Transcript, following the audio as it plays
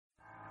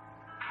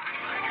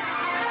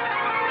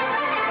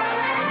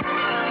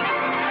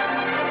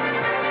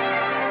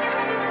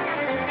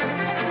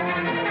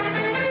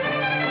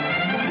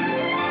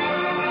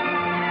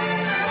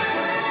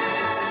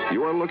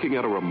looking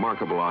at a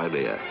remarkable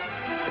idea.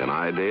 An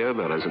idea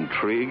that has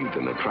intrigued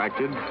and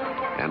attracted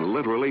and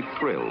literally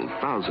thrilled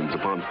thousands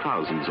upon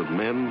thousands of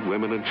men,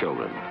 women, and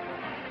children.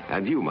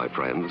 And you, my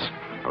friends,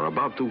 are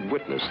about to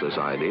witness this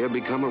idea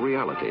become a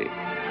reality.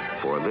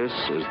 For this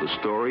is the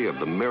story of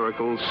the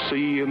miracle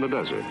sea in the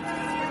desert.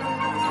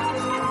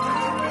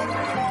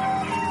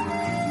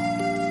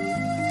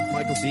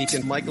 Michael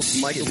Deacon. Michael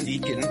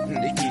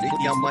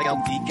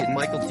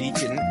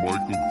Deacon.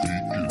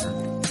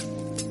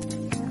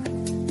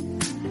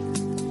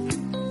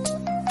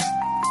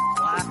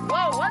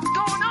 Whoa, what's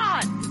going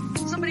on?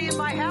 Somebody in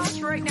my house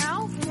right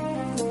now?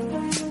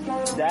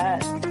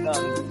 That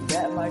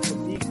Michael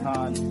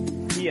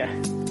Deacon, he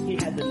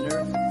had the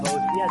nerve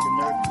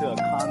to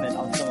comment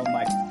on some of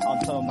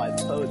my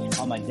posts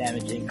on my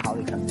Damaging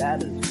Collie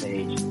Combatives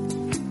page.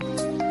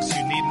 So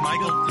you need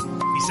Michael.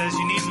 He says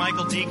you need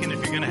Michael Deacon if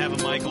you're going to have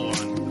a Michael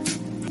on.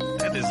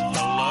 That is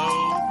below.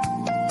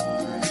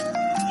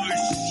 Oh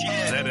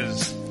shit! That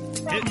is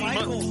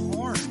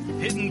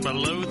hitting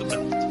below the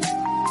belt.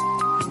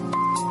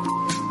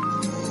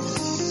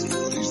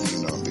 These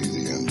may not be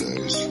the end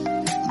days, but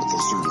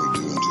they'll certainly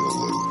do until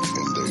the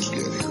end days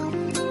get here.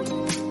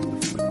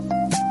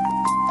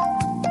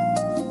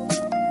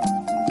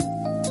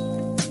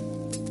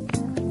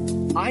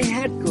 I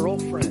had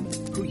girlfriends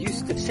who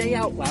used to say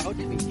out loud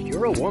to me,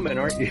 "You're a woman,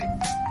 aren't you?"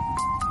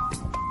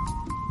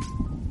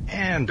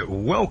 And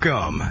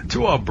welcome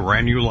to a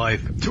brand new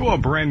life, to a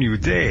brand new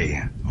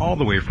day, all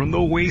the way from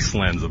the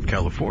wastelands of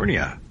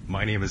California.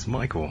 My name is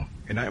Michael,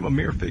 and I am a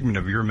mere figment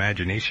of your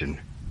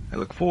imagination. I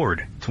look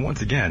forward to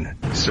once again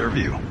serve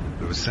you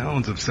those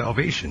sounds of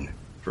salvation.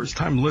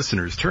 First-time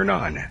listeners, turn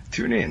on,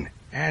 tune in,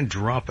 and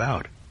drop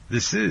out.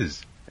 This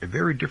is a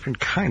very different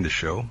kind of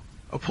show,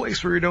 a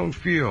place where you don't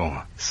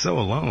feel so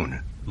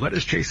alone. Let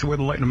us chase away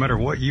the light no matter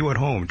what you at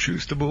home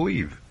choose to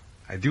believe.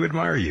 I do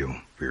admire you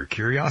for your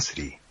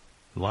curiosity.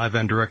 Live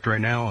and direct right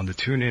now on the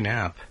TuneIn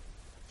app.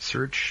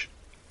 Search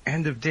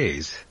End of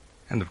Days.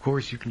 And of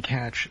course you can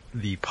catch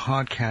the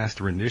podcast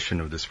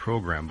rendition of this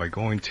program by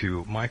going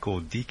to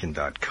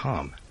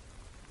michaeldeacon.com.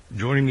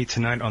 Joining me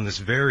tonight on this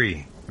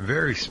very,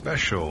 very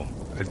special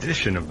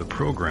edition of the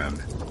program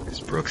is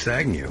Brooks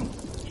Agnew.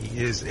 He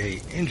is an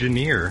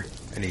engineer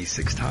and a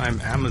 6-time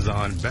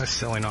Amazon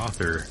best-selling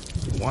author,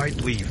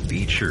 widely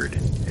featured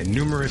in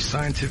numerous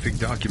scientific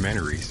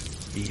documentaries.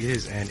 He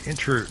is an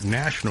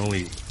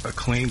internationally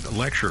acclaimed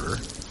lecturer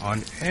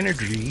on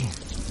energy,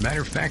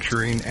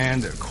 manufacturing,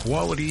 and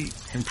quality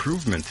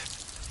improvement.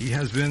 He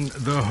has been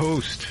the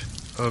host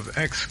of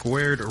X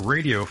Squared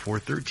Radio for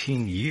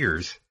 13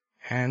 years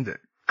and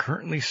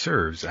currently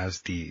serves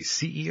as the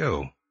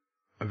CEO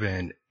of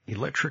an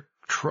electric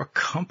truck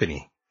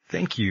company.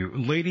 Thank you,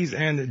 ladies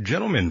and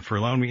gentlemen, for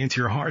allowing me into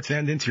your hearts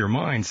and into your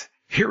minds.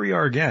 Here we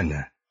are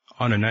again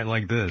on a night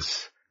like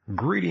this.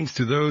 Greetings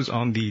to those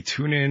on the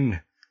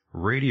TuneIn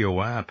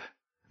radio app,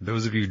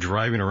 those of you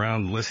driving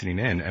around listening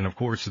in, and of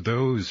course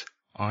those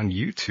on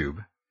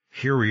YouTube.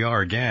 Here we are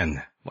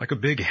again, like a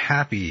big,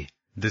 happy,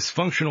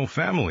 dysfunctional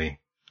family.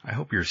 I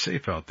hope you're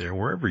safe out there,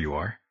 wherever you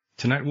are.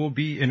 Tonight will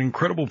be an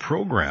incredible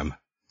program.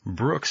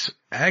 Brooks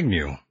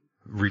Agnew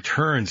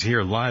returns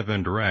here live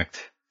and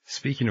direct.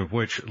 Speaking of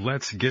which,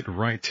 let's get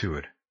right to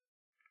it.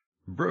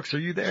 Brooks, are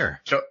you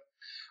there? So,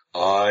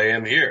 I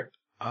am here.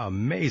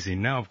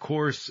 Amazing. Now, of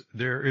course,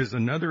 there is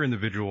another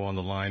individual on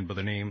the line by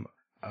the name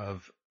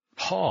of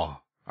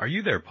Paul. Are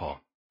you there,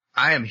 Paul?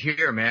 I am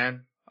here,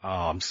 man. Oh,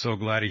 I'm so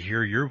glad to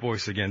hear your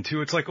voice again,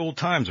 too. It's like old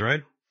times,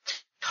 right?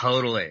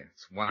 Totally.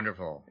 It's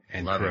wonderful.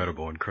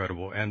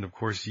 Incredible. And, of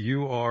course,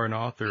 you are an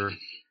author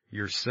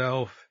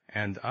yourself,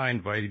 and I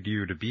invited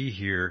you to be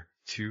here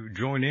to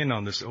join in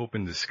on this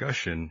open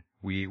discussion.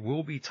 We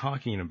will be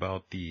talking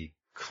about the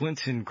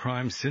Clinton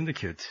crime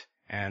syndicate.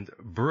 And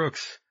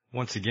Brooks,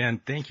 once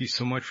again, thank you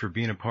so much for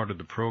being a part of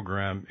the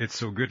program. It's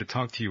so good to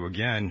talk to you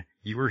again.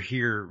 You were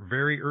here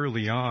very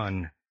early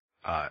on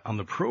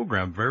the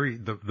program,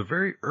 the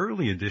very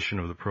early edition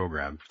of the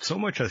program. So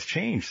much has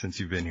changed since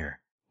you've been here.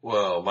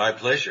 Well, my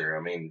pleasure.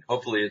 I mean,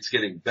 hopefully it's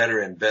getting better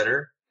and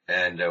better,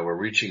 and we're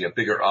reaching a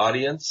bigger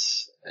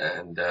audience,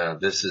 and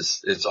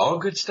it's all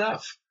good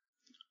stuff.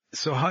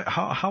 So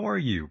how are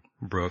you,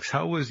 Brooks?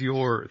 How was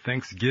your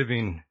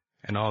Thanksgiving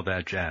and all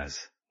that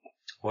jazz?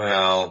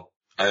 Well,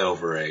 I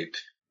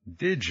overate.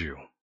 Did you?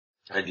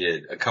 I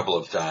did a couple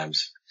of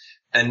times.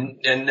 And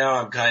now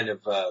I'm kind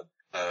of,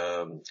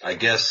 I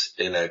guess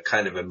in a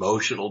kind of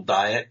emotional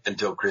diet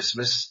until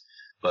Christmas,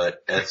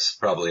 but that's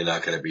probably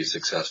not going to be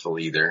successful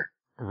either.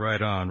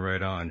 Right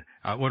on.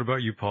 What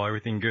about you, Paul?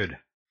 Everything good?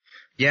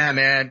 Yeah,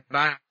 man.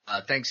 My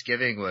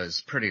Thanksgiving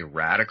was pretty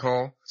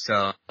radical.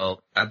 So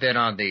I've been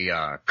on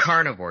the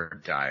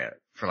carnivore diet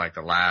for like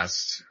the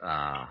last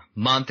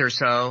month or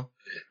so.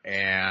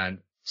 And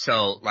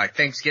so like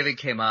Thanksgiving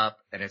came up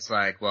and it's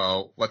like,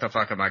 well, what the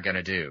fuck am I going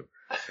to do?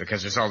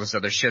 Because there's all this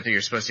other shit that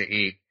you're supposed to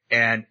eat.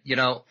 And, you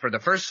know, for the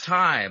first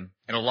time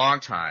in a long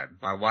time,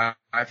 my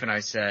wife and I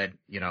said,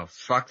 you know,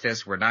 fuck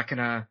this. We're not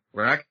gonna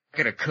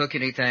cook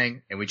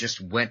anything. And we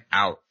just went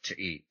out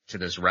to eat to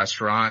this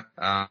restaurant,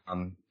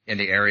 in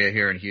the area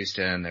here in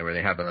Houston where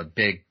they have a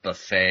big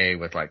buffet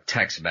with like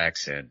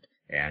Tex-Mex and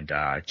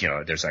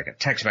there's like a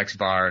Tex-Mex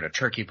bar and a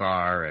turkey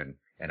bar and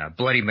a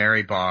Bloody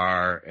Mary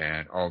bar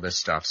and all this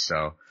stuff.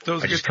 So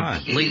I just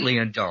completely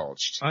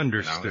indulged.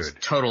 Understood. It was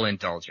total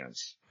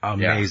indulgence.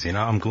 Amazing.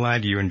 Yeah. I'm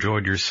glad you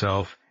enjoyed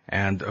yourself.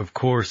 And of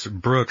course,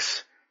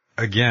 Brooks,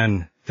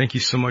 again, thank you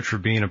so much for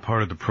being a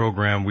part of the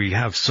program. We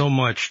have so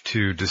much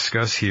to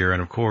discuss here.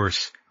 And of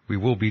course, we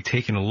will be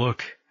taking a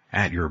look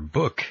at your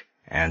book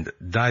and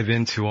dive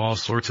into all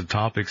sorts of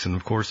topics and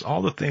of course,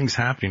 all the things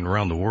happening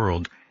around the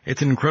world.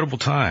 It's an incredible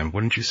time,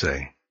 wouldn't you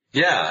say?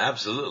 Yeah,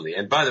 absolutely.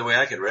 And by the way,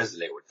 I can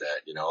resonate with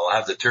that. You know, I'll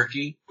have the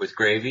turkey with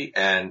gravy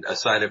and a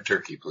side of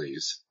turkey,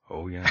 please.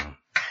 Oh, yeah.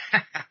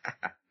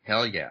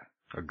 Hell yeah.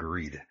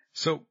 Agreed.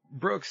 So,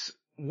 Brooks,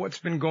 what's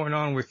been going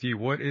on with you?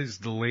 What is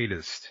the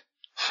latest?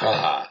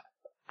 Well,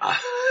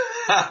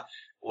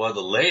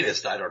 the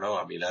latest, I don't know.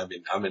 I mean,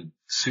 I'm in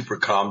super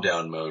calm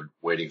down mode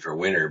waiting for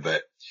winter,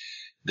 but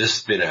this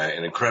has been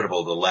an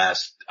incredible, the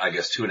last, I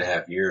guess,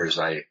 2.5 years.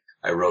 I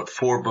wrote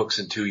 4 books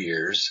in 2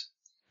 years.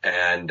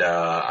 And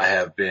I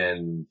have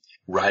been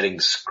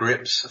writing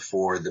scripts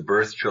for the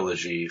Bearth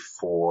trilogy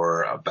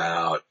for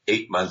about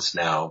 8 months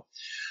now.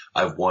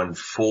 I've won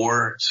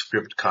 4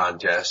 script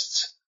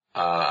contests.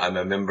 I'm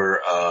a member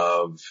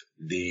of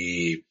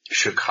the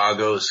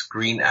Chicago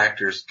Screen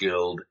Actors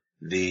Guild,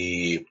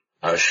 the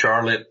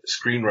Charlotte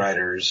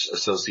Screenwriters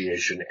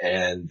Association,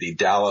 and the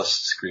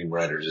Dallas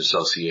Screenwriters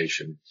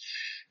Association.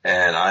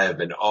 And I have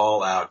been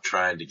all out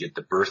trying to get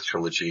the Bearth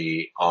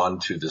trilogy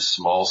onto the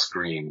small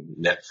screen,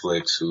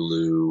 Netflix,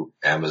 Hulu,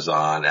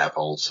 Amazon,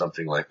 Apple,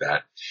 something like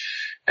that.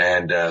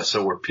 And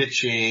so we're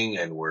pitching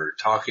and we're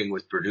talking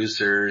with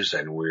producers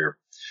and we're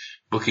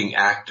booking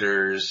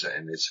actors,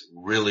 and it's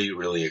really,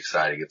 really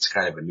exciting. It's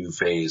kind of a new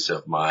phase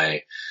of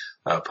my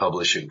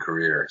publishing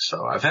career.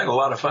 So I've had a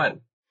lot of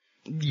fun.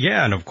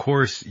 Yeah, and of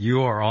course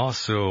you are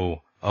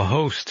also a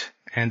host.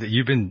 And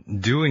you've been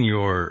doing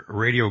your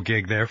radio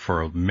gig there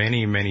for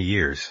many, many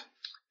years.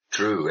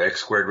 True.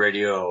 X Squared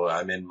Radio.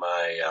 I'm in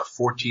my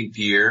 14th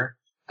year.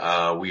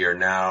 We are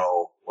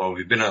now,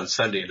 we've been on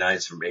Sunday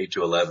nights from 8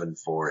 to 11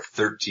 for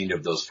 13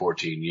 of those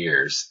 14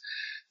 years.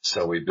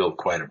 So we built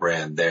quite a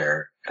brand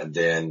there. And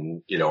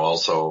then,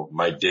 also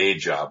my day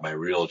job, my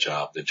real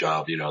job, the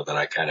job, that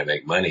I kind of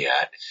make money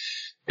at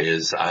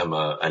is I'm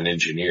an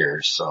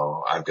engineer.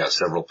 So I've got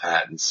several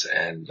patents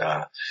and,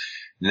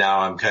 now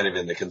I'm kind of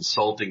in the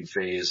consulting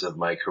phase of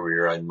my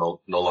career. I'm no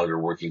longer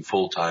working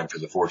full time for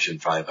the Fortune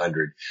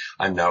 500.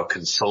 I'm now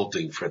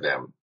consulting for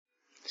them.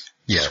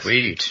 Yeah.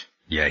 Sweet.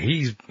 Yeah,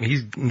 he's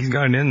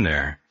gotten in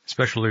there,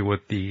 especially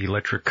with the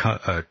electric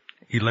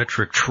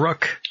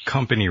truck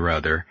company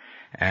rather.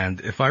 And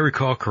if I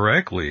recall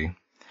correctly,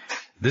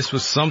 this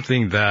was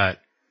something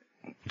that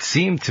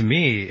seemed to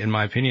me, in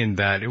my opinion,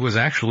 that it was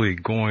actually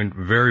going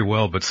very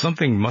well, but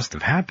something must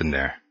have happened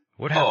there.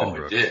 What happened,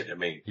 Brooks? It did. I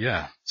mean,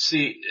 yeah.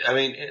 See,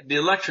 the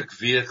electric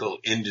vehicle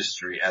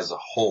industry as a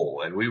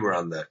whole, and we were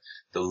on the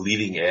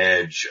leading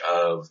edge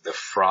of the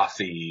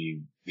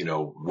frothy,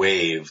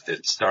 wave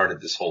that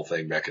started this whole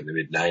thing back in the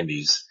mid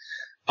 90s.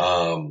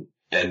 And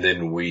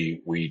then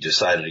we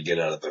decided to get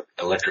out of the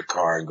electric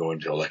car and go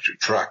into electric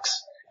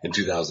trucks in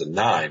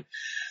 2009.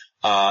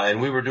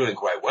 And we were doing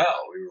quite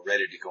well. We were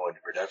ready to go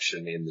into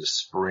production in the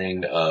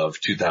spring of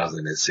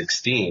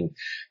 2016.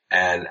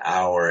 And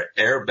our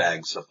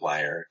airbag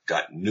supplier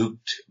got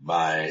nuked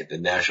by the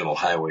National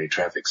Highway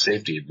Traffic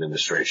Safety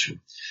Administration,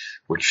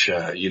 which,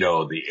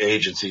 the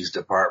agencies,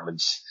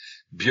 departments,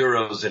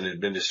 bureaus, and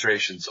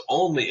administrations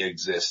only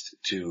exist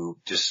to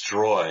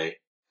destroy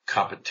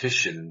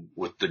competition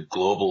with the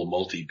global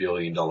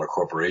multi-billion-dollar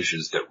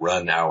corporations that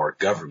run our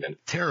government.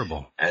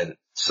 Terrible. And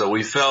so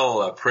we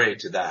fell prey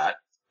to that.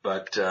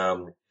 But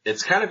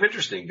it's kind of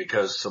interesting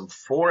because some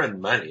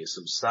foreign money,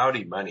 some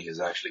Saudi money has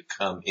actually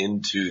come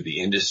into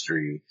the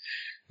industry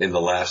in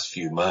the last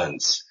few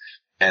months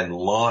and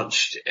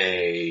launched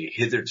a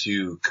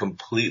hitherto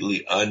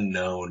completely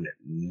unknown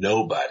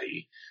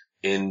nobody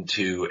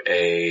into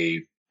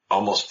a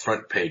almost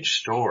front page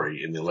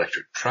story in the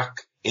electric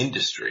truck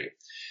industry,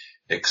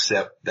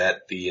 except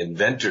that the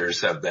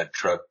inventors of that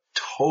truck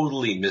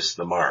totally missed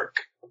the mark.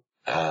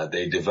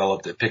 They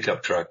developed a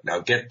pickup truck. Now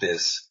get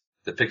this.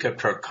 The pickup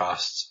truck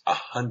costs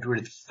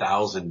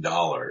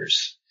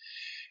 $100,000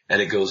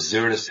 and it goes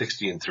 0 to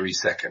 60 in 3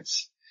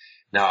 seconds.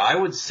 Now I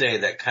would say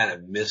that kind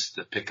of missed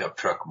the pickup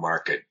truck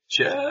market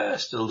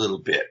just a little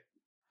bit.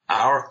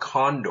 Our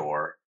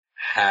Condor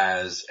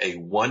has a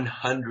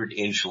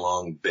 100-inch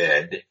long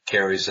bed,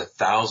 carries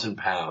 1,000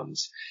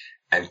 pounds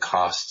and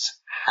costs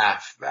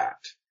half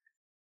that.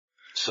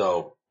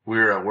 So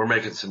we're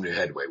making some new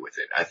headway with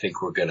it. I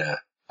think we're gonna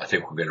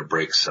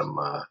break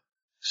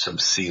some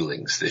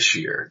ceilings this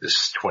year,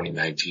 this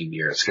 2019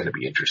 year. It's going to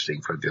be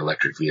interesting for the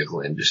electric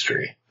vehicle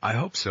industry. I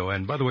hope so.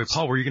 And by the way,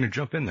 Paul, were you going to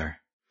jump in there?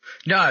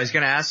 No, I was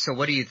going to ask, so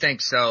what do you think?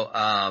 So,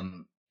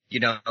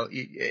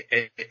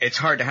 it's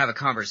hard to have a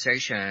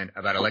conversation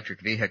about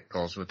electric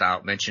vehicles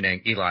without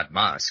mentioning Elon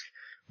Musk.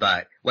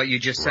 But what you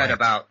just said Right.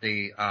 about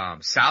the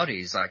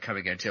Saudis like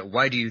coming into it,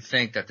 why do you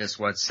think that this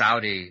one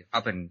Saudi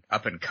up and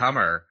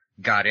comer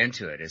got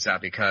into it? Is that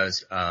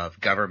because of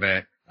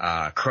government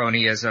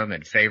cronyism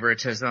and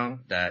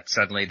favoritism that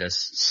suddenly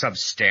this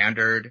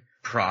substandard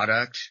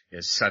product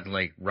is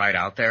suddenly right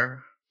out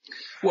there?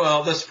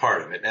 Well, that's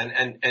part of it.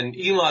 And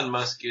Elon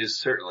Musk is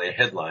certainly a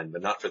headline,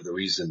 but not for the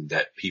reason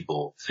that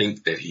people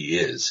think that he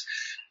is.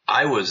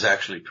 I was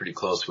actually pretty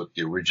close with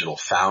the original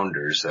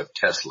founders of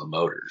Tesla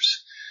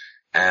Motors.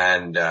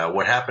 And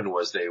what happened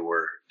was they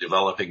were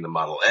developing the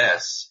Model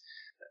S.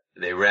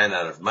 They ran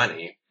out of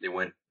money. They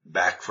went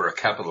back for a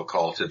capital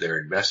call to their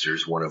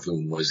investors, one of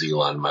whom was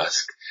Elon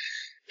Musk.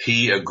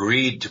 He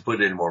agreed to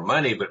put in more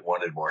money, but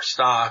wanted more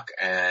stock,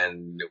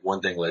 and one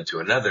thing led to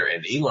another,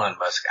 and Elon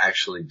Musk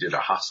actually did a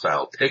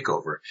hostile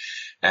takeover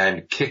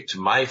and kicked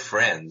my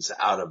friends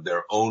out of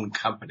their own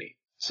company.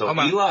 So Oh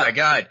my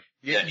God.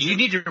 You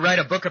need to write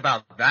a book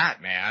about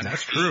that, man.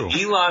 That's true.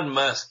 Elon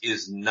Musk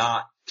is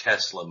not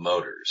Tesla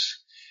Motors.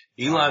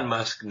 Elon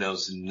Musk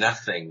knows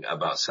nothing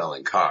about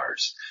selling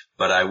cars,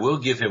 but I will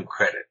give him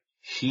credit.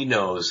 He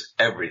knows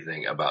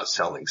everything about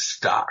selling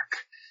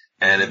stock.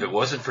 And if it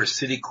wasn't for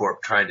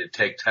Citicorp trying to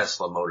take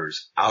Tesla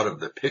Motors out of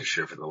the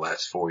picture for the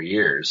last 4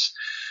 years,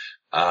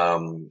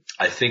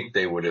 I think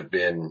they would have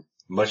been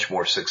much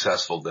more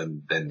successful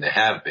than they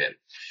have been.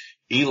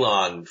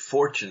 Elon,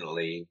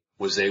 fortunately,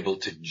 was able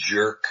to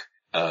jerk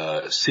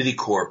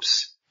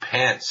Citicorp's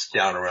pants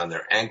down around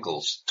their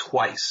ankles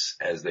twice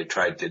as they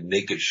tried to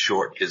naked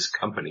short his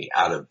company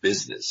out of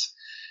business.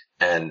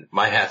 And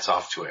my hat's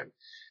off to him.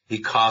 He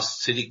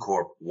cost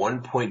Citicorp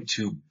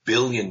 $1.2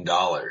 billion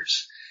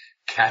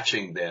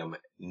catching them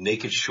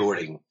naked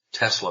shorting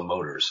Tesla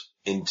Motors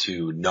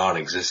into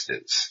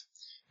non-existence.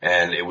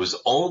 And it was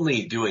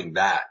only doing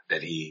that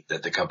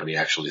the company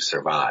actually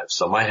survived.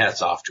 So my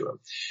hat's off to him.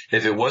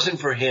 If it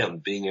wasn't for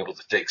him being able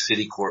to take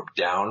Citicorp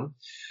down,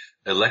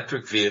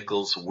 electric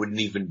vehicles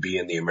wouldn't even be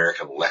in the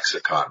American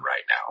lexicon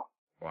right now.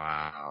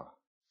 Wow.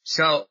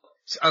 So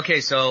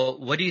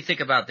what do you think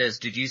about this?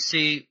 Did you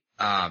see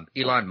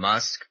Elon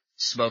Musk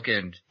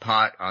smoking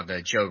pot on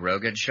the Joe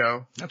Rogan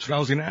show? That's what I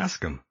was going to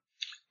ask him.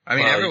 I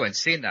mean, everyone's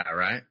seen that,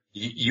 right?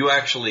 You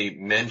actually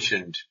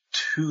mentioned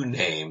two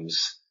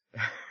names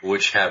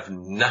which have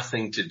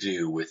nothing to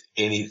do with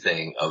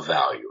anything of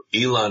value.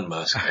 Elon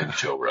Musk and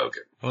Joe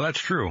Rogan. Well, that's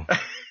true.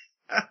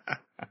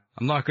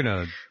 I'm not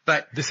going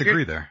to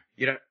disagree there.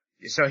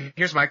 So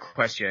here's my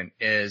question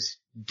is,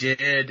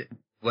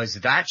 was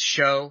that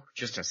show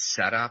just a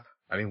setup?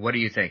 I mean, what do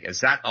you think?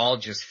 Is that all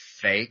just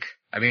fake?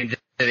 I mean, did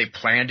they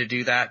plan to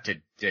do that?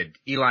 Did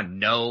Elon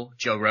know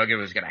Joe Rogan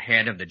was going to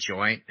hand him the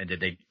joint? And did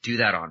they do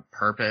that on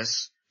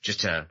purpose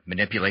just to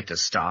manipulate the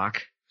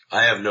stock?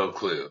 I have no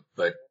clue,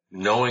 but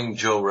knowing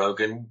Joe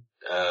Rogan,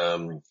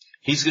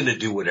 he's going to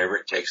do whatever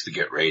it takes to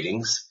get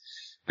ratings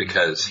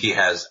because he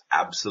has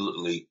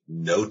absolutely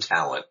no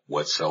talent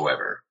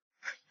whatsoever.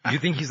 You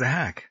think he's a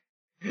hack?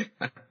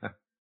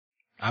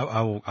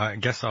 I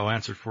guess I'll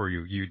answer for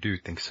you. You do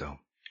think so.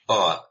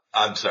 Oh,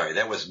 I'm sorry.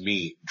 That was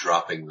me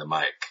dropping the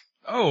mic.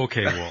 Oh,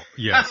 okay. Well,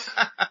 yes.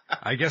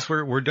 I guess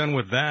we're done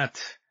with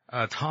that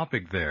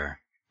topic there.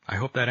 I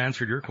hope that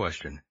answered your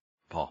question,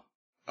 Paul.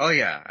 Oh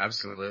yeah,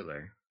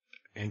 absolutely.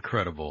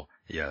 Incredible.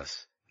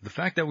 Yes. The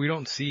fact that we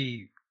don't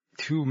see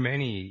too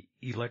many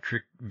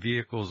electric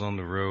vehicles on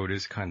the road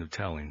is kind of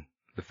telling.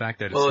 The fact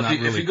that it's not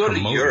really if you go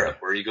promoted. to Europe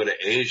or you go to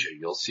Asia,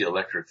 you'll see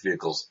electric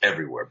vehicles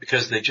everywhere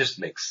because they just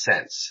make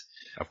sense.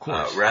 Of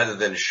course. Rather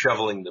than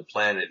shoveling the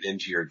planet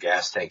into your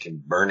gas tank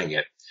and burning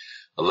it,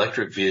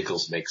 electric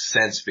vehicles make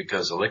sense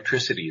because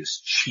electricity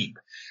is cheap,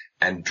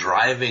 and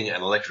driving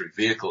an electric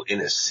vehicle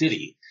in a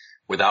city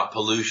without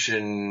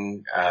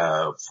pollution,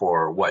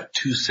 for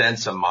 2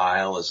 cents a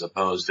mile as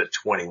opposed to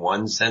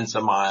 21 cents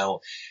a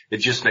mile, it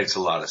just makes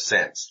a lot of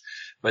sense.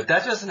 But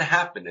that doesn't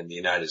happen in the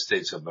United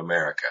States of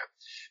America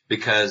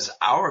because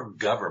our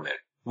government,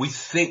 we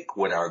think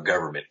what our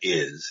government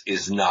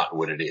is not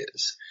what it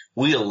is.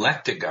 We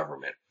elect a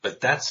government,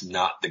 but that's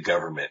not the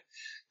government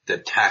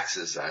that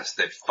taxes us,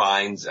 that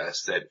fines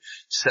us, that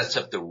sets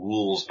up the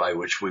rules by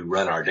which we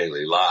run our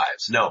daily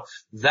lives. No,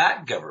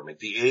 that government,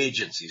 the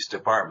agencies,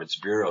 departments,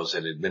 bureaus,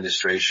 and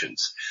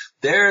administrations,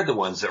 they're the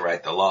ones that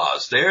write the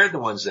laws. They're the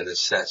ones that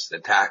assess the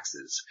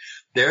taxes.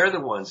 They're the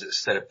ones that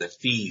set up the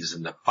fees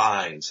and the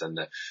fines and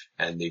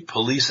the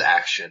police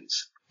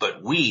actions.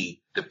 But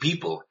we, the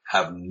people,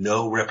 have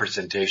no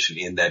representation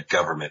in that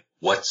government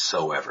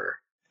whatsoever.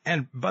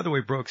 And by the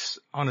way, Brooks,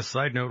 on a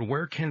side note,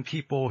 where can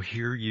people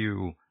hear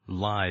you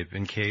live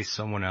in case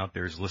someone out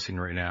there is listening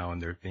right now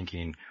and they're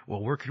thinking,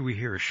 well, where could we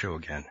hear a show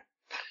again?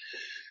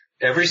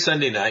 Every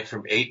Sunday night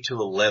from 8 to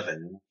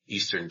 11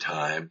 Eastern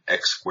Time,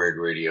 X Squared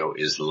Radio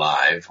is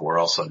live. We're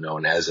also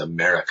known as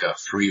America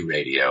Free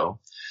Radio.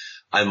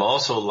 I'm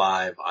also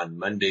live on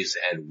Mondays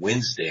and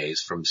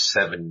Wednesdays from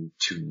 7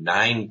 to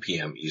 9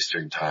 p.m.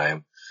 Eastern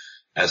Time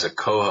as a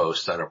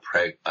co-host on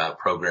a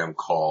program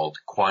called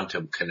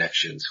Quantum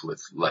Connections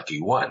with Lucky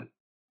One.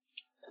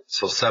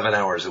 So 7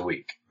 hours a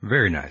week.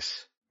 Very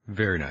nice.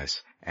 Very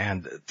nice.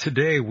 And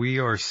today we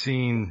are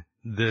seeing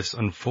this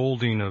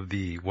unfolding of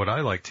what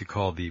I like to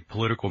call the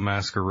political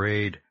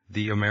masquerade.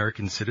 The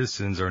American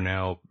citizens are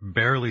now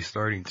barely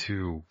starting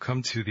to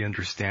come to the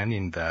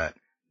understanding that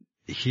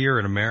here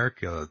in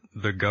America,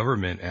 the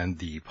government and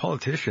the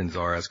politicians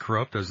are as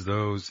corrupt as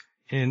those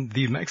in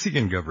the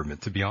Mexican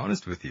government, to be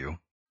honest with you.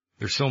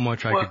 There's so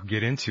much I could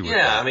get into with that.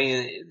 Yeah, I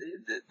mean,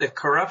 the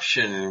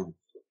corruption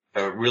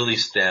really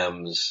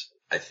stems,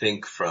 I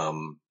think,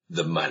 from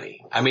the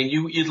money. I mean,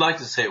 you'd like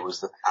to say it was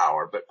the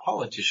power, but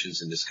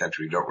politicians in this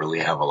country don't really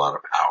have a lot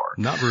of power.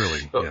 Not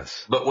really,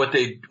 yes. But what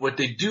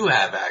they do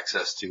have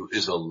access to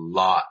is a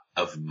lot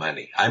of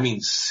money. I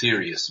mean,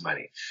 serious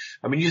money.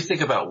 I mean, you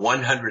think about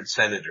 100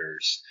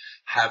 senators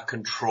have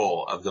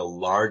control of the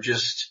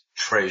largest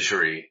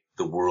treasury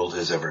the world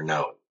has ever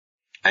known.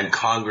 And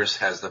Congress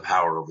has the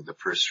power over the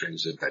purse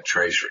strings of that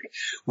treasury.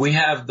 We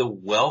have the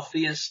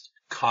wealthiest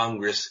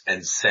Congress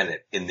and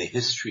Senate in the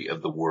history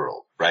of the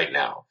world right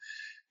now.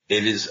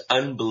 It is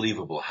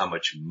unbelievable how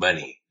much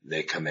money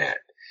they command.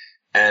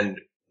 And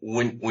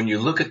when you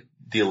look at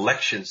the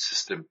election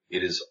system,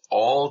 it is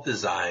all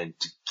designed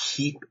to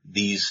keep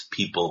these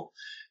people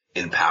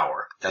in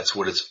power. That's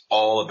what it's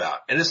all about.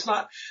 And it's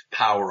not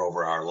power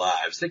over our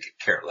lives. They could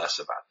care less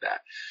about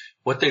that.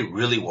 What they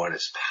really want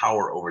is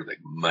power over the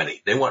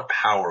money. They want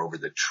power over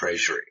the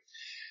treasury.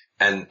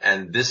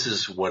 And this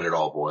is what it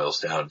all boils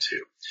down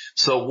to.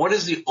 So what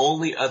is the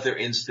only other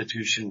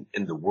institution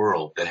in the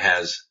world that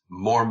has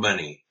more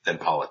money than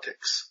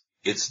politics?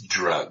 It's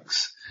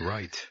drugs.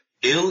 Right.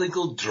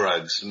 Illegal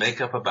drugs make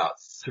up about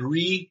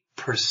 3%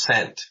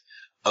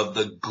 of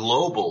the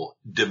global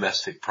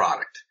domestic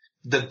product.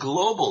 The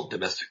global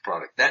domestic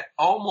product, that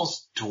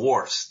almost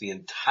dwarfs the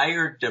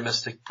entire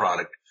domestic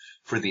product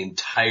for the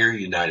entire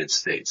United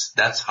States.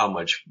 That's how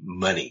much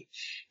money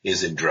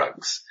is in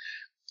drugs.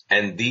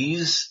 And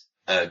these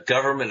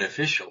government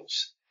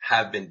officials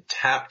have been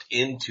tapped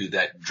into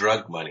that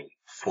drug money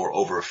for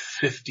over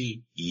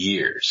 50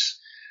 years.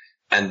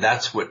 And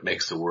that's what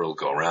makes the world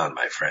go round,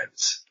 my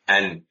friends.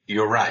 And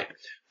you're right.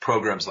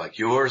 Programs like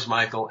yours,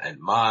 Michael, and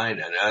mine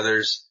and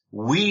others,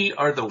 we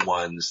are the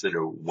ones that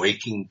are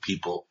waking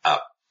people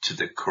up to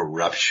the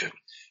corruption,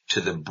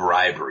 to the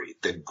bribery,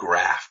 the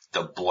graft,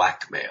 the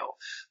blackmail,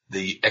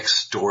 the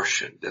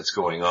extortion that's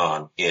going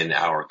on in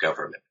our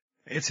government.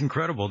 It's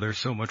incredible. There's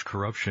so much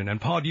corruption.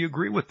 And Paul, do you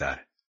agree with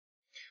that?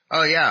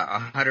 Oh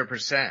yeah,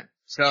 100%.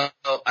 So,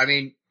 I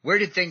mean, where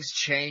did things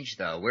change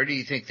though? Where do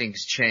you think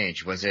things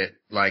changed? Was it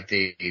like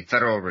the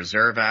Federal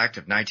Reserve Act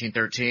of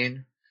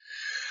 1913?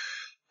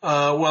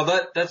 Well,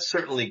 that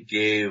certainly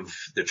gave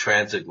the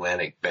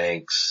transatlantic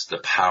banks the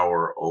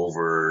power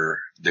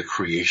over the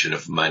creation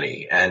of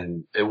money.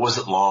 And it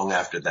wasn't long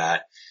after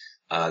that,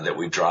 that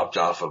we dropped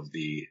off of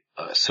the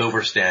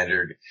silver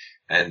standard.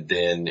 And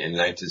then in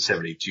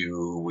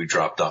 1972, we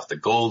dropped off the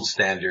gold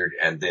standard,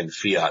 and then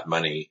fiat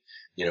money,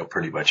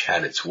 pretty much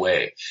had its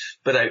way.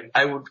 But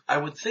I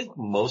would think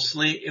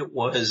mostly it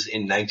was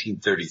in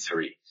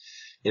 1933.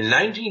 In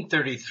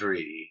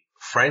 1933,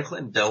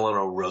 Franklin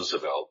Delano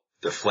Roosevelt,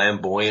 the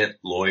flamboyant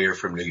lawyer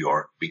from New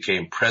York,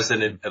 became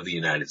president of the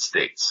United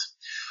States.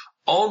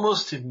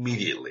 Almost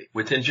immediately,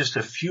 within just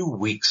a few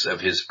weeks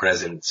of his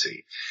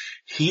presidency,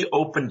 he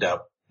opened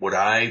up what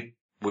I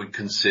would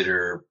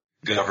consider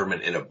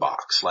government in a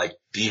box, like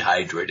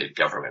dehydrated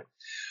government.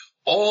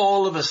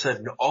 All of a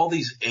sudden, all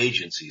these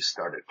agencies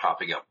started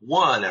popping up,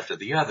 one after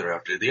the other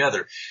after the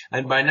other.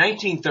 And by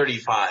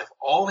 1935,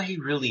 all he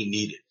really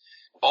needed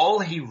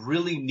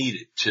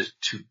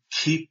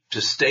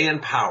to stay in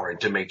power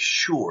and to make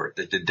sure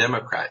that the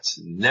Democrats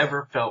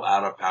never fell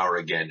out of power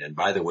again, and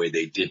by the way,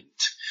 they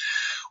didn't,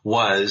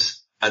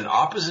 was an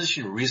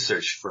opposition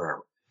research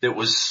firm that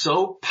was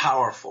so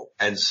powerful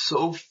and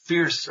so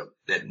fearsome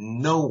that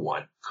no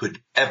one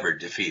could ever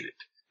defeat it.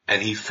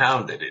 And he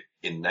founded it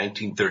in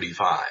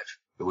 1935.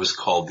 It was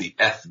called the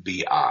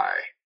FBI.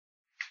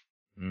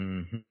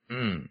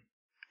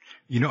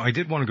 Mm-hmm. I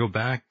did want to go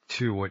back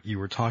to what you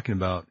were talking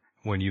about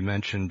when you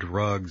mentioned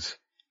drugs.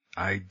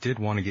 I did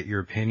want to get your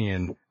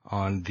opinion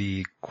on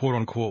the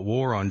quote-unquote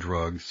war on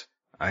drugs.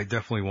 I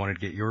definitely wanted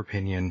to get your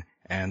opinion.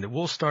 And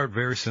we'll start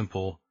very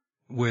simple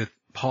with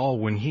Paul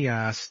when he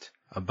asked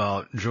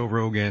about Joe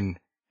Rogan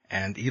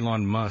and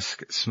Elon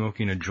Musk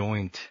smoking a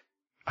joint.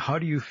 How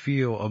do you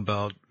feel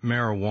about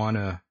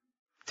marijuana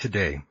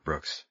today,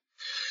 Brooks?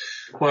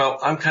 Well,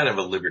 I'm kind of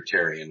a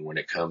libertarian when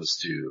it comes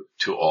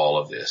to all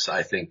of this.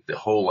 I think the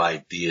whole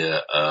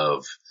idea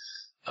of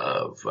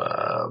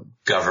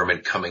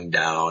government coming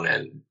down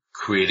and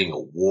creating a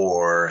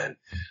war and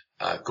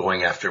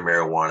going after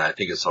marijuana, I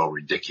think it's all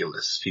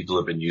ridiculous. People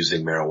have been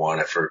using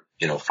marijuana for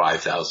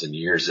 5,000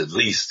 years at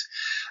least.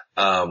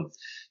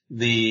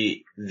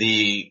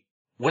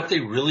 What they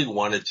really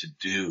wanted to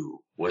do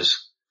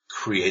was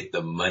create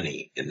the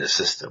money in the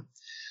system.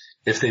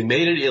 If they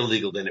made it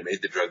illegal, then it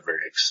made the drug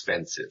very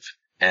expensive.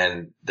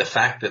 And the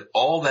fact that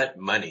all that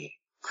money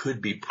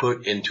could be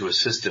put into a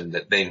system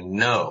that they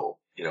know,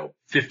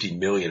 50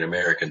 million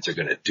Americans are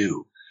going to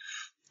do,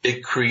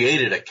 it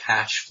created a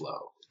cash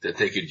flow that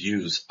they could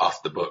use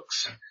off the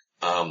books.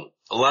 a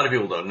lot of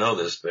people don't know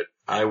this, but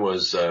I've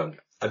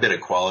been a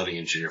quality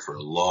engineer for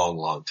a long,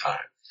 long time.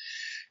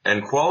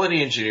 And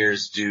quality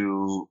engineers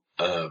do,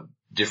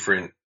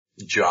 different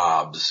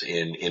jobs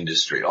in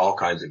industry, all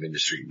kinds of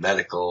industry,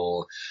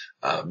 medical,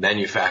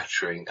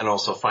 manufacturing, and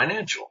also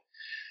financial.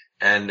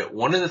 And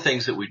one of the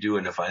things that we do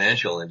in the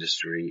financial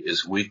industry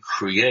is we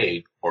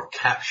create or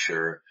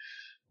capture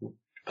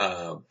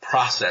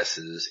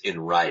processes in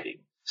writing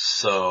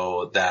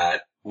so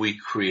that we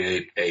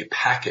create a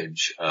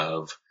package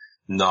of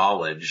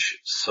knowledge.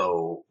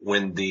 So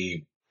when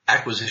the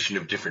acquisition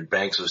of different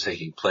banks was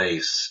taking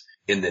place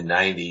in the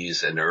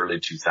 90s and early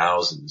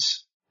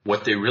 2000s,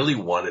 what they really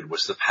wanted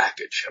was the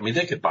package. I mean,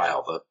 they could buy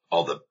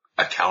all the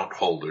account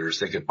holders,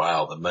 they could buy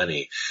all the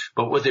money,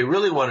 but what they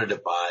really wanted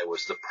to buy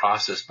was the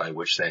process by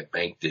which that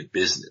bank did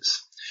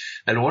business.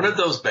 And one of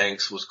those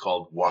banks was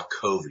called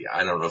Wachovia.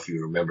 I don't know if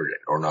you remembered it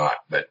or not,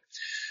 but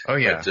Oh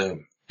yeah.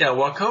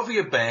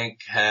 Wachovia Bank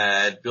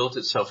had built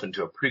itself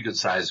into a pretty good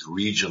sized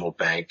regional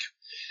bank.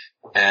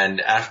 And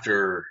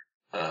after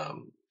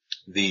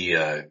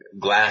the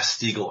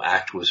Glass-Steagall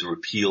Act was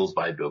repealed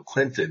by Bill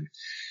Clinton,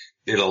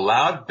 it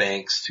allowed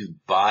banks to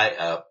buy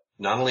up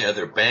not only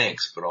other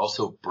banks, but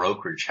also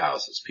brokerage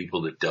houses,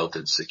 people that dealt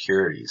in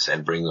securities,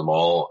 and bring them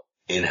all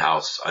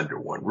in-house under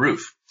one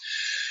roof.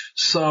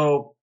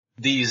 So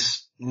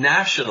these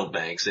national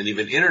banks and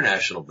even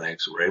international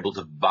banks were able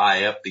to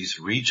buy up these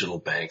regional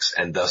banks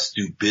and thus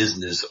do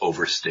business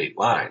over state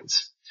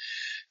lines.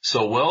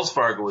 So Wells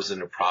Fargo was in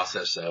the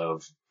process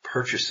of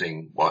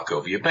purchasing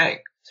Wachovia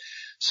Bank.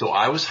 So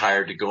I was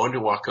hired to go into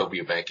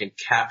Wachovia Bank and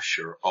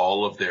capture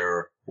all of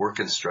their work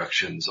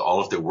instructions, all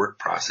of their work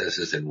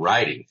processes in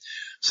writing,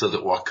 so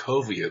that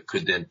Wachovia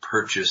could then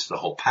purchase the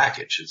whole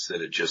package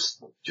instead of just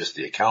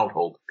the account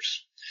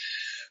holders.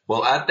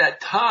 Well, at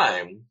that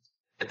time,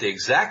 at the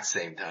exact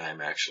same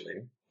time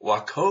actually,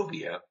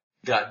 Wachovia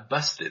got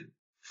busted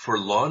for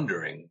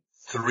laundering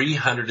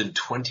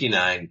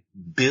 $329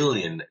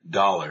 billion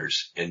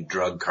in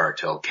drug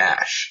cartel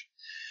cash.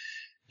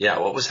 Yeah,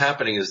 what was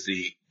happening is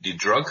the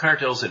drug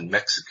cartels in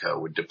Mexico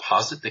would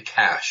deposit the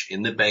cash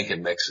in the bank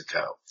in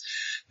Mexico.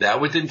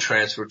 That would then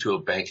transfer to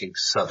a bank in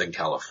Southern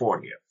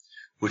California,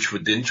 which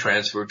would then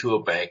transfer to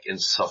a bank in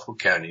Suffolk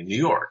County, New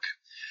York.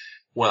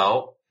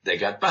 Well, they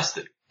got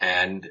busted,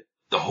 and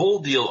the whole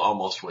deal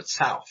almost went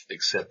south,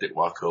 except that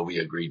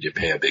Wachovia agreed to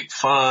pay a big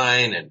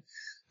fine, and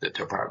the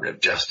Department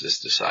of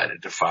Justice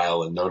decided to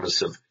file a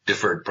notice of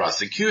deferred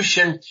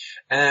prosecution,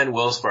 and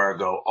Wells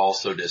Fargo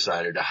also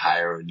decided to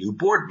hire a new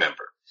board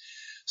member.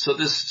 So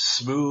this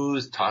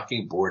smooth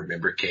talking board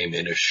member came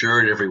in,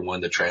 assured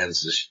everyone the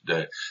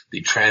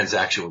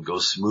transaction would go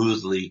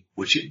smoothly,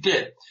 which it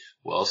did.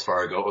 Wells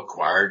Fargo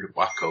acquired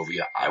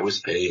Wachovia. I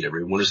was paid.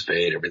 Everyone was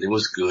paid. Everything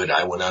was good.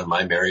 I went on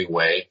my merry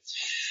way.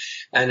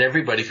 And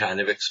everybody kind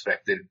of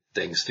expected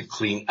things to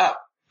clean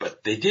up,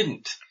 but they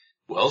didn't.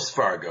 Wells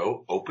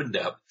Fargo opened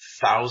up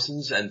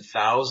thousands and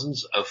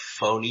thousands of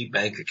phony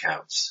bank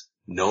accounts.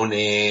 No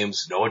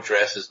names, no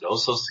addresses, no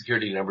social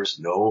security numbers,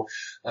 no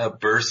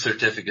birth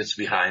certificates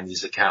behind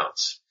these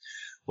accounts.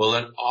 Well,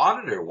 an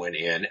auditor went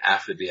in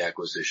after the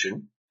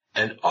acquisition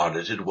and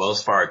audited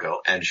Wells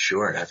Fargo, and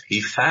sure enough,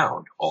 he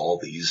found all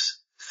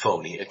these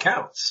phony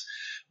accounts.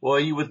 Well,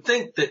 you would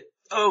think that,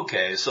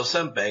 okay, so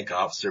some bank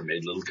officer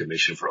made a little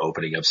commission for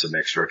opening up some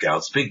extra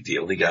accounts. Big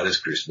deal. He got his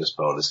Christmas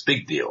bonus.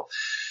 Big deal.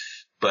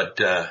 But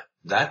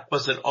that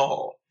wasn't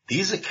all.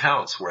 These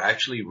accounts were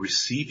actually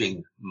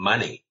receiving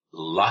money.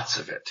 Lots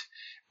of it.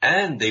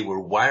 And they were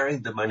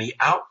wiring the money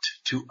out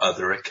to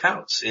other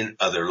accounts in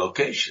other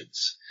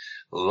locations.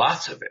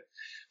 Lots of it.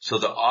 So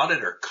the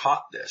auditor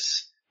caught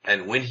this,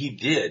 and when he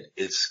did,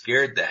 it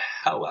scared the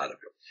hell out of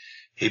him.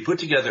 He put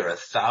together a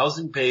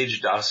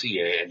 1,000-page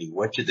dossier, and he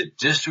went to the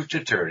district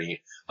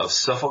attorney of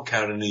Suffolk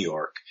County, New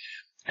York,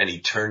 and he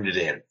turned it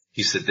in.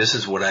 He said, this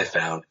is what I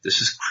found. This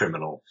is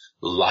criminal.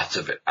 Lots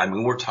of it. I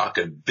mean, we're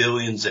talking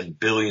billions and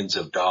billions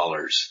of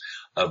dollars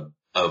of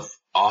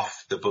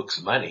off the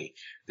books money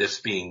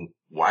that's being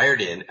wired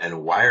in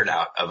and wired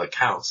out of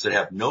accounts that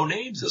have no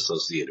names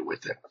associated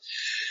with them.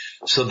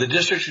 So the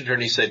district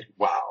attorney said,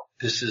 wow,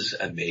 this is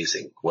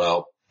amazing.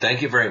 Well,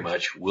 thank you very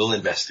much. We'll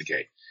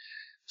investigate.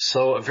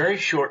 So a very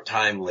short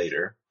time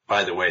later,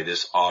 by the way,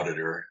 this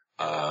auditor,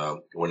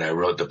 when I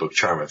wrote the book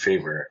Charm and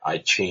Favor, I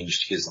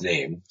changed his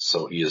name.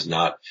 So he is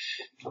not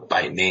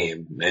by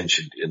name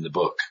mentioned in the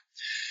book.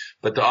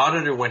 But the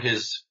auditor went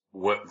his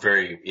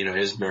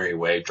merry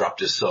way, dropped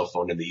his cell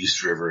phone in the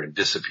East River and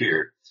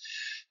disappeared.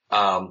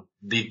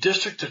 The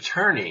district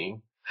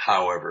attorney,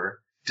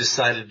 however,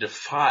 decided to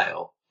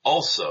file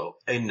also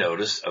a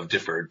notice of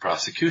deferred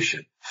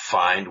prosecution,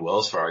 fined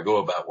Wells Fargo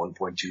about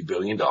 $1.2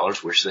 billion,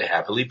 which they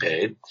happily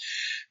paid.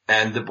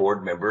 And the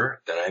board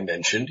member that I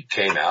mentioned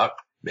came out,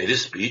 made a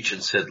speech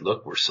and said,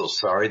 look, we're so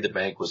sorry the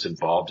bank was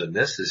involved in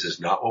this. This is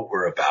not what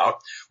we're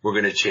about. We're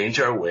going to change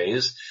our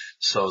ways.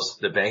 So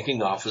the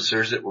banking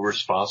officers that were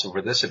responsible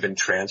for this have been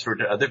transferred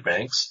to other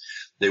banks.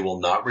 They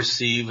will not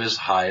receive as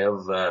high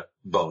of a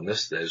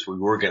bonus as we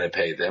were going to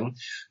pay them.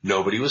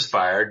 Nobody was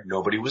fired.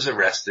 Nobody was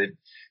arrested.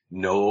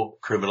 no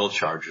criminal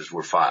charges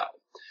were filed.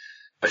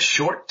 A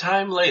short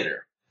time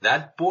later,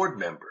 that board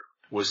member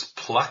was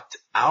plucked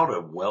out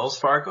of Wells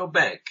Fargo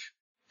Bank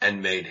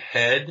and made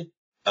head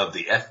of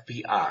the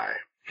FBI.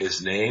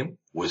 His name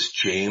was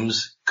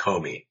James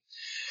Comey.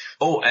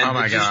 Oh, and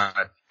my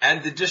God.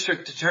 And the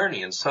district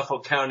attorney in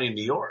Suffolk County,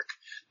 New York,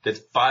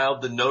 that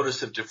filed the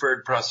notice of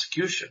deferred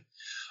prosecution.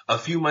 A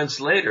few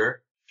months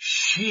later,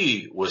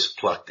 she was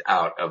plucked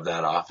out of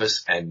that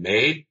office and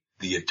made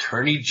the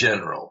attorney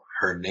general.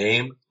 Her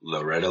name,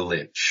 Loretta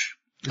Lynch.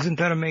 Isn't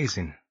that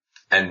amazing?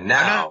 And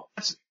now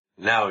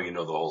you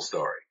know the whole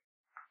story.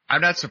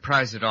 I'm not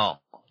surprised at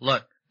all.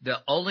 Look, the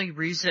only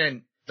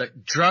reason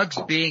that drugs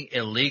being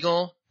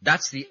illegal,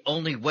 that's the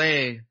only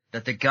way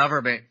that the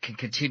government can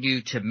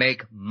continue to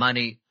make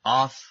money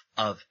off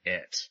of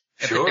it.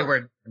 Sure. If they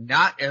were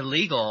not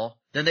illegal,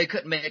 then they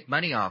couldn't make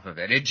money off of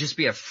it. It'd just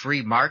be a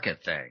free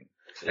market thing.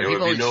 There would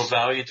be no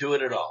value to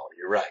it at all.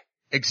 You're right.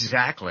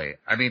 Exactly.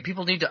 I mean,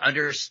 people need to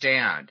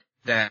understand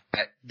that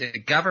the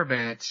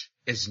government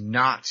is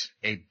not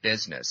a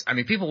business. I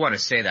mean, people want to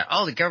say that,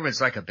 oh, the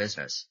government's like a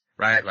business,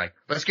 right? Like,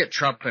 let's get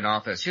Trump in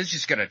office. He's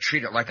just going to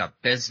treat it like a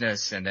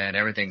business, and then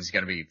everything's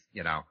going to be,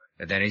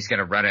 and then he's going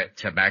to run it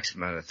to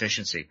maximum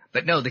efficiency.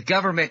 But no, the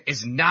government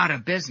is not a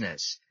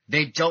business.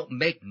 They don't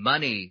make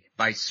money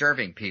by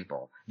serving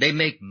people. They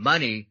make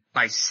money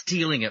by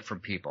stealing it from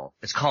people.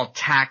 It's called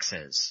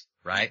taxes,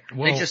 right?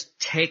 Well, they just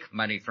take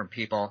money from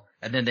people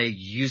and then they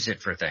use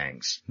it for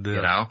things,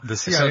 The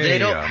CIA, so they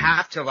don't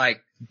have to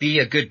be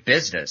a good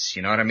business.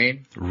 You know what I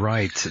mean?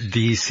 Right.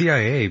 The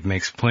CIA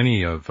makes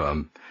plenty of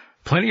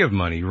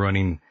money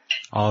running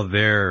all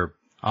their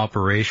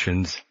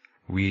operations.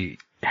 We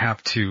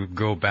have to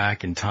go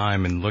back in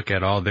time and look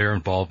at all their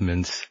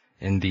involvements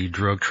in the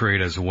drug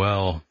trade as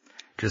well.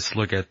 Just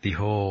look at the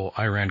whole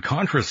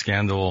Iran-Contra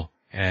scandal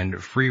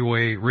and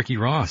Freeway Ricky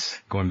Ross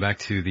going back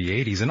to the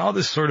 80s, and all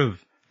this sort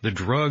of the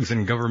drugs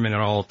and government,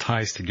 it all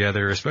ties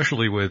together,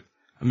 especially with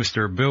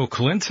Mr. Bill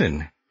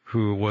Clinton,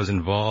 who was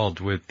involved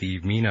with the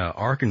Mena,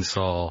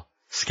 Arkansas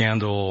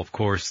scandal, of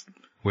course,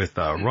 with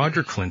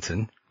Roger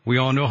Clinton. We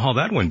all know how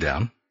that went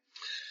down.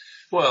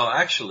 Well,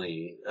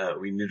 actually,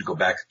 we need to go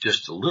back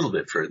just a little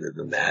bit further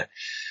than that.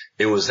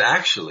 It was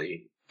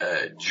actually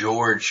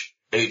George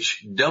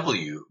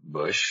H.W.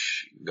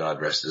 Bush,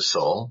 God rest his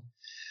soul.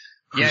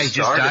 Yeah, he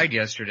just died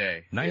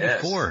yesterday.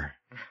 94.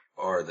 Yes,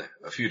 or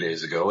a few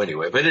days ago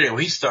anyway. But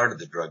anyway, he started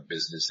the drug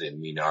business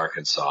in Mena,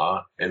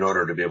 Arkansas in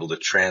order to be able to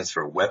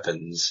transfer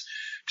weapons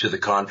to the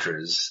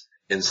Contras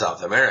in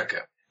South America.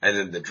 And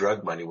then the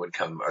drug money would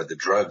come, or the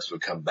drugs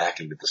would come back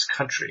into this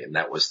country. And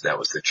that was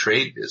the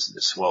trade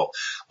business. Well,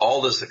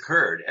 all this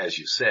occurred, as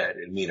you said,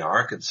 in Mena,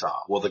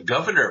 Arkansas. Well, the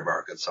governor of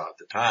Arkansas at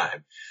the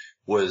time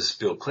was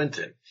Bill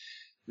Clinton.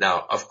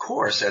 Now, of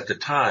course, at the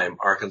time,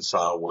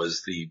 Arkansas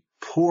was the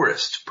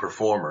poorest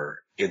performer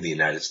in the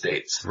United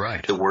States.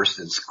 Right. The worst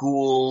in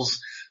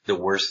schools, the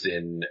worst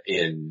in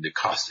the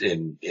cost,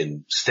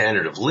 in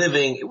standard of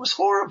living. It was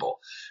horrible.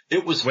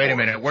 It was Wait a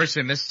minute, worse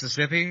than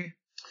Mississippi?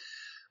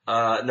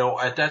 No,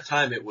 at that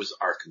time it was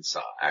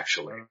Arkansas,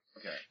 actually.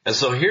 Okay. And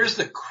so here's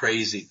the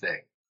crazy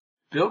thing.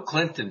 Bill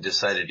Clinton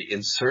decided to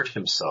insert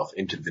himself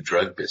into the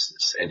drug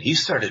business, and he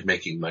started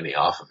making money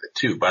off of it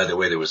too. By the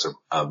way, there was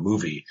a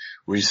movie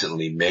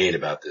recently made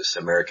about this,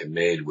 American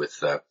Made,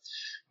 with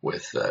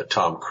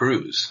Tom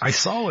Cruise. I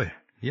saw it.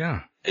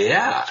 Yeah.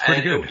 Yeah. It's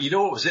pretty good. You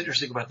know what was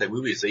interesting about that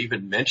movie is they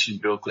even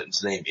mentioned Bill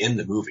Clinton's name in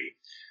the movie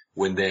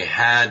when they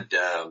had,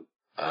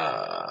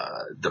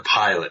 the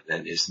pilot,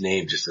 and his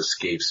name just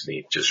escapes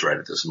me just right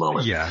at this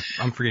moment. Yeah,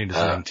 I'm forgetting his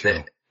name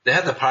too. They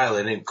had the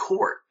pilot in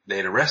court. They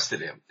had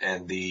arrested him,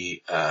 and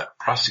the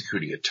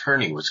prosecuting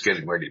attorney was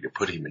getting ready to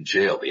put him in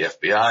jail. The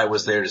FBI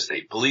was there, the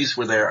state police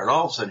were there, and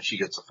all of a sudden she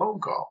gets a phone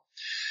call.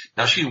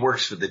 Now she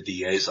works for the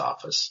DA's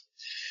office,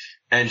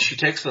 and she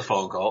takes the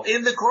phone call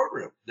in the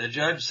courtroom. The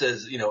judge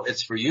says,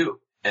 it's for you.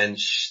 And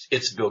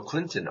it's Bill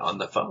Clinton on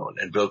the phone.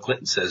 And Bill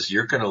Clinton says,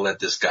 you're going to let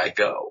this guy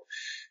go.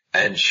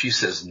 And she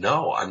says,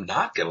 no, I'm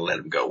not going to let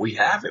him go. We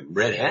have him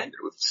red-handed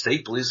with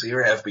state police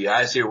here,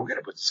 FBI's here. We're going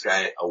to put this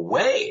guy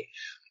away.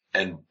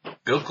 And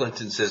Bill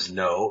Clinton says,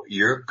 no,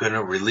 you're going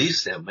to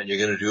release him, and you're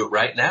going to do it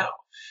right now.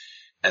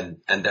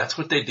 And that's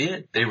what they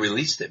did. They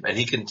released him, and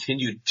he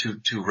continued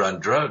to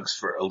run drugs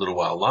for a little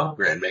while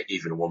longer and make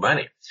even more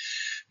money.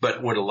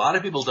 But what a lot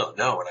of people don't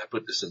know, and I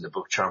put this in the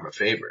book Charm of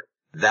Favor,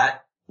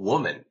 that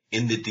woman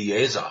in the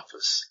DA's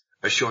office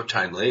a short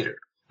time later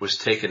was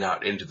taken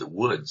out into the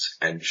woods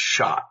and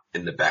shot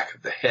in the back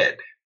of the head.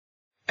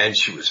 And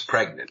she was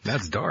pregnant.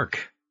 That's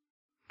dark.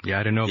 Yeah,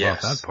 I didn't know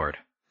about that part.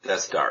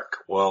 That's dark.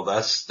 Well,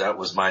 that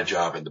was my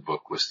job in the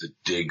book, was to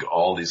dig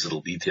all these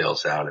little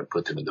details out and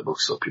put them in the book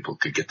so people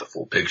could get the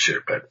full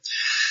picture. But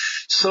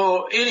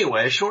so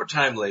anyway, a short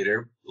time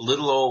later,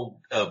 little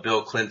old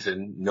Bill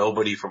Clinton,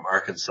 nobody from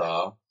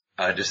Arkansas,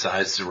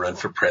 decides to run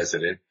for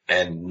president,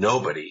 and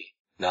nobody,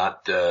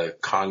 not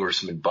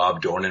Congressman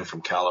Bob Dornan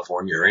from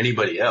California or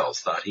anybody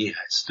else, thought he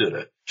stood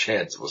a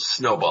chance of a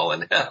snowball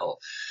in hell.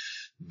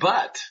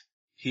 But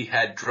he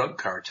had drug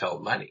cartel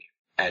money.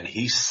 and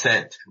he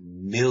sent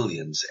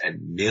millions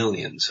and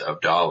millions of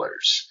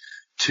dollars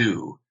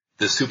to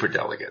the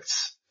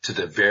superdelegates, to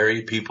the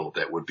very people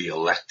that would be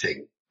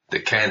electing the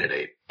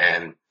candidate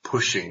and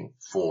pushing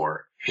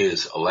for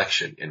his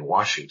election in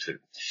Washington.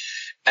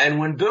 And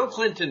when Bill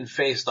Clinton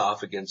faced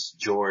off against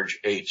George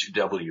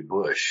H.W.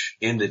 Bush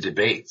in the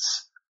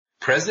debates,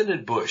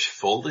 President Bush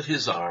folded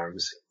his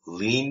arms,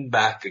 leaned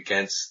back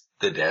against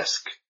the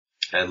desk,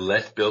 and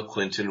let Bill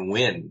Clinton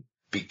win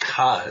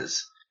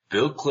because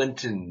Bill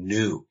Clinton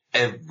knew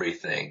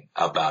everything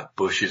about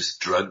Bush's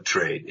drug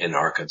trade in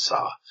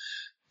Arkansas,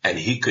 and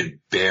he could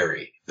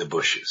bury the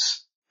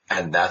Bushes.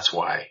 And that's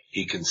why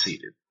he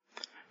conceded.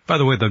 By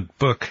the way,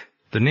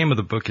 the name of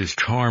the book is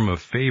Charm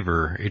of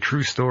Favor, a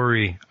true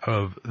story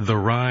of the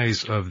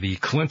rise of the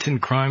Clinton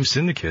crime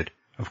syndicate.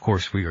 Of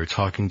course, we are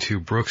talking to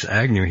Brooks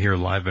Agnew here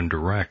live and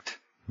direct.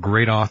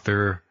 Great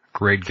author,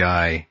 great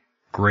guy,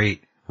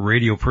 great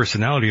radio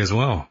personality as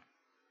well.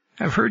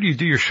 I've heard you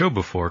do your show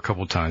before a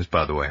couple times,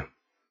 by the way.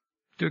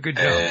 Do a good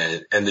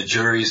job. And the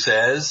jury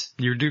says?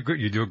 You do good.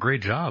 You do a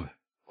great job.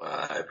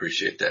 Well, I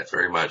appreciate that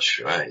very much.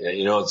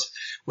 You know, it's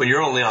when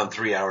you're only on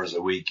 3 hours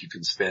a week, you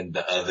can spend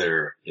the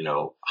other,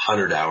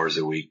 100 hours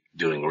a week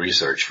doing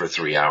research for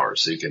 3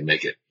 hours. So you can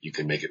make it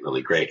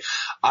really great.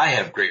 I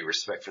have great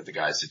respect for the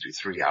guys that do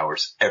 3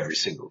 hours every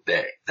single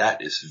day.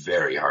 That is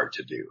very hard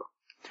to do.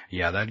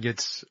 Yeah, that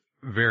gets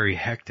very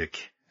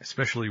hectic,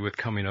 especially with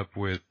coming up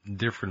with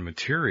different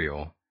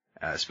material,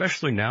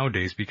 especially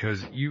nowadays,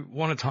 because you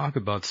want to talk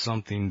about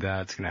something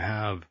that's going to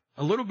have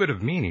a little bit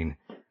of meaning.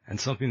 And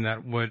something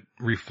that what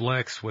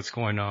reflects what's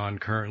going on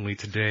currently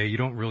today. You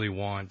don't really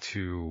want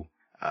to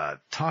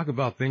talk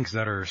about things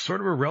that are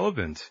sort of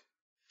irrelevant.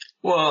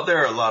 Well, there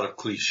are a lot of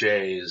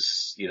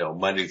cliches,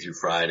 Monday through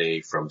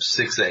Friday from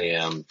 6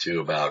 a.m. to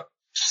about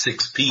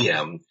 6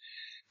 p.m.,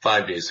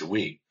 5 days a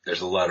week.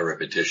 There's a lot of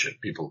repetition.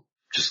 People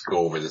just go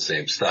over the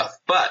same stuff.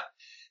 But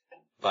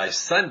by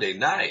Sunday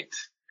night,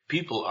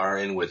 people are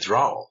in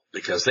withdrawal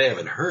because they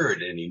haven't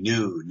heard any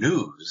new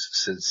news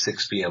since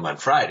 6 p.m. on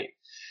Friday.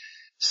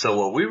 So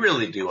what we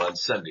really do on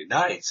Sunday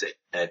nights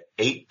at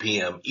 8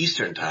 p.m.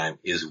 Eastern time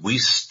is we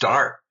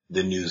start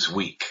the news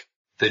week.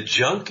 The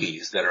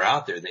junkies that are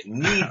out there that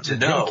need to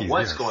know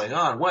what's going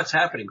on, what's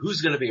happening, who's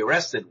going to be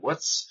arrested,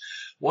 what's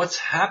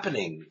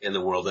happening in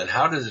the world, and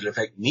how does it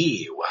affect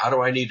me? How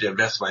do I need to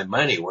invest my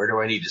money? Where do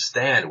I need to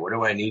stand? How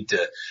do I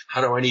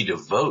need to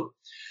vote?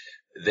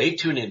 They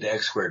tune into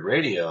X Squared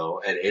Radio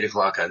at 8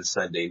 o'clock on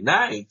Sunday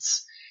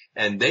nights,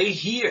 and they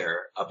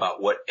hear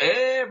about what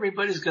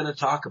everybody's going to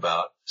talk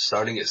about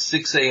starting at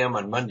 6 a.m.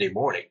 on Monday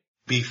morning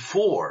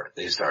before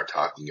they start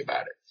talking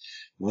about it.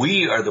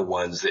 We are the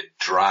ones that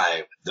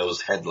drive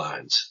those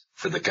headlines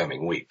for the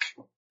coming week.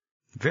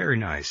 Very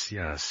nice,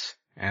 yes.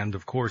 And,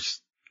 of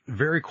course,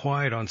 very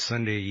quiet on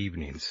Sunday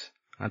evenings.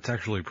 That's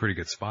actually a pretty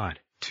good spot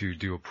to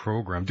do a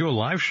program, do a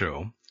live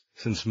show,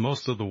 since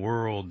most of the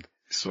world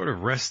is sort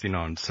of resting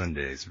on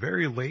Sundays.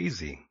 Very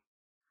lazy.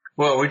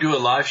 Well, we do a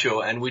live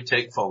show and we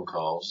take phone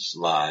calls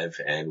live,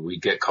 and we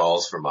get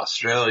calls from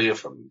Australia,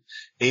 from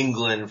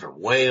England, from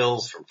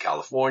Wales, from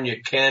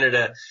California,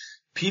 Canada.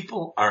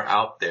 People are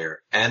out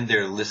there and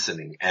they're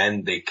listening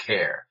and they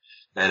care.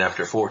 And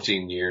after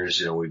 14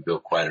 years, we've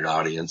built quite an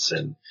audience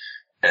and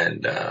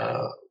 10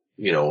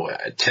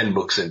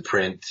 books in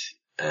print,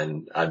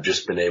 and I've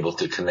just been able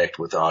to connect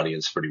with the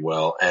audience pretty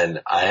well.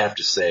 And I have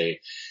to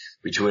say,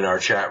 between our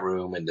chat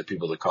room and the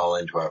people that call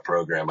into our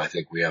program, I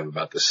think we have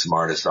about the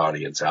smartest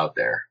audience out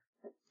there.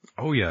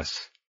 Oh,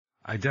 yes.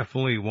 I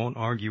definitely won't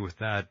argue with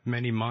that.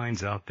 Many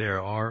minds out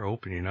there are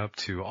opening up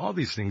to all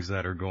these things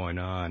that are going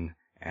on.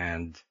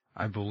 And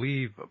I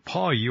believe,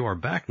 Paul, you are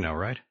back now,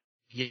 right?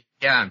 Yeah,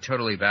 I'm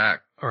totally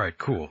back. All right,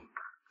 cool.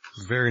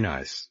 Very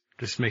nice.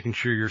 Just making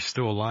sure you're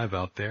still alive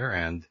out there.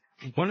 And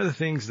one of the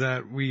things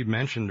that we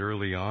mentioned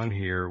early on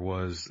here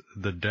was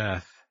the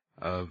death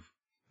of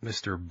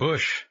Mr.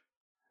 Bush.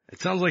 It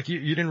sounds like you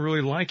didn't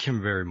really like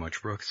him very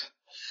much, Brooks.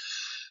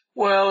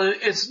 Well,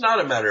 it's not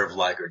a matter of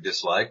like or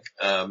dislike.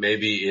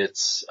 Maybe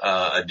it's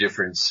a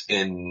difference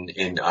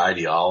in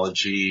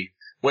ideology.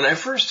 When I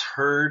first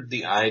heard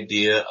the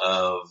idea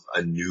of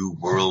a new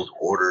world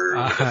order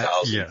with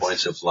 1,000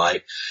 points of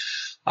light,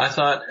 I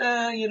thought,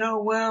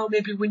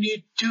 maybe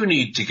we do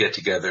need to get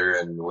together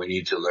and we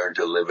need to learn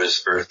to live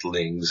as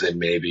earthlings and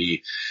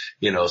maybe,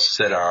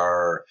 set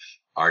our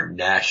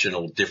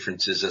national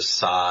differences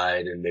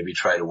aside and maybe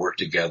try to work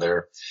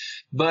together.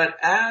 But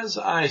as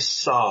I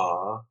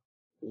saw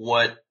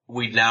what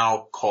we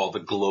now call the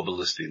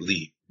globalist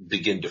elite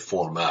begin to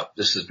form up,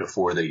 this is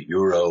before the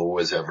euro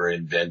was ever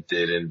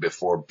invented and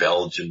before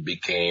Belgium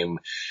became,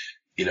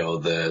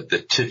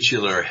 the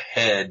titular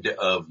head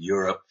of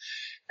Europe,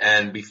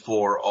 and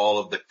before all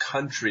of the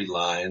country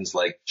lines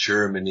like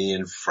Germany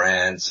and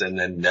France and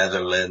the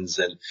Netherlands,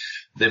 and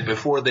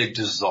before they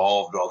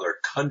dissolved all their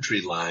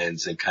country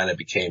lines and kind of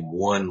became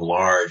one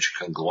large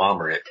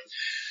conglomerate.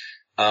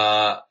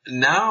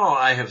 Now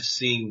I have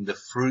seen the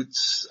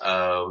fruits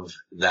of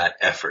that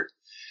effort.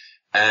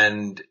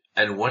 And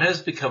what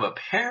has become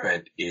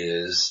apparent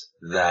is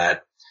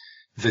that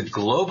The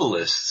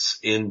globalists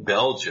in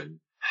Belgium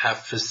have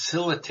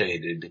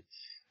facilitated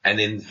an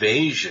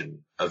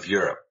invasion of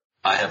Europe.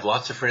 I have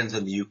lots of friends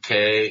in the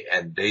UK,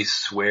 and they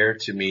swear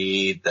to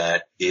me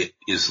that it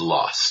is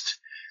lost,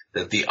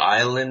 that the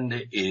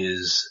island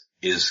is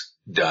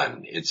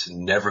done. It's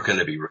never going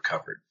to be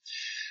recovered,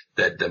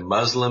 that the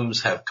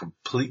Muslims have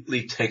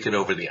completely taken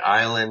over the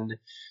island.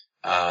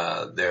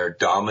 They're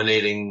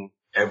dominating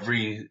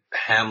every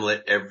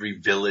hamlet, every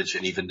village,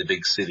 and even the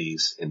big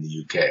cities in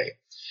the UK.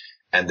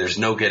 And there's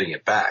no getting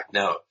it back.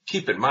 Now,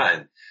 keep in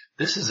mind,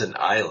 this is an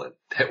island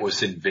that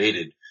was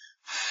invaded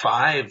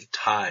 5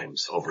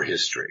 times over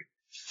history,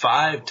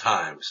 5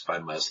 times by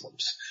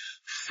Muslims.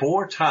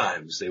 4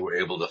 times they were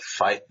able to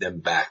fight them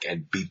back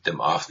and beat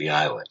them off the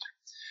island.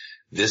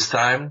 This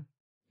time,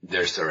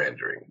 they're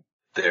surrendering.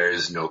 There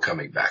is no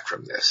coming back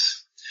from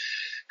this.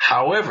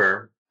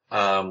 However,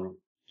 now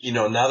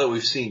that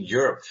we've seen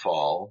Europe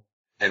fall,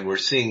 and we're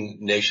seeing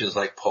nations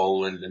like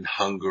Poland and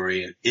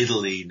Hungary and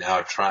Italy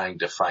now trying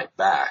to fight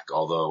back,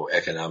 although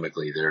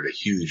economically they're at a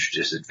huge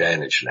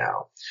disadvantage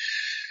now.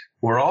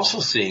 We're also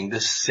seeing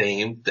the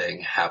same thing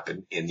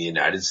happen in the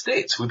United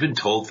States. We've been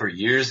told for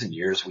years and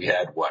years we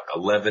had,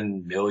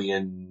 11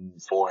 million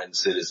foreign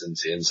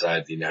citizens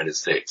inside the United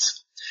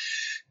States.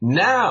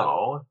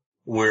 Now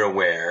we're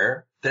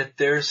aware that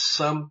there's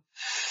some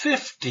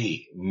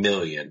 50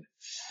 million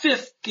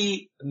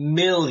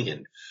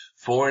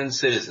foreign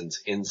citizens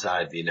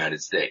inside the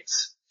United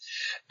States.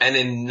 And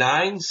in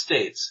 9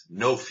 states,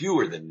 no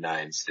fewer than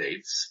 9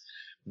 states,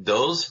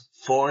 those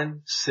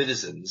foreign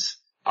citizens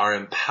are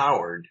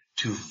empowered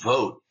to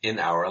vote in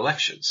our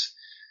elections.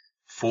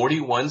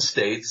 41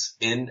 states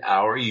in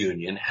our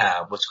union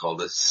have what's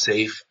called a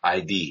safe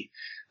ID.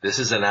 This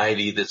is an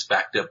ID that's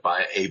backed up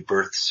by a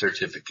birth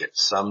certificate,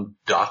 some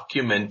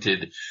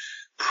documented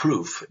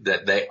proof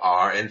that they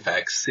are, in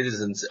fact,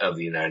 citizens of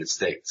the United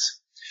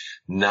States.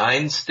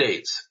 9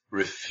 states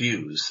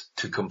refuse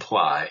to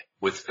comply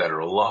with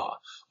federal law.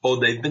 Oh,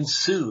 they've been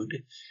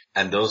sued,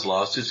 and those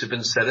lawsuits have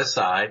been set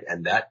aside,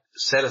 and that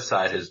set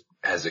aside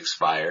has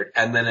expired,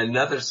 and then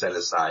another set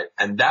aside,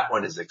 and that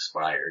one has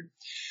expired.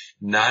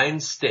 9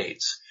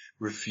 states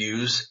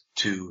refuse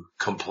to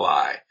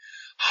comply.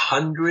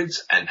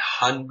 Hundreds and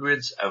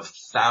hundreds of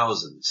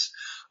thousands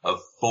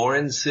of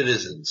foreign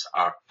citizens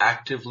are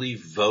actively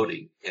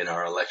voting in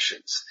our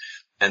elections,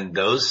 and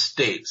those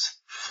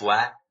states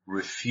flat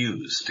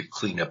refuse to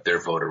clean up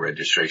their voter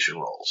registration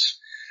rolls.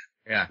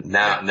 Yeah.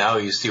 Now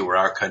you see where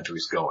our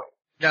country's going.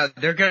 No,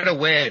 they're gonna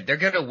win. They're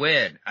gonna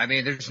win. I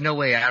mean, there's no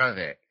way out of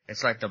it.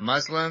 It's like the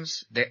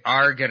Muslims, they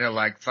are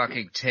gonna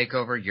fucking take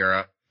over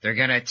Europe. They're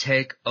gonna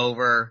take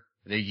over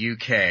the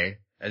UK,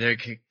 and they're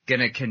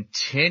gonna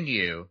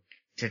continue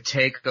to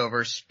take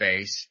over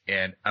space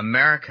in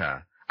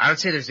America. I don't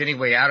say there's any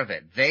way out of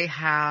it. They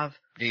have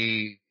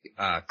the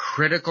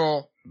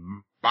critical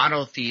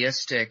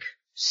monotheistic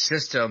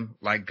system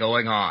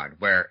going on,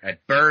 where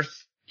at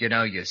birth,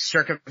 you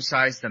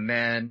circumcise the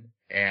men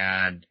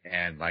and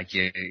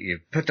you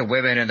put the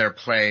women in their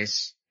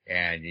place,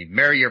 and you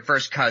marry your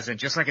first cousin,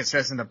 just like it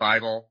says in the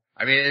Bible.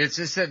 I mean, it's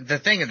just the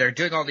thing, and they're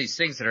doing all these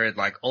things that are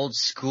old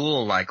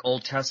school,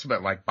 Old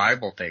Testament,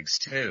 Bible things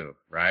too,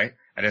 right?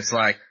 And it's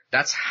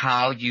that's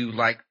how you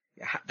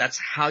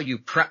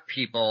prep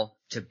people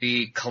to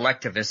be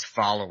collectivist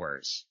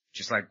followers,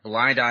 just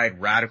blind-eyed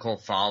radical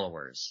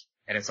followers.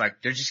 And it's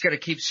they're just gonna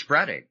keep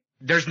spreading.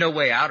 There's no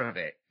way out of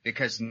it,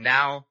 because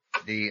now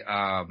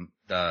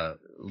the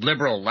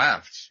liberal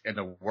left in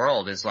the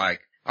world is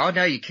oh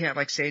no, you can't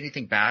say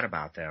anything bad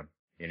about them.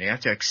 You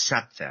have to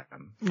accept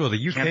them. Well,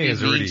 the UK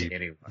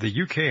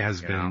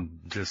has been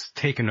just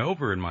taken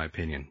over, in my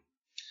opinion.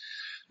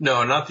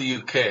 No, not the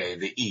UK,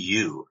 the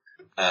EU.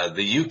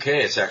 The UK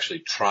is actually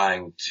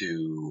trying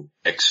to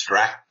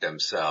extract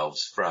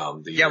themselves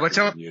from the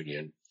European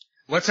Union.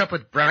 What's up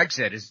with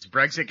Brexit? Is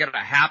Brexit going to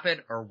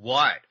happen or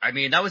what? I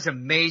mean, that was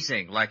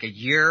amazing.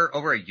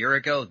 Over a year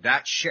ago,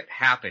 that shit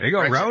happened. It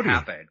got Brexit rowdy.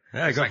 Happened.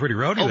 Yeah, it got pretty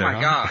rowdy there. Oh my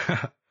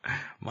God.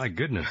 My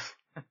goodness.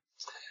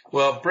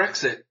 Well,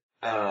 Brexit,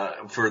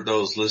 for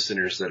those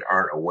listeners that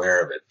aren't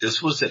aware of it,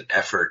 this was an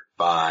effort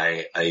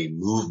by a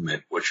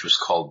movement which was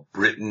called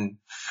Britain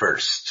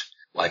First,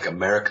 like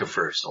America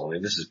First, only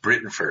this is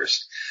Britain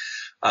First.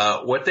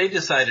 What they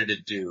decided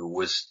to do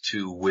was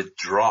to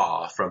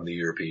withdraw from the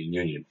European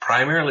Union,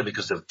 primarily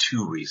because of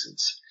 2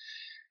 reasons.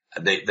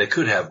 They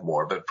could have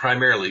more, but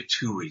primarily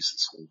 2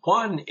 reasons.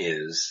 One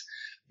is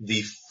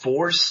the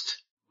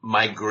forced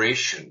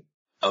migration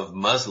of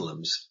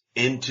Muslims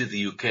into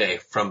the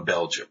UK from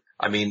Belgium.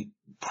 I mean,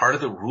 part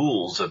of the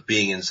rules of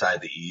being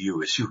inside the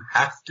EU is you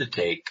have to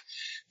take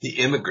the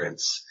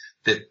immigrants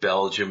that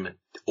Belgium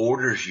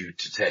orders you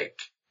to take.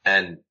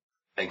 And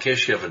in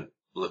case you haven't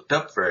looked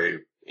up very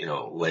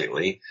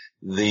lately,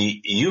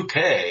 the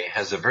UK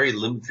has a very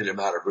limited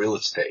amount of real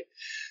estate.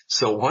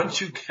 So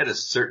once you get a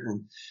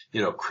certain,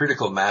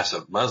 critical mass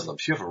of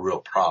Muslims, you have a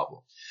real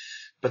problem.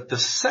 But the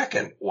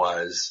second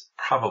was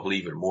probably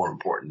even more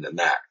important than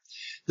that.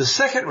 The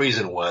second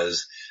reason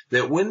was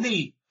that when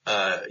the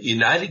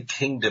United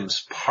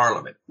Kingdom's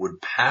parliament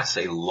would pass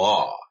a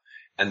law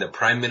and the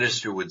prime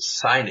minister would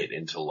sign it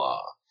into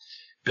law,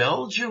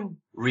 Belgium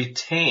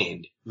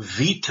retained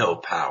veto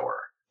power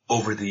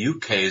over the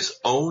UK's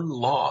own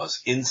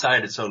laws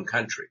inside its own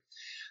country.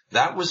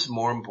 That was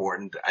more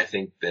important, I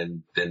think,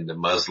 than the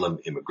Muslim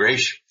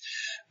immigration,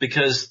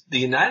 because the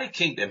United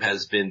Kingdom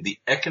has been the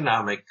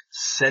economic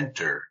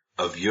center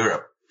of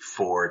Europe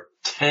for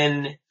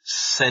 10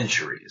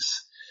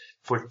 centuries.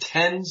 For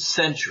 10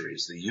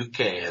 centuries, the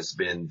UK has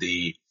been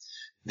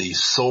the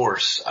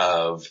source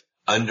of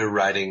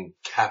underwriting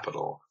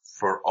capital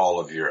for all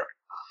of Europe.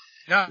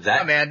 No,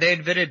 man, they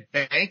invented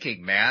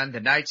banking, man. The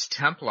Knights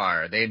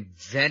Templar, they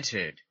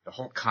invented the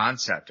whole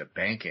concept of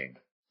banking.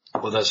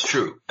 Well, that's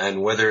true.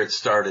 And whether it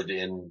started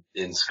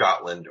in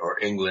Scotland or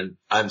England,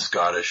 I'm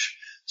Scottish,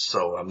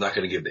 so I'm not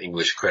going to give the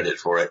English credit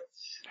for it,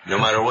 no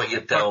matter what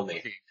you tell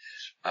me.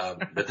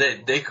 But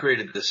they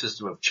created the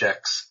system of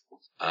checks.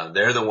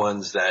 They're the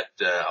ones that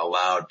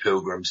allowed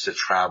pilgrims to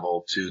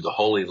travel to the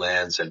Holy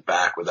Lands and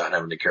back without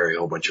having to carry a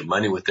whole bunch of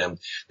money with them.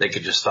 They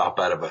could just stop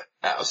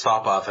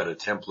off at a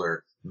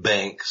Templar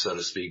bank, so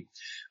to speak,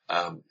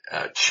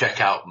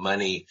 check out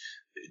money,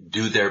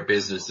 do their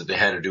business that they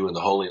had to do in the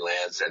Holy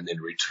Lands, and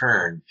then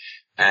return.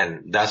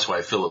 And that's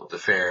why Philip the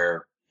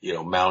Fair,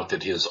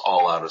 mounted his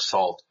all-out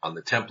assault on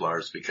the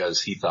Templars,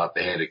 because he thought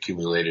they had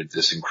accumulated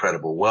this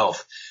incredible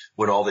wealth,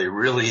 when all they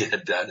really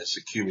had done is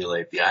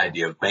accumulate the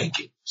idea of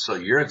banking. So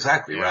you're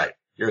exactly right.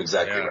 You're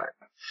exactly right.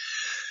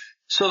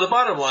 So the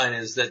bottom line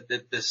is that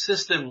the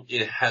system,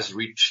 it has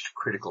reached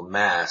critical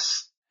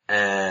mass,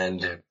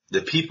 and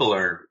the people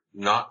are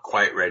not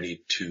quite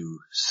ready to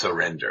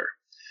surrender.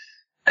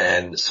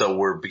 And so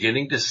we're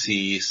beginning to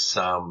see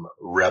some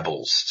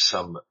rebels,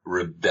 some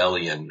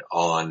rebellion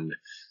on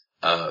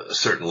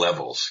certain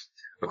levels.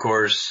 Of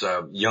course,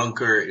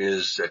 Juncker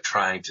is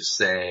trying to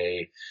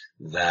say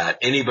that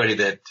anybody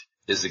that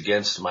is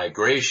against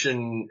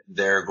migration,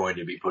 they're going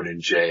to be put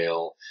in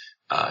jail.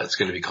 It's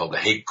going to be called a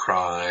hate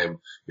crime.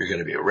 You're going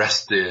to be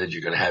arrested.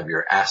 You're going to have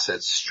your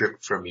assets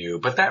stripped from you.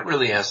 But that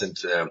really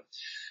hasn't,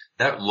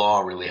 that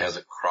law really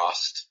hasn't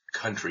crossed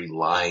country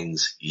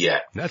lines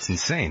yet. That's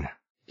insane.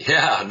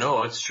 Yeah,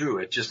 no, it's true.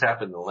 It just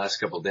happened in the last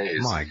couple of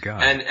days. My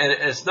God. And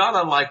it's not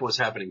unlike what's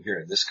happening here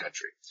in this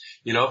country.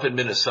 Up in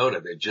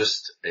Minnesota, they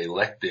just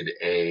elected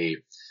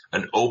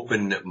an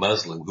open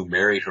Muslim who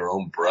married her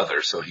own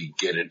brother so he'd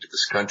get into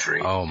this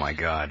country. Oh my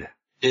God.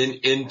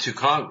 Into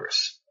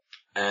Congress.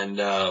 And,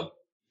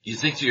 you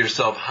think to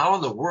yourself, how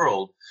in the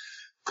world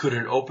could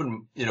an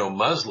open,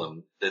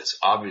 Muslim that's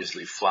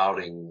obviously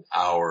flouting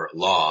our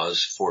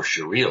laws for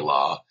Sharia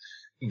law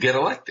get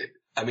elected?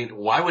 I mean,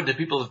 why would the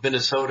people of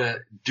Minnesota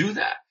do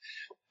that?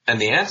 And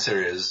the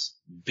answer is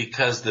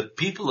because the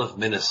people of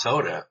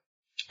Minnesota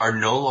are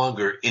no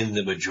longer in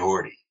the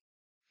majority.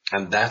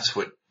 And that's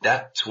what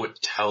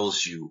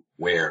tells you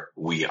where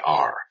we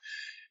are.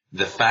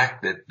 The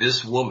fact that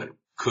this woman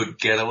could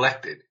get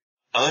elected,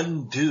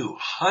 undo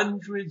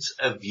hundreds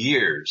of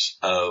years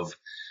of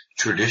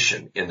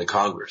tradition in the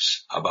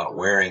Congress about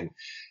wearing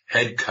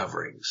head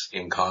coverings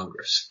in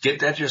Congress. Get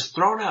that just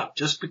thrown out.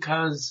 Just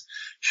because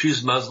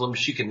she's Muslim,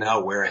 she can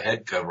now wear a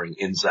head covering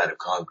inside of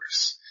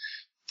Congress.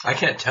 I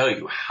can't tell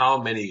you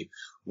how many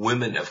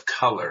women of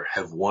color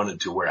have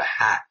wanted to wear a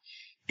hat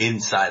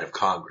inside of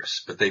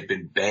Congress, but they've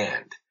been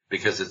banned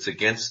because it's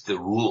against the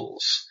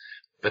rules.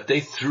 But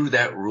they threw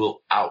that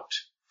rule out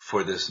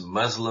for this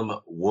Muslim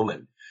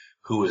woman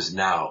who is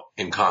now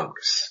in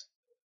Congress.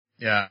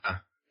 Yeah.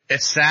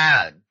 It's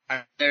sad.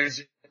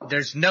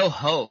 There's no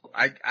hope.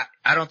 I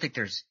don't think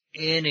there's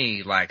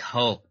any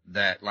hope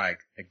that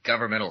the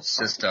governmental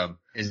system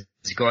is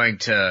going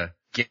to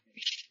get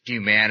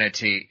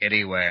humanity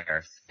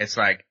anywhere. It's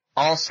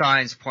all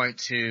signs point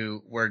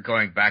to we're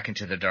going back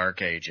into the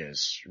dark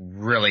ages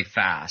really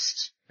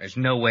fast. There's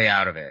no way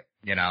out of it,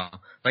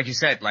 Like you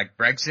said,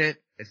 Brexit,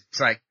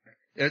 it's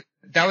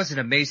that was an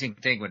amazing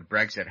thing when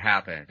Brexit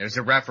happened. There's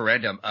a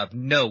referendum of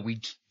no,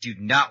 we do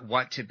not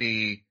want to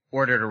be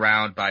ordered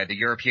around by the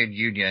European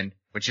Union,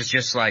 which is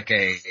just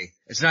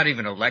it's not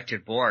even an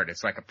elected board.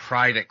 It's like a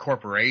private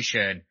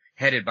corporation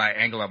headed by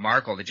Angela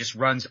Merkel that just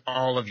runs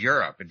all of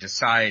Europe and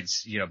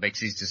decides, makes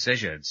these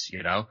decisions,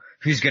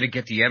 who's going to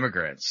get the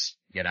immigrants,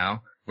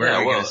 where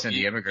are we going to send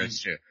the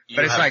immigrants to?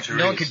 But it's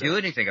no one can do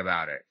anything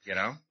about it,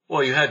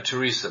 Well, you had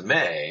Theresa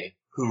May,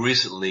 who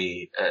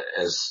recently,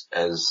 as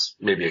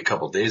maybe a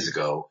couple of days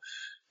ago,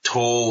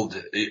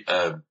 told,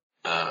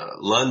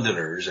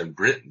 Londoners and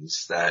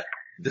Britons that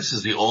this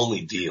is the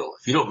only deal.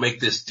 If you don't make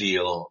this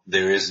deal,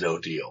 there is no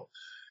deal.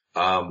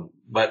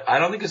 But I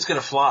don't think it's going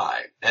to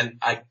fly. And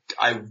I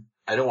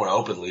don't want to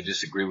openly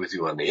disagree with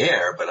you on the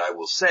air, but I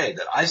will say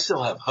that I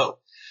still have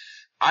hope.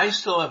 I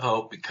still have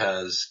hope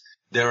because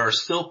there are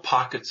still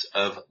pockets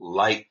of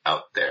light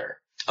out there.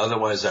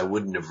 Otherwise, I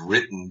wouldn't have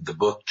written the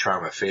book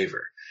Charm a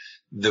Favor.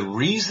 The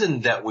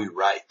reason that we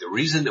write, the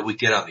reason that we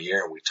get on the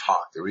air and we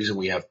talk, the reason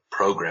we have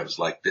programs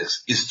like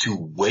this is to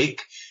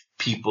wake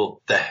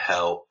people the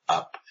hell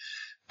up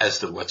as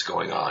to what's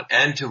going on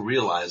and to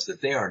realize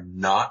that they are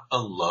not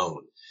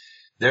alone.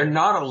 They're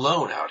not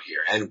alone out here,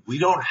 and we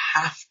don't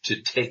have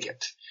to take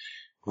it.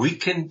 We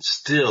can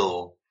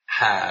still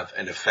have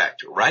an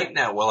effect. Right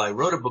now, well, I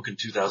wrote a book in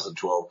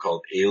 2012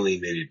 called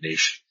Alienated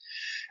Nation,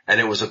 and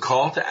it was a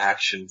call to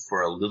action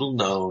for a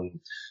little-known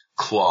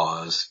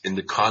clause in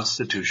the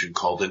Constitution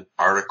called an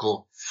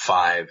Article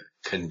 5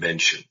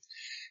 convention.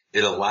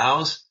 It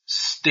allows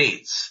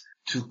states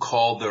to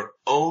call their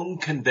own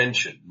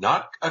convention,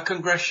 not a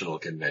congressional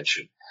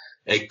convention,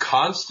 a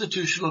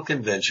constitutional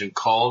convention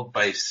called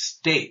by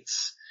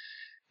states.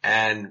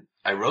 And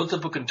I wrote the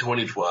book in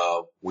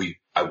 2012.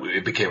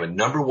 It became a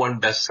 #1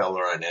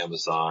 bestseller on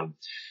Amazon.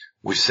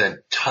 We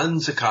sent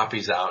tons of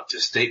copies out to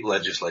state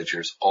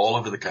legislatures all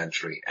over the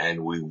country,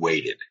 and we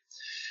waited.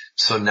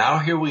 So now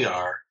here we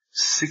are,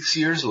 6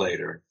 years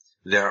later.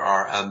 There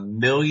are 1.5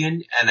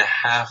 million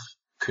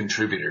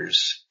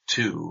contributors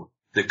to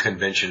the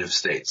Convention of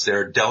States. There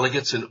are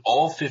delegates in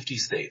all 50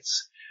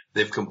 states.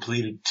 They've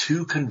completed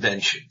 2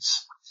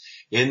 conventions.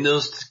 In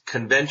those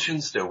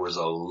conventions, there was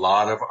a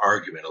lot of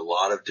argument, a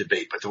lot of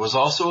debate, but there was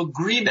also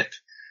agreement.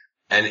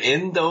 And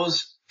in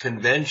those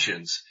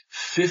conventions,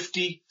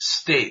 50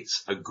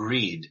 states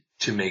agreed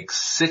to make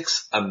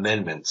 6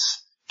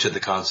 amendments to the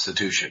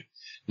Constitution.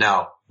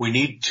 Now, we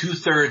need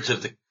 2/3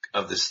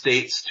 of the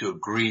states to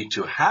agree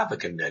to have a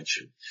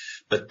convention,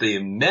 but the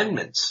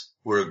amendments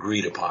were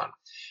agreed upon.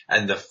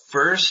 And the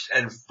first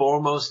and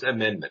foremost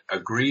amendment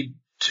agreed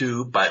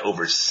to by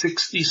over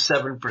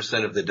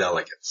 67% of the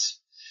delegates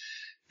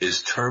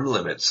is term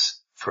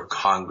limits for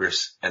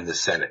Congress and the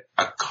Senate.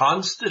 A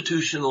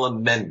constitutional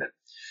amendment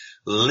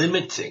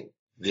limiting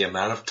the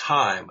amount of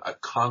time a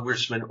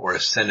congressman or a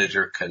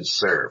senator can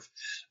serve.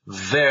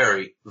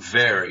 Very,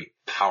 very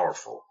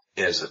powerful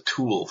as a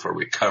tool for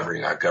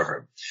recovering our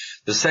government.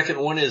 The second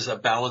one is a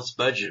balanced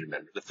budget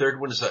amendment. The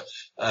third one is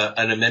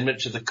an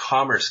amendment to the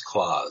Commerce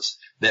Clause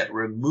that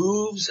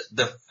removes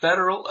the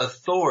federal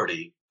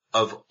authority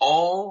of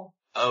all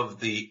of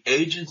the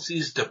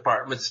agencies,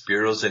 departments,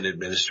 bureaus, and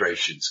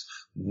administrations.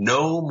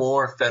 No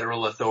more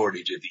federal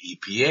authority to the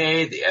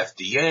EPA, the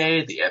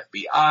FDA, the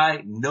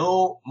FBI.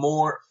 No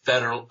more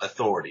federal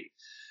authority.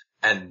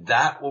 And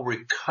that will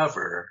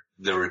recover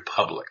the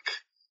republic.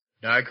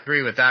 No, I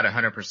agree with that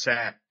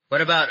 100%.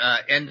 What about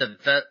in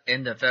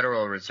the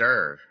Federal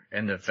Reserve,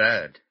 in the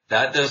Fed?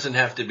 That doesn't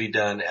have to be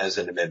done as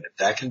an amendment.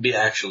 That can be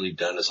actually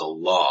done as a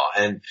law.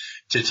 And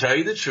to tell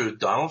you the truth,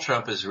 Donald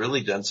Trump has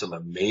really done some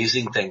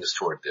amazing things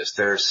toward this.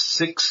 There are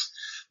 6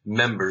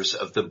 members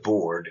of the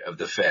board of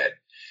the Fed.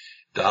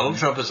 Donald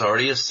Trump has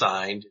already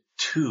assigned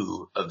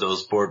 2 of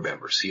those board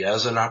members. He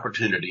has an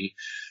opportunity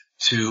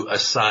to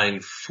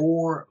assign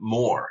 4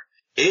 more.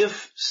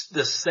 If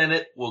the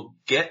Senate will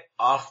get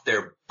off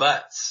their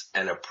butts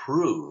and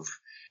approve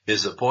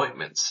his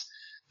appointments,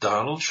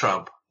 Donald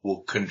Trump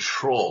will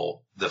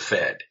control the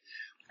Fed.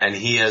 And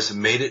he has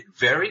made it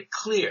very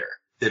clear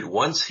that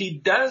once he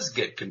does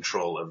get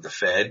control of the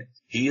Fed,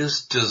 he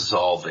is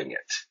dissolving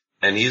it.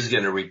 And he's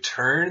going to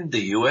return the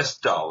U.S.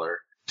 dollar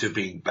to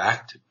being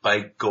backed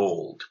by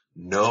gold.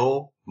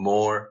 No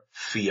more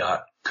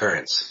fiat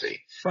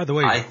currency. By the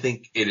way, I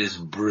think it is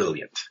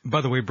brilliant.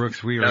 By the way,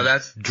 Brooks, we are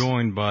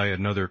joined by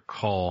another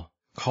caller.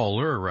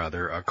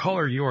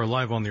 Caller, you are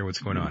live on there. What's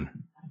going on?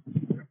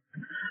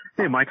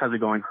 Hey, Mike, how's it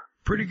going?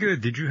 Pretty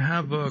good. Did you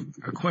have a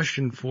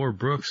question for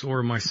Brooks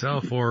or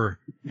myself or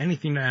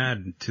anything to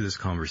add to this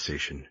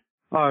conversation?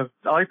 I'd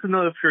like to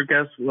know if your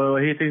guest,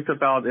 what he thinks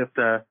about if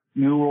the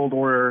New World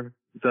Order,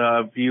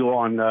 the view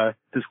on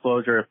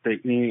disclosure, if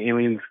the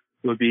aliens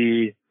would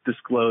be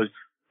disclosed,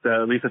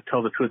 at least to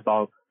tell the truth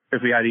about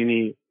if we had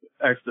any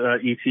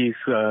ETs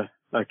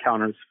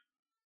counters.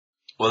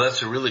 Well,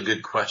 that's a really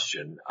good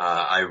question.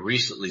 I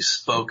recently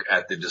spoke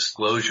at the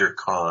Disclosure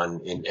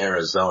Con in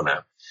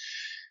Arizona,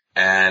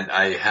 and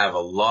I have a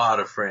lot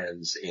of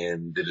friends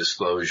in the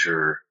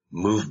disclosure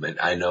movement.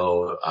 I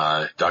know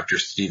Dr.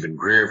 Stephen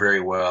Greer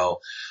very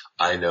well.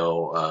 I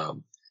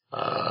know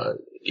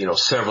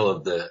several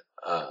of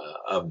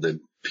the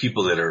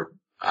people that are,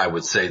 I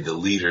would say, the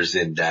leaders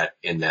in that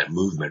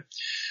movement.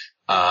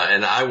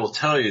 And I will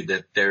tell you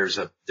that there's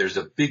a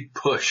big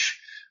push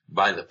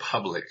by the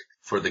public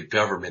for the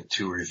government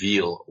to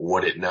reveal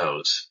what it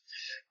knows.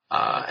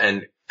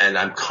 And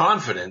I'm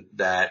confident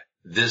that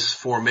this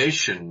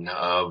formation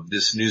of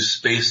this new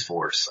Space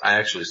Force, I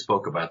actually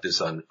spoke about this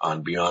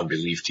on Beyond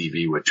Belief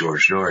TV with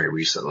George Norrie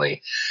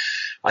recently.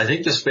 I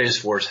think the Space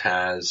Force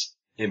has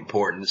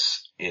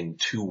importance in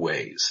 2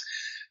 ways.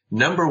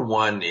 Number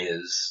one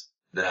is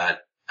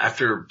that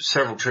after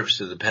several trips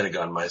to the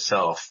Pentagon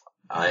myself,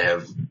 I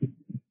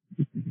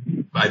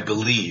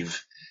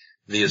believe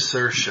the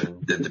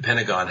assertion that the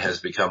Pentagon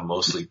has become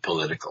mostly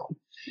political.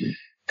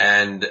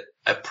 And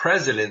a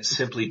president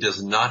simply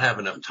does not have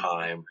enough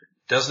time,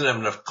 doesn't have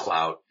enough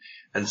clout,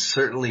 and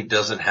certainly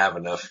doesn't have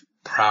enough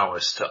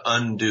prowess to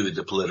undo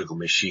the political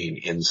machine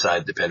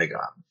inside the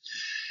Pentagon.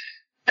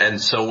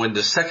 And so when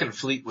the Second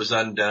Fleet was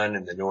undone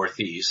in the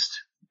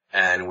Northeast,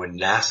 and when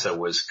NASA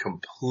was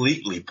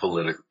completely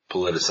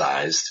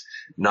politicized,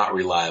 not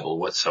reliable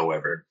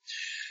whatsoever,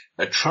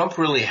 Trump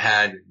really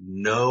had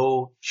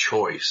no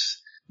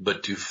choice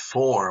but to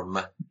form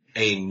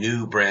a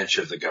new branch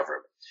of the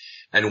government.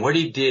 And what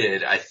he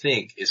did, I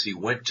think, is he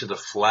went to the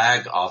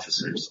flag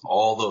officers,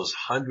 all those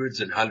hundreds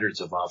and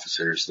hundreds of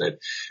officers that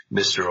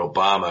Mr.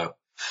 Obama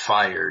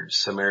fired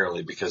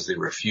summarily because they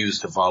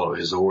refused to follow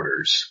his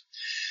orders.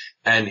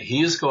 And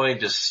he is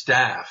going to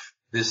staff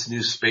this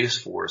new Space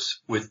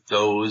Force with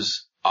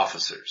those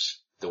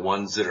officers, the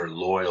ones that are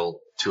loyal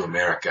to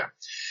America.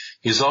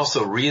 He's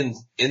also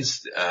reinstilled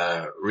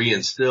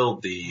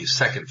the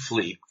Second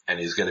Fleet, and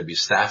he's going to be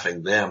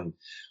staffing them,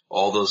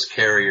 all those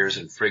carriers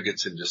and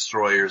frigates and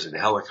destroyers and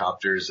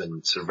helicopters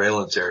and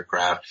surveillance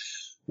aircraft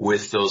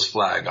with those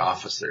flag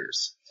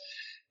officers.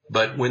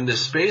 But when the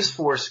Space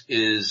Force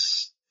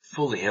is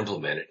fully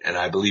implemented, and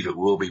I believe it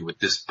will be with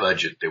this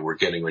budget that we're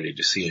getting ready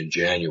to see in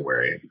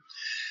January,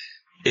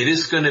 it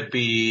is going to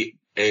be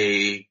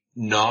a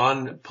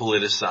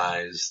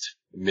non-politicized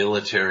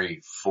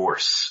military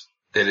force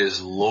that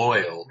is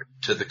loyal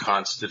to the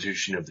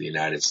Constitution of the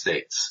United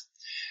States.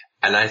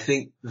 And I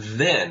think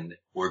then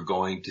we're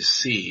going to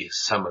see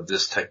some of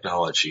this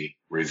technology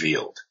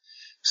revealed.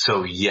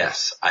 So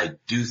yes, I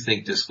do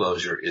think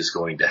disclosure is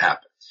going to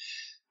happen.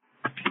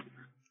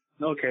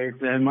 Okay,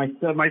 then my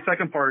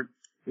second part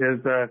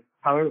is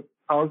how's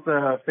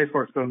the Space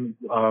Force going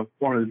to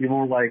form? Is it be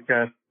more like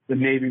the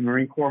Navy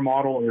Marine Corps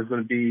model, or is it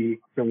going to be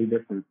really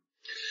different?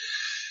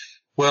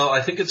 Well,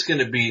 I think it's going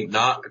to be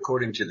not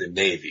according to the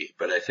Navy,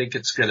 but I think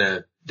it's going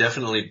to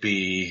definitely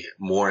be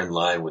more in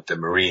line with the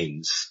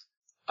Marines.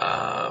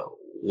 I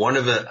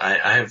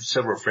have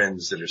several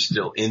friends that are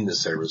still in the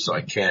service, so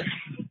I can't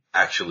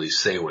actually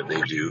say what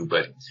they do,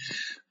 but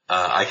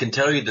I can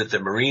tell you that the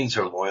Marines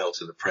are loyal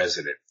to the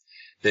president.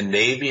 The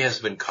Navy has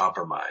been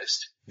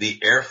compromised. The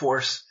Air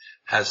Force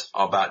has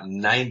about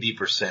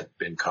 90%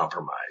 been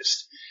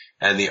compromised,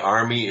 and the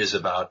Army is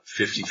about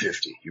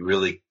 50-50. You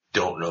really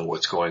don't know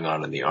what's going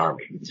on in the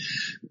Army.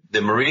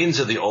 The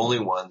Marines are the only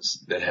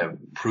ones that have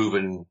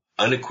proven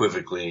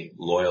unequivocally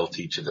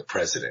loyalty to the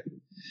president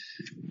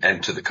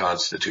and to the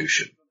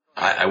Constitution.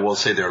 I will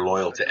say they're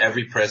loyal to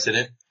every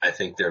president. I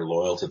think they're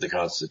loyal to the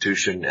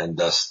Constitution, and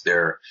thus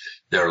they're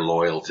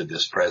loyal to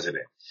this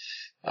president.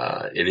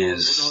 It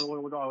is.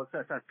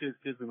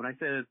 Excuse me. When I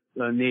said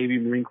the Navy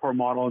Marine Corps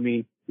model, I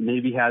mean the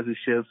Navy has its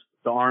ships.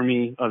 The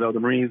Army, the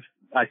Marines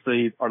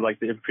actually are like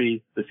the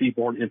infantry, the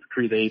seaborne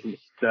infantry. They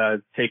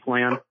take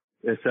land,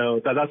 and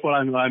so that's what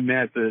I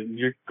meant.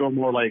 You go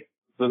more like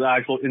the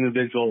actual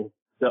individual,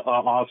 the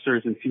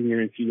officers and senior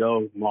and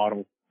CO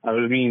model. I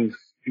mean,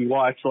 if you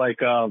watch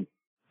like in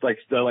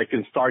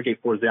Stargate,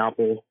 for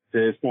example,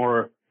 it's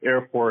more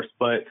Air Force,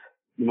 but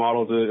the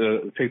model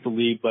takes the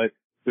lead. But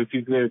if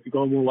you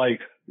go more like,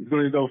 it's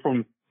going to go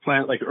from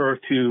planet like Earth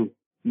to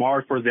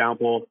Mars, for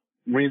example,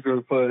 Marines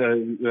are going to put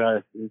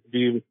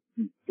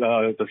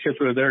the ships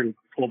that are there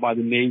controlled by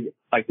the Navy,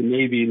 like the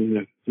Navy,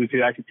 and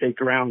to actually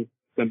take around,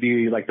 it's going to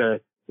be like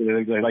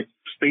like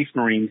Space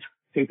Marines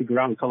take the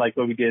ground until like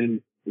when we get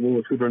in World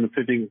War II during the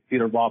 50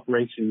 theater of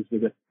operations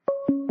with the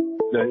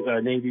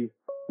Navy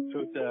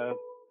took the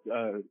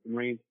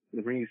Marines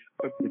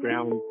took the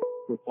ground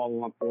with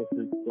follow-on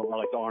forces, so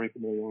like the Army for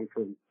more long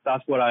term.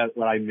 That's what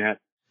I meant.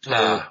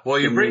 Well,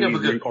 you bring up a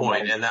good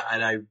point, and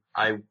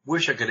I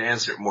wish I could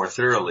answer it more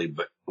thoroughly,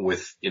 but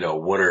with,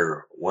 what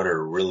are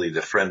really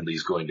the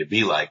friendlies going to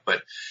be like.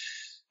 But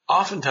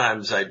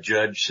oftentimes I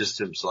judge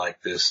systems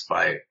like this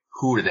by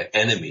who are the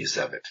enemies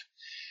of it.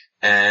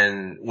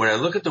 And when I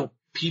look at the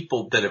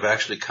people that have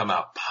actually come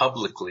out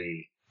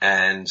publicly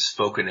and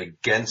spoken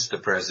against the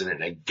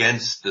president,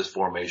 against the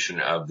formation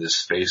of this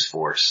Space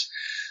Force,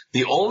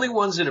 the only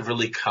ones that have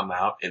really come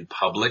out in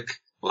public,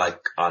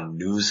 like on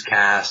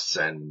newscasts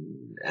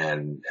and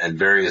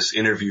various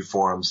interview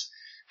forums,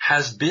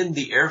 has been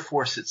the Air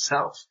Force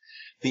itself.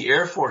 The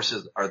Air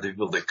Forces are the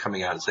people that are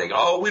coming out and saying,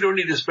 oh, we don't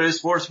need a Space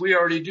Force. We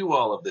already do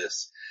all of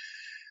this.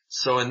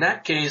 So in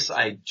that case,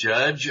 I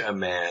judge a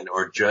man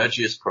or judge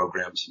his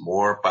programs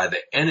more by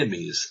the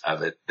enemies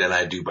of it than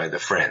I do by the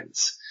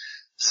friends.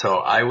 So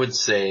I would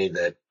say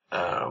that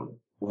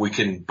we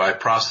can, by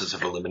process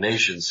of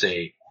elimination,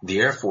 say the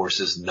Air Force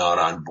is not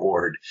on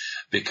board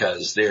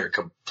because they are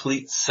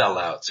complete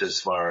sellouts as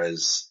far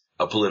as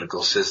a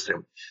political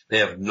system. They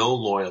have no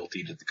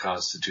loyalty to the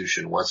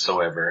Constitution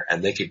whatsoever,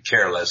 and they could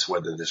care less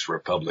whether this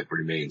republic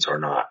remains or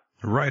not.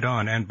 Right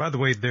on. And by the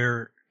way,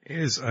 there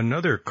is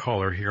another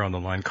caller here on the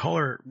line.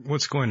 Caller,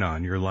 what's going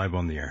on? You're live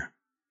on the air.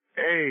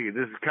 Hey,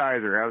 this is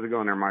Kaiser. How's it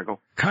going there,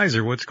 Michael?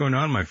 Kaiser, what's going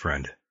on, my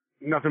friend?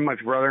 Nothing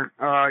much, brother.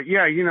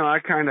 Yeah, I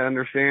kind of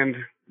understand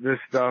this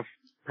stuff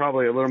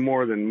probably a little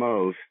more than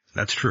most.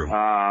 That's true.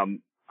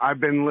 I've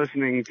been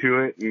listening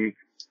to it, and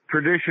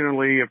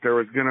traditionally, if there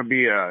was going to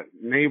be a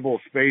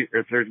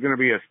if there's going to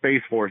be a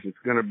space force, it's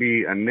going to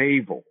be a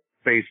naval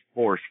space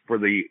force for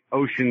the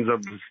oceans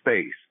of the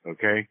space.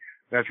 Okay,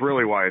 that's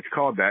really why it's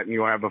called that, and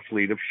you'll have a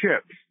fleet of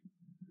ships.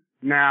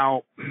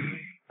 Now,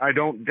 I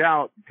don't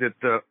doubt that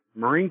the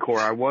Marine Corps.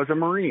 I was a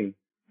Marine,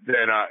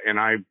 and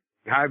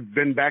I've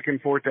been back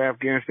and forth to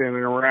Afghanistan and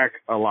Iraq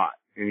a lot,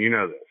 and you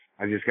know this.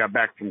 I just got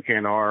back from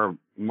Kandahar a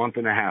month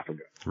and a half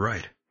ago.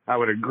 Right. I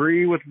would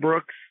agree with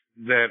Brooks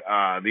that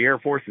the Air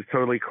Force is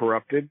totally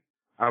corrupted.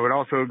 I would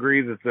also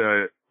agree that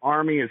the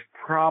Army is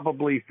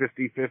probably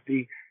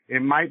 50-50.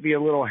 It might be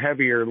a little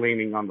heavier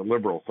leaning on the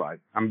liberal side.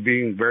 I'm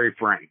being very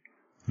frank.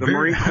 The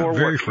Marine Corps,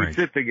 what keeps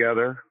it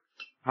together,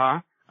 huh?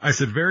 I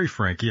said very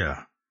frank,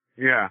 yeah.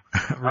 Yeah.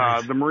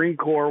 Right. The Marine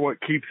Corps,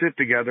 what keeps it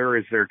together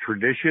is their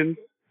tradition,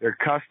 their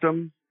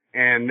custom,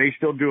 and they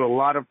still do a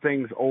lot of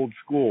things old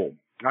school.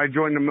 I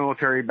joined the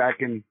military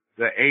back in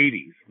the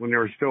 80s when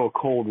there was still a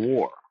Cold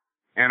War.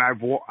 And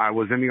I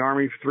was in the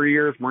Army for 3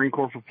 years, Marine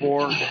Corps for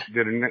 4,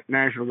 did a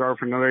National Guard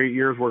for another 8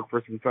 years, worked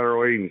for some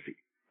federal agency.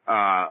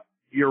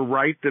 You're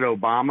right that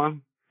Obama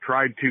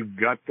tried to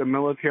gut the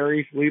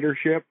military's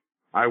leadership.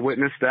 I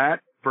witnessed that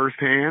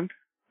firsthand.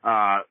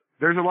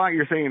 There's a lot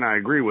you're saying I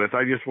agree with.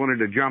 I just wanted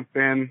to jump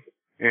in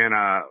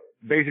and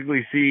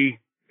basically see,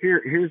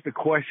 here's the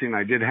question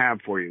I did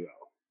have for you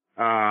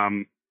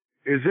though.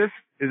 Is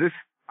this,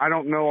 I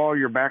don't know all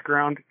your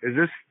background. Is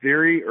this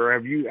theory, or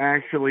have you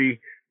actually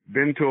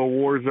been to a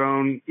war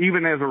zone,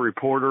 even as a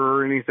reporter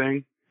or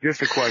anything?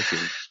 Just a question.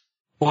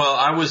 Well,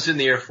 I was in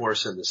the Air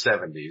Force in the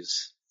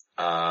 70s,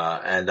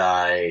 and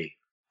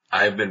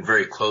I've been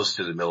very close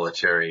to the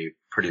military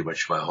pretty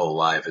much my whole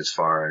life as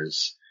far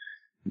as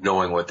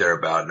knowing what they're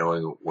about,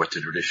 knowing what the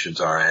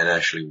traditions are, and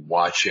actually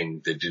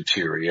watching the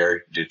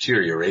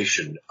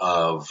deterioration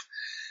of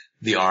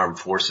the armed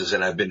forces.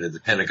 And I've been to the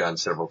Pentagon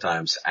several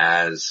times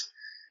as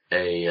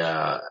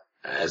a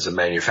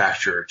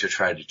manufacturer to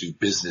try to do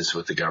business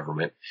with the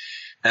government.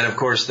 And of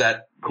course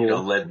that,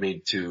 led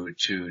me to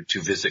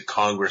visit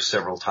Congress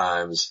several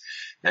times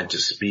and to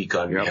speak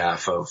on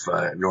behalf of,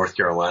 North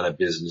Carolina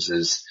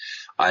businesses.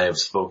 I have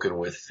spoken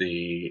with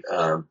the,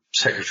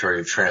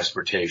 Secretary of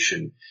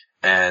Transportation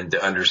and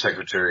the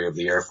Undersecretary of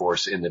the Air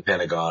Force in the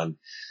Pentagon.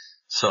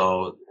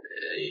 So,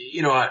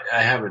 I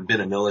haven't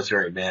been a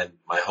military man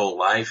my whole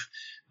life,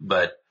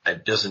 but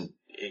it doesn't,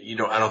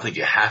 I don't think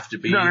you have to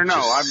be. No.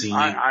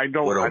 I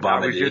don't. What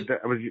Obama did.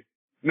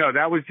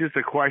 That was just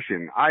a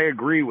question. I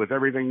agree with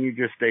everything you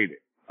just stated.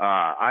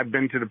 I've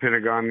been to the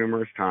Pentagon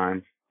numerous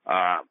times.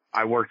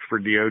 I worked for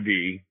DOD,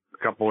 a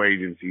couple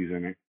agencies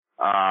in it.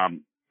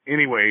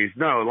 Anyways,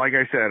 no, like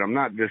I said, I'm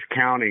not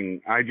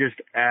discounting. I just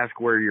ask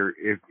where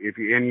if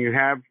you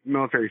have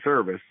military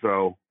service,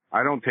 so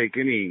I don't take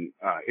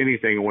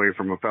anything away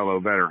from a fellow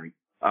veteran.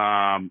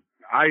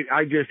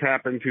 I just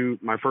happened to,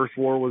 my first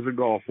war was a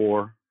Gulf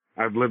War.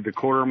 I've lived a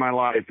quarter of my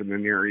life in the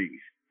Near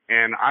East,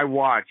 and I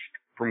watched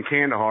from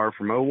Kandahar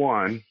from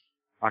 01,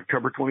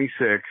 October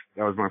 26th.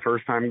 That was my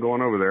first time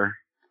going over there.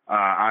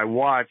 I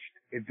watched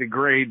it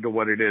degrade to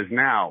what it is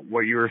now.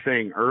 What you were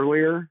saying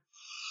earlier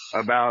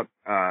about,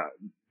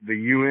 the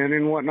UN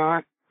and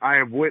whatnot, I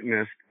have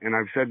witnessed, and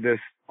I've said this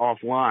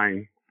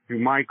offline to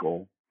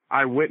Michael,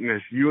 I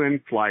witnessed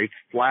UN flights,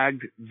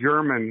 flagged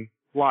German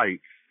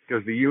flights,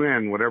 because the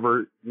UN,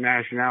 whatever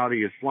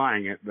nationality is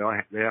flying it,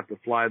 they have to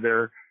fly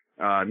their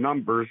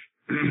numbers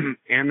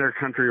and their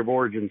country of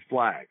origin's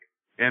flag.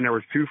 And there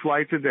was 2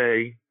 flights a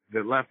day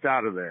that left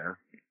out of there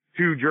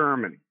to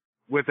Germany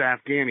with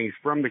Afghanis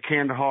from the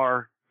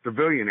Kandahar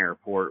civilian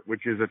airport,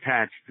 which is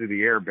attached to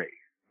the air base.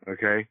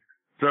 Okay.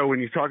 So when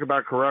you talk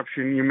about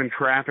corruption, human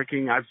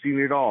trafficking, I've seen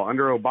it all.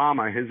 Under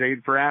Obama, his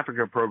Aid for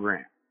Africa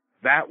program,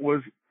 that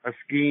was a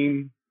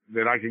scheme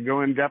that I could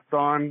go in depth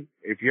on.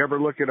 If you ever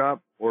look it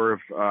up, or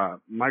if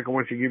Michael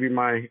wants to give you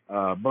my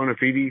bona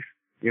fides,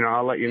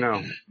 I'll let you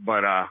know.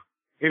 But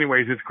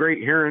anyways, it's great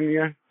hearing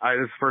you.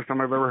 This is the first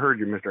time I've ever heard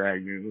you, Mr.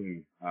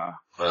 Agnew.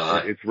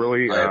 And, it's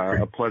really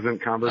a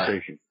pleasant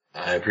conversation.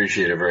 I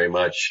appreciate it very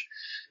much.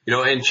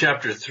 In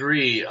chapter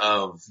 3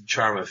 of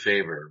Charm of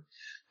Favor,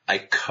 I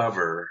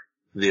cover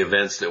the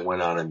events that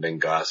went on in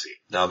Benghazi.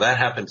 Now that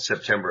happened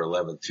September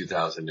 11th,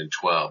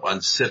 2012.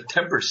 On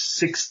September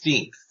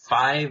 16th,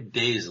 5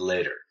 days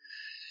later,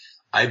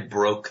 I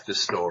broke the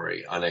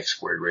story on X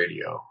Squared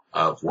Radio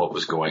of what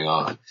was going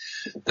on.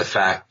 The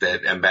fact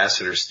that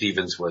Ambassador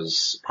Stevens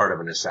was part of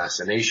an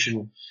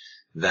assassination,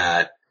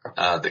 that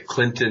the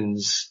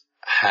Clintons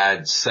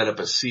had set up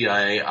a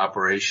CIA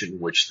operation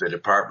which the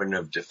Department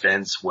of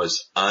Defense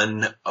was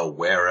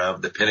unaware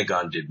of. The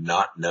Pentagon did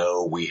not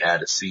know we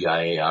had a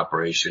CIA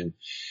operation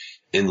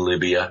in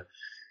Libya.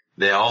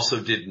 They also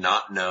did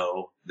not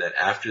know that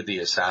after the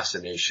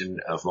assassination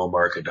of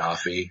Muammar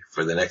Gaddafi,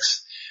 for the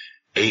next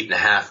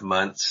 8.5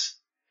 months,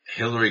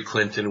 Hillary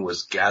Clinton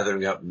was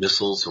gathering up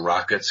missiles,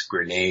 rockets,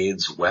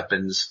 grenades,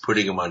 weapons,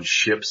 putting them on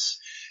ships,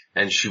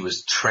 and she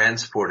was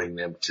transporting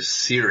them to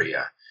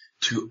Syria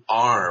to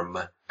arm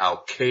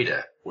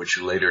Al-Qaeda, which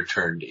later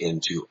turned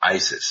into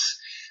ISIS.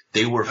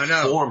 They were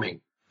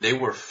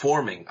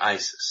forming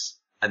ISIS.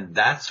 And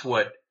that's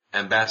what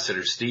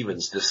Ambassador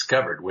Stevens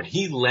discovered when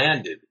he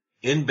landed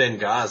in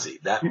Benghazi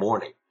that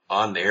morning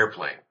on the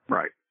airplane.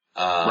 Right.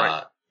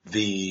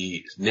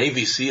 The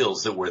Navy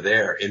SEALs that were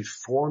there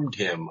informed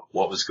him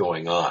what was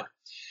going on.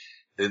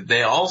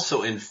 They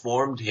also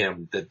informed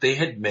him that they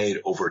had made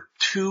over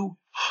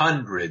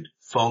 200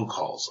 phone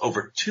calls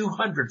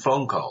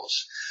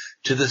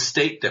to the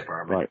State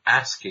Department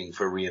asking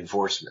for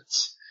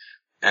reinforcements.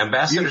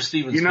 Ambassador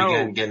Stevens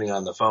began getting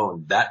on the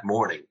phone that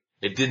morning.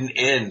 It didn't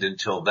end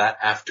until that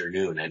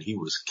afternoon, and he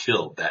was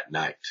killed that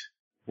night.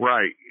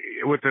 Right.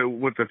 With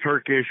the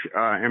Turkish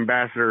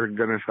ambassador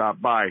going to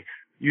stop by.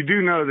 You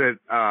do know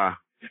that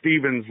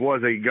Stevens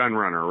was a gun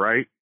runner,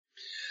 right?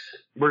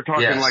 We're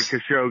talking like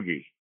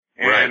Khashoggi.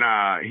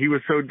 And he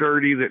was so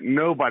dirty that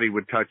nobody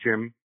would touch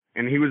him,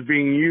 and he was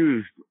being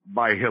used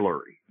by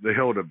Hillary, the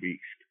Hilda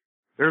Beast.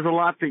 There's a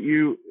lot that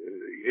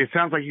it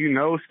sounds like you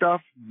know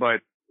stuff,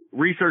 but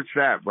research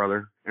that,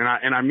 brother.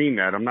 And I mean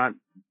that. I'm not,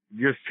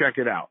 just check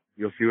it out.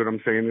 You'll see what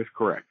I'm saying is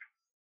correct.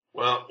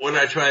 Well, what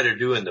I try to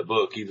do in the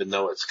book, even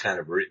though it's kind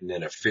of written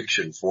in a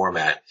fiction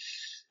format,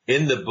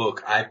 in the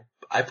book,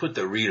 I put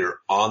the reader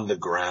on the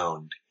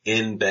ground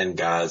in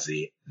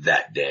Benghazi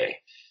that day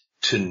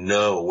to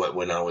know what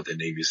went on with the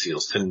Navy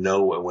SEALs, to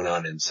know what went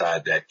on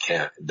inside that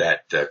camp,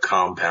 that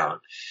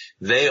compound.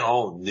 They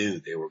all knew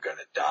they were going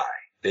to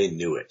die. They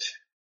knew it.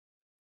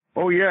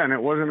 Oh yeah, and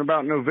it wasn't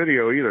about no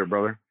video either,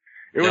 brother.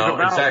 It was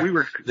about,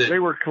 they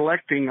were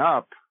collecting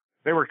up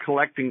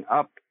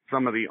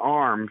some of the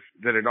arms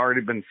that had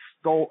already been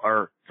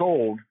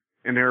sold,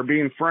 and they were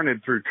being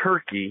fronted through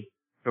Turkey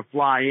to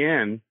fly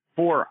in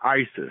for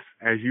ISIS,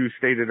 as you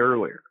stated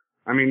earlier.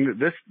 I mean,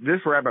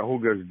 this rabbit hole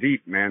goes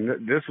deep,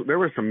 man. There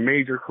was some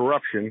major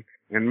corruption,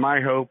 and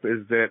my hope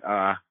is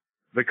that,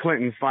 the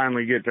Clintons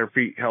finally get their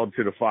feet held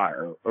to the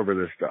fire over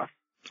this stuff.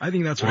 I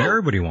think that's what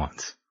everybody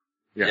wants.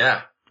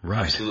 Yeah.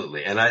 Right.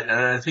 Absolutely. And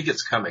I think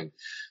it's coming.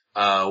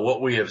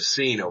 What we have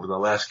seen over the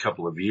last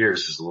couple of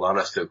years is a lot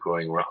of stuff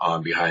going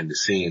on behind the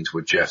scenes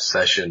with Jeff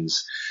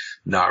Sessions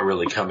not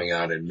really coming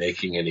out and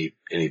making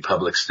any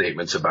public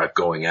statements about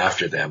going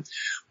after them.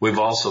 We've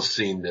also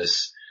seen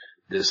this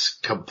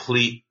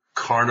complete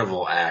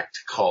carnival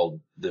act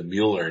called the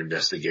Mueller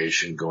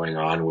investigation going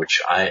on,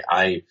 which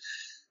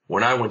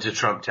when I went to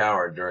Trump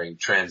Tower during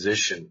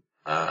transition,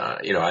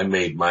 I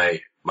made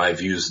my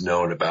views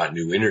known about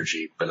new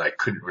energy, but I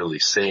couldn't really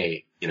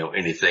say,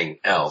 anything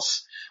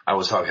else. I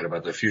was talking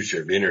about the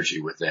future of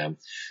energy with them,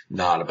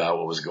 not about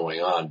what was going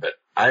on. But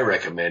I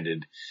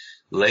recommended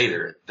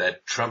later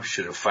that Trump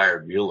should have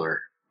fired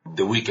Mueller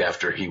the week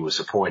after he was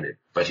appointed,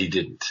 but he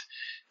didn't.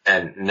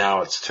 And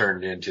now it's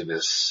turned into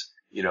this,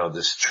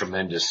 this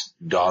tremendous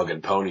dog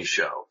and pony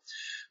show.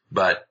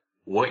 But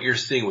what you're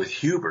seeing with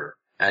Huber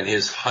and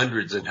his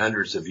hundreds and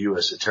hundreds of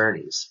U.S.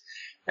 attorneys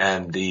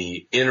and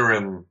the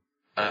interim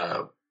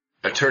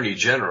attorney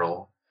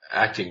general,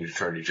 acting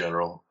attorney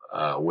general,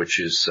 which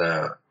is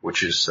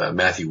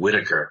Matthew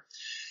Whitaker,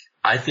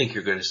 I think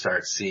you're going to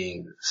start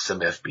seeing some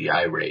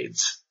FBI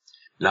raids,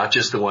 not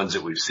just the ones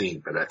that we've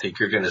seen, but I think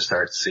you're going to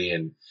start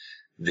seeing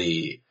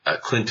the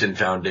Clinton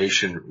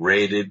Foundation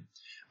raided.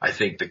 I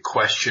think the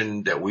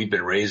question that we've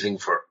been raising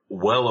for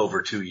well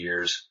over 2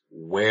 years,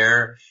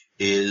 where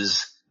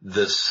is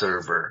the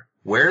server?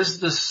 Where's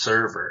the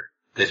server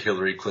that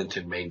Hillary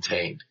Clinton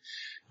maintained?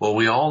 Well,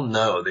 we all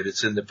know that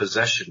it's in the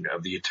possession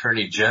of the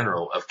Attorney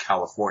General of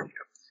California.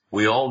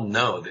 We all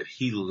know that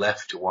he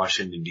left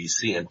Washington,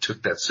 D.C. and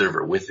took that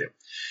server with him.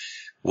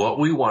 What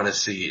we want to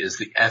see is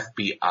the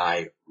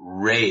FBI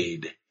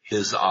raid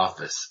his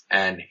office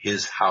and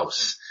his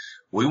house.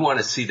 We want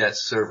to see that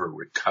server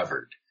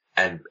recovered.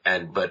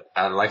 But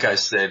like I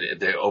said at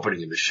the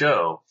opening of the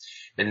show,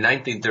 in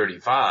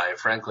 1935,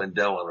 Franklin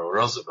Delano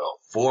Roosevelt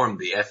formed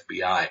the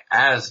FBI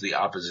as the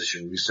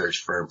opposition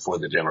research firm for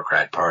the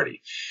Democrat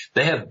Party.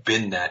 They have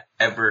been that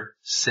ever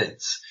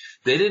since.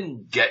 They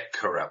didn't get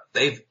corrupt.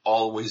 They've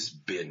always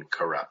been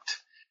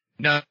corrupt.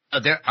 No,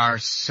 there are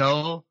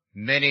so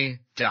many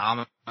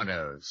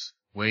dominoes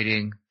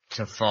waiting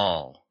to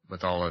fall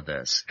with all of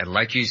this. And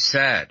like you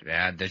said,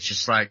 man, it's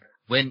just like,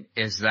 when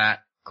is that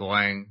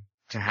going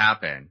to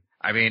happen?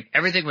 I mean,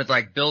 everything with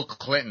like Bill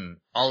Clinton,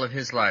 all of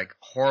his like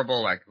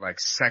horrible, like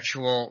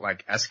sexual,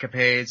 like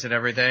escapades and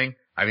everything.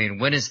 I mean,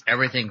 when is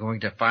everything going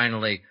to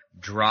finally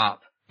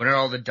drop? When are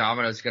all the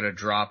dominoes going to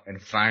drop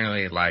and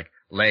finally like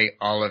lay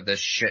all of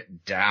this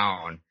shit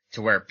down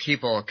to where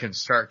people can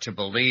start to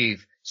really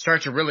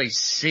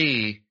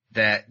see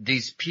that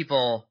these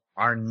people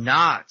are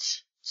not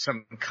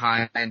some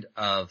kind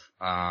of,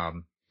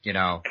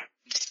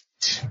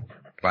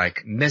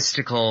 like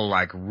mystical,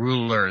 like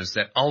rulers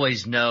that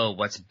always know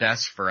what's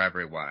best for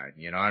everyone.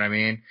 You know what I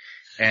mean?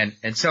 And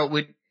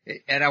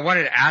I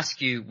wanted to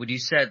ask you, when you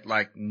said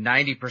like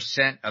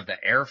 90% of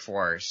the Air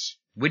Force,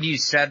 when you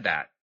said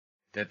that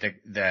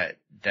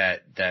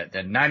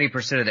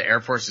 90% of the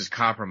Air Force is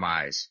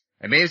compromised,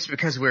 and maybe it's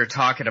because we were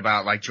talking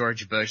about like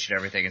George Bush and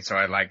everything. And so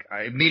I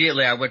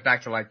immediately went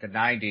back to like the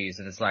 90s,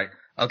 and it's like,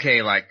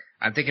 okay, like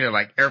I'm thinking of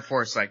like Air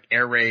Force, like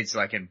air raids,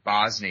 like in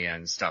Bosnia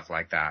and stuff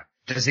like that.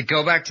 Does it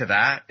go back to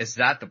that? Is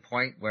that the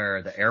point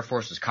where the Air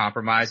Force was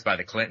compromised by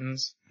the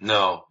Clintons?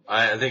 No,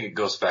 I think it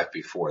goes back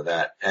before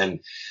that.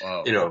 And,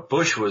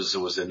 Bush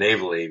was a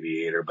naval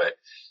aviator, but,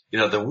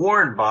 the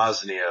war in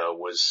Bosnia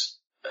was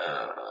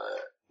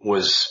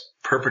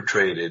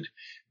perpetrated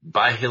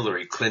by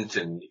Hillary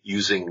Clinton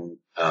using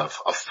a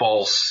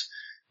false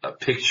a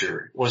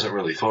picture. It wasn't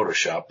really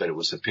Photoshop, but it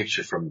was a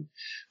picture from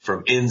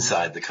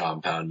inside the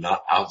compound,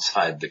 not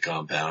outside the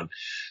compound.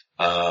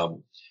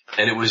 And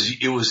it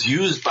was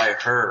used by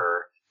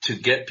her to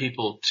get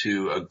people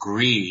to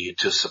agree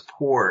to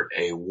support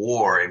a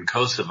war in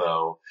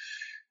Kosovo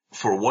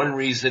for one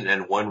reason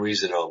and one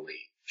reason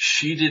only.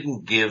 She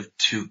didn't give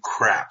two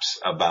craps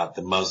about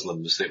the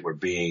Muslims that were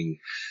being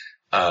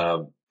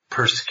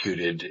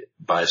persecuted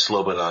by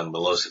Slobodan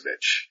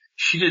Milosevic.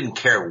 She didn't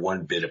care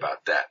one bit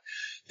about that.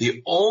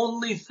 The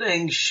only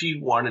thing she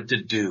wanted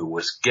to do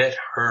was get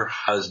her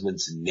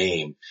husband's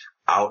name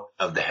out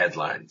of the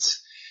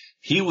headlines.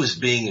 He was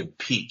being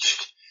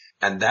impeached,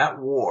 and that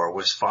war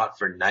was fought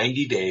for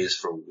 90 days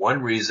for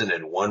one reason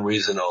and one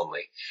reason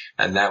only,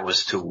 and that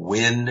was to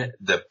win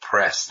the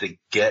press, to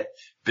get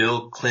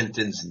Bill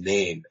Clinton's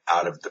name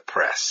out of the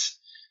press.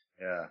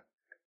 Yeah.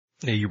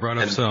 Yeah, you brought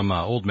up some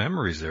old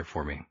memories there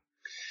for me.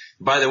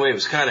 By the way, it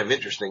was kind of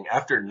interesting.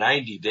 After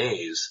 90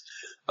 days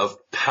of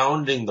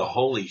pounding the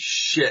holy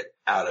shit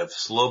out of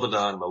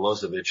Slobodan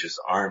Milosevic's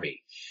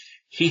army,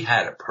 he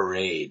had a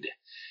parade.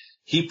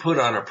 He put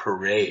on a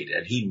parade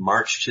and he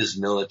marched his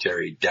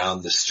military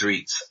down the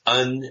streets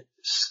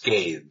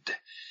unscathed,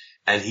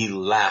 and he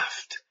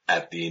laughed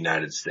at the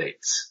United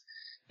States.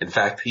 In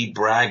fact, he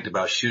bragged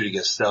about shooting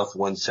a Stealth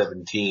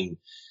 117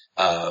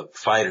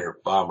 fighter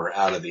bomber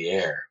out of the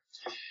air.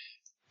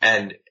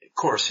 And of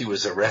course, he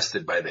was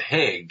arrested by the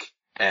Hague,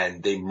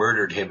 and they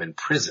murdered him in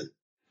prison.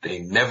 They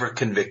never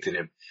convicted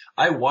him.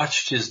 I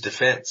watched his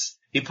defense.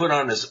 He put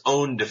on his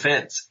own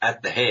defense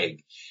at the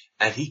Hague,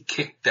 and he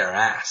kicked their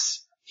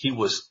ass. He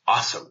was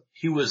awesome.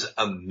 He was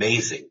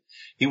amazing.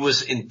 He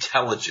was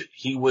intelligent.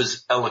 He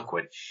was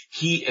eloquent.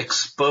 He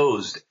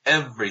exposed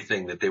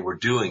everything that they were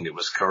doing that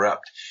was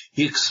corrupt.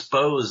 He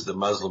exposed the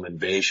Muslim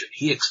invasion.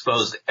 He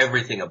exposed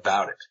everything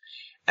about it,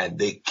 and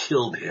they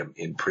killed him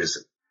in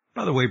prison.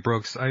 By the way,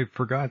 Brooks, I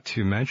forgot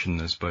to mention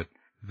this, but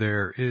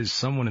there is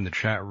someone in the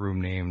chat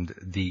room named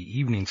the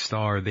Evening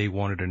Star. They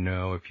wanted to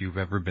know if you've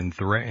ever been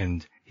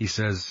threatened. He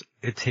says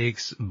it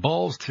takes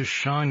balls to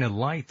shine a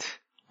light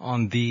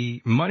on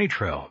the money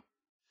trail.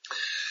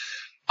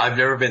 I've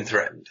never been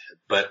threatened,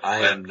 but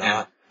I'm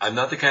not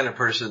the kind of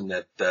person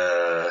that,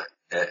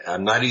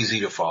 I'm not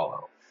easy to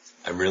follow.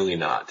 I'm really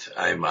not.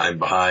 I'm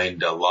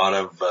behind a lot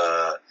of,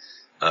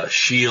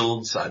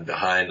 shields. I'm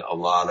behind a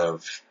lot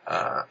of,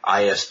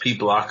 ISP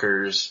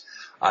blockers.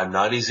 I'm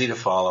not easy to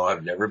follow.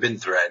 I've never been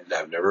threatened.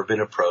 I've never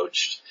been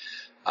approached.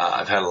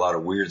 I've had a lot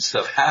of weird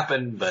stuff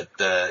happen, but,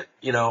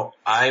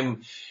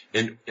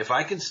 if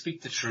I can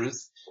speak the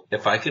truth,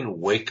 if I can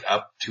wake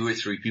up 2 or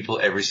 3 people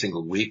every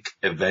single week,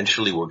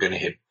 eventually we're going to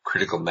hit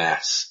critical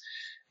mass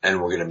and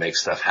we're going to make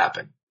stuff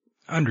happen.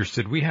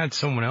 Understood. We had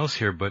someone else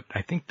here, but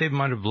I think they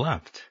might have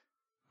left.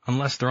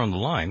 Unless they're on the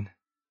line.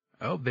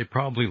 Oh, they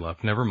probably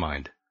left. Never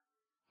mind.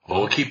 Well,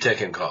 we'll keep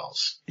taking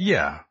calls.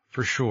 Yeah,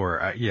 for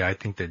sure. I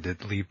think they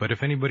did leave. But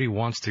if anybody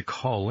wants to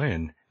call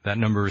in, that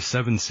number is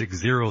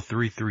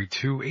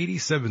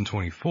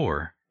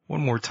 760-332-8724.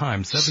 One more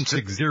time,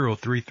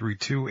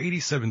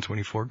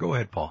 760-332-8724. Go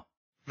ahead, Paul.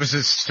 Was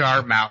it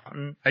Star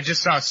Mountain? I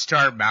just saw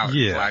Star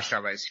Mountain flash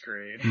on my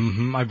screen.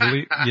 Mm-hmm, I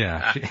believe,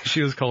 yeah,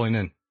 she was calling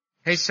in.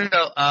 Hey, so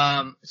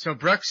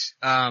Brooks,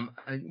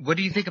 what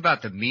do you think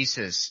about the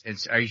Mises?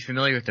 Are you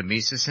familiar with the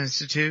Mises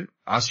Institute?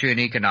 Austrian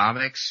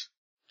Economics?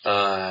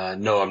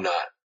 No, I'm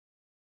not.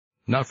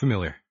 Not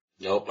familiar.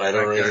 Nope, I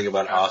don't know anything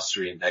about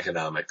Austrian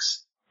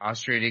economics.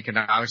 Austrian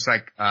Economics,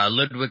 like,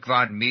 Ludwig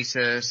von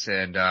Mises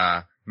and,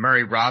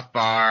 Murray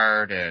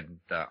Rothbard and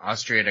the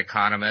Austrian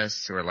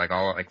economists who are like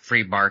all like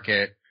free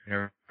market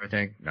and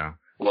everything? No.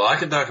 Well, I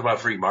can talk about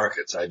free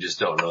markets. I just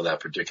don't know that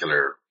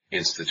particular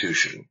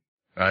institution.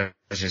 I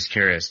was just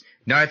curious.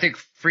 No, I think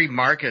free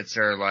markets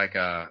are like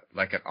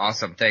an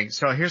awesome thing.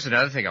 So here's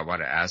another thing I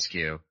want to ask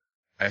you.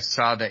 I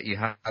saw that you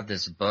have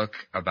this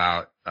book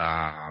about,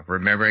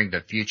 remembering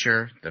the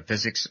future, the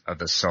physics of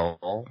the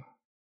soul.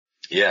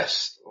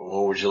 Yes.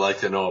 What would you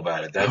like to know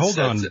about it? Hold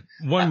on. I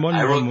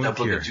wrote that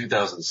book in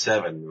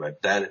 2007,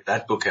 but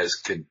that book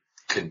has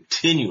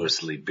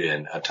continuously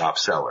been a top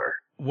seller.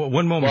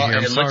 One moment here.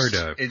 I'm sorry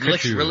to. It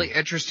looks really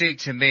interesting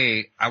to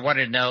me. I want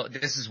to know.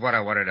 This is what I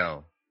want to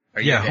know.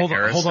 Hold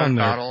on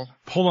there.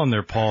 Hold on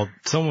there, Paul.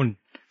 Someone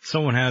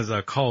has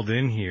called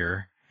in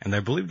here, and I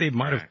believe they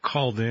might have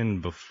called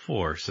in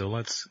before. So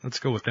let's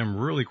go with them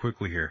really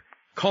quickly here.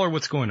 Caller,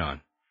 what's going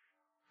on?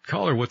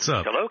 Caller, what's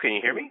up? Hello, can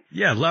you hear me?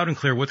 Yeah, loud and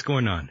clear. What's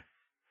going on?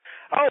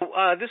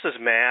 Oh, this is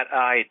Matt.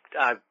 I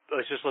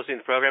was just listening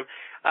to the program.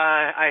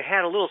 I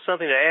had a little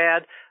something to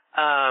add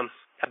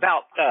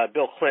about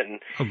Bill Clinton.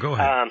 Oh, go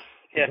ahead.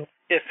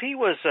 If he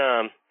was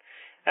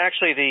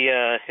actually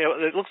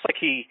it looks like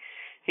he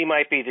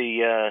might be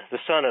the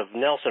son of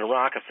Nelson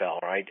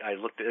Rockefeller. I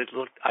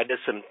did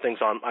some things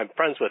I'm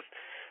friends with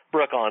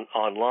Brooke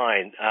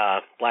online.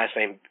 Last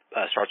name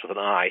starts with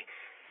an I,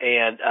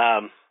 and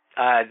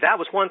that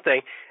was one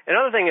thing.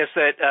 Another thing is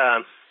that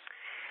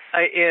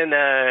in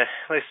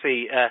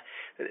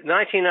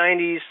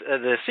 1990s,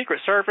 the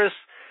Secret Service,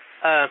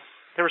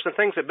 there were some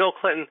things that Bill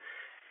Clinton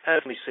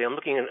let me see. I'm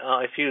looking at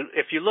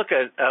if you look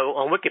at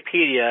on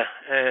Wikipedia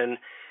and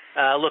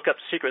look up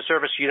Secret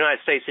Service,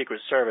 United States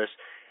Secret Service.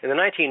 In the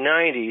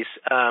 1990s,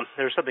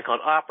 there was something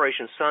called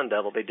Operation Sun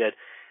Devil they did,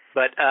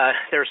 but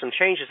there were some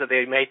changes that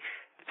they made.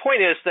 The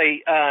point is,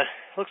 they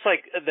looks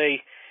like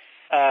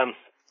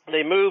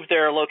they moved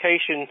their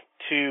location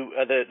to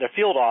the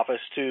field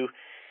office to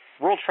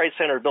World Trade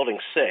Center Building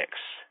 6,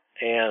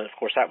 and of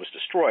course that was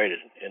destroyed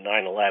in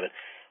 9/11.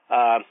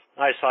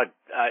 I saw.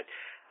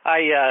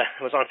 I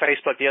was on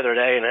Facebook the other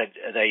day, and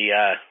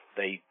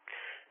they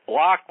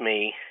blocked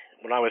me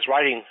when I was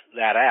writing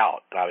that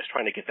out. I was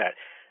trying to get that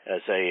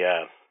as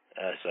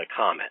a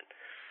comment,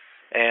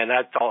 and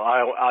I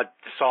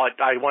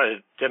thought I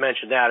wanted to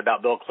mention that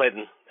about Bill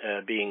Clinton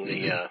being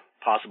the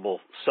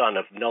possible son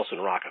of Nelson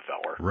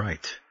Rockefeller.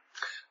 Right.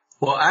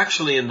 Well,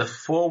 actually, in the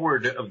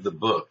foreword of the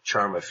book,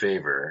 Charm of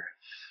Favor,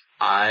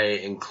 I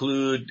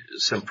include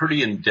some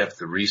pretty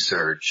in-depth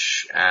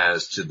research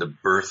as to the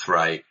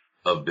birthright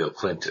of Bill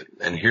Clinton.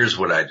 And here's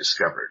what I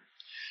discovered.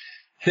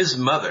 His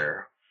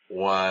mother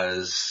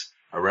was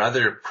a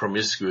rather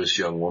promiscuous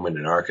young woman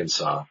in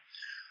Arkansas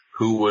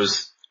who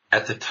was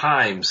at the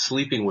time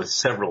sleeping with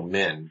several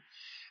men,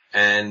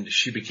 and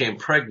she became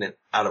pregnant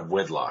out of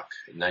wedlock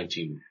in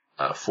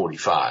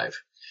 1945.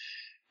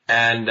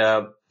 And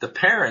the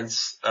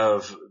parents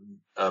of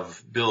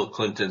Bill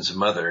Clinton's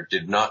mother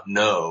did not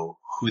know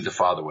who the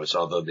father was,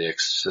 although they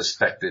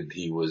suspected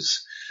he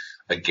was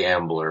a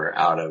gambler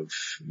out of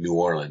New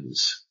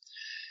Orleans.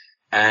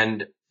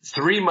 And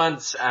 3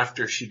 months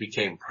after she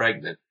became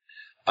pregnant,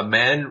 a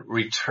man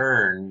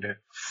returned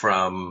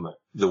from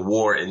the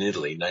war in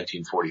Italy,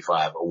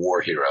 1945, a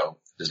war hero.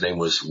 His name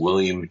was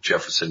William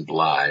Jefferson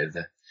Blythe.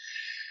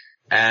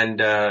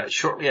 And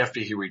shortly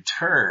after he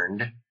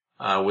returned,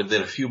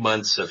 within a few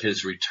months of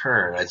his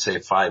return, I'd say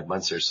 5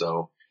 months or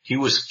so, he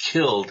was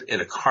killed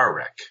in a car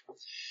wreck.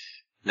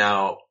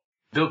 Now,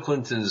 Bill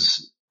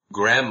Clinton's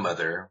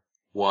grandmother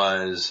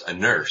was a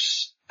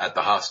nurse at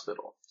the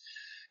hospital.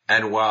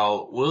 And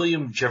while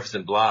William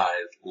Jefferson Blythe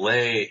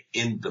lay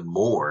in the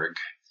morgue,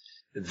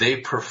 they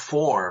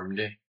performed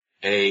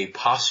a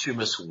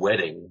posthumous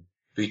wedding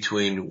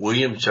between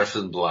William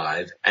Jefferson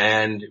Blythe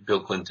and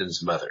Bill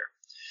Clinton's mother.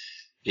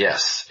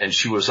 Yes, and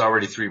she was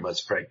already 3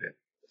 months pregnant.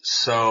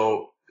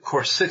 So, of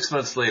course, 6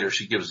 months later,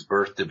 she gives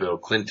birth to Bill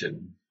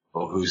Clinton,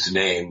 whose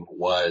name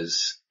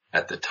was,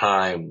 at the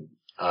time,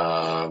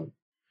 now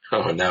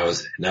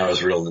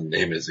his real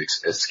name has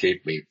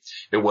escaped me.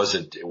 It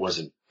wasn't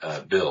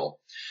Bill.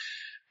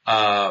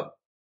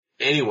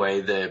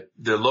 Anyway,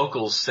 the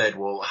locals said,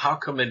 well, how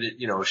come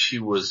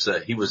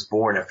he was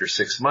born after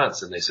 6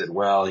 months? And they said,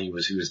 well, he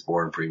was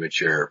born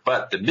premature.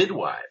 But the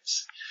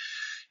midwives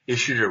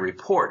issued a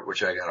report,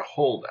 which I got a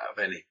hold of,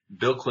 and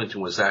Bill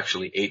Clinton was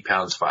actually 8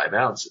 pounds, 5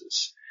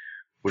 ounces,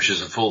 which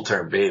is a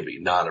full-term baby,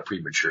 not a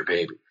premature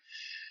baby.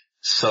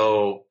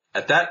 So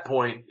at that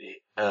point,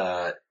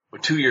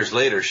 2 years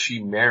later,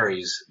 she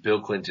marries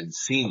Bill Clinton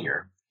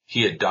Sr.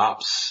 He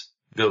adopts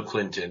Bill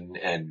Clinton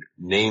and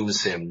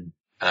names him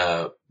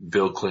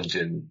Bill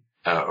Clinton,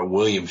 or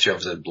William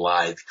Jefferson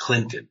Blythe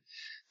Clinton.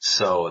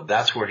 So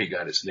that's where he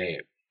got his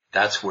name.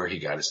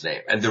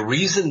 And the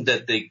reason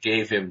that they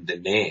gave him the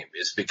name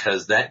is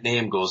because that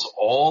name goes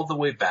all the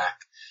way back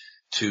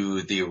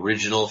to the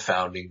original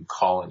founding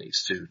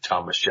colonies, to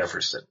Thomas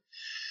Jefferson.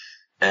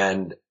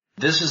 And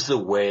this is the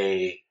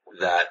way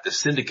that the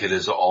syndicate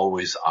has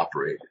always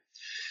operated.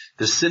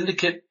 The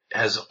syndicate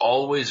has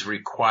always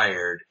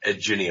required a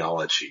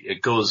genealogy.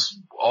 It goes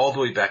all the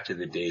way back to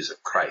the days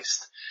of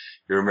Christ.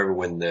 You remember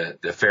when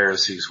the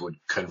Pharisees would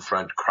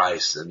confront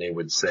Christ and they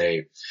would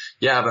say,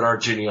 yeah, but our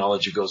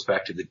genealogy goes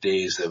back to the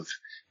days of,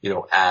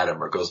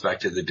 Adam, or goes back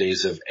to the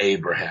days of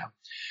Abraham.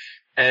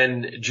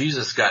 And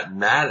Jesus got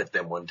mad at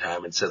them one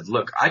time and said,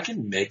 look, I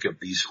can make of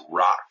these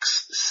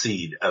rocks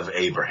seed of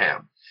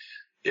Abraham.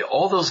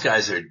 All those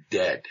guys are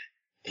dead.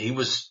 He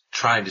was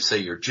trying to say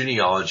your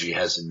genealogy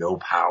has no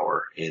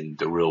power in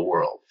the real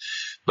world.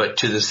 But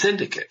to the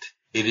syndicate,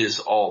 it is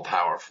all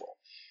powerful.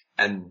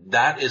 And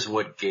that is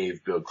what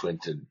gave Bill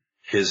Clinton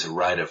his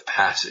rite of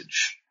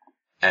passage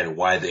and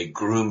why they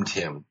groomed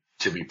him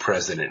to be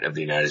president of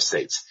the United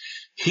States.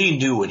 He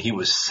knew when he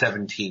was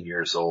 17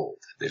 years old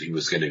that he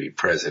was going to be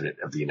president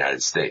of the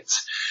United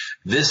States.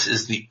 This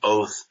is the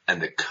oath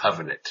and the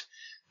covenant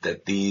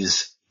that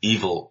these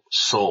evil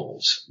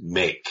souls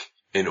make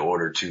in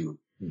order to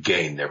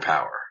gain their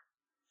power.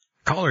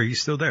 Caller, are you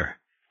still there?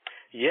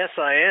 Yes,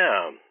 I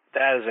am.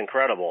 That is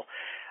incredible.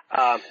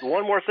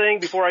 One more thing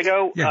before I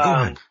go. Yeah, go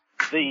ahead.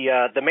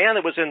 The man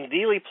that was in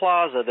Dealey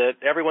Plaza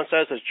that everyone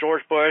says is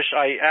George Bush,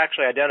 I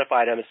actually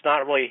identified him. It's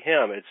not really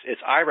him.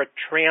 It's Ira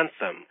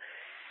Trantham.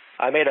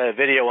 I made a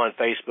video on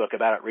Facebook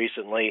about it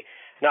recently.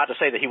 Not to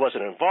say that he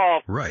wasn't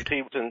involved. Right.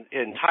 He was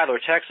in Tyler,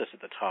 Texas at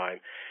the time.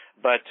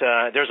 But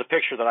there's a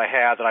picture that I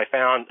have that I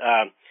found.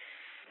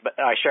 But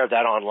I shared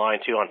that online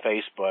too on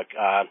Facebook.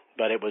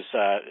 But it was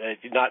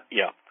not.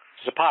 Yeah.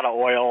 a pot of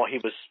oil. He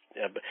was.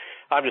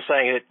 I'm just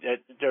saying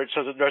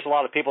there's a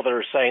lot of people that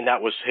are saying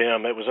that was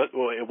him. It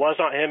was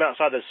not him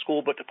outside the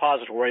school book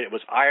depository. It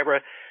was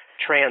Ira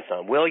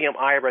Trantham. William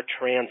Ira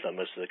Trantham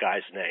is the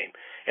guy's name,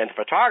 and the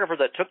photographer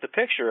that took the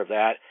picture of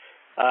that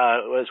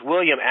was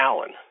William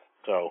Allen.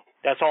 So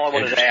that's all I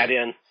wanted to add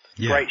in.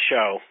 Yeah. Great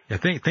show. Yeah,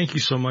 thank you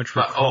so much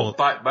for calling.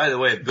 By the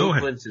way, Bill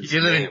Clinton's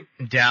You live name.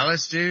 in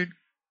Dallas, dude?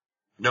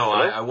 No,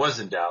 I was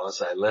in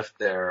Dallas. I left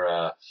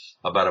there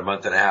about a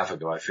month and a half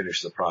ago. I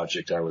finished the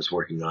project I was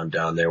working on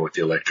down there with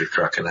the electric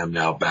truck, and I'm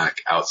now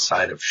back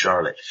outside of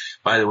Charlotte.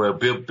 By the way,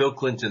 Bill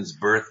Clinton's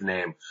birth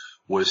name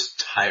was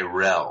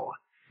Tyrell,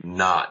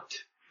 not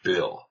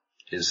Bill.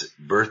 His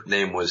birth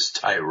name was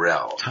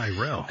Tyrell.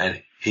 Tyrell.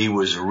 And he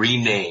was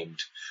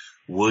renamed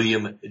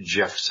William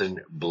Jefferson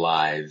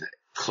Blythe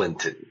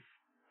Clinton.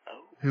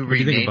 Who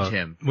renamed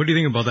him? What do you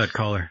think about that,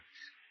 caller?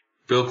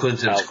 Bill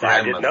Clinton's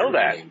grandmother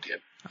renamed him.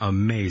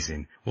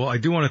 Amazing. Well, I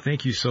do want to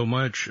thank you so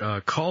much,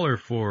 caller,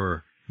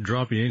 for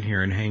dropping in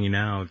here and hanging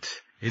out.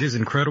 It is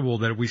incredible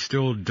that we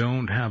still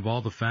don't have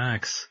all the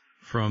facts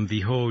from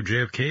the whole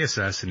JFK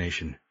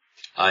assassination.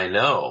 I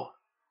know.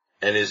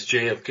 And is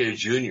JFK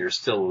Jr.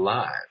 still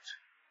alive?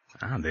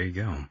 Ah, there you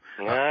go.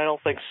 I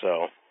don't think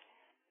so.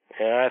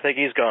 Yeah, I think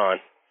he's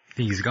gone.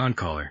 He's gone,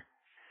 caller.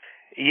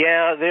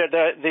 Yeah,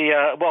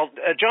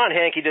 John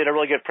Hankey did a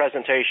really good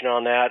presentation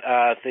on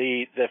that.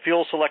 The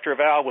fuel selector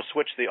valve was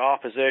switched to the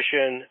off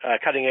position,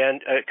 cutting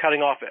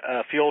off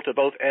fuel to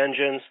both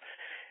engines,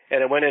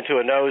 and it went into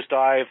a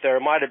nosedive. There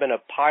might have been a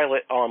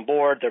pilot on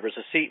board. There was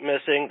a seat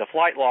missing. The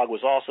flight log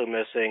was also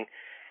missing,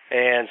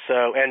 and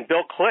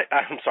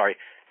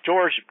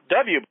George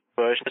W.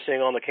 Bush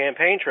missing on the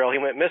campaign trail. He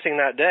went missing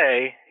that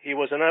day. He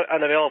was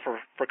unavailable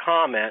for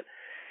comment.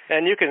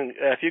 And you can,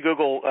 if you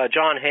Google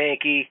John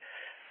Hankey,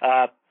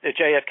 the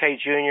JFK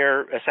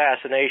Jr.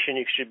 assassination,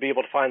 you should be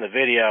able to find the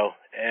video,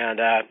 and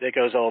it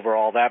goes over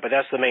all that. But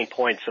that's the main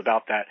points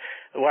about that.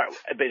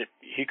 But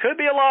he could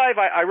be alive.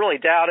 I really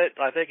doubt it.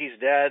 I think he's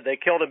dead. They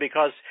killed him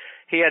because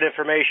he had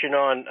information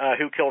on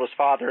who killed his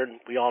father, and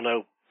we all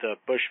know the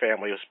Bush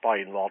family was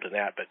probably involved in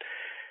that. But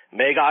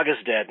Magog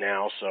is dead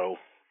now, so,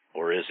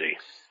 or is he?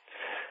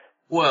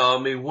 Well,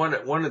 I mean,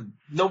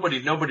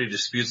 nobody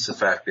disputes the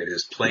fact that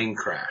his plane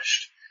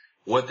crashed.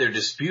 What they're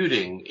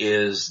disputing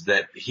is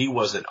that he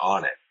wasn't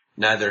on it.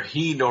 Neither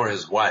he nor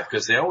his wife,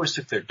 because they always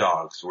took their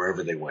dogs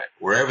wherever they went.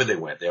 Wherever they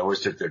went, they always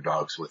took their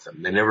dogs with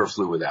them. They never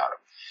flew without them.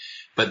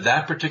 But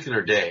that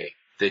particular day,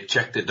 they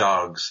checked the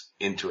dogs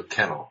into a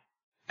kennel.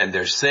 And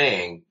they're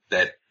saying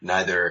that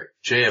neither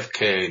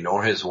JFK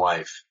nor his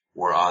wife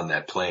were on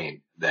that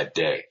plane that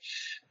day.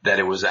 That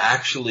it was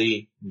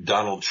actually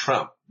Donald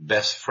Trump,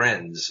 best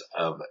friends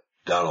of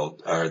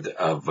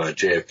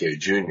JFK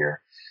Jr.,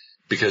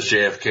 because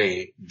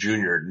JFK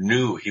Jr.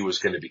 knew he was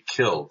going to be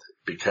killed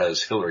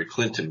because Hillary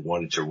Clinton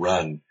wanted to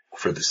run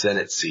for the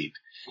Senate seat,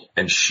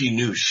 and she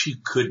knew she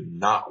could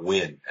not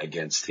win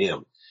against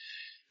him.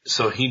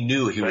 So he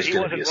knew he was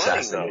going to be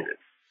assassinated.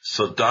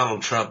 So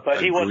Donald Trump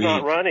But he was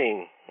not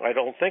running. I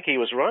don't think he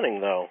was running,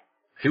 though.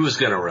 He was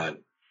going to run.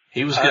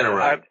 He was going to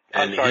run.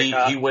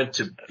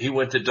 He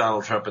went to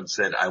Donald Trump and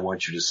said, I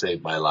want you to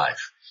save my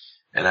life.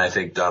 And I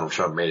think Donald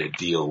Trump made a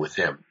deal with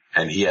him.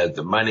 And he had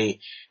the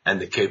money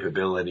and the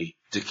capability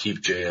to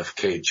keep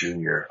JFK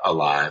Jr.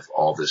 alive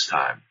all this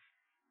time.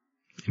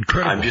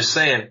 Incredible. I'm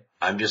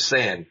just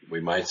saying,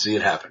 we might see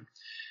it happen.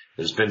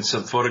 There's been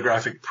some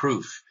photographic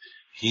proof.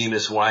 He and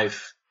his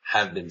wife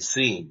have been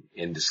seen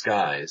in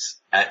disguise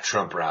at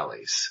Trump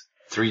rallies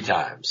 3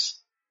 times.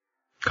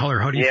 Caller,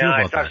 how do you feel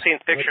about that? I've seen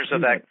pictures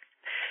of that.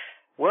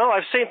 Well,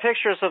 I've seen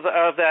pictures of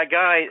that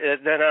guy.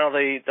 Now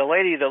the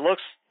lady that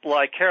looks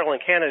like Carolyn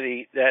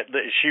Kennedy, that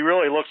she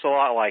really looks a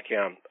lot like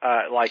him,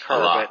 like her.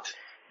 But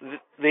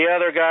the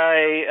other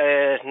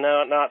guy,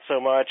 no, not so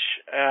much.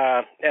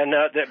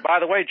 By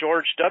the way,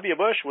 George W.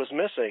 Bush was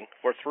missing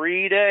for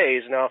 3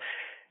 days. Now,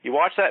 you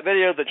watch that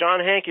video that John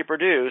Hankey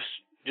produced.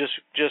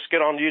 Just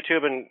get on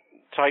YouTube and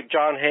type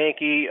John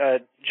Hankey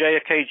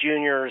JFK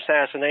Jr.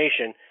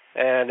 assassination.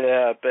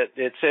 But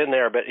it's in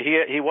there. But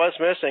he was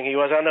missing. He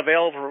was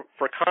unavailable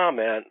for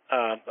comment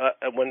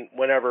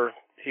whenever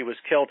he was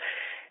killed,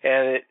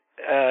 and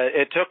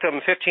it took them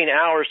 15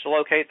 hours to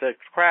locate the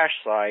crash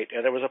site.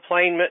 And there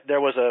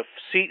was a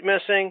seat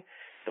missing,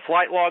 the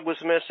flight log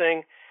was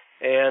missing,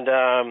 and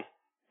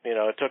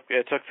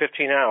it took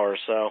 15 hours.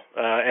 So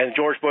and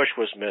George Bush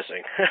was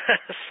missing.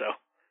 So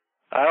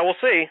we'll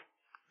see.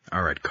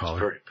 All right,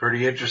 caller.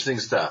 Pretty interesting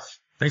stuff.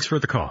 Thanks for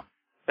the call.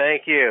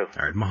 Thank you.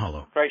 All right,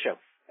 mahalo. Great show.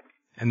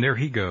 And there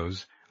he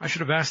goes. I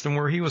should have asked him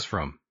where he was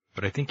from,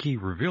 but I think he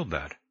revealed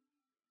that.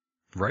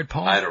 Right,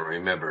 Paul? I don't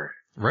remember.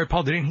 Right,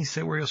 Paul? Didn't he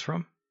say where he was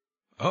from?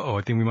 Uh-oh,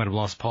 I think we might have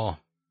lost Paul.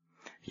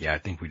 Yeah, I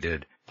think we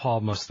did. Paul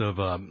must have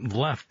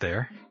left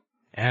there.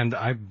 And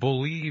I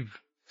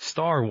believe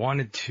Star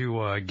wanted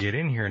to get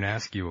in here and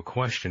ask you a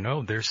question.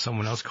 Oh, there's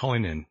someone else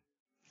calling in.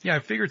 Yeah, I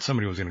figured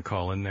somebody was going to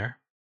call in there.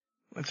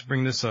 Let's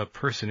bring this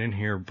person in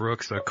here,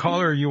 Brooks.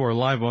 Caller, you are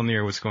live on the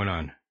air. What's going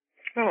on?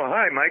 Oh,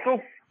 hi,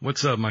 Michael.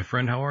 What's up, my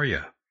friend? How are you?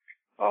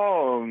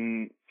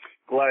 Oh,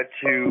 Glad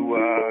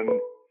to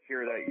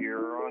hear that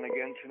you're on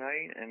again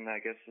tonight, and I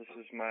guess this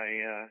is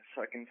my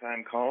second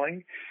time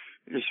calling.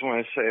 I just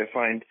want to say I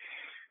find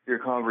your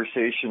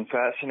conversation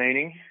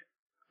fascinating.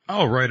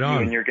 Oh, right on.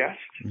 You and your guest.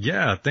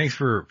 Yeah, thanks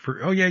for.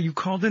 Oh, yeah, you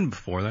called in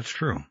before. That's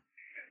true.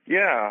 Yeah,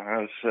 I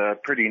was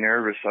pretty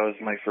nervous. That was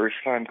my first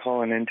time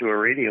calling into a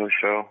radio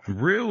show.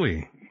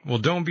 Really? Well,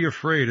 don't be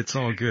afraid. It's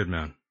all good,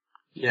 man.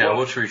 Yeah,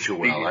 we'll treat you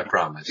well, I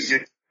promise.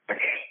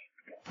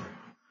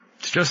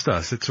 It's just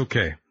us. It's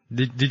okay.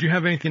 Did you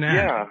have anything to add?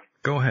 Yeah.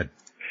 Go ahead.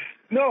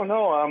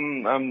 No,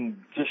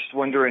 I'm just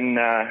wondering,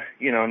 now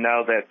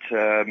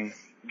that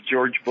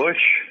George Bush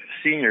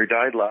Sr.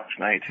 died last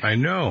night. I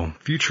know.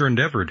 Future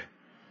endeavored.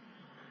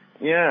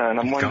 Yeah,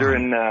 and I'm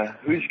wondering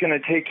who's going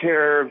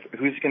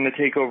to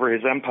take over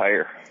his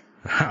empire.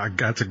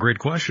 That's a great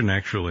question,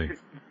 actually.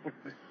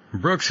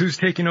 Brooks, who's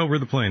taking over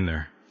the plane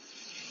there?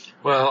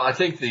 Well, I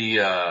think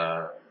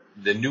the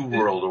New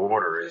World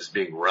Order is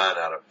being run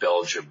out of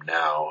Belgium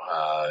now.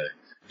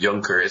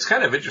 Juncker, it's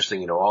kind of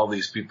interesting, all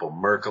these people,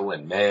 Merkel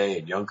and May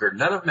and Juncker,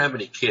 none of them have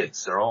any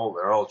kids. They're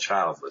all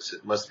childless.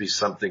 It must be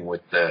something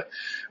with the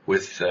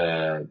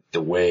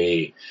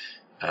way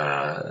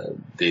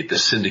the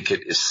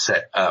syndicate is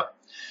set up.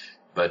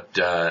 But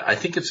I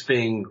think it's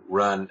being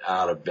run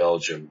out of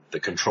Belgium. The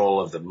control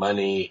of the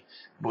money,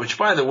 which,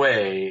 by the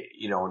way,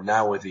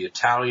 now with the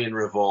Italian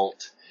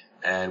revolt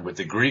and with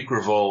the Greek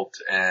revolt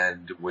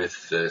and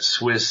with the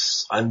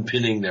Swiss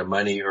unpinning their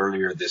money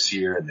earlier this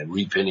year and then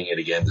repinning it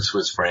again, the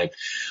Swiss franc,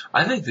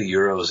 I think the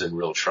euro's in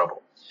real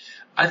trouble.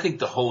 I think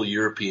the whole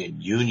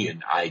European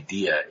Union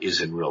idea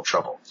is in real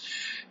trouble.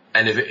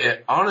 And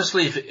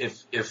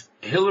if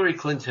Hillary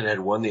Clinton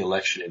had won the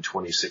election in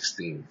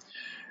 2016,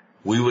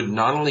 we would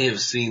not only have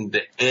seen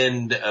the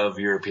end of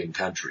European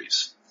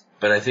countries,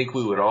 but I think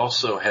we would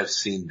also have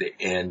seen the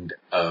end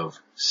of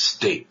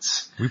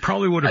states. We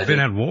probably would have been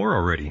at war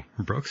already,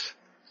 Brooks.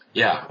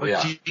 Yeah,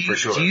 for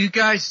sure. Do you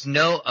guys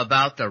know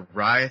about the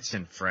riots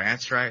in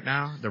France right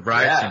now? The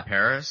riots in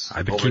Paris?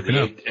 I've been keeping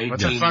up. What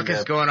the fuck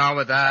is going on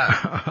with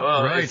that?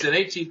 Well, Right. It's an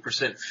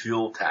 18%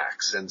 fuel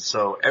tax, and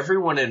so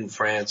everyone in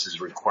France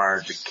is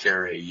required to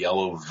carry a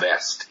yellow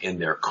vest in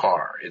their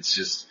car.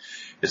 It's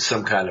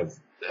some kind of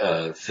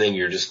thing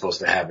you're just supposed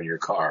to have in your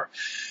car.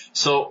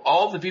 So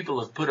all the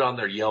people have put on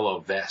their yellow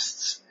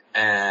vests,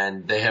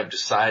 and they have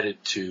decided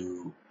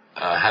to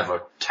have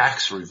a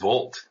tax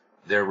revolt.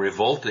 They're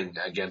revolting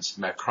against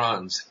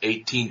Macron's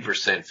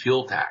 18%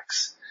 fuel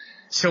tax.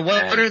 So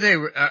what are they?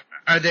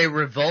 Are they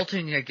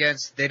revolting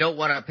against? They don't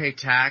want to pay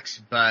tax,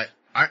 but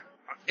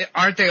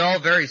aren't they all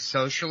very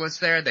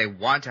socialist there? They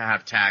want to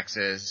have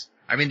taxes.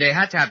 I mean, they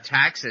had to have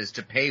taxes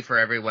to pay for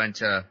everyone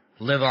to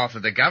live off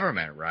of the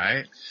government,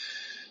 right?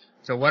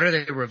 So what are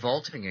they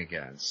revolting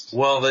against?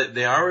 Well,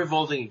 they are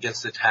revolting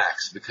against the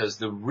tax because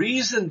the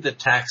reason the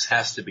tax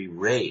has to be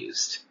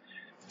raised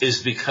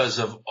is because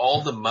of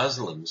all the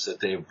Muslims that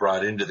they have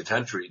brought into the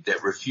country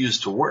that refuse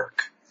to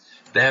work.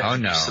 They have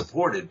to be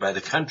supported by the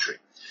country.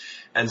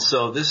 And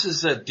so this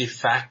is a de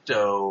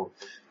facto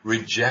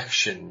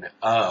rejection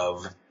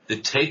of the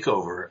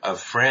takeover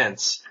of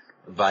France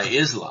by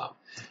Islam.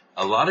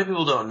 A lot of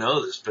people don't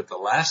know this, but the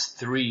last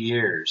 3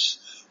 years,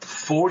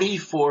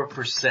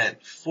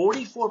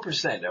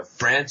 44% of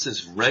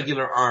France's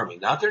regular army,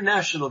 not their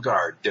National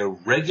Guard, their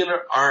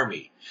regular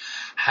army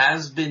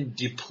has been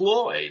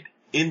deployed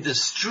in the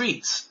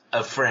streets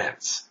of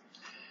France.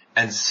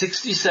 And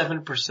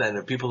 67%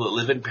 of people that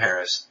live in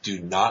Paris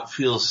do not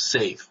feel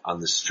safe on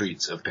the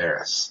streets of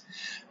Paris.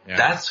 Yeah.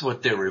 That's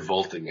what they're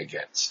revolting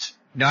against.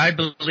 No, I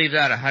believe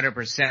that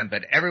 100%,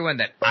 but everyone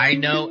that I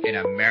know in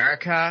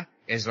America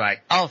is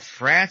like, oh,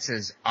 France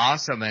is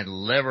awesome and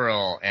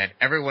liberal, and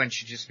everyone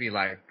should just be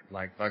like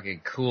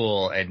fucking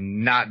cool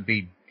and not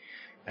be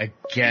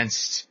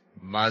against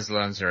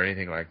Muslims or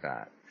anything like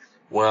that.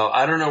 Well,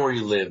 I don't know where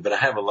you live, but I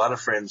have a lot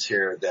of friends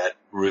here that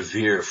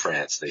revere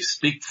France. They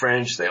speak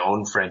French, they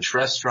own French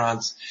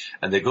restaurants,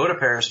 and they go to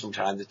Paris from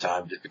time to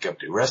time to pick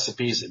up new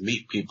recipes and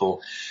meet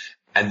people.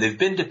 And they've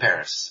been to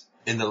Paris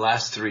in the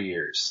last 3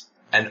 years,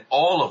 and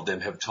all of them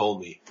have told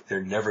me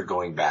they're never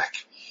going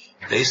back.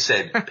 They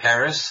said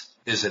Paris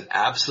is an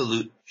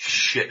absolute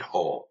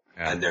shithole,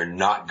 and they're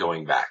not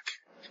going back.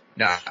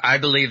 No, I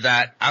believe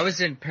that. I was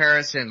in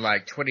Paris in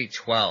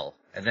 2012,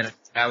 and then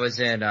I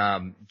was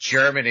in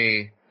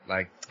Germany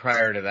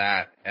prior to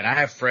that, and I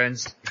have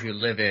friends who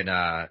live in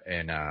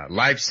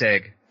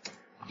Leipzig,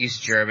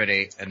 East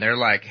Germany, and they're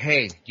like,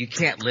 "Hey, you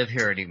can't live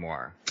here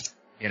anymore.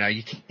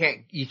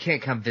 You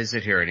can't come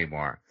visit here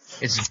anymore.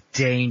 It's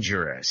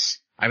dangerous."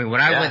 I mean, when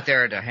I went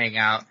there to hang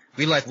out,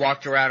 we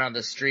walked around on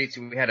the streets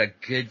and we had a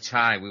good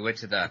time. We went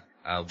to the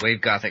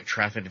Wave Gothic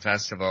Traffic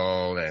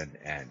Festival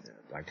and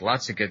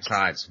lots of good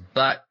times.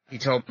 But he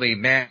told me,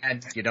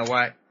 "Man, you know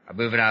what? I'm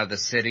moving out of the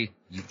city.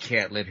 You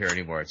can't live here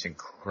anymore. It's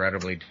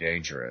incredibly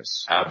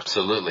dangerous."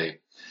 Absolutely.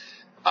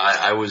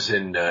 I was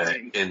in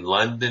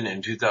London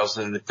in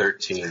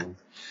 2013.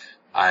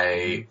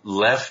 I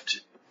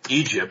left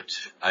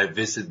Egypt. I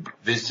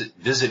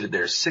visited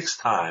there 6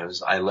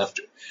 times. I left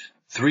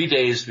 3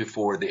 days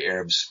before the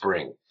Arab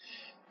Spring.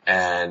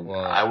 And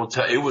I will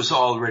tell, it was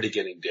already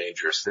getting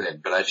dangerous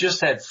then, but I just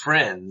had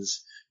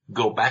friends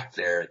go back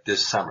there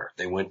this summer.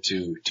 They went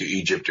to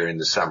Egypt during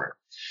the summer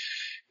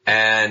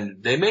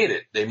and they made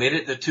it. They made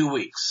it the 2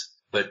 weeks,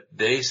 but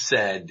they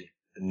said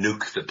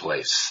nuke the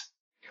place.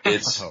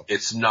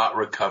 It's not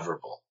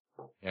recoverable.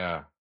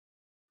 Yeah.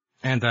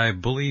 And I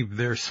believe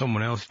there's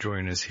someone else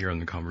joining us here in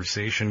the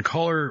conversation.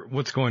 Caller,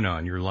 what's going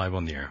on? You're live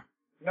on the air.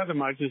 Nothing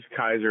much. It's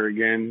Kaiser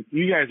again.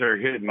 You guys are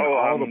hitting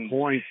all the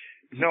points.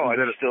 No, I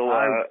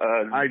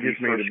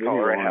just made a video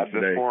I had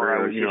today before.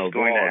 I was just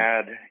going to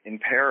add in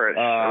Paris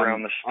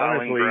around the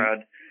Stalingrad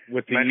honestly,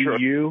 with the metro.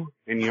 EU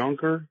and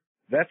Juncker,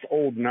 that's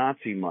old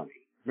Nazi money.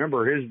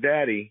 Remember, his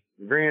daddy,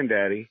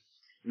 granddaddy,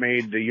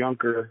 made the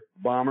Juncker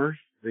bombers,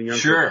 the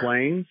Juncker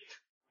planes,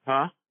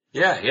 huh?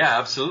 Yeah,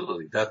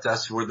 absolutely.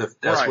 That's where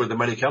the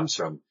money comes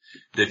from.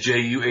 The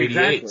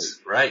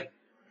Ju-88s, right?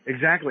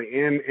 Exactly.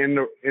 And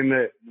in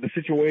the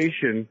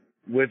situation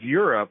with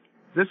Europe,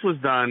 this was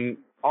done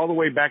all the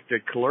way back to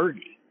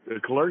the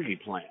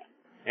Kalergi plan.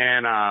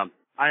 And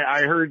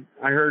I heard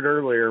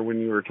earlier when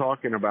you were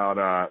talking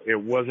about it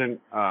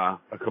wasn't a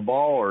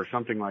cabal or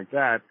something like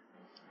that.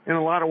 In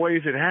a lot of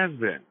ways it has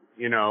been.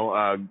 You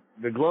know,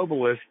 the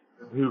globalists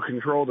who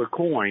control the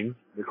coin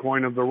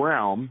of the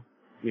realm,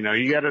 you know,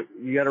 you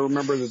gotta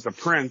remember that the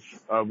prince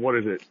of, what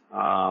is it?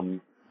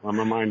 I'm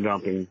a mind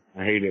dumping.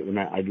 I hate it when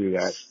I do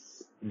that.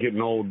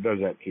 Getting old does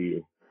that to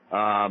you.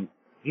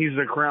 He's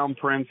the crown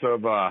prince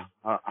of,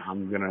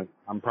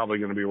 I'm probably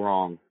gonna be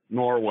wrong.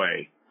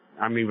 Norway.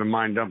 I'm even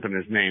mind dumping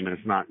his name and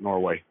it's not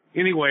Norway.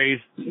 Anyways,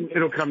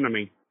 it'll come to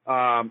me.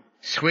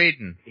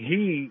 Sweden.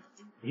 He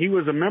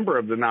was a member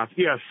of the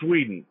Nazi,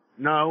 Sweden.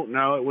 No,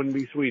 it wouldn't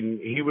be Sweden.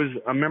 He was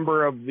a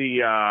member of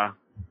the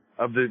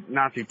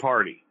Nazi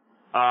party,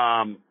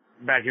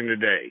 back in the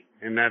day.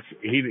 And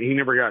he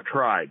never got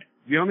tried.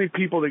 The only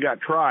people that got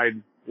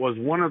tried was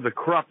one of the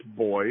Krupp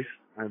boys.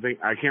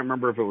 I can't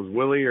remember if it was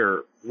Willie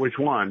or which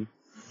one,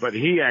 but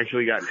he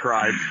actually got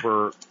tried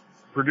for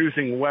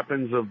producing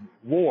weapons of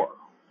war.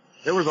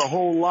 There was a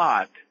whole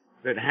lot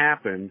that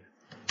happened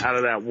out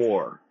of that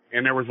war.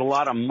 And there was a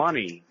lot of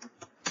money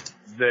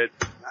that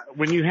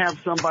when you have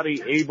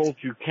somebody able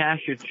to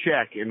cash a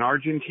check in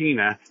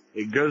Argentina,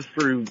 it goes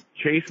through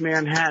Chase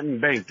Manhattan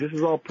Bank. This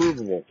is all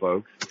provable,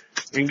 folks,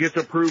 and gets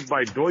approved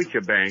by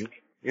Deutsche Bank.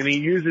 And he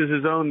uses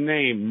his own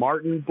name,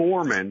 Martin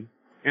Bormann,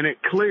 and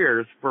it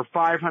clears for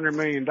 $500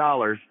 million.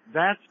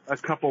 That's a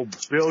couple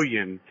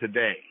billion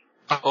today.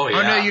 Oh yeah.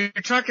 Oh no,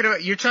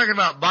 you're talking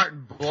about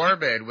Martin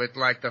Bormann with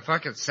like the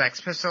fucking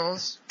Sex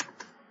Pistols?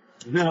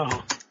 No.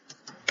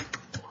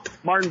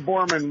 Martin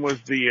Bormann was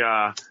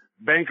the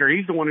banker.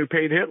 He's the one who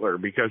paid Hitler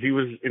because he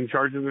was in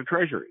charge of the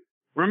treasury.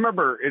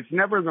 Remember, it's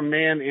never the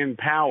man in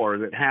power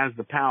that has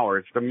the power.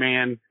 It's the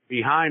man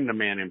behind the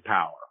man in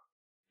power.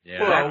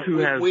 Yeah. Well, That's who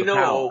has we the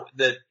know power.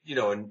 that, you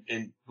know,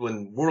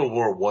 when World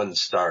War I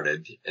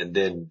started, and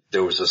then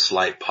there was a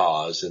slight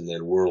pause, and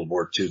then World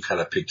War II kind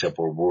of picked up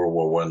where World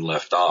War I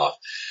left off.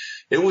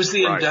 It was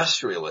the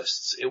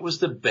industrialists. It was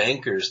the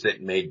bankers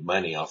that made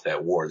money off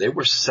that war. They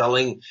were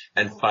selling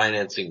and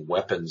financing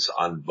weapons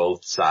on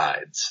both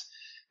sides.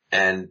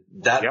 And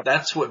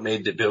that's what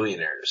made the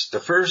billionaires. The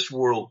First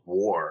World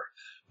War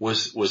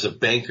was a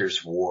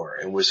banker's war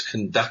and was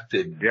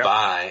conducted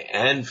by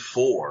and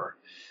for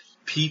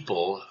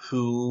people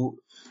who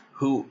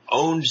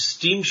owned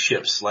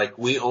steamships like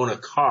we own a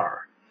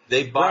car.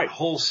 They bought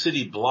whole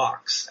city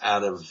blocks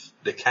out of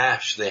the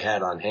cash they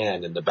had on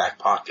hand in the back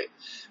pocket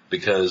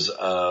because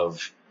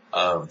of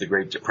the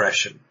Great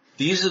Depression.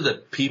 These are the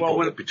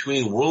people that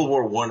between World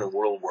War I and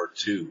World War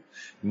II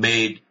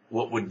made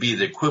what would be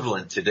the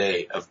equivalent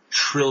today of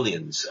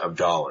trillions of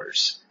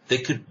dollars. They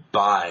could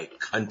buy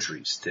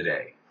countries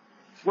today.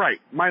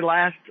 Right. My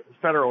last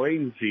federal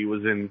agency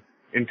was in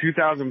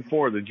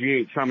 2004, the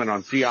G8 summit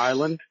on Sea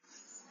Island,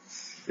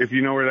 if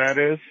you know where that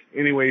is.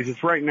 Anyways,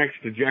 it's right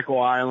next to Jekyll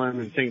Island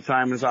and St.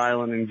 Simon's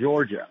Island in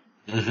Georgia.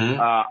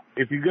 Mm-hmm.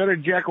 If you go to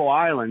Jekyll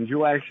Island,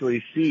 you'll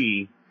actually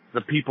see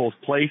the people's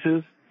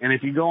places. And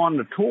if you go on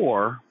the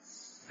tour,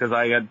 because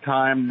I had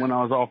time when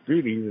I was off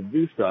duty to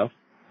do stuff,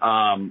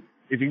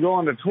 if you go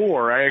on the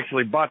tour, I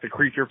actually bought the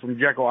creature from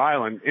Jekyll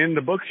Island in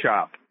the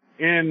bookshop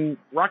in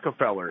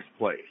Rockefeller's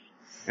place.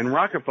 And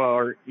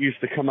Rockefeller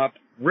used to come up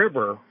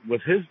river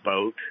with his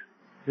boat,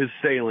 his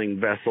sailing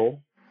vessel,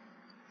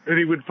 and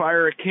he would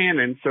fire a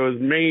cannon so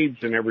his maids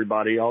and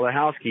everybody, all the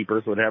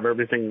housekeepers, would have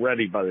everything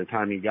ready by the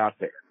time he got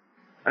there.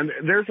 And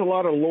there's a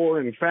lot of lore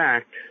and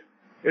fact.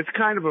 It's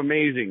kind of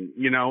amazing,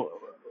 you know.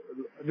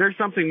 There's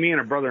something me and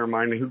a brother of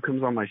mine who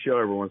comes on my show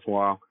every once in a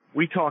while,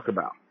 we talk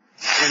about.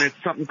 And it's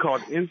something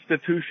called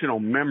institutional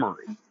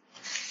memory.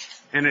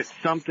 And it's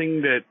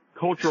something that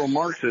cultural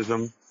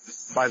Marxism,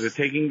 by the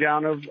taking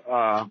down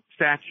of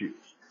statues,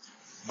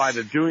 by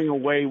the doing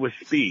away with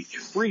speech,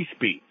 free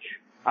speech.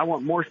 I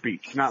want more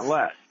speech, not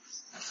less.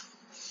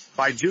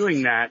 By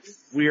doing that,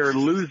 we are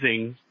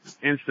losing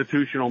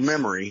institutional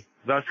memory,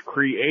 thus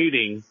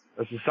creating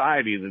a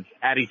society that's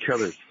at each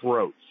other's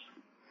throats.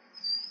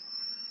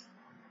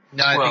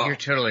 No, I think you're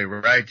totally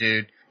right,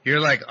 dude. You're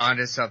like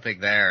onto something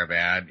there,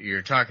 man.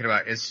 You're talking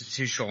about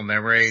institutional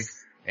memory,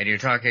 and you're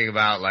talking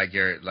about like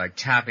you're like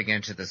tapping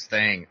into this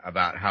thing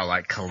about how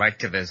like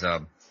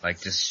collectivism like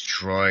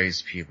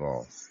destroys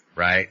people,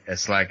 right?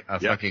 It's like a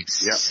fucking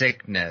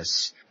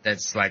sickness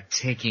that's like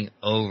taking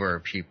over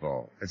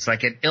people. It's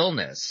like an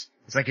illness.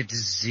 It's like a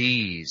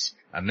disease.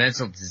 A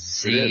mental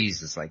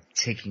disease is like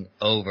taking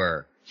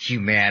over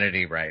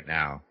humanity right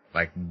now.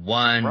 Like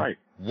one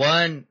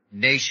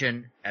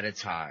nation at a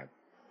time.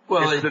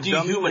 Well, it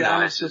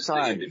dehumanizes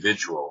the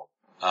individual.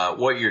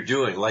 What you're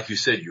doing, like you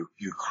said,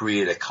 you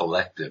create a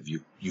collective.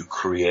 You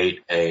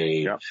create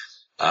an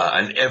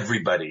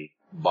everybody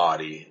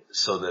body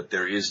so that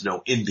there is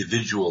no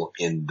individual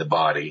in the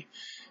body.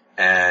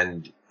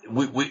 And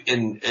we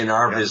in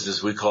our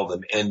business, we call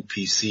them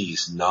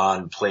NPCs,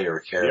 non-player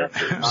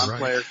characters.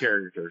 Non-player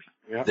characters.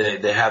 Yep.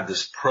 They have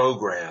this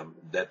program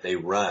that they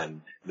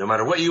run. No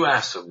matter what you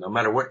ask them, no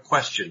matter what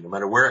question, no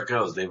matter where it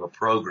goes, they have a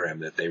program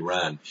that they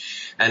run.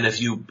 And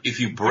if you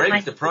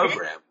break the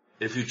program,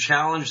 if you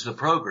challenge the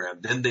program,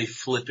 then they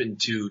flip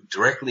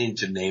directly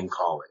into name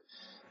calling.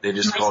 They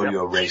just call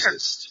you a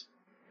racist.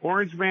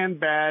 Orange man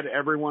bad,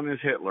 everyone is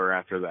Hitler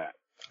after that.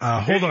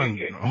 Hold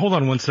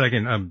on 1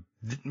 second.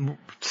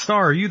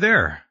 Star, are you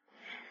there?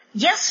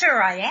 Yes, sir,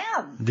 I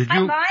am. Hi,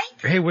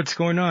 Mike. Hey, what's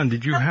going on?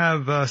 Did you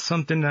have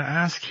something to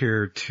ask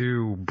here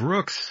to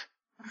Brooks?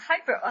 Hi,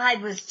 Brooks. I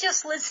was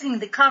just listening to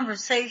the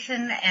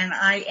conversation, and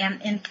I am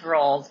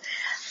enthralled.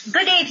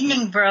 Good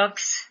evening,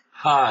 Brooks.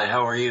 Hi,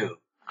 how are you?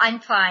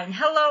 I'm fine.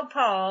 Hello,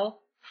 Paul.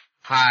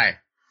 Hi.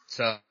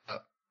 So,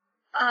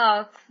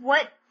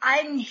 what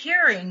I'm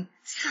hearing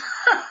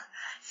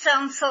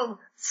sounds so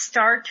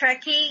Star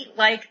Trek-y,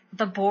 like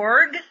the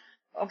Borg.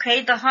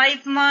 Okay, the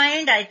hive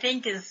mind, I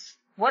think, is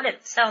what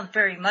it sounds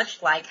very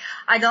much like.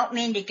 I don't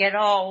mean to get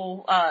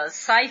all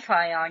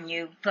sci-fi on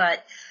you,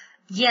 but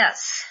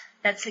yes,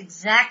 that's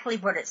exactly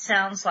what it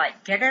sounds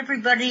like. Get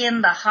everybody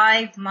in the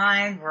hive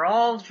mind. We're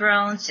all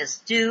drones.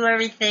 Just do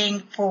everything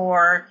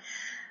for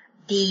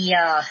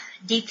the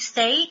deep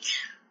state,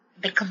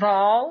 the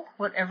cabal,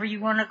 whatever you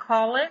want to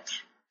call it.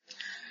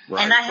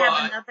 Right. And I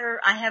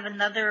have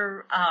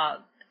another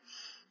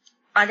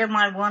item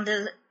I want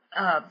to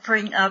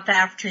bring up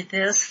after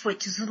this,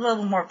 which is a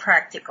little more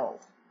practical.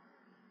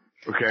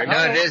 Okay.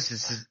 No, it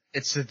is.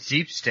 It's the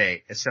deep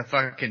state. It's the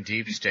fucking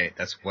deep state.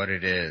 That's what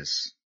it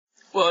is.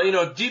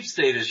 Well, deep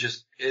state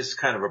is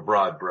kind of a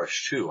broad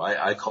brush too.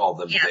 I call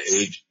them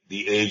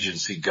the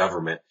agency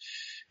government.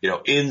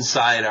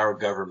 Inside our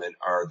government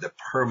are the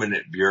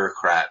permanent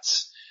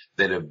bureaucrats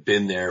that have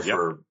been there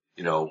for,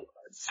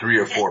 3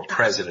 or 4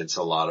 presidents,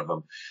 a lot of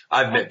them.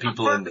 I've met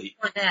people in the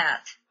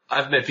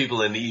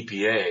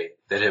EPA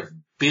that have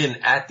been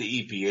at the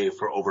EPA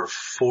for over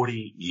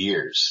 40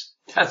 years.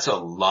 That's a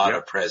lot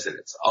of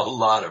presidents. A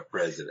lot of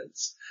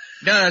presidents.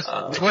 No,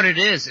 that's what it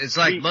is. It's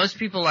like most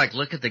people like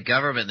look at the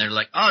government and they're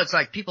like, oh, it's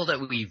like people that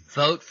we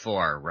vote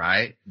for,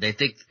 right? They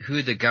think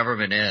who the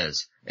government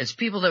is. It's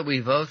people that we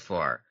vote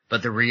for.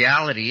 But the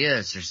reality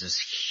is there's this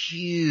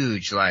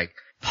huge like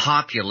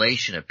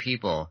population of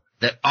people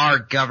that are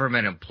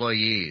government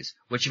employees,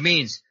 which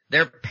means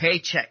their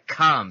paycheck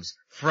comes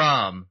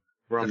from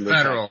the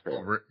federal,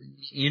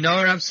 you know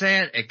what I'm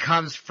saying? It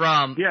comes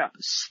from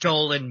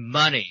stolen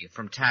money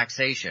from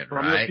taxation,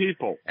 from right? The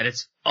people. And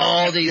it's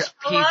all these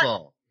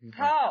people.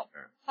 Paul,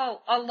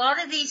 a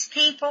lot of these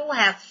people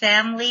have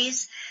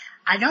families.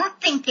 I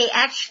don't think they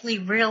actually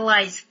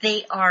realize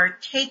they are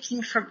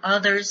taking from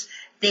others.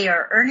 They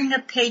are earning a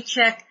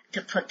paycheck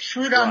to put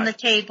food on the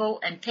table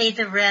and pay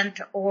the rent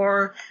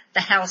or the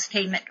house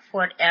payment,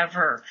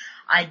 whatever.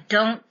 I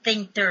don't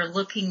think they're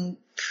looking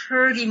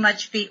pretty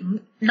much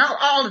not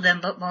all of them,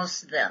 but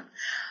most of them.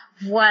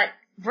 What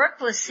Brooke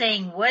was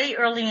saying way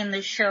early in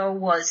the show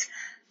was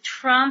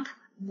Trump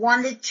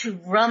wanted to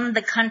run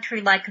the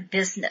country like a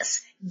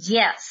business.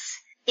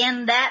 Yes,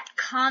 in that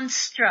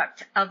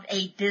construct of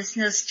a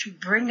business to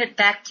bring it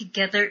back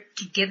together,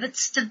 to give it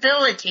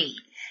stability,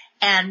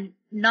 and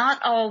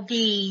not all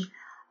the,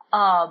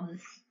 oh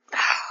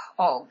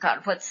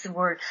God, what's the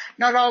word?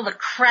 Not all the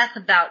crap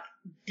about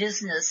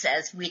business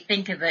as we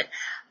think of it,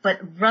 but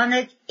run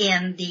it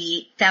in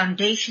the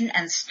foundation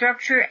and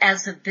structure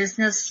as a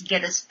business to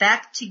get us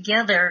back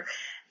together,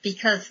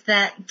 because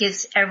that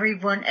gives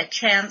everyone a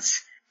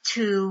chance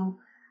to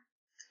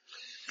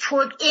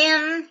put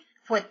in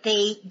what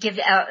they give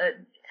out.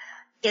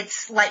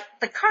 It's like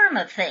the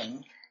karma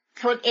thing.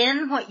 Put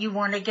in what you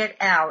want to get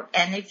out.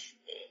 And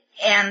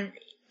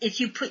if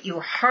you put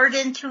your heart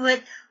into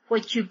it,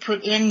 what you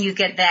put in, you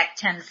get back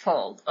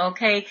tenfold.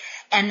 Okay?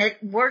 And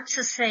it works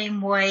the same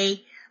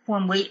way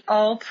when we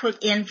all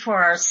put in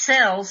for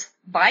ourselves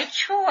by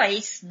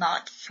choice,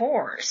 not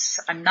force.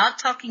 I'm not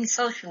talking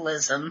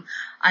socialism.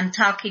 I'm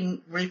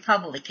talking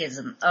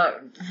republicanism,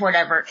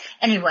 whatever.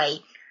 Anyway,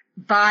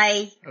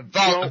 by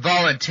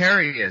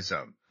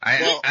voluntarism.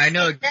 I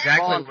know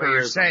exactly what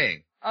you're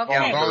saying. Okay.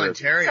 Yeah,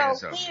 voluntarism.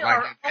 So we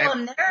are all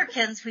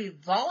Americans. We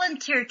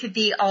volunteer to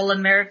be all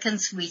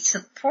Americans. We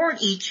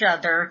support each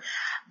other,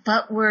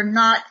 but we're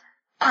not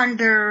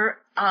under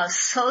a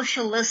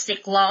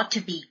socialistic law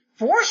to be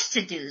forced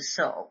to do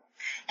so.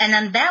 And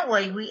in that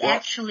way, we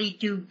actually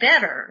do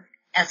better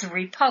as a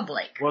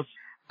republic. Well, see,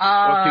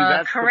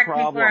 that's correct the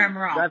me problem. where I'm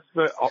wrong.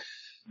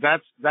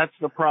 That's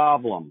the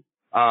problem.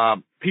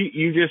 Pete,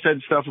 you just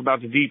said stuff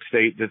about the deep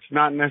state that's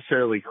not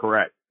necessarily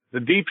correct. The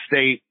deep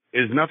state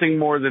is nothing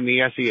more than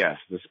the SES,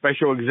 the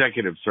Special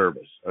Executive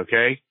Service,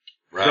 okay?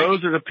 Right.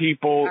 Those are the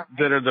people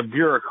that are the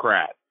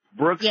bureaucrats.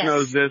 Brooks Yes.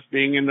 knows this,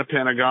 being in the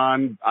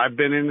Pentagon. I've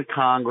been in the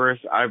Congress.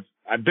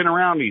 I've been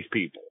around these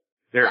people.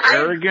 They're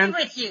arrogant.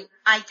 I agree with you.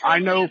 I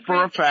totally know agree for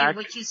a with fact. you,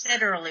 what you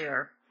said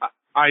earlier.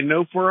 I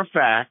know for a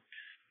fact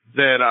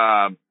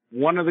that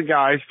one of the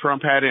guys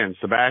Trump had in,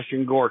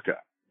 Sebastian Gorka,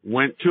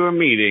 went to a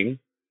meeting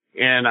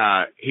and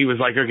he was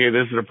like, okay,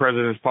 this is the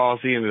president's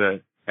policy, and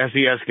the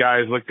SES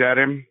guys looked at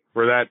him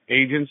for that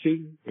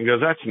agency and goes,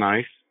 that's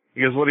nice.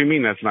 He goes, what do you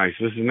mean that's nice?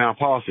 This is now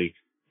policy.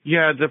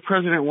 Yeah, the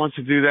president wants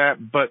to do that,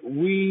 but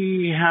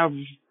we have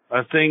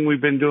a thing we've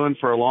been doing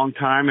for a long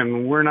time,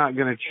 and we're not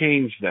going to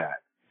change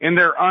that. And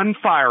they're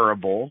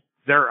unfireable.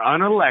 They're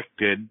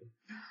unelected.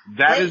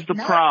 That is the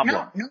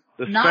problem.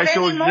 The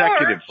Special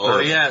Executive Service. Oh,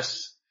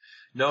 yes.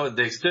 No,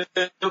 they still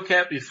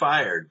can't be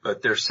fired,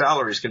 but their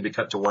salaries can be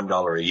cut to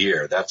 $1 a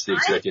year. That's the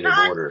executive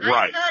order.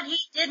 I thought he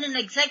did an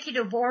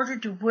executive order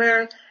to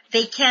where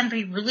they can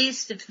be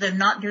released if they're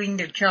not doing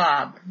their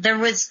job. There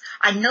was,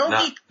 I know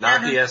not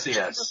the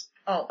SES.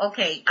 Oh,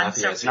 okay. I'm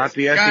sorry. Not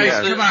the SES.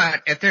 Guys, come on.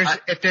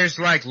 If there's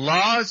like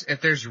laws, if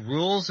there's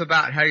rules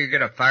about how you're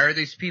going to fire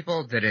these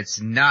people, that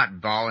it's not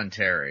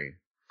voluntary.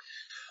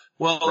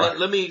 Well,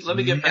 let me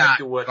get Not back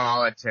to what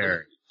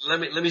voluntary. Let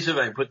me see if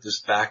I can put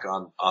this back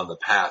on the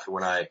path.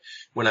 What I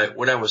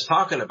was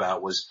talking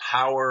about was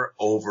power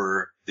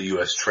over the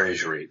U.S.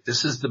 Treasury.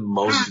 This is the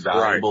most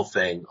valuable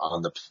thing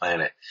on the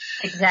planet.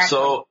 Exactly.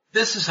 So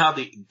this is how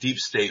the deep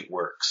state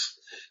works.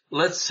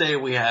 Let's say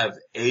we have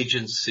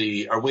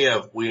agency, or we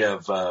have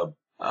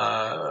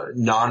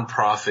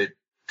nonprofit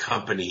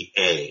company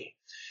A,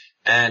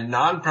 and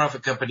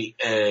nonprofit company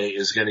A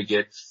is going to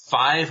get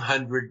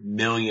 $500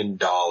 million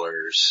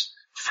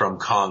from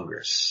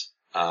Congress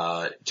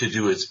to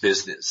do its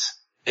business.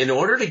 In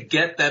order to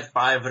get that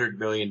 $500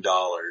 million,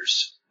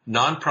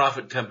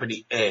 nonprofit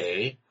company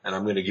A, and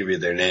I'm going to give you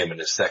their name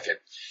in a second,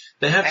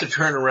 they have to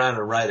turn around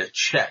and write a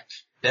check.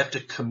 They have to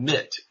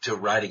commit to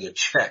writing a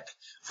check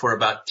for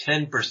about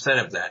 10%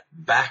 of that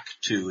back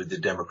to the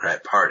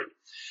Democrat Party.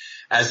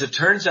 As it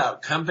turns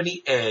out,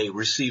 Company A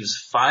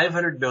receives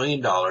 $500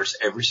 million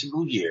every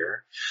single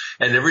year,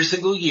 and every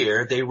single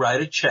year they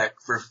write a check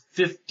for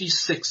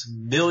 $56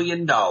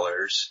 million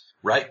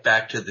right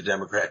back to the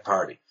Democrat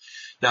Party.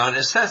 Now, in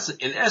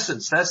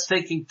essence, that's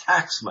taking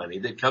tax money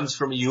that comes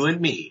from you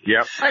and me.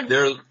 Yep.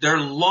 They're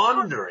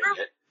laundering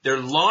it. They're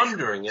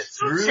laundering it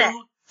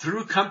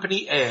through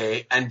Company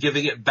A and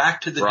giving it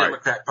back to the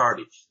Democrat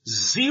Party.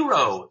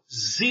 $0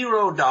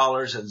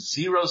 and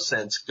 0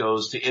 cents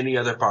goes to any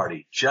other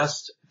party,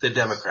 just the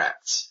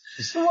Democrats.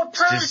 So what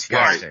approves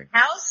the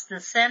House, the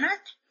Senate?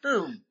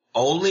 Boom.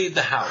 Only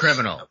the House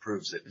Criminal.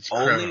 approves it. It's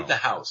Only criminal. the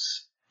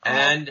House.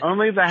 And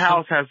only the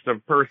House has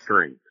the purse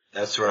strings.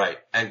 That's right.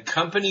 And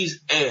companies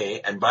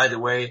A, and by the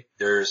way,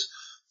 there's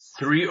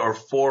 3 or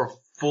 4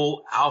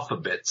 full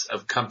alphabets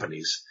of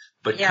companies,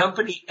 but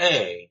Company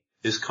A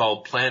is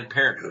called Planned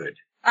Parenthood.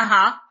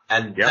 Uh-huh.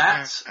 And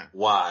that's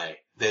why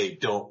they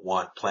don't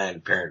want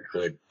Planned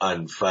Parenthood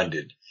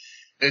unfunded.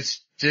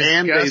 It's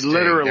disgusting. And they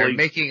literally, they're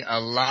making a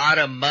lot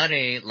of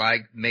money,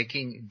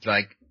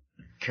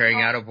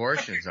 carrying out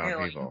abortions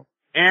on people.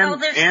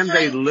 And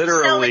they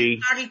literally,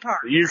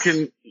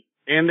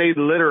 they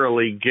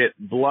literally get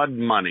blood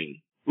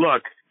money.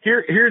 Look,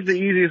 here's the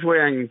easiest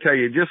way I can tell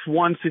you, just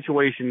one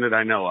situation that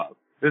I know of.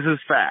 This is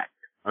fact,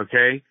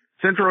 okay?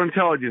 Central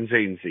Intelligence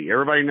Agency.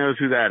 Everybody knows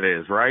who that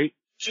is, right?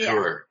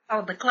 Sure.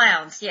 Oh, the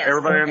clowns, yes.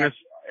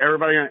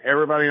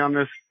 Everybody on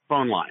this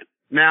phone line.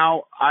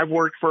 Now, I've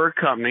worked for a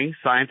company,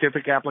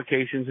 Scientific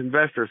Applications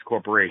Investors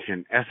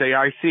Corporation,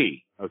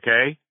 SAIC,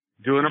 okay?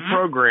 Doing a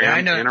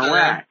program in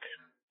Iraq.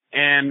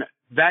 And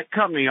that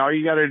company, all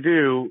you gotta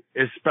do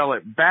is spell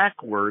it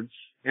backwards,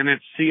 and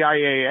it's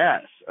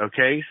CIAS,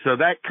 okay? So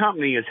that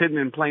company is hidden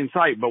in plain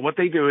sight, but what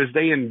they do is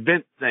they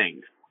invent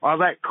things. All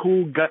that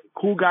cool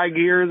guy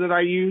gear that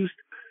I used,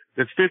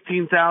 that's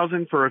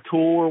 $15,000 for a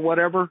tool or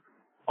whatever,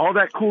 all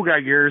that cool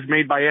guy gear is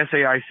made by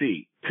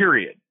SAIC,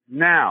 period.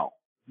 Now,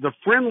 the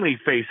friendly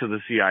face of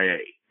the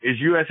CIA is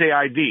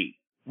USAID.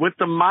 With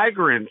the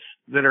migrants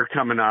that are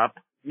coming up,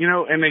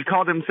 and they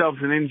call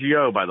themselves an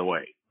NGO, by the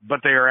way,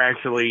 but they are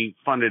actually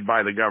funded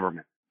by the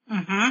government.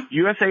 Mm-hmm.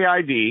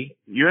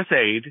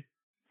 USAID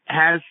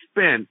has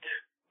spent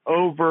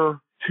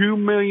over $2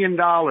 million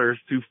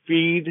to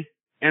feed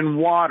and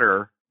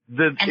water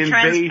the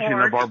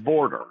invasion of our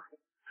border.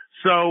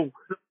 So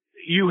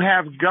you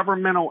have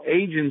governmental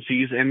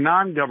agencies and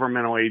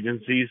non-governmental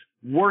agencies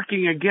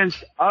working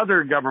against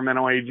other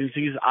governmental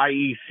agencies,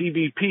 i.e.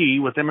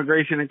 CBP with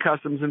Immigration and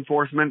Customs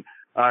Enforcement,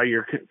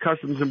 your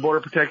Customs and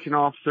Border Protection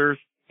officers,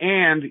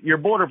 and your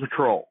Border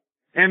Patrol.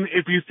 And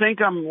if you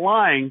think I'm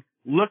lying,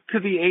 look to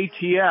the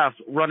ATF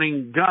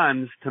running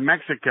guns to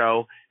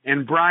Mexico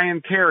and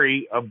Brian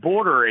Terry, a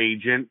border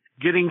agent,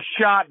 getting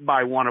shot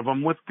by one of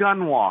them with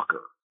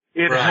Gunwalker.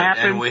 It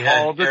happens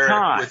all the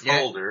time. With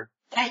Holder.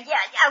 Yeah,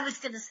 I was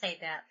going to say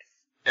that.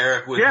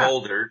 Eric with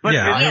Holder. But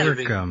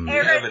evidence.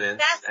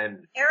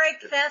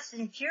 Eric Fast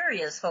and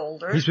Furious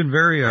Holder. He's been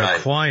very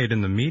quiet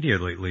in the media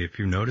lately, if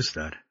you noticed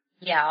that.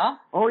 Yeah.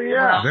 Oh,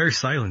 yeah. Very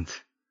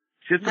silent.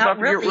 Shit's about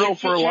to get real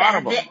for a lot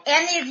of them.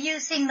 Any of you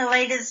seen the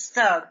latest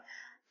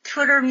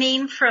Twitter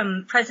meme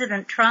from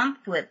President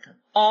Trump with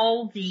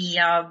all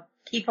the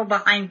people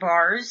behind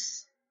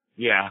bars?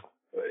 Yeah.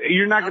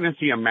 You're not going to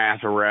see a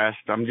mass arrest.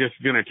 I'm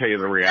just going to tell you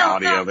the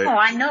reality of it. No,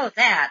 I know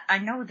that.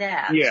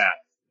 Yeah.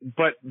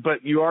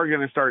 But you are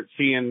going to start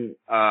seeing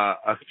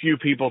a few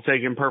people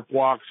taking perp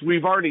walks.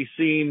 We've already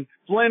seen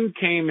Flynn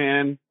came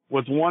in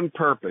with one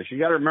purpose. You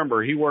got to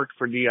remember, he worked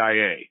for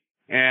DIA.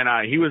 And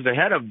he was the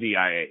head of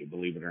DIA,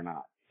 believe it or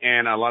not.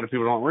 And a lot of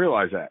people don't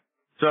realize that.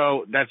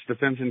 So that's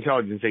Defense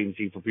Intelligence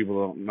Agency for people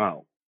who don't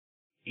know.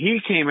 He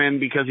came in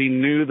because he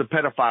knew the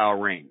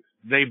pedophile rings.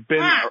 They've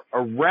been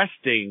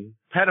arresting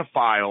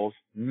pedophiles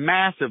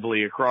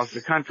massively across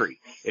the country.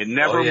 It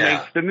never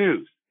makes the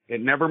news.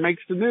 It never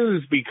makes the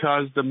news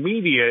because the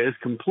media is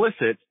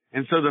complicit.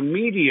 And so the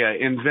media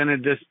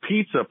invented this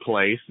pizza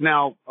place.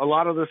 Now, a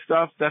lot of the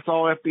stuff, that's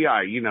all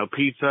FBI, you know,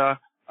 pizza,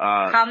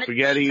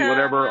 spaghetti,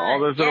 whatever, all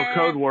those little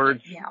code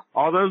words. Yeah.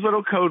 All those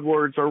little code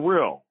words are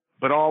real.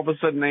 But all of a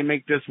sudden they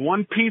make this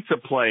one pizza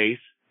place.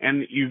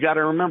 And you got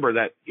to remember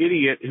that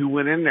idiot who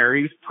went in there.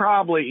 He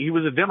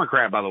was a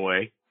Democrat, by the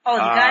way. Oh, the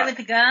guy with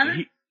the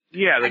gun?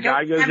 The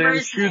guy goes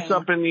in, shoots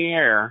up in the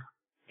air,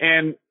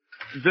 and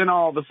then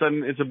all of a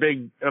sudden it's a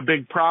big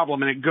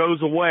problem, and it goes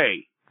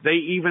away. They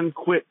even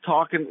quit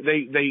talking.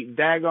 They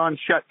daggone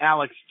shut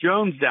Alex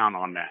Jones down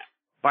on that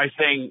by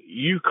saying,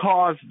 you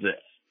caused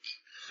this.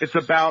 It's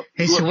about.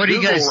 Hey, so what do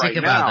you guys think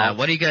about now, that?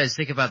 What do you guys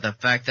think about the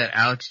fact that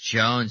Alex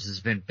Jones has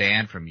been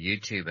banned from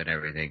YouTube and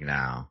everything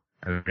now?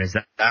 I mean, is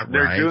that right?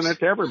 They're doing it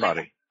to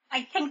everybody.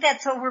 I think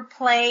that's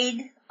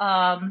overplayed.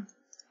 I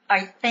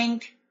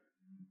think.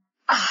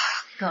 Oh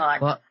God.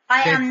 Well,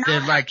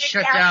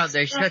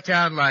 they shut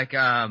down like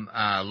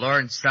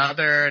Lauren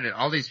Southern and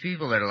all these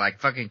people that are like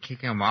fucking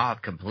kicking him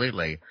off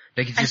completely.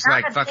 They could just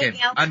like fucking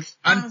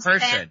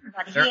unperson.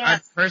 They're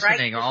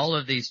unpersoning all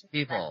of these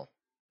people.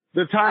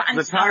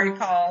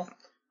 Paul.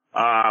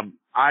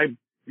 I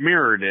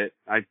mirrored it.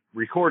 I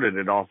recorded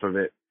it off of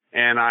it,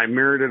 and I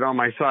mirrored it on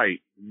my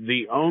site.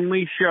 The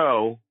only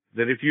show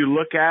that if you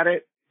look at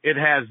it, it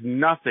has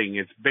nothing.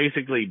 It's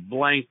basically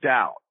blanked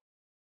out.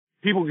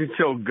 People can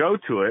still go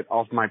to it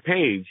off my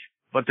page,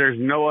 but there's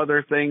no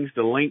other things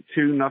to link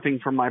to, nothing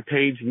from my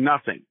page,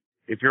 nothing.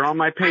 If you're on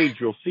my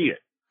page, you'll see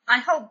it. I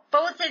hope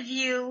both of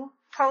you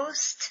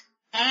post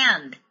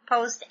and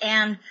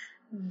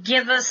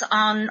give us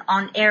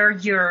on air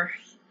your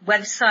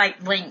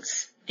website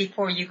links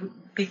before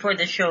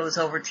the show is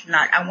over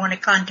tonight. I want to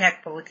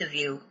contact both of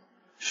you.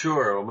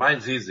 Sure. Well,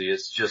 mine's easy.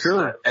 It's just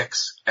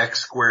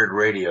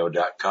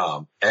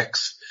xsquaredradio.com.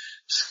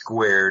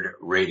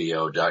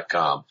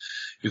 xsquaredradio.com.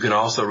 You can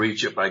also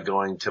reach it by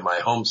going to my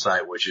home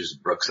site, which is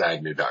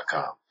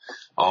brooksagnew.com.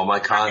 All my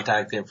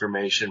contact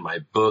information, my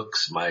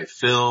books, my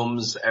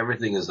films,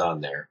 everything is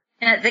on there.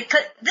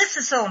 This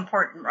is so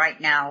important right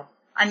now.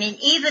 I mean,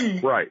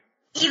 even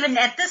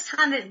at this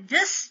time,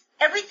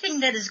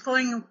 everything that is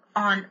going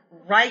on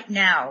right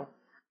now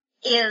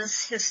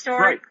is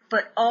historic,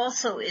 but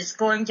also is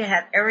going to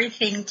have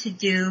everything to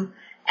do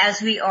as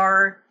we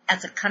are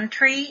as a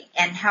country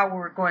and how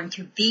we're going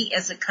to be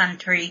as a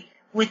country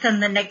within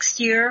the next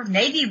year,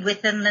 maybe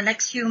within the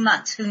next few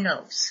months. Who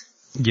knows?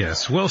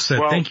 Yes, well said.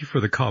 Thank you for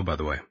the call, by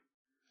the way.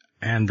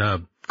 And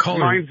caller,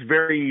 mine's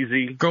very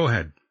easy. Go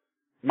ahead.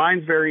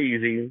 Mine's very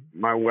easy.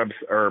 My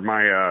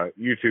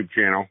YouTube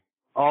channel,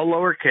 all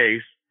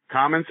lowercase,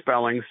 common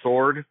spelling,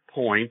 sword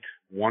point,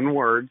 one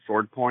word,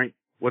 sword point,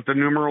 with the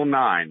numeral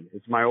 9.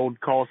 It's my old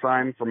call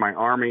sign from my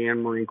Army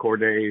and Marine Corps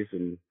days,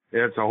 and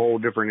it's a whole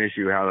different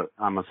issue how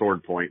I'm a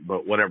sword point,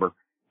 but whatever.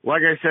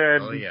 Like I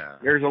said,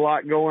 there's a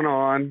lot going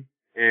on,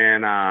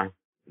 and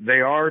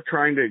they are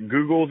trying to,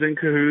 Google's in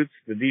cahoots,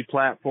 the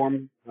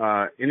deplatform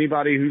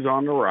anybody who's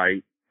on the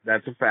right.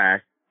 That's a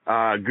fact.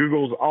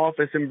 Google's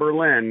office in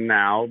Berlin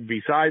now,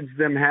 besides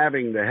them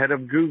having the head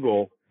of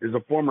Google, is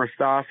a former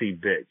Stasi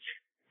bitch.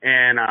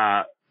 And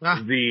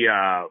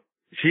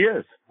she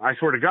is. I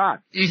swear to God.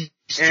 East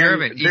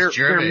German.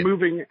 They're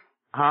moving,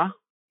 huh?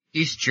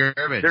 East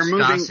German. They're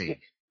moving. Stasi.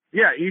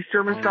 Yeah, East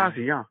German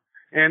Stasi, yeah.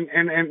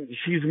 And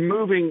she's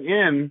moving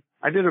in.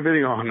 I did a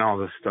video on all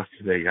this stuff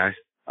today, guys.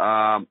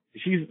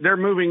 They're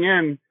moving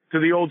in to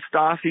the old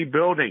Stasi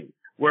building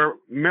where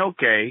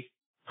Milke,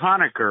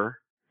 Honecker,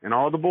 and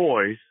all the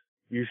boys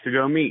used to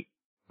go meet.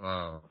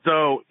 Wow.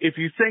 So if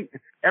you think,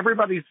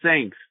 everybody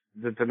thinks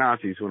that the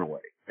Nazis went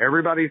away.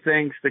 Everybody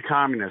thinks the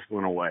communists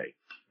went away.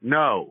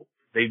 No,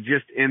 they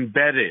just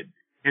embedded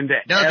into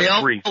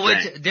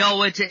everything. They all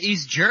went to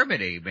East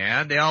Germany,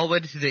 man. They all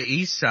went to the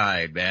east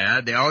side,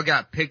 man. They all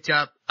got picked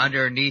up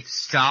underneath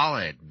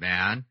Stalin,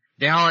 man.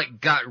 They all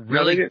got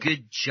really No,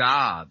 good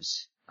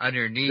jobs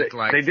underneath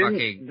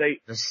the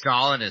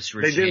Stalinist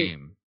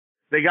regime.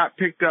 They got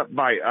picked up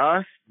by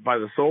us, by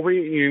the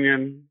Soviet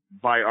Union,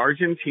 by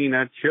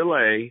Argentina,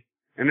 Chile,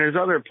 and there's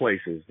other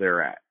places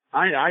they're at.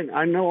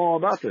 I know all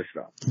about this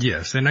stuff.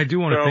 Yes, and I do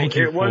want to thank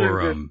you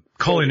for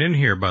calling in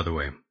here, by the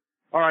way.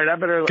 All right, I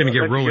better let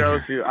you go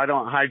so I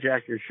don't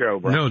hijack your show,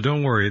 bro. No,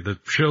 don't worry. The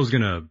show's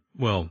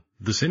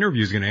this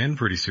interview's gonna end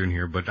pretty soon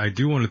here, but I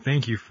do want to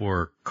thank you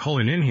for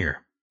calling in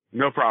here.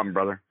 No problem,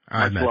 brother.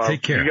 All right, man.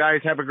 Take care. You guys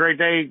have a great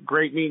day.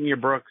 Great meeting you,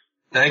 Brooks.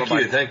 Thank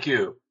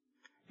you.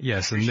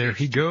 Yes, and there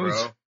he goes.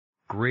 Bro.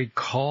 Great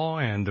call,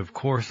 and of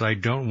course I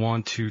don't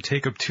want to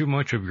take up too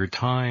much of your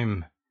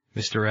time,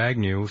 Mr.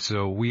 Agnew,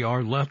 so we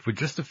are left with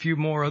just a few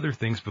more other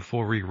things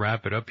before we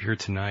wrap it up here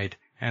tonight.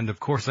 And of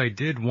course I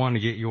did want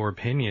to get your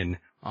opinion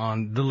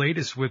on the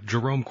latest with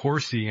Jerome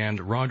Corsi and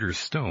Roger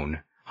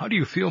Stone. How do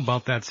you feel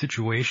about that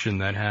situation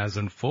that has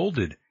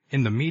unfolded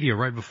in the media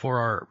right before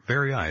our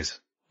very eyes?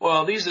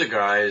 Well, these are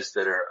guys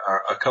that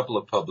are a couple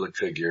of public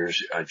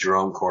figures.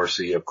 Jerome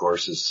Corsi, of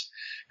course,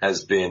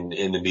 has been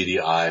in the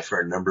media eye for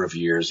a number of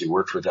years. He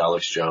worked with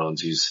Alex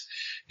Jones. He's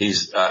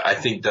I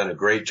think done a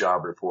great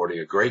job reporting,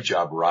 a great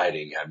job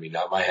writing. I mean,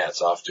 my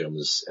hat's off to him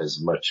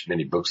as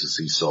many books as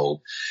he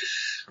sold.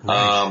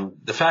 Right.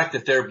 The fact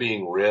that they're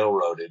being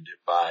railroaded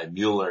by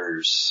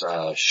Mueller's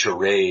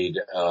charade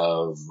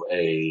of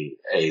a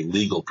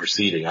legal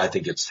proceeding, I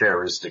think it's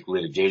terroristic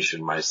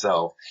litigation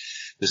myself.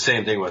 The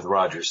same thing with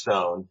Roger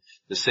Stone.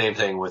 The same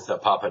thing with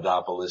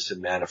Papadopoulos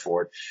and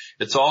Manafort.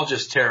 It's all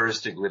just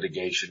terroristic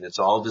litigation. It's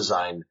all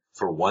designed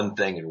for one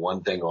thing and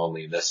one thing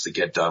only, and that's to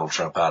get Donald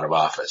Trump out of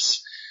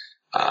office.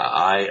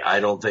 I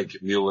don't think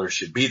Mueller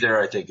should be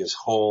there. I think his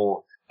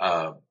whole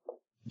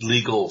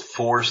legal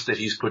force that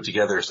he's put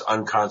together is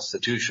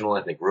unconstitutional.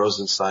 I think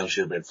Rosenstein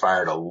should have been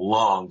fired a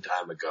long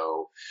time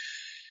ago.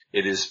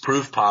 It is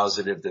proof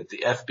positive that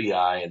the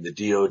FBI and the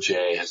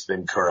DOJ has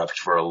been corrupt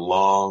for a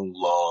long,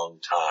 long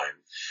time.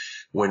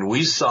 When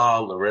we saw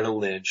Loretta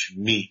Lynch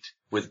meet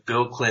with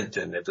Bill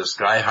Clinton at the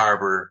Sky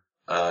Harbor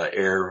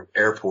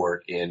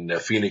airport in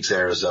Phoenix,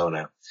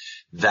 Arizona,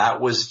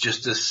 that was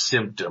just a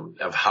symptom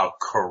of how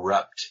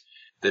corrupt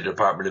the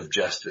Department of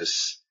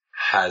Justice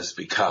has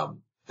become.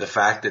 The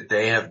fact that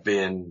they have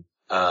been,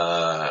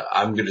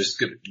 I'm going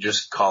to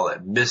just call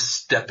it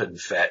misstep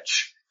and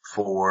fetch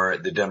for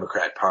the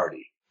Democrat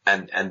Party.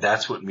 And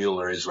that's what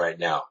Mueller is right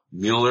now.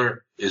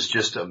 Mueller is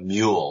just a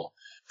mule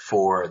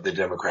for the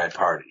Democrat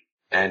Party.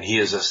 And he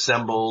has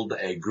assembled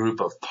a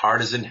group of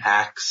partisan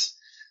hacks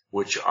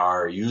which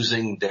are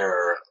using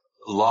their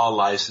law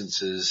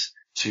licenses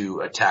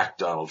to attack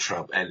Donald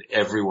Trump and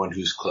everyone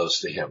who's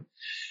close to him.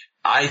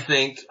 I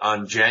think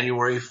on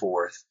January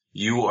 4th,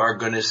 you are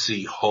going to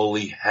see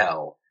holy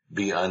hell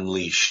be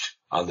unleashed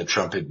on the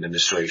Trump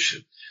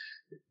administration.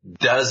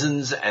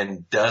 Dozens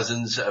and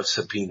dozens of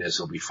subpoenas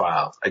will be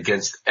filed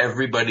against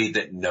everybody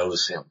that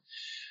knows him.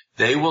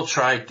 They will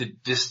try to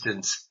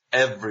distance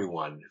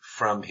everyone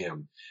from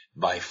him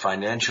by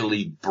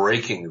financially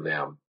breaking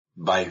them,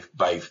 by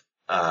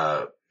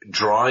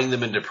drawing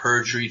them into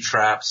perjury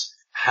traps,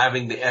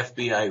 having the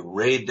FBI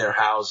raid their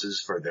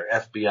houses for their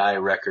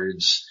FBI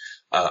records,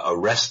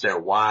 arrest their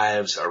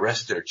wives,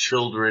 arrest their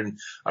children,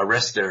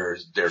 arrest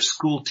their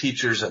school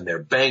teachers and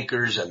their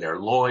bankers and their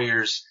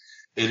lawyers.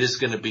 It is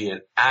going to be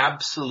an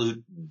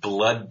absolute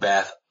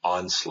bloodbath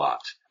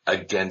onslaught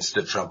against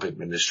the Trump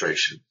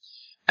administration.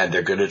 And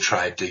they're going to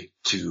try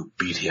to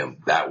beat him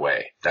that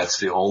way. That's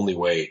the only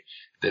way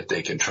that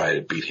they can try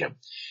to beat him.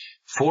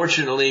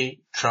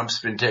 Fortunately, Trump's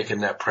been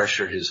taking that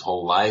pressure his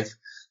whole life.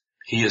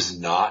 He is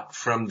not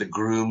from the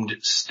groomed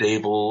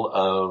stable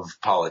of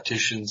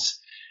politicians.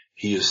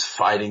 He is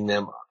fighting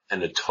them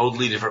in a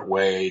totally different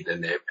way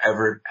than they've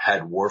ever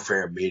had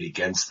warfare made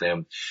against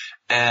them.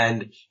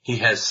 And he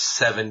has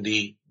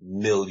 70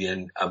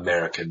 million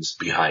Americans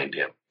behind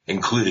him,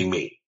 including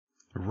me.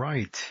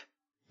 Right.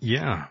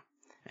 Yeah.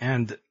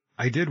 And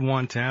I did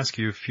want to ask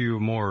you a few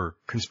more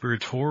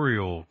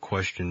conspiratorial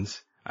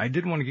questions. I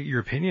did want to get your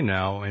opinion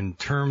now in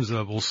terms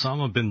of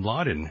Osama bin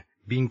Laden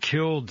being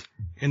killed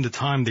in the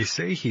time they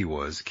say he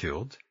was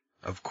killed.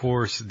 Of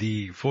course,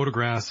 the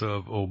photographs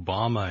of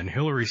Obama and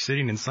Hillary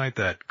sitting inside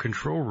that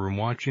control room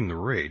watching the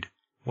raid.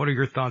 What are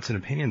your thoughts and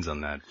opinions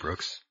on that,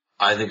 Brooks?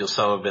 I think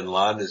Osama bin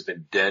Laden has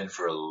been dead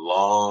for a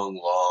long,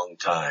 long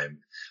time.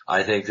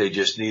 I think they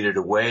just needed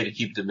a way to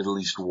keep the Middle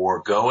East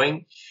war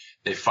going.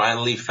 They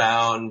finally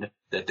found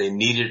that they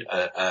needed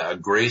a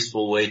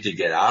graceful way to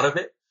get out of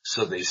it.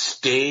 So they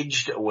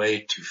staged a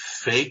way to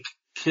fake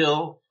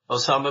kill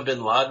Osama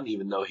bin Laden,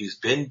 even though he's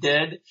been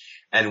dead.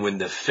 And when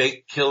the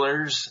fake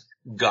killers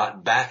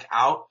got back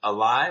out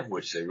alive,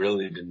 which they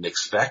really didn't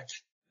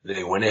expect,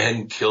 they went ahead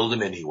and killed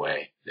him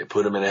anyway. They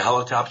put him in a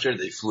helicopter.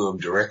 They flew him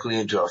directly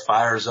into a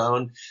fire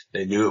zone.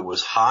 They knew it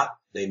was hot.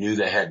 They knew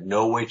they had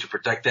no way to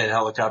protect that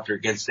helicopter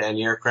against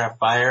anti-aircraft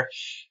fire.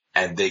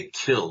 And they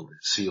killed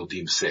SEAL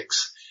Team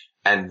 6.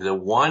 And the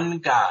one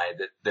guy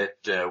that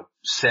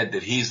said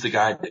that he's the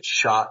guy that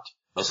shot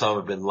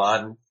Osama bin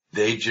Laden,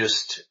 they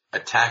just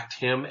attacked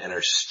him and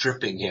are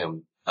stripping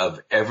him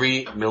of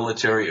every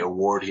military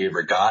award he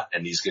ever got,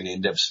 and he's going to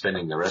end up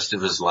spending the rest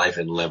of his life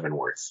in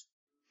Leavenworth.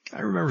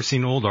 I remember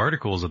seeing old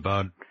articles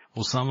about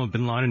Osama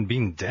bin Laden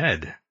being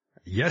dead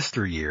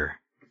yesteryear.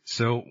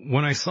 So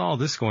when I saw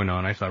this going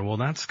on, I thought, well,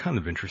 that's kind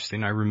of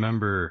interesting. I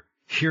remember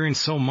hearing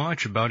so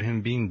much about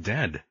him being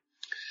dead.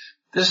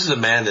 This is a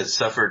man that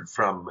suffered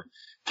from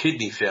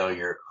kidney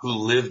failure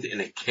who lived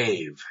in a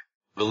cave.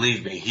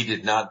 Believe me, he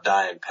did not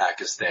die in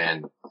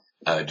Pakistan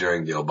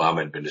during the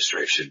Obama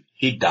administration.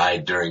 He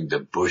died during the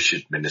Bush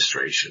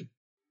administration.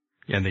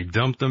 Yeah, and they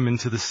dumped him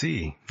into the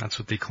sea. That's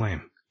what they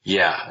claim.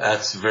 Yeah,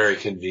 that's very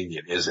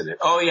convenient, isn't it?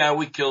 Oh yeah,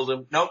 we killed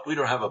him. Nope, we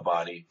don't have a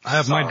body. I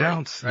have my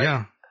doubts. Right?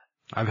 Yeah.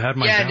 I've had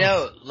my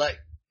doubts. Yeah,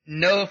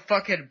 no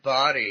fucking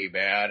body,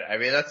 man. I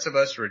mean, that's the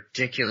most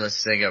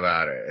ridiculous thing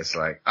about it. It's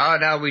like, oh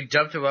no, we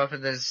dumped him off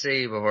in the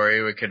sea before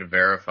anyone could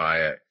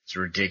verify it. It's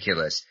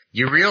ridiculous.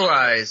 You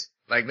realize,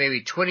 like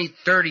maybe 20,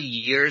 30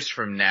 years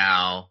from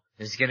now,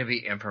 there's gonna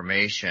be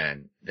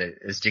information that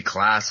is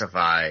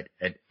declassified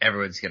and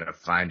everyone's gonna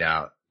find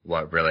out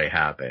what really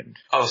happened.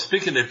 Oh,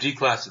 speaking of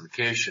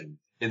declassification,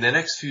 in the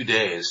next few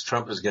days,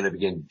 Trump is going to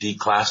begin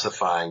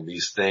declassifying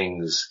these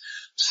things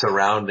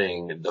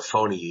surrounding the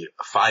phony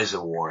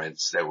FISA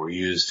warrants that were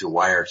used to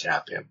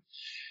wiretap him.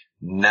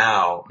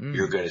 Now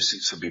you're going to see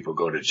some people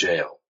go to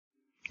jail.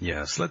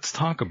 Yes, let's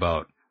talk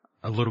about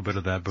a little bit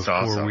of that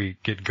before we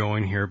get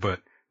going here.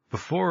 But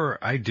before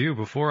I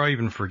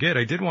even forget,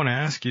 I did want to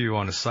ask you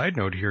on a side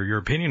note here, your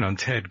opinion on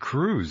Ted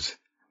Cruz.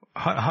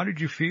 How did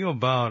you feel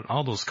about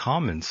all those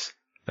comments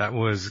that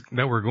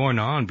were going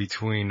on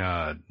between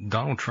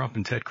Donald Trump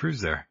and Ted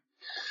Cruz there?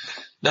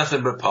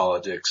 Nothing but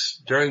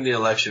politics. During the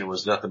election, it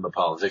was nothing but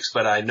politics.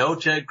 But I know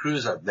Ted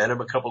Cruz. I've met him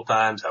a couple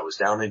times. I was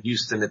down in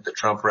Houston at the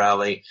Trump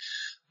rally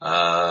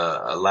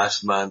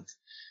last month.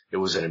 It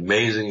was an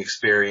amazing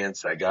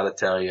experience. I got to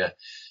tell you,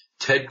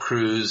 Ted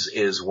Cruz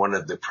is one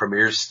of the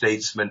premier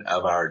statesmen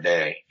of our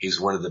day. He's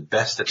one of the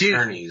best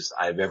attorneys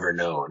I've ever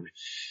known.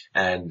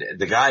 And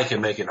the guy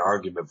can make an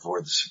argument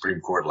before the Supreme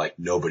Court like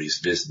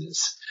nobody's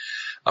business.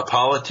 A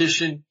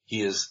politician,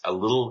 he is a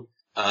little,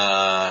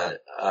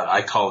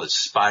 I call it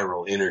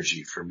spiral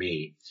energy for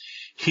me.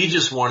 He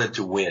just wanted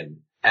to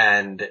win.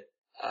 And,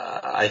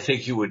 I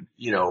think he would,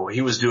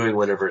 he was doing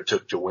whatever it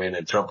took to win,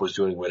 and Trump was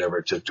doing whatever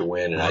it took to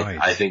win. And right.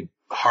 I think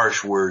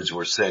harsh words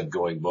were said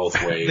going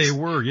both ways. They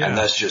were, yeah. And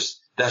that's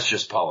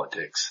just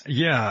politics.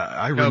 Yeah,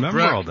 I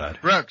remember all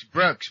that.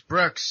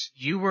 Brooks,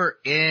 you were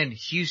in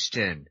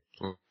Houston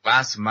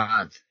last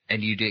month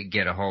and you didn't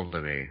get a hold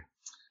of me.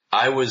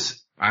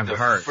 I'm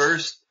hurt.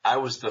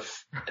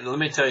 Let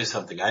me tell you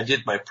something. I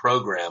did my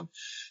program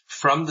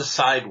from the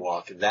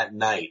sidewalk that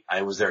night.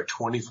 I was there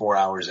 24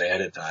 hours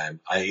ahead of time.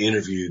 I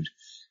interviewed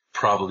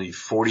probably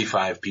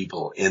 45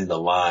 people in the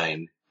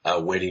line,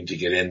 waiting to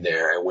get in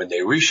there. And when they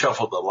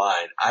reshuffled the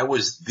line, I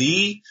was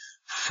the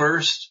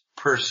first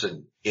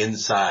person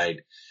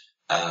inside,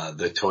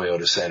 the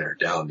Toyota Center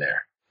down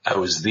there. I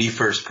was the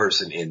first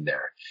person in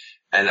there.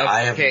 And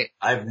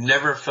I've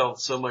never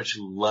felt so much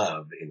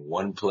love in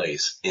one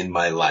place in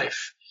my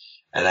life.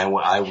 And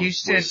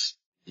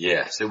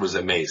yes, it was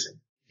amazing.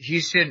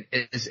 Houston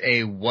is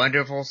a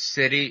wonderful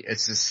city.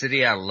 It's a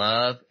city I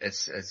love.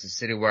 It's a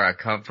city where I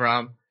come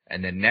from.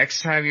 And the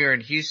next time you're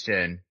in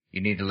Houston, you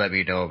need to let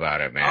me know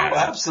about it, man. Oh,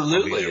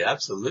 absolutely.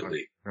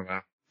 Absolutely.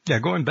 Yeah,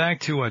 going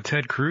back to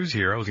Ted Cruz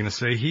here, I was going to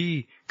say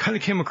he kind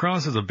of came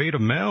across as a beta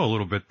male a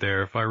little bit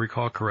there, if I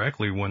recall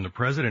correctly, when the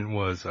president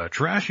was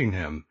trashing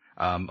him.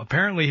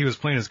 Apparently he was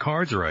playing his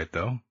cards right,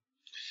 though.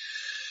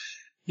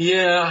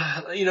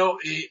 Yeah,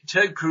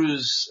 Ted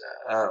Cruz,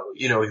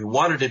 he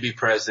wanted to be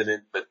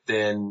president, but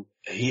then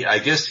I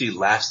guess he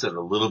lasted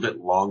a little bit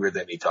longer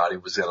than he thought he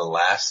was going to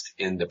last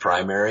in the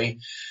primary.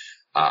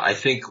 I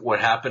think what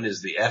happened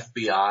is the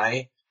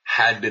FBI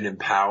had been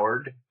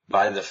empowered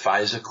by the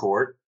FISA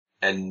court,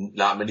 and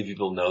not many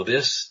people know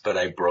this, but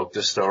I broke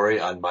the story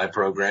on my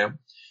program.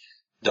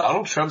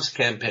 Donald Trump's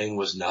campaign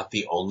was not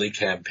the only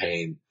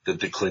campaign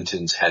that the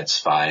Clintons had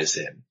spies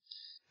in.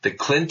 The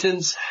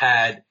Clintons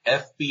had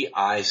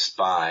FBI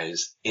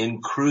spies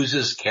in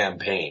Cruz's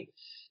campaign.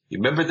 You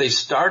remember they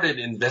started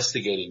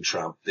investigating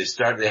Trump. They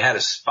had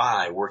a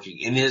spy working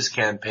in his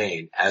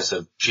campaign as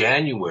of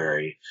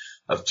January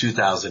of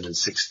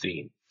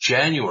 2016.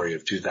 January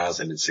of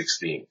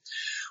 2016.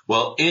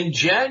 Well, in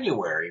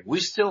January,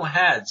 we still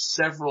had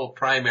several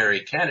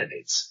primary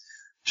candidates.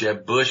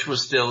 Jeb Bush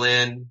was still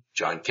in,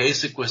 John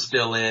Kasich was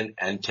still in,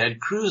 and Ted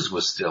Cruz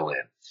was still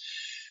in.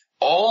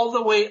 All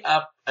the way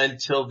up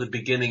until the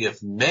beginning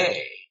of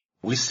May,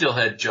 we still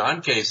had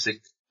John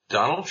Kasich,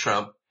 Donald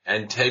Trump,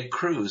 and Ted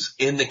Cruz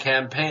in the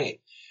campaign.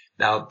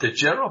 Now, the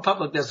general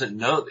public doesn't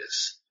know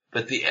this,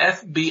 but the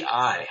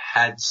FBI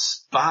had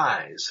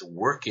spies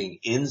working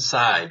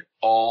inside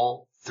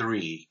all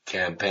three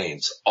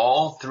campaigns.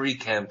 All three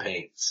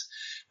campaigns.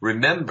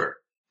 Remember,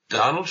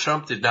 Donald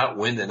Trump did not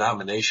win the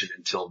nomination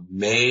until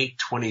May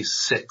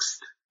 26th.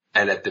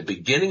 And at the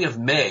beginning of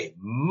May,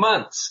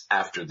 months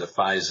after the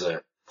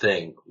FISA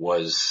thing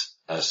was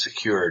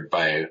secured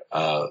by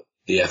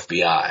the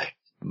FBI.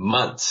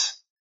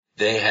 Months.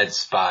 They had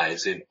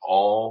spies in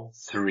all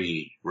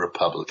 3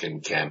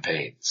 Republican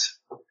campaigns.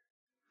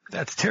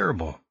 That's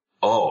terrible.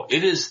 Oh,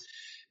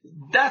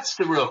 that's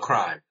the real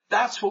crime.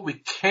 That's what we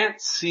can't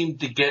seem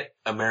to get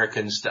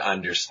Americans to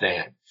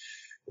understand.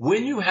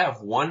 When you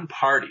have one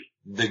party,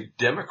 the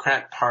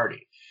Democrat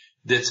Party,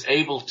 that's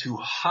able to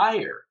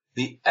hire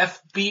the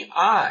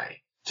FBI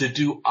to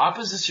do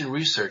opposition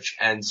research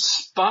and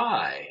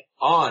spy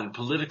on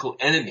political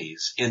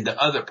enemies in the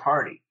other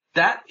party,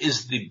 that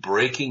is the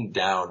breaking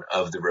down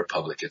of the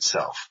republic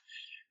itself.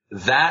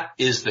 That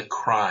is the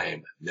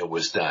crime that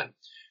was done.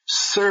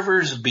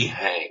 Servers be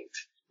hanged.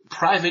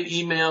 Private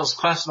emails,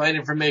 classified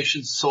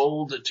information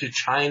sold to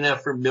China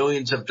for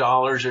millions of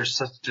dollars or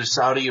to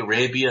Saudi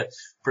Arabia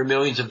for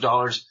millions of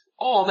dollars.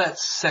 All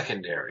that's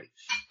secondary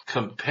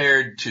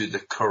compared to the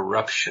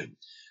corruption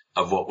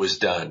of what was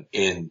done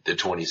in the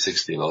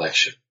 2016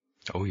 election.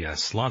 Oh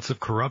yes, lots of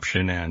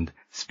corruption. And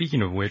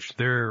speaking of which,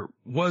 there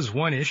was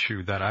one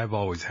issue that I've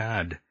always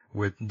had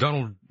with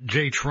Donald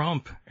J.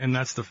 Trump, and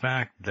that's the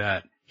fact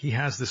that he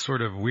has this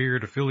sort of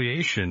weird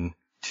affiliation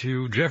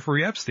to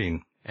Jeffrey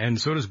Epstein, and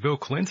so does Bill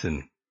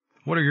Clinton.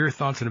 What are your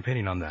thoughts and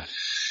opinion on that?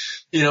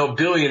 You know,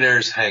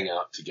 billionaires hang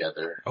out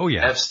together. Oh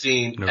yeah.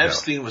 Epstein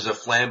was a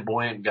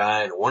flamboyant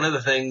guy, and one of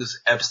the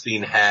things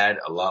Epstein had,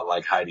 a lot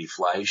like Heidi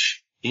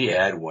Fleisch, he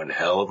had one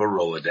hell of a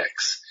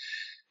Rolodex.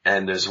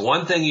 And there's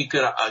one thing you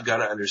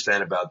gotta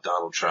understand about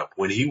Donald Trump.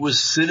 When he was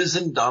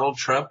citizen Donald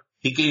Trump,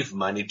 he gave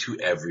money to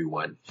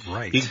everyone.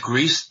 Right.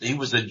 He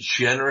was a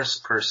generous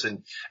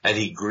person, and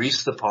he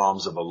greased the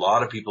palms of a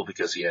lot of people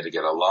because he had to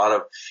get a lot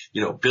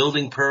of,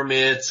 building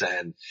permits,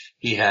 and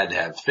he had to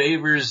have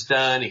favors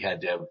done. He had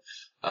to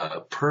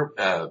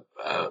have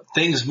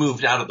things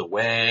moved out of the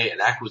way and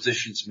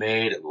acquisitions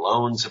made and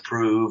loans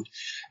approved.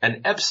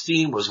 And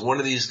Epstein was one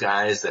of these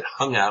guys that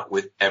hung out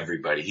with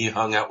everybody. He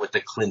hung out with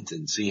the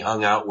Clintons. He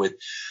hung out with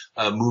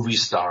movie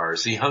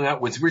stars. He hung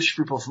out with rich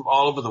people from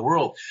all over the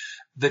world.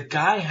 The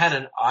guy had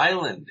an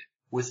island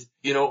with,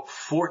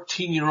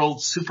 14-year-old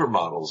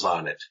supermodels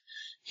on it.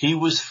 He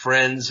was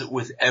friends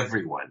with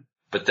everyone.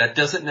 But that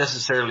doesn't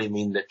necessarily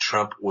mean that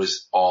Trump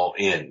was all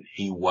in.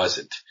 He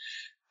wasn't.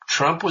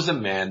 Trump was a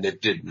man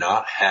that did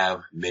not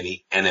have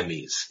many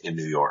enemies in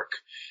New York,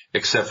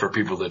 except for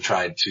people that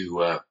tried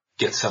to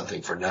get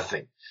something for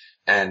nothing.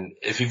 And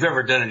if you've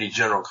ever done any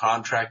general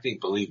contracting,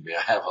 believe me,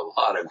 I have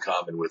a lot in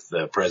common with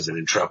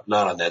President Trump,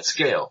 not on that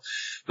scale.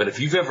 But if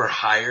you've ever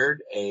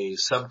hired a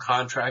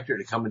subcontractor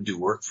to come and do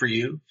work for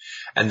you,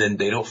 and then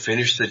they don't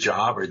finish the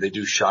job, or they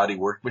do shoddy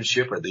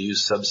workmanship, or they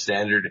use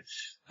substandard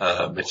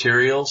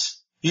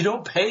materials, you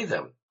don't pay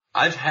them.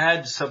 I've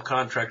had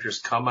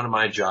subcontractors come on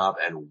my job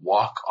and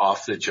walk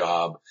off the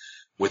job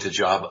with the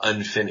job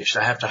unfinished.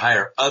 I have to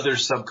hire other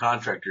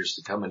subcontractors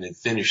to come in and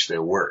finish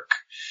their work.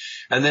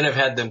 And then I've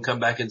had them come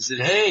back and say,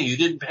 hey, you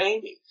didn't pay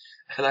me.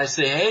 And I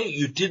say, hey,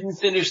 you didn't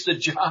finish the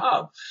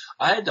job.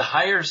 I had to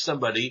hire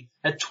somebody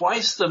at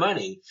twice the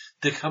money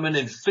to come in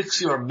and fix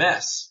your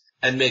mess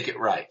and make it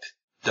right.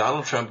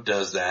 Donald Trump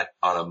does that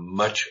on a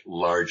much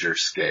larger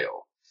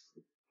scale.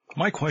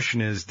 My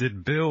question is,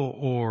 did Bill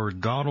or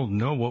Donald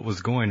know what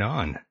was going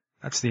on?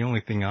 That's the only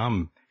thing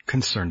I'm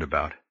concerned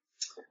about.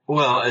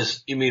 Well,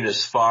 as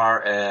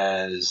far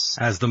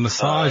as the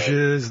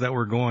massages that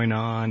were going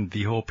on,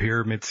 the whole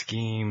pyramid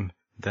scheme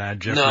that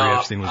Jeffrey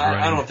Epstein was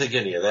running? I don't think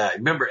any of that.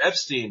 Remember,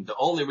 Epstein, the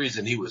only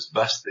reason he was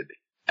busted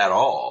at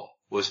all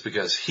was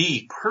because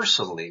he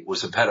personally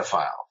was a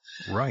pedophile.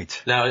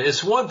 Right. Now,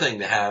 it's one thing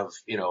to have,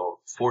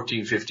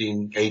 14,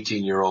 15,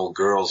 18-year-old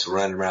girls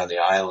running around the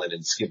island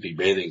in skimpy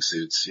bathing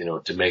suits,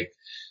 to make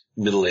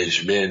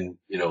middle-aged men,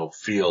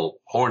 feel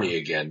horny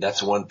again.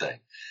 That's one thing.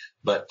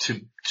 But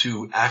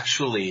to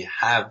actually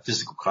have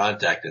physical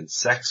contact and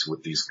sex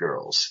with these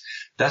girls,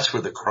 that's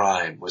where the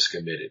crime was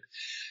committed.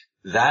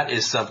 That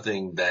is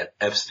something that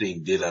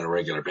Epstein did on a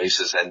regular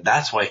basis, and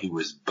that's why he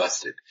was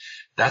busted.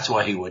 That's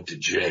why he went to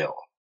jail.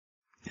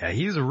 Yeah,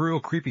 he's a real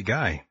creepy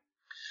guy.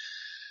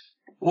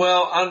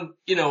 Well, on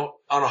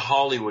a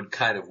Hollywood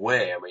kind of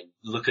way. I mean,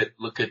 look at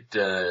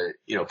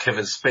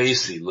Kevin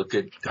Spacey, look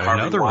at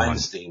Harvey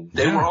Weinstein.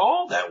 They were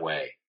all that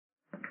way.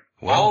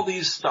 Wow. All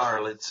these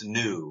starlets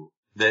knew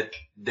that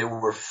there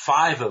were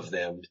 5 of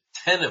them,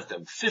 10 of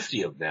them,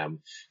 50 of them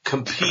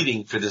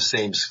competing for the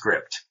same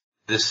script,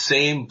 the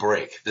same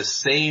break, the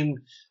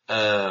same,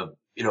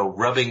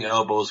 rubbing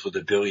elbows with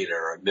a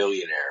billionaire or a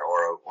millionaire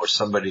or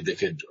somebody that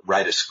could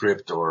write a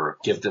script or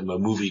give them a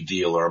movie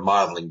deal or a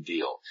modeling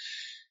deal.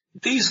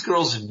 These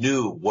girls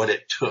knew what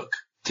it took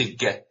to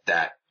get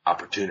that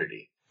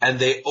opportunity, and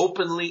they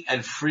openly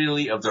and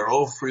freely of their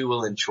own free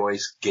will and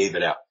choice gave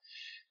it up.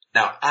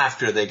 Now,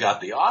 after they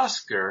got the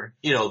Oscar,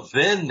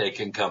 then they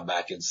can come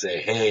back and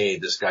say, hey,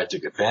 this guy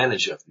took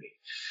advantage of me.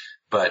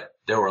 But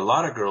there were a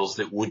lot of girls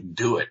that wouldn't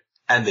do it,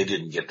 and they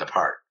didn't get the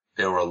part.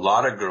 There were a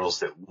lot of girls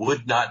that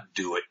would not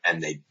do it,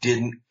 and they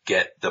didn't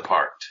get the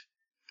part.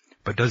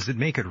 But does it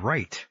make it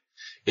right?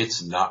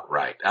 It's not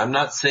right. I'm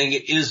not saying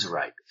it is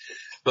right.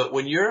 But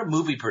when you're a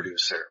movie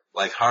producer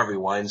like Harvey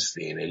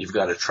Weinstein and you've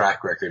got a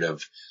track record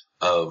of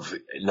of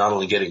not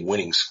only getting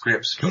winning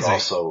scripts, but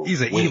also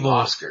winning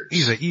Oscars.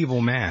 He's an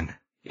evil man.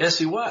 Yes,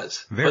 he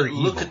was. Very but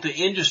look evil. at the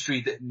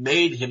industry that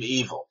made him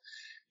evil.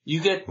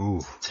 You get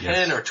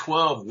 10 or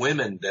 12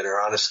 women that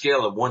are on a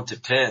scale of 1 to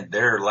 10.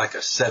 They're like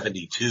a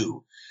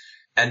 72.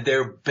 And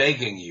they're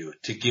begging you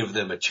to give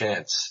them a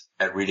chance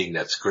at reading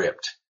that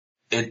script.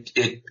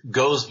 It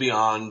goes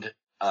beyond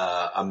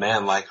a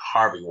man like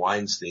Harvey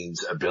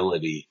Weinstein's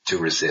ability to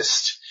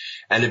resist.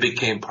 And it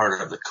became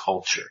part of the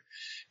culture.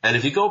 And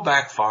if you go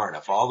back far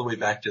enough, all the way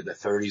back to the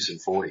 30s and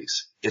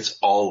 40s, it's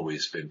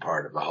always been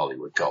part of the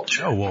Hollywood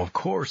culture. Oh, well, of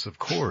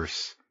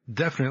course.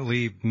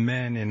 Definitely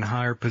men in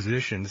higher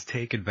positions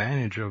take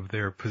advantage of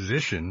their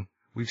position.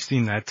 We've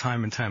seen that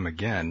time and time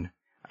again.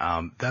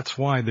 That's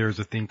why there's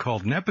a thing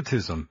called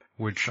nepotism,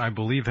 which I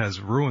believe has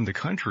ruined the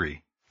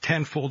country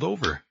tenfold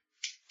over.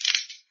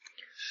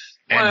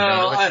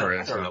 Well, I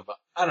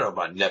don't know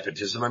about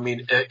nepotism. I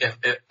mean,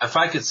 if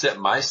I could set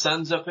my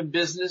sons up in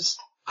business,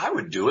 I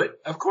would do it.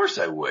 Of course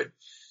I would.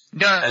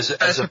 No, as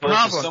that's the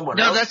problem.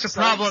 No, that's the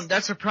problem.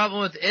 That's the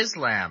problem with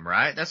Islam,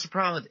 right? That's the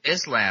problem with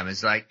Islam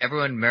is like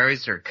everyone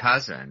marries their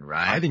cousin,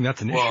 right? I think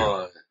that's an issue.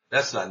 Well,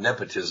 that's not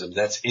nepotism.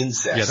 That's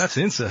incest. Yeah, that's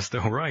incest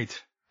though,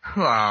 right?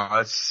 Well,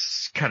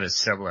 it's kind of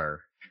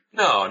similar.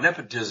 No,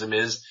 nepotism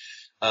is,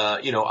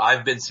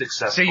 I've been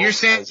successful. So you're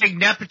saying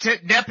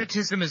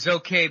nepotism is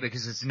okay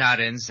because it's not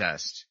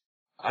incest?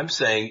 I'm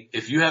saying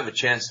if you have a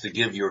chance to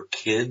give your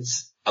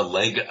kids a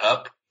leg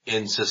up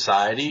in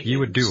society, you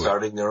would do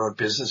starting their own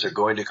business or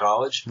going to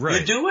college, right.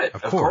 You do it.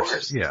 Of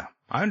course. Yeah,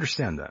 I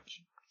understand that.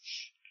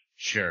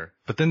 Sure.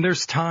 But then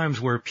there's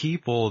times where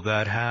people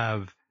that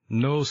have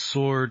no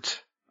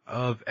sort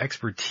of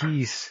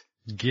expertise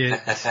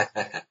get...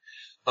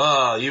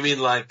 Oh, you mean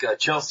like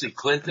Chelsea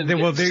Clinton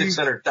getting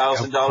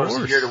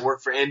 $600,000 a year to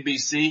work for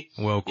NBC?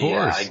 Well, of course.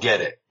 Yeah, I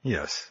get it.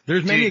 Yes.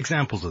 There's many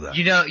examples of that.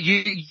 You know,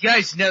 you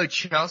guys know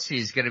Chelsea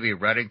is going to be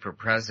running for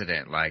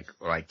president like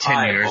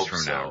 10 years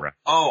from now, right?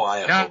 Oh,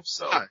 I hope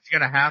so. It's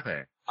going to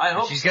happen. I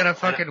hope she's going to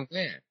fucking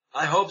win.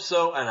 I hope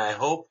so, and I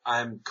hope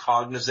I'm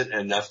cognizant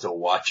enough to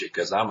watch it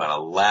because I'm going to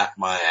laugh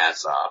my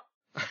ass off.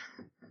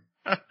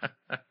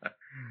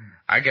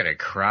 I'm going to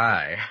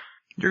cry.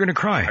 You're going to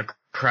cry. I'm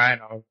crying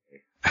all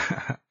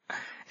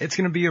It's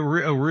going to be a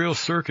real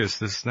circus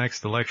this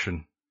next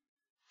election.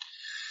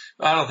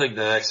 I don't think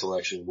the next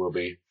election will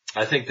be.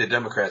 I think the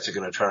Democrats are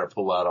going to try to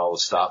pull out all the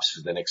stops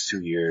for the next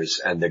 2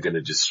 years, and they're going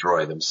to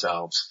destroy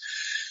themselves.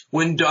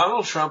 When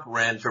Donald Trump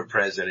ran for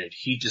president,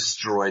 he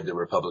destroyed the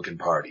Republican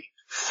Party.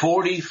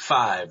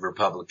 45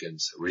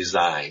 Republicans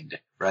resigned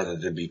rather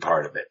than be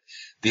part of it.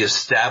 The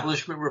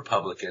establishment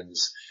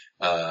Republicans,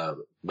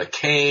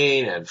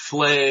 McCain and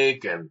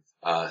Flake and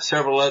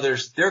several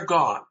others, they're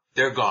gone.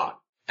 They're gone.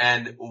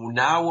 And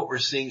now what we're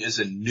seeing is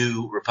a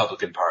new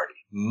Republican Party,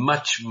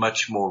 much,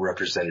 much more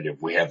representative.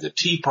 We have the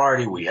Tea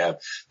Party, we have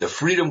the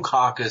Freedom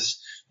Caucus,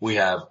 we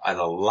have an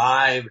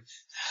alive,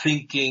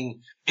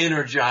 thinking,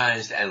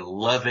 energized, and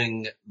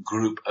loving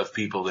group of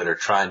people that are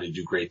trying to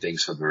do great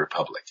things for the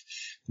Republic.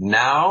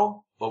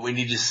 Now, what we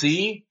need to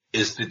see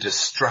is the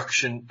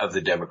destruction of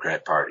the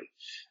Democrat Party.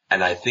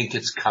 And I think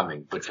it's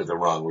coming, but for the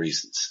wrong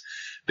reasons.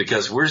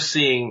 Because we're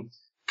seeing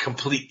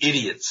complete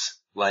idiots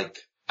like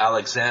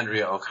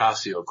Alexandria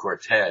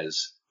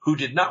Ocasio-Cortez, who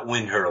did not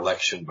win her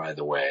election, by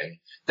the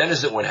way. That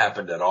isn't what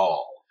happened at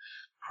all.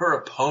 Her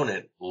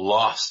opponent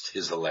lost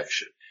his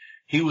election.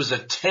 He was a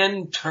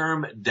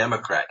 10-term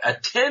Democrat,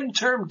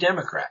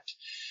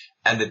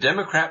 And the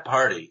Democrat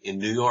Party in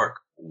New York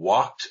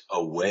walked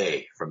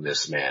away from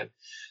this man.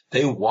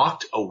 They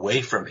walked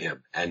away from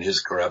him and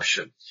his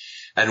corruption.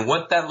 And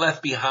what that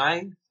left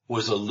behind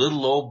was a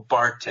little old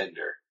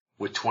bartender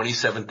with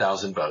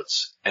 27,000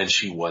 votes, and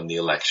she won the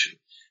election.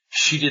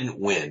 She didn't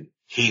win.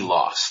 He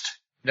lost.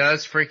 No,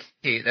 that's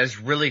freaky. That's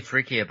really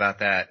freaky about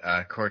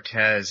that,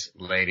 Cortez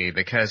lady,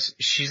 because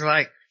she's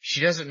like, she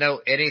doesn't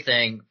know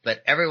anything,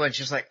 but everyone's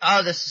just like,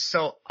 oh, this is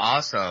so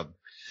awesome.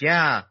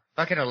 Yeah,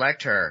 fucking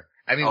elect her.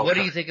 I mean, what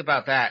do you think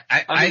about that?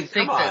 I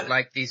think that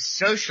like these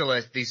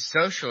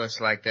socialists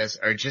like this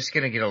are just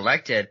gonna get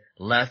elected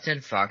left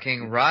and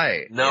fucking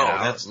right. No,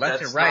 that's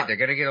left and right. They're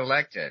gonna get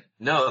elected.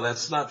 No,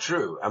 that's not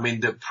true. I mean,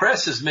 the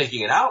press is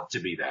making it out to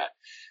be that.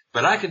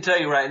 But I can tell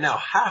you right now,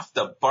 half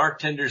the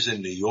bartenders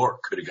in New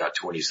York could have got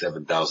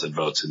 27,000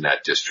 votes in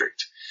that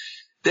district.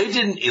 They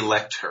didn't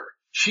elect her.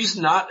 She's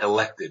not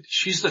elected.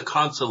 She's the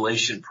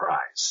consolation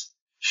prize.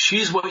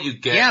 She's what you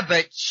get. Yeah,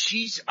 but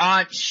she's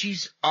on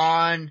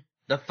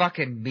the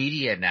fucking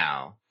media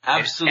now.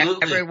 Absolutely.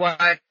 And everyone,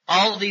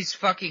 all these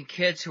fucking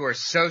kids who are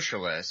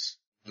socialists,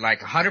 like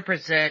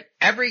 100%,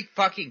 every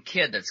fucking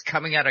kid that's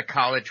coming out of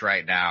college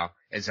right now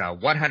is a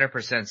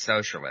 100%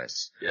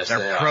 socialist. Yes,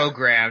 they're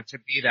programmed to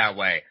be that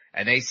way.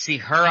 And they see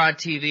her on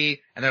TV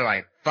and they're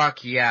like,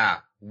 fuck yeah,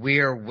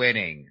 we're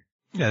winning.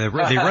 Yeah, they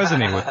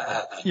resonate with,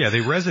 they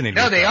resonate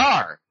no, with they them.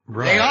 are.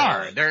 Right. They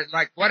are. They're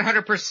like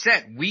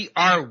 100%. We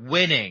are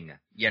winning,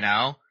 you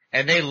know?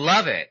 And they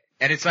love it.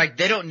 And it's like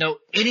they don't know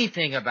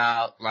anything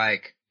about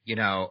like,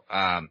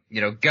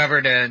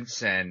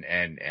 governance and,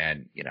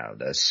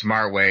 the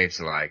smart way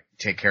to like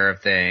take care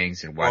of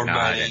things and whatnot.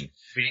 Or money. And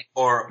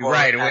Or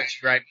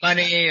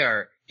money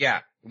or,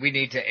 we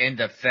need to end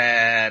the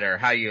Fed or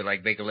how you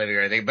like make a living or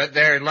anything, but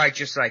they're like,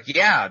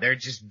 they're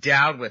just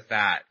down with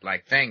that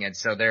like thing. And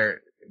so they're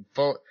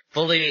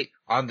fully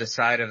on the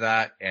side of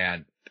that.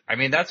 And I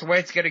mean, that's the way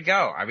it's going to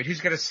go. I mean,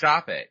 who's going to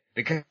stop it?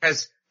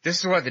 Because this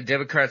is what the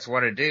Democrats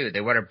want to do.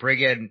 They want to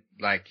bring in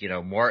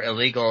more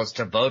illegals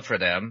to vote for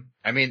them.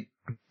 I mean,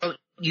 don't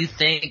you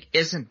think,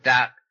 isn't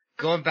that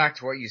going back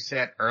to what you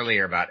said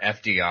earlier about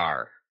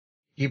FDR?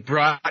 He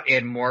brought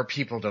in more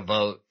people to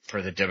vote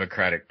for the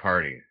Democratic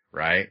Party,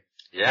 right?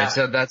 Yeah. And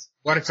so that's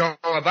what it's all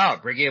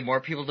about, bringing in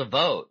more people to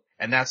vote.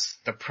 And that's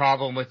the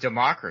problem with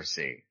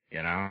democracy,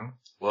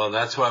 Well,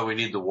 that's why we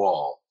need the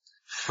wall.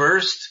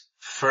 First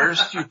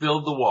you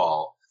build the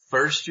wall.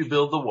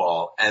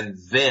 And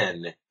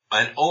then,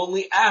 and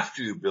only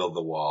after you build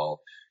the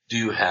wall, do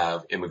you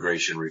have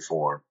immigration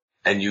reform.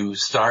 And you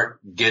start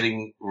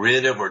getting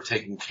rid of or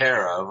taking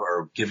care of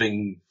or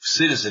giving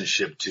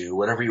citizenship to,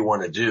 whatever you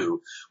want to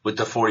do, with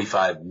the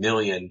 45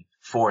 million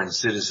foreign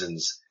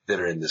citizens that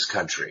are in this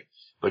country.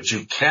 But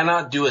you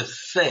cannot do a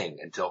thing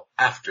until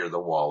after the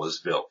wall is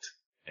built.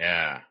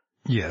 Yeah.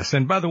 Yes,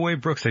 and by the way,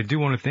 Brooks, I do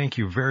want to thank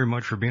you very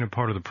much for being a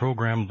part of the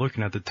program.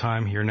 Looking at the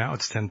time here now,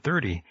 it's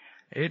 10:30.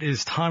 It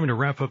is time to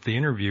wrap up the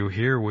interview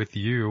here with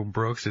you,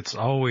 Brooks. It's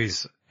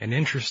always an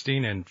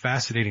interesting and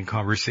fascinating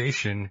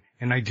conversation,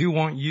 and I do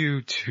want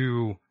you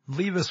to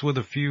leave us with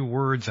a few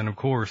words and, of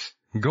course,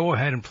 go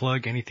ahead and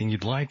plug anything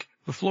you'd like.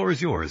 The floor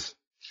is yours.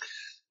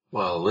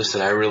 Well,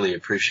 listen, I really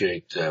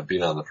appreciate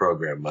being on the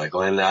program,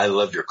 Michael, and I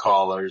love your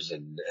callers,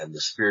 and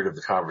the spirit of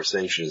the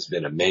conversation has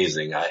been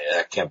amazing.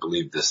 I can't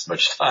believe this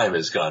much time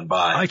has gone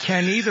by. I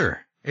can't either.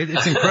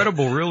 It's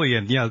incredible, really.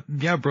 And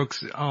yeah,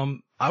 Brooks,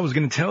 I was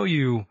going to tell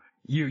you,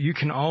 you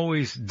can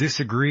always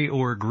disagree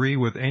or agree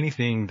with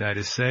anything that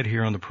is said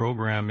here on the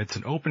program. It's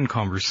an open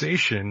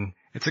conversation.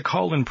 It's a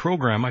call-in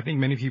program. I think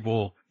many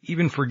people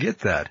even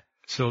forget that.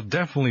 So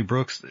definitely,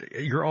 Brooks,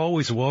 you're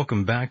always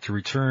welcome back to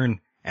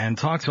return and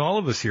talk to all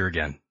of us here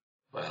again.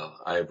 Well,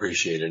 I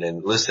appreciate it.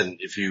 And listen,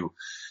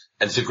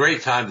 it's a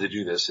great time to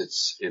do this.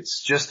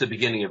 It's just the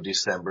beginning of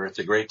December. It's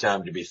a great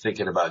time to be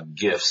thinking about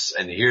gifts.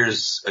 And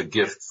here's a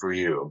gift for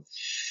you.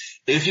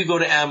 If you go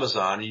to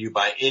Amazon and you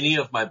buy any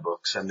of my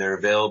books, and they're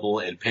available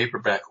in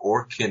paperback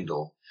or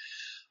Kindle,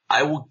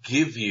 I will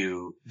give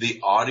you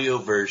the audio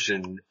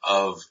version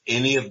of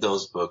any of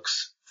those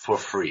books for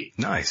free.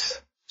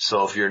 Nice.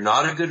 So if you're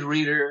not a good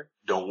reader,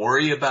 don't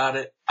worry about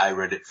it. I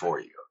read it for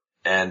you.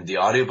 And the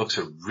audiobooks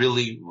are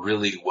really,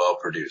 really well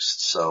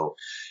produced. So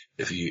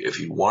if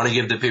you want to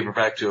give the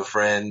paperback to a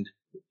friend,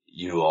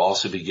 you'll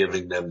also be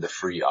giving them the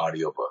free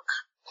audiobook.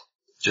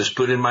 Just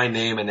put in my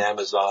name in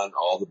Amazon.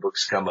 All the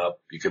books come up.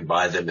 You can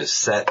buy them as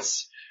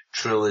sets,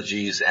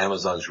 trilogies.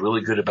 Amazon's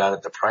really good about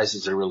it. The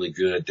prices are really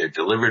good. They're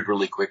delivered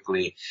really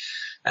quickly.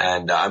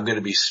 And I'm going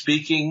to be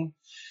speaking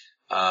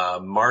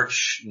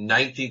March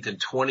 19th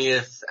and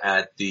 20th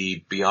at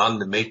the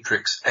Beyond the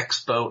Matrix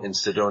Expo in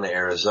Sedona,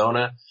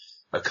 Arizona.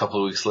 A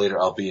couple of weeks later,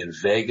 I'll be in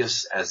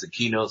Vegas as the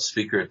keynote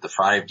speaker at the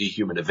 5D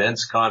Human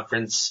Events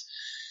Conference.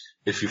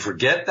 If you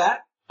forget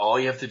that, all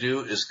you have to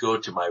do is go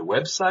to my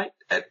website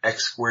at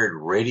X Squared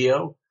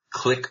Radio,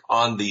 click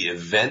on the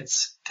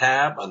events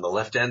tab on the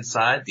left-hand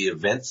side, the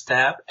events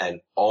tab,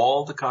 and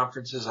all the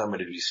conferences I'm going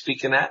to be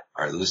speaking at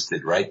are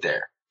listed right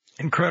there.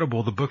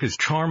 Incredible. The book is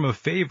Charm of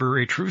Favor,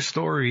 a true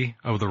story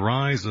of the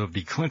rise of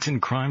the Clinton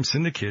crime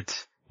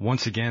syndicate.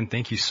 Once again,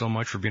 thank you so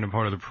much for being a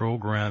part of the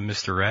program,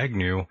 Mr.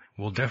 Agnew.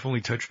 We'll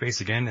definitely touch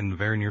base again in the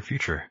very near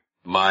future.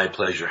 My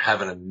pleasure.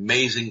 Have an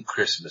amazing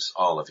Christmas,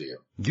 all of you.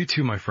 You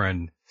too, my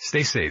friend.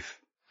 Stay safe.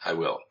 I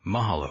will.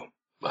 Mahalo.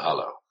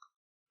 Mahalo.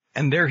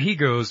 And there he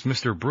goes,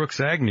 Mr. Brooks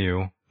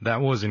Agnew.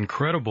 That was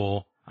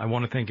incredible. I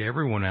want to thank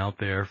everyone out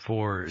there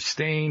for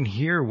staying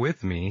here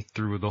with me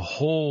through the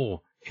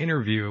whole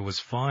interview. It was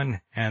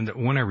fun. And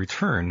when I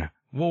return,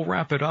 we'll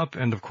wrap it up.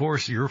 And of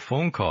course, your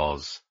phone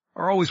calls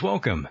are always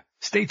welcome.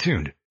 Stay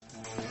tuned.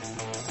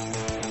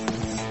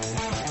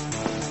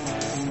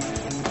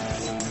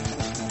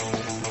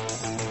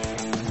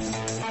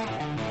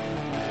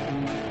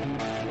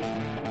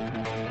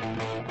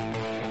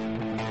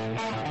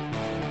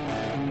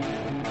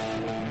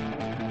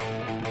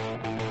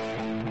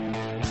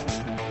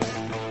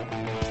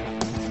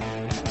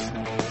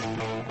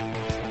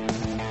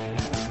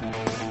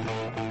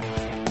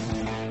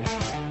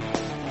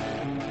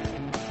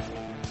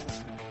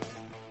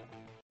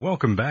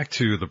 Welcome back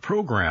to the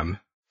program.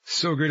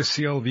 So good to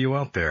see all of you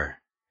out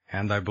there.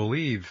 And I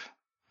believe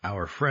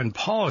our friend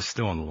Paul is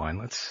still on the line.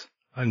 Let's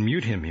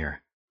unmute him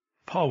here.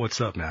 Paul,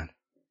 what's up, man?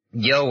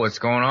 Yo, what's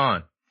going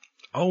on?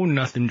 Oh,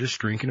 nothing, just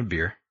drinking a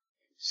beer.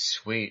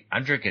 Sweet.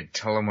 I'm drinking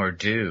Tullamore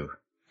Dew.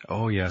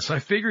 Oh, yes. I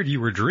figured you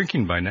were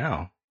drinking by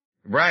now.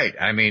 Right.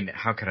 I mean,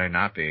 how could I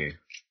not be?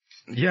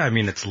 Yeah, I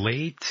mean, it's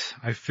late.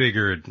 I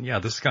figured, yeah,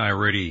 this guy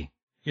already...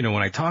 You know,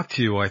 when I talked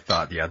to you, I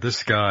thought, yeah,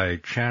 this guy,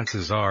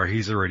 chances are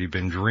he's already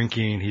been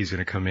drinking. He's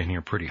going to come in here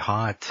pretty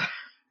hot.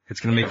 It's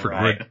going to make for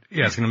Right. good,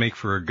 yeah, it's going to make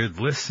for a good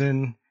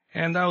listen.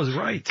 And I was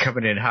right.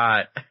 Coming in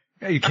hot.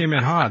 Yeah, you came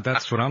in hot.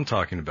 That's what I'm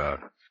talking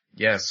about.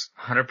 Yes,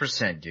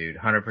 100%, dude,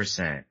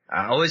 100%.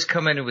 I always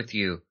come in with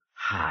you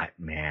hot,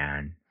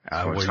 man.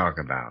 That's what we're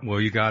talking about. Well,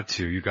 you got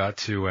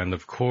to. And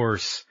of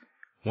course,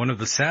 one of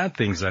the sad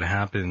things that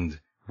happened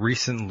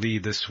recently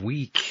this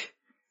week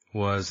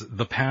was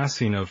the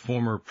passing of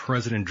former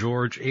President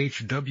George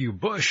H.W.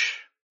 Bush.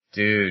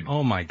 Dude.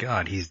 Oh my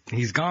God,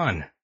 he's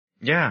gone.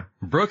 Yeah.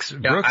 Brooks,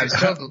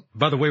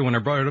 by the way, when I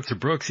brought it up to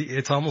Brooks,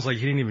 it's almost like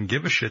he didn't even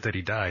give a shit that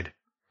he died.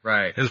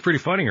 Right. It was pretty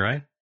funny,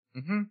 right?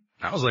 Mm-hmm.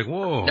 I was like,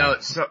 whoa. No,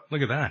 so.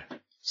 Look at that.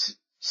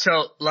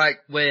 So, like,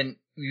 when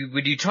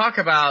you talk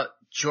about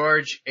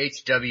George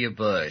H.W.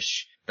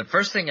 Bush, the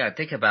first thing I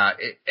think about,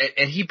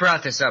 and he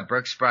brought this up,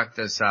 Brooks brought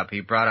this up,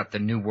 he brought up the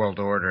New World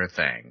Order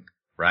thing,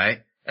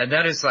 right? And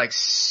that is like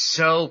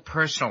so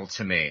personal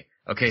to me.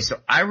 Okay,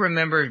 so I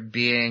remember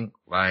being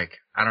like,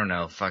 I don't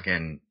know,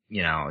 fucking,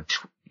 I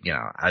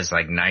was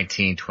like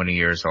 19, 20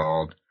 years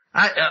old.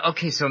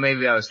 Okay, so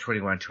maybe I was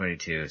 21,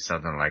 22,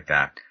 something like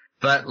that.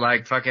 But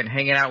like fucking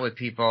hanging out with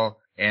people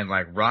and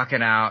like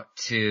rocking out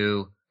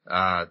to,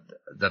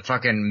 the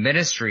fucking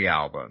Ministry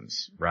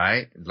albums,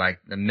 right? Like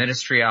the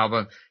Ministry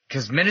album,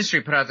 cause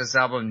Ministry put out this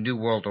album, New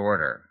World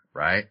Order,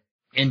 right?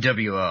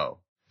 NWO.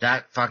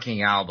 That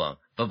fucking album.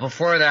 But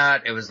before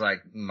that, it was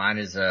like, mine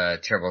is a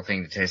terrible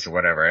thing to taste or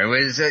whatever. It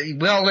was,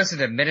 we all listened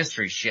to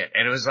Ministry shit.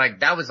 And it was like,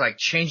 that was like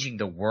changing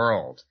the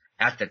world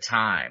at the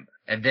time.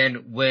 And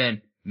then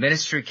when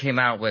Ministry came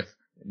out with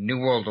New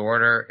World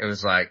Order, it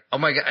was like, oh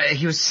my God,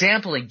 he was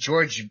sampling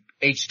George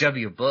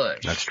H.W. Bush.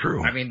 That's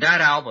true. I mean,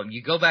 that album,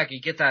 you go back, you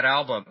get that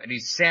album, and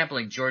he's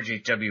sampling George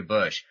H.W.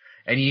 Bush.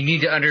 And you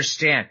need to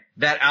understand,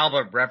 that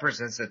album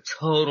represents the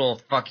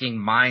total fucking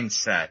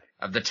mindset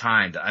of the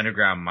time, the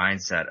underground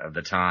mindset of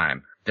the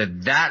time.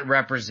 That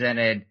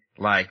represented,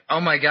 like,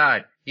 oh my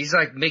God, he's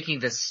like making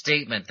this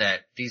statement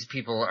that these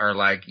people are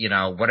like,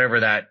 whatever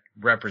that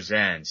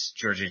represents,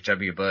 George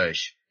H.W.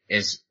 Bush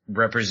is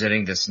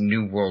representing this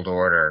New World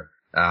Order,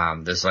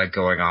 that's like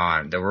going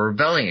on that we're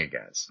rebelling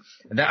against.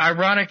 And the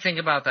ironic thing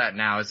about that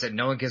now is that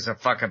no one gives a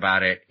fuck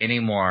about it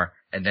anymore,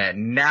 and that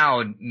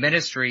now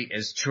Ministry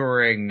is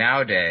touring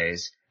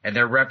nowadays and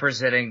they're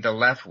representing the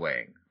left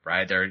wing,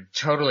 right? They're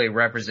totally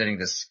representing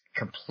this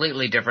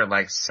completely different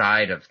like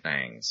side of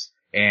things.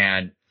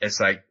 And it's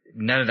like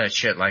none of that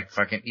shit like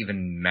fucking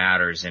even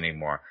matters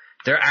anymore.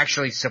 They're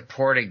actually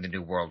supporting the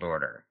New World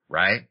Order,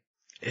 right?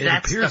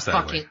 That's the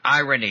fucking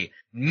irony.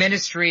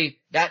 Ministry,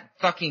 that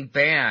fucking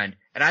band,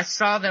 and I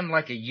saw them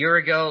like a year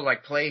ago,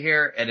 like play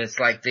here, and it's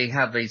like they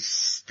have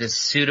this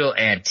pseudo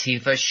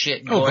Antifa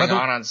shit going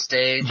on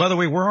stage. By the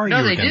way, where are you?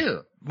 No, they again?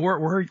 do. Where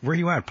are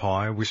you at, Paul?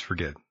 I always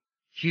forget.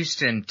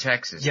 Houston,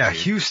 Texas. Yeah,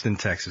 dude. Houston,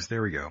 Texas.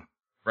 There we go.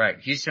 Right,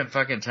 Houston,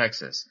 fucking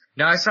Texas.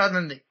 Now I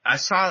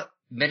saw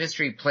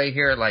Ministry play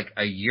here like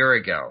a year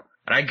ago.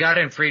 And I got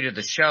in free to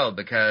the show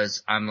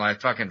because I'm like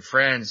fucking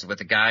friends with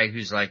the guy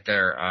who's like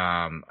their,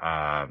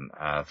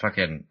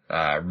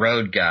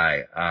 road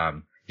guy.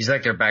 He's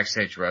like their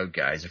backstage road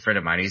guy. He's a friend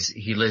of mine.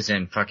 He lives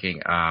in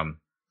fucking,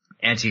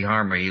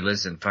 Anti-Harmer. He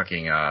lives in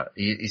fucking,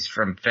 he's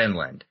from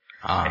Finland.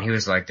 And he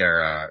was like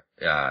their,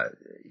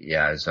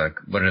 it's like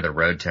one of the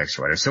road techs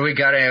or whatever. So we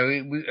got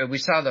in, we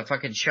saw the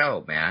fucking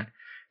show, man.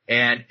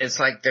 And it's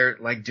like they're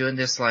like doing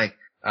this like,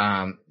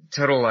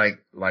 total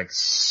like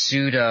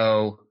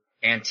pseudo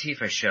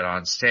Antifa shit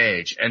on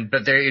stage,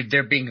 but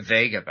they're being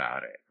vague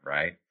about it,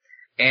 right?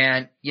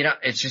 And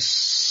it's just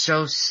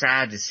so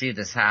sad to see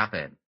this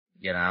happen,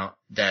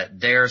 that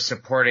they're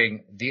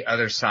supporting the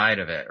other side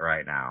of it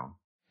right now.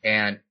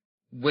 And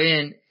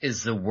when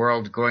is the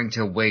world going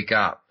to wake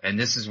up? And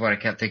this is what I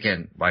kept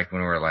thinking, like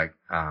when we were like,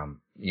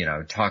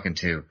 talking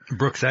to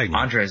Brooks Agnew.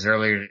 Andres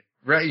earlier.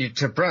 Right,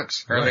 to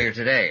Brooks earlier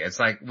today. It's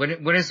like,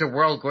 when is the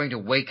world going to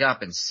wake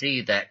up and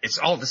see that it's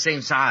all the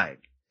same side?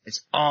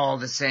 It's all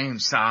the same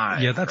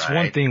side. Yeah, that's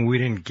one thing we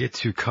didn't get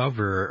to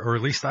cover, or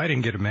at least I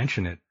didn't get to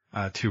mention it,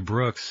 to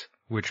Brooks,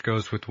 which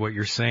goes with what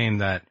you're saying,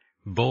 that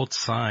both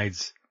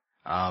sides,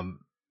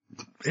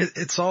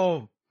 it's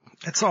all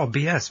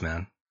BS,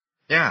 man.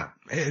 Yeah.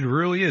 It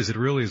really is. It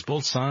really is.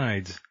 Both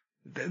sides,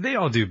 they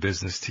all do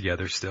business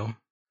together still.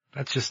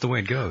 That's just the way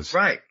it goes.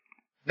 Right.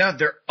 No,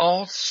 they're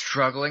all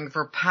struggling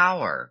for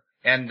power.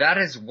 And that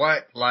is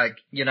what, like,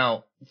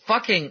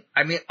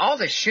 all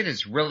this shit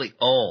is really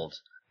old.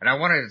 And I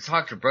wanted to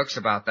talk to Brooks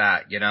about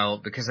that,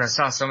 because I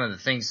saw some of the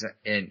things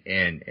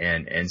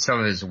in some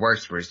of his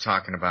works where he's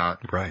talking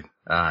about, right,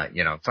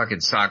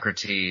 fucking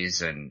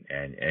Socrates and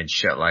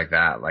shit like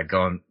that, like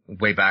going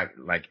way back,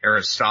 like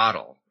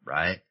Aristotle,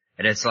 right?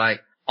 And it's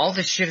like, all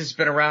this shit has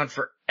been around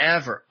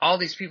forever. All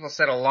these people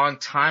said a long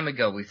time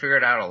ago, we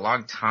figured out a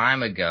long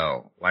time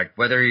ago, like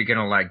whether you're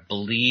gonna like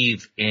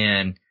believe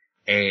in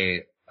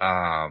a,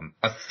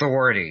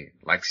 authority,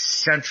 like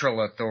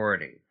central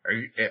authority.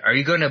 Are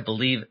you going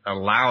to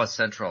allow a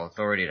central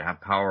authority to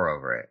have power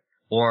over it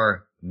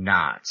or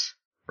not?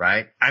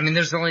 Right? I mean,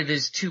 there's only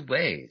these two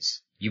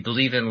ways. You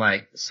believe in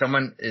like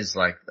someone is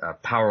like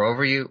power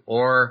over you,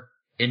 or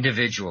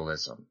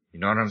individualism. You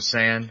know what I'm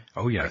saying?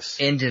 Oh, yes.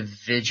 Like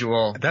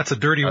individual. That's a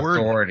dirty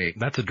authority. word.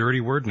 That's a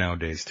dirty word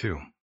nowadays, too.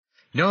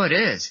 No, it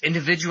is.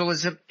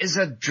 Individualism is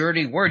a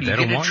dirty word. You get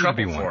in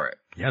trouble for it.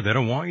 Yeah, they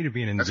don't want you to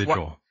be an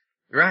individual.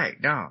 Right,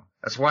 no.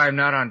 That's why I'm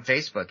not on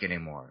Facebook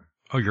anymore.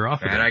 Oh, you're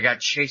off of it. And I got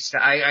chased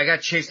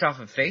off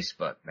of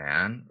Facebook,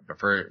 man,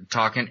 for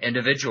talking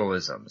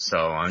individualism. So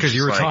I'm because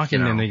you were like,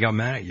 talking and they got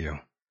mad at you.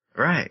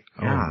 Right.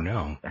 Yeah, oh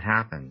no. It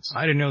happens.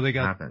 I didn't know they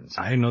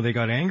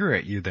got angry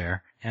at you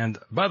there. And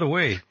by the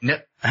way,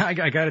 I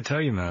gotta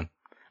tell you, man,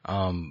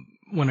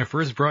 when I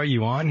first brought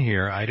you on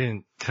here, I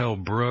didn't tell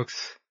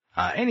Brooks,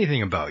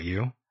 anything about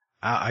you.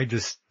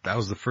 That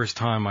was the first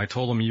time I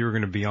told him you were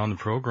going to be on the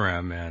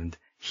program, and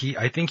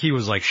I think he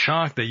was like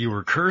shocked that you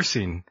were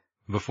cursing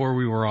before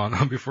we were on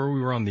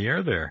the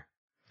air there.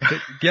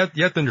 You have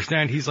to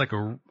understand, he's like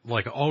an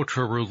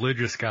ultra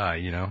religious guy,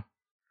 you know?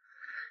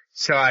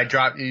 So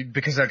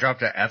because I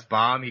dropped an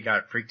F-bomb, he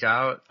got freaked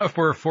out?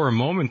 For a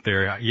moment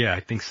there, yeah, I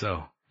think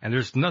so. And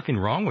there's nothing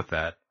wrong with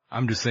that.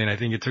 I'm just saying I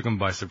think it took him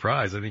by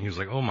surprise. I think he was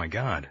like, oh my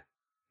God.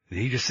 Did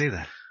he just say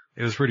that?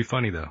 It was pretty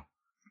funny though.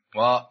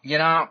 Well, you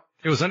know.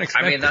 It was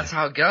unexpected. I mean, that's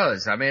how it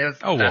goes. I mean,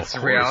 that's the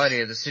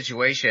reality of the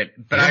situation.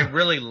 But yeah. I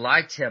really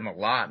liked him a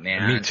lot,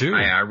 man. Me too.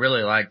 I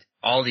really liked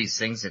all these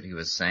things that he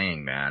was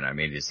saying, man. I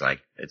mean, it's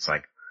like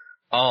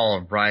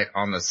all right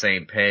on the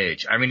same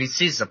page. I mean, he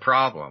sees the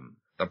problem.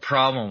 The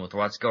problem with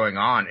what's going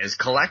on is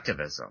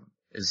collectivism,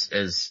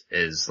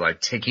 is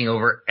like taking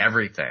over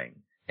everything.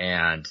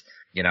 And,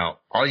 you know,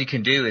 all you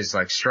can do is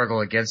like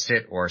struggle against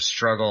it or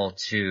struggle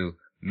to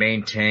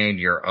maintain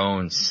your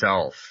own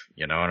self.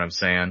 You know what I'm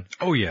saying?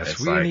 Oh yes,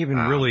 we didn't even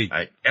really.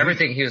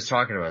 Everything he was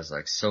talking about was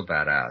like so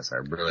badass. I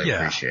really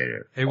appreciate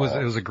it. It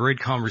was a great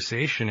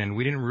conversation, and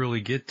we didn't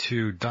really get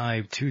to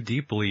dive too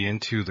deeply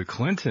into the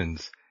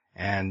Clintons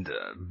and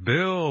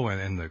Bill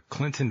and the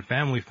Clinton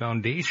Family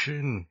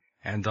Foundation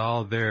and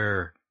all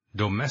their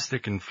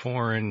domestic and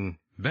foreign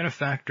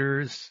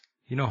benefactors.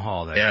 You know how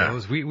all that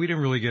goes. We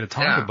didn't really get to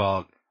talk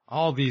about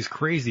all these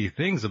crazy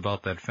things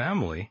about that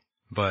family,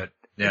 but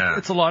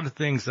it's a lot of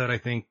things that I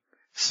think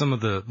some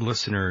of the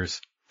listeners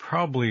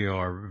probably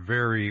are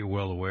very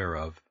well aware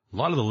of. A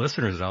lot of the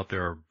listeners out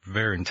there are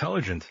very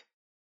intelligent.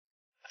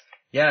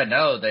 Yeah,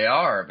 no, they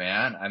are,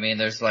 man. I mean,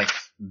 there's like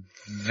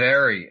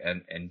very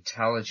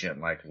intelligent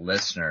like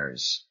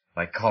listeners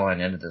like calling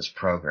into this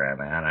program,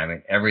 man. I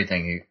mean,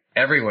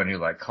 everyone who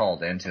like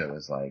called into it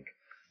was like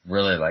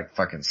really like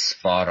fucking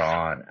spot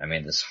on. I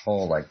mean, this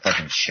whole like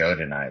fucking show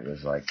tonight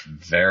was like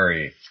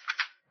very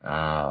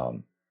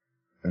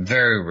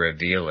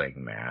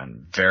revealing,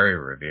 man. Very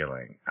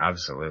revealing.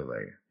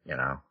 Absolutely. You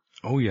know?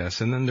 Oh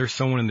yes. And then there's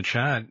someone in the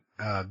chat,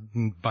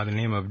 by the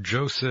name of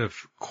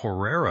Joseph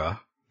Correra.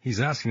 He's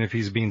asking if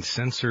he's being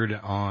censored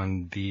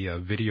on the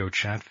video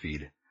chat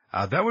feed.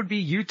 That would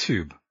be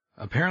YouTube.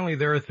 Apparently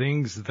there are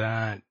things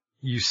that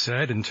you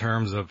said in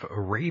terms of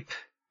rape,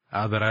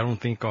 that I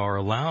don't think are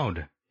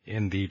allowed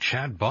in the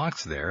chat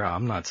box there.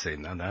 I'm not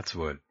saying that. That's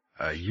what,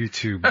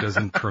 YouTube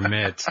doesn't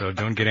permit. So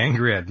don't get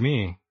angry at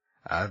me.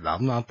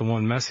 I'm not the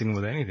one messing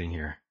with anything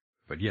here.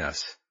 But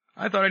yes,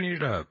 I thought I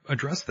needed to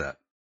address that.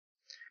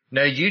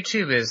 No,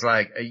 YouTube is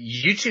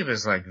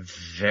like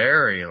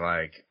very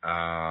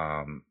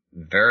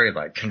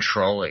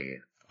controlly.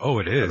 Oh,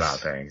 it is. About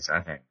things,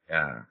 I think.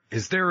 Yeah.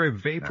 Is there a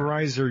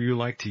vaporizer you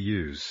like to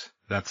use?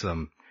 That's,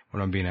 what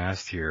I'm being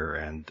asked here.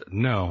 And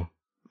no,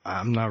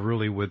 I'm not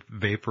really with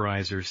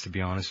vaporizers, to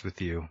be honest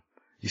with you.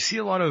 You see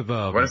a lot of,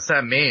 what does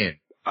that mean?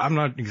 I'm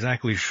not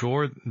exactly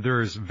sure.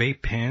 There's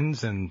vape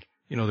pens and,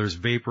 you know, there's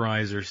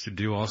vaporizers to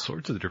do all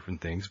sorts of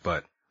different things,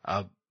 but,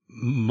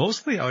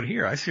 mostly out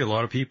here, I see a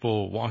lot of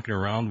people walking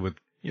around with,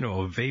 you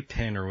know, a vape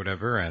pen or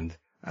whatever, and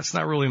that's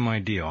not really my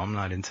deal. I'm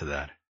not into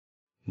that.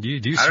 Do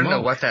you smoke? I don't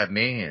know what that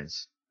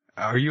means.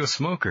 Are you a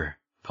smoker,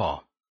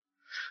 Paul?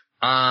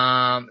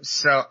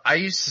 So I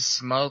used to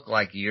smoke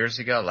like years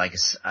ago, like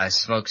I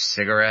smoked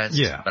cigarettes,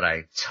 but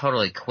I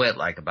totally quit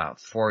like about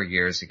 4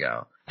 years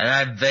ago. And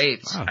I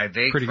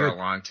vaped for a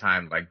long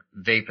time, like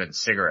vaping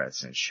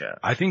cigarettes and shit.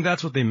 I think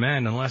that's what they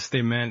meant, unless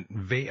they meant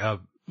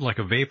like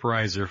a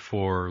vaporizer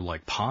for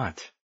like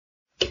pot.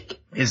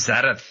 Is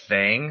that a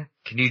thing?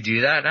 Can you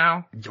do that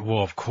now?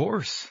 Well, of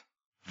course.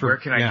 Where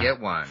can I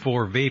get one?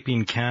 For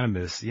vaping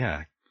cannabis,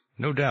 yeah,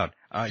 no doubt.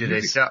 Did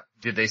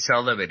they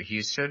sell them at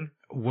Houston?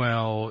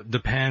 Well,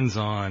 depends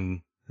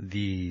on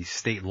the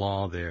state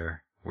law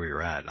there where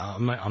you're at.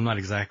 I'm not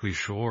exactly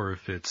sure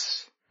if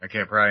it's.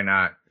 Okay, probably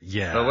not.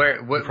 Yeah.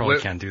 But probably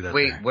can't do that.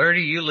 Wait, there. Where do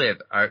you live?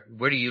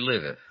 Where do you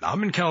live?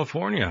 I'm in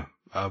California.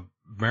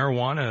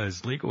 Marijuana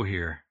is legal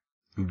here.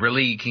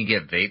 Really? You can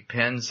get vape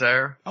pens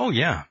there? Oh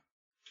yeah.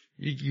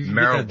 You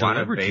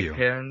marijuana vape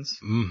pens?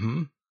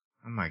 Mm-hmm.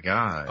 Oh my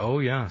God. Oh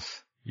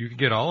yes. You can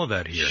get all of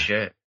that here.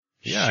 Shit.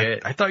 Yeah.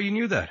 Shit. I thought you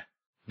knew that.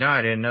 No,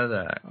 I didn't know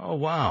that. Oh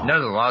wow. No,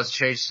 the laws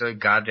changed so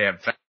goddamn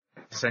fast.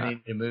 I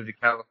need to move to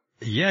California.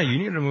 Yeah, you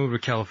need to move to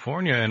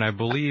California, and I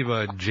believe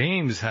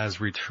James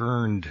has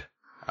returned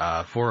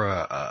for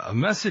a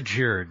message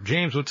here.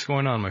 James, what's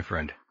going on, my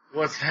friend?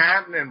 What's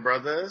happening,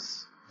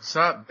 brothers? What's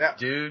up,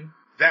 dude?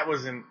 that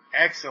was an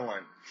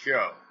excellent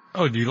show.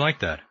 Oh, do you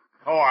like that?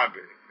 Oh,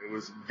 it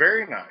was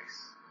very nice.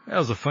 That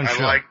was a fun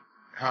show.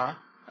 Huh?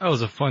 That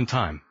was a fun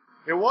time.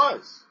 It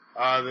was.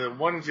 The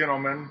one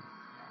gentleman,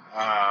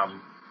 why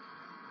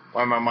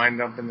am I mind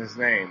dumping his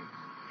name?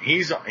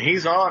 He's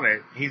on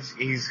it.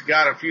 He's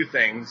got a few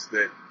things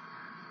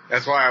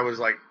that's why I was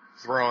like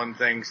throwing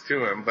things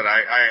to him, but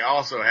I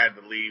also had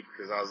to leave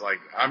because I was like,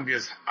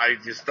 I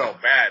just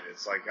felt bad.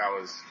 It's like I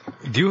was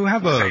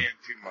saying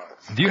too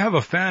much. Do you have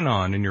a fan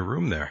on in your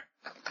room there?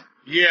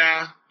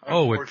 Yeah,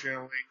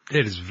 unfortunately.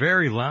 It is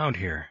very loud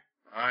here.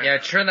 Yeah,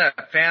 turn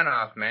that fan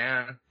off,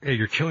 man. Hey,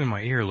 you're killing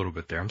my ear a little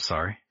bit there. I'm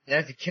sorry. You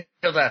have to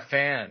kill that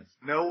fan.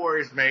 No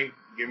worries, mate.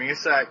 Give me a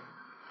sec.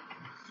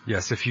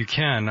 Yes, if you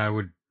can, I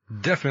would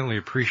definitely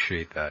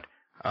appreciate that.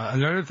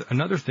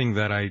 Another thing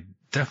that I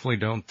definitely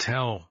don't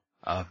tell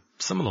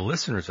some of the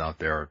listeners out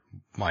there,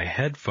 my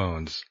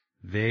headphones,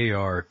 they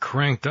are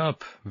cranked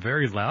up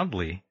very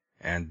loudly,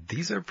 and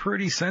these are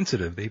pretty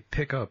sensitive. They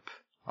pick up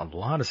a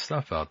lot of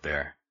stuff out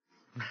there.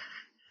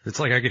 It's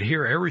like I could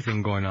hear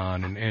everything going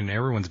on in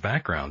everyone's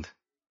background.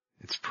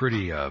 It's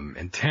pretty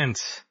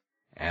intense,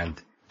 and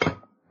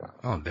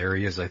oh, there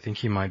he is. I think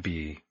he might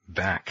be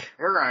back.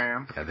 There I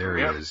am. Yeah, there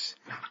he is.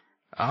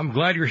 I'm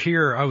glad you're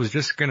here. I was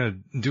just gonna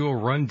do a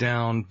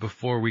rundown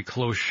before we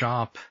close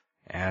shop,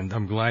 and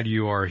I'm glad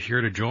you are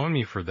here to join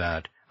me for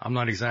that. I'm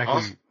not exactly,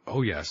 awesome.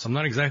 Oh yes, I'm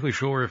not exactly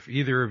sure if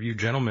either of you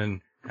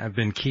gentlemen have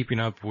been keeping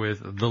up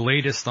with the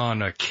latest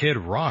on Kid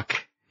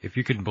Rock. If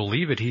you can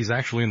believe it, he's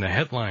actually in the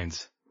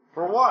headlines.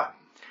 For what?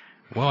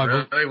 Well,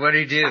 really? What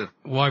did he do?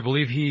 Well, I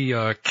believe he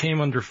came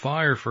under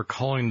fire for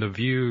calling The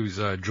View's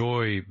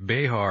Joy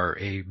Behar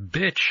a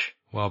bitch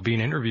while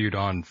being interviewed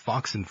on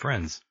Fox and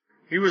Friends.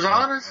 He was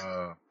honest?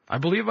 I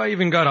believe I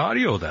even got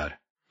audio of that.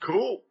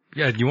 Cool.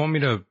 Yeah, do you want me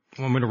to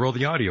roll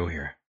the audio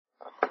here?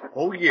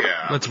 Oh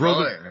yeah. Let's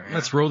roll the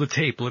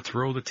tape. Let's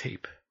roll the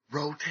tape.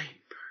 Roll tape.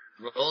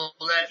 Roll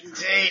that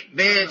tape,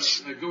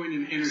 bitch. Going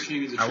and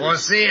entertaining the I want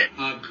to see it.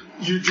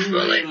 You do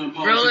roll it. on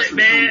Roll it,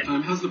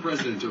 man. How's the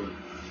president doing?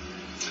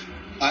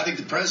 I think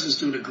the president's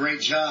doing a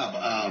great job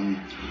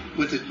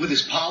with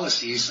his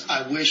policies.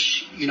 I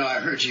wish, I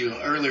heard you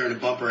earlier in the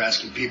bumper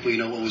asking people,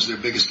 what was their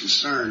biggest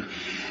concern.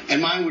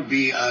 And mine would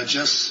be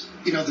just,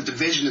 the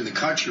division in the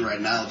country right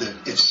now, that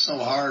it's so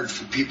hard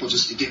for people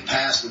just to get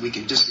past that we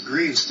can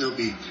disagree and still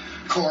be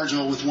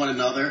cordial with one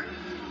another.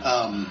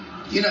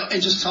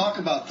 And just talk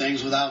about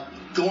things without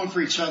going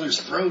for each other's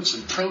throats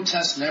and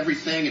protesting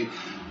everything. And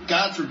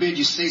God forbid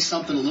you say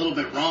something a little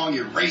bit wrong,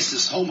 you're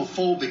racist,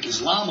 homophobic,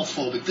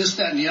 Islamophobic, this,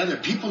 that, and the other.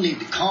 People need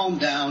to calm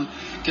down,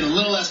 get a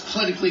little less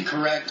politically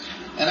correct.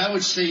 And I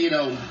would say,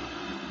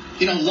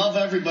 love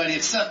everybody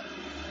except,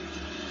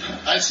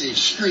 I'd say,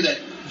 screw that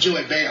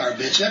Joy Behar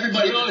bitch.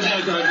 Everybody. You cannot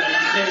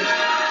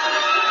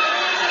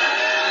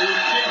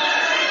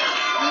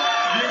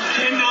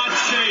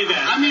say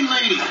that. I mean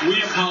lady.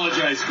 We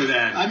apologize for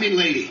that. I mean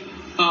lady.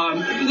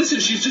 Listen,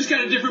 she's just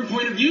got a different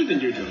point of view than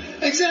you do.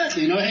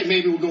 Exactly. Hey,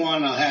 maybe we'll go on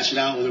and I'll hash it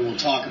out with her. We'll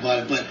talk about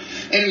it. But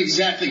anyway,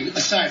 exactly,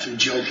 aside from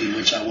joking,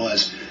 which I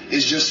was,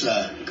 is just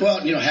go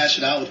out and, hash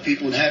it out with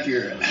people and have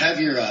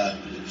your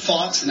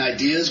thoughts and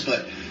ideas,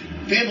 but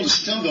be able to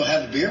still go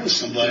have a beer with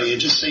somebody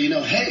and just say,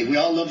 hey, we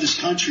all love this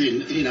country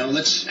and,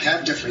 let's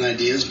have different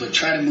ideas, but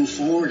try to move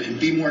forward and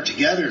be more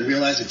together and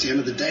realize at the end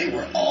of the day,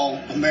 we're all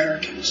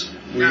Americans.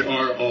 We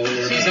are all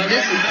Americans. See,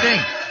 this is the thing.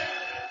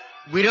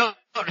 We don't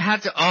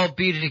have to all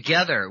be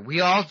together.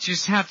 We all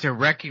just have to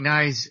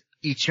recognize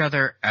each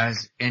other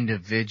as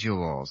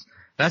individuals.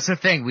 That's the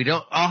thing. We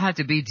don't all have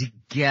to be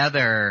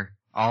together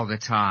all the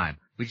time.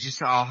 We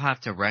just all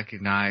have to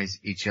recognize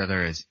each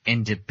other as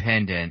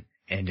independent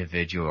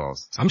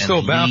individuals. I'm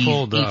still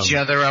baffled. Each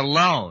other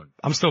alone.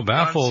 I'm still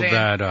baffled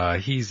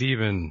that he's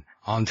even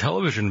on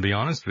television, to be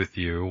honest with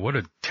you. What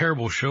a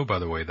terrible show, by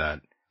the way,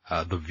 that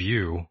The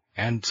View.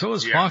 And so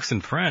is Fox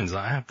and Friends.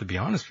 I have to be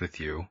honest with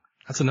you.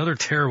 That's another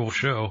terrible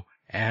show.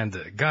 And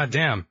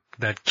goddamn,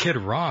 that Kid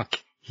Rock,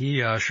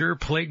 he sure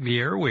plagued the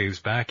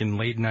airwaves back in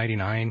late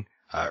 99,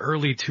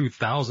 early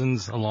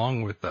 2000s,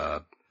 along with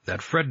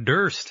that Fred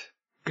Durst.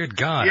 Good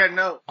God. Yeah,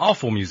 no.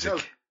 Awful music. No.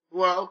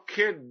 Well,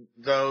 Kid,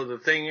 though, the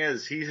thing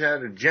is, he's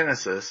had a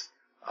genesis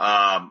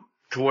to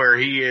where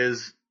he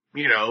is,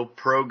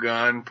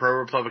 pro-gun,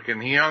 pro-Republican.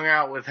 He hung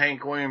out with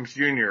Hank Williams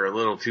Jr. a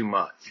little too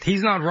much.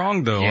 He's not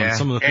wrong, though, on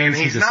some of the things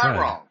he just said. And he's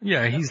not wrong.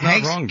 Yeah, he's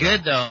Hank's not wrong.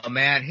 Good, though,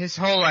 man. His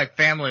whole,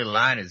 family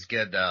line is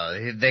good,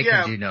 though. They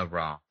can do no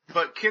wrong.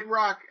 But Kid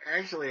Rock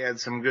actually had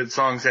some good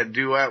songs, that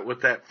duet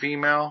with that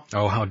female.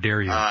 Oh, how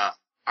dare you.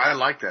 I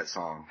like that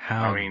song.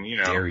 How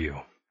dare you.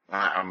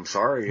 I'm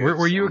sorry.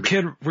 Were you a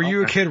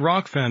Kid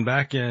Rock fan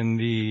back in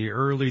the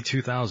early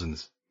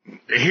 2000s?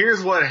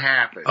 Here's what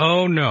happened.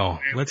 Oh no.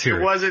 Let's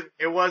hear it.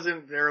 It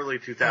wasn't the early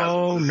 2000s.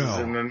 Oh no. This was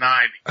in the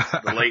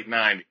 90s, the late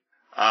 90s.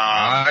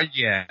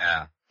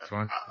 Yeah. That's what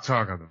I'm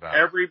talking about.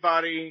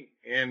 Everybody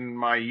in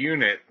my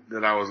unit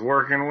that I was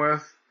working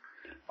with,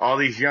 all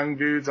these young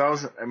dudes, I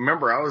was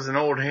an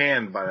old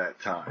hand by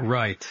that time.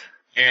 Right.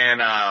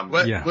 And,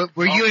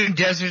 were you in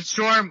Desert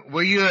Storm?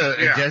 Were you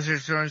a Desert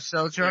Storm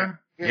soldier?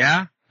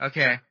 Yeah?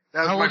 Okay. That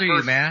was How my old are you,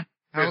 first man?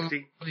 How 50.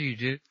 old are you,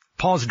 dude?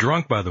 Paul's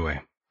drunk, by the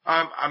way.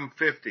 I'm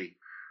 50.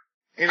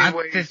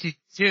 Anyways, I'm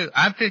 52.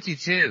 I'm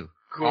 52.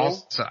 Cool.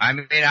 Also, I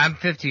mean, I'm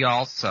 50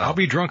 also. I'll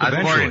be drunk I'm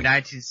eventually.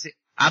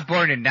 I'm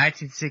born in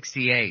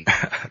 1968.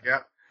 Yeah.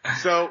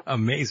 So.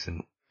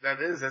 Amazing.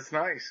 That's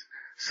nice.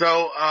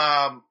 So,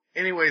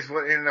 anyways,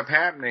 what ended up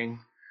happening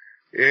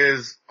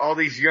is all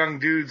these young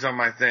dudes on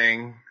my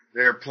thing,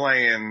 they're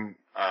playing,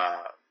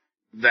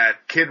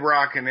 that Kid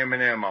Rock and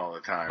Eminem all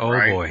the time, Oh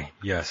right? boy,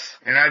 yes.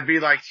 And I'd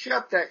be like,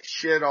 shut that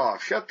shit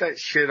off.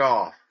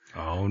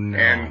 Oh no.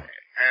 And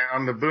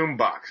on the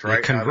boombox, right?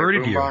 They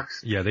converted you. Boombox.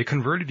 Yeah, they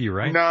converted you,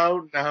 right?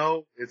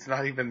 No, it's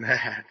not even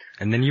that.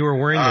 And then you were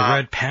wearing the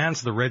red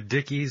pants, the red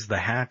Dickies, the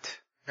hat.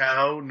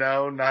 No,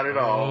 not at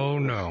all. Oh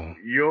no.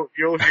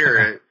 You'll hear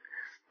it.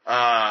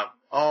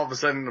 All of a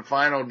sudden, the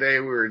final day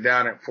we were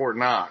down at Fort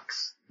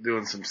Knox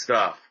doing some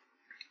stuff.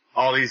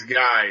 All these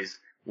guys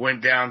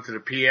went down to the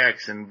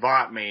PX and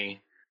bought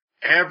me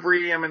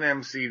every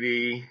Eminem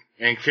CD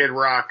and Kid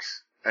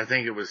Rock's, I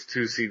think it was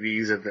 2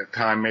 CDs at that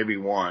time, maybe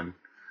 1.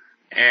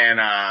 And,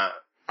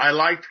 I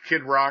liked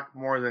Kid Rock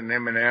more than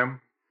Eminem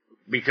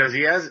because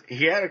he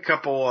had a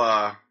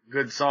couple,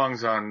 good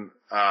songs on,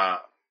 I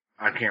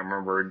can't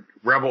remember,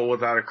 Rebel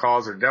Without a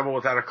Cause or Devil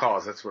Without a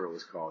Cause. That's what it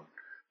was called.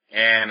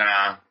 And,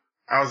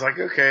 I was like,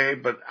 okay,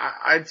 but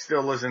I'd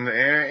still listen to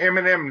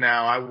Eminem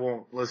now. I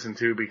won't listen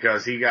to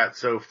because he got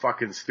so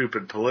fucking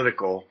stupid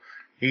political.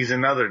 He's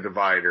another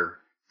divider.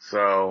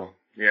 So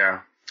yeah,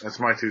 that's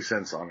my 2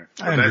 cents on it.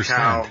 But I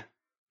understand.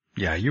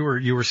 Yeah, you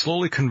were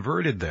slowly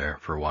converted there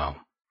for a while.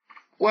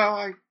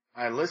 Well,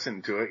 I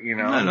listened to it, you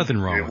know. Nothing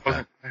wrong with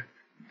that.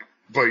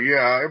 But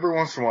yeah, every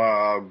once in a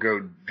while I'll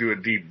go do a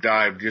deep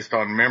dive just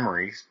on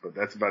memories, but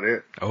that's about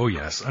it. Oh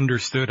yes,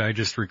 understood. I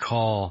just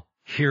recall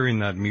hearing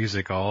that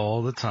music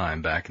all the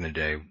time back in the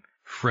day.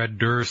 Fred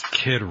Durst,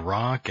 Kid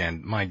Rock,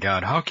 and my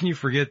God, how can you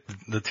forget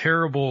the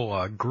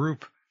terrible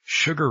group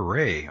Sugar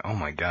Ray? Oh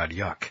my God,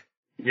 yuck.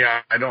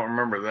 Yeah, I don't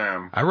remember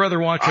them. I'd rather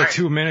watch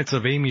 2 minutes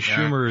of Amy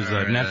Schumer's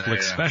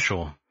Netflix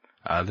special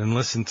than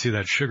listen to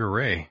that Sugar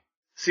Ray.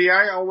 See,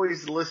 I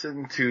always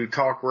listen to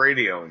talk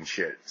radio and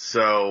shit,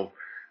 so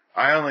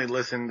I only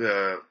listen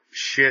to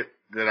shit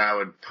that I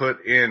would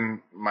put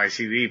in my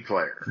CD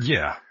player.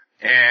 Yeah.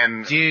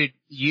 And dude,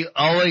 you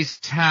always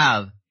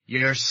have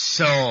your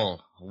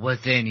soul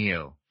within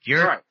you.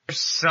 Your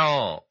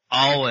soul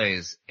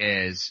always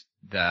is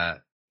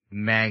the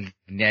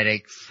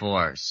magnetic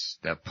force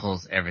that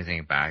pulls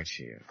everything back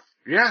to you.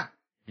 Yeah.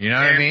 You know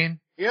what I mean?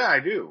 Yeah, I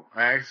do.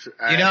 I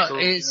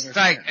it's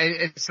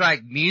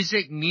like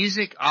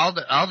music, all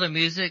the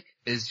music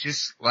is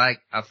just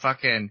like a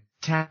fucking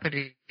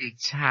tappity,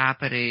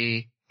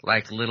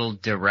 like little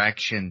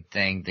direction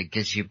thing that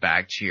gets you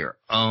back to your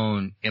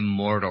own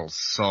immortal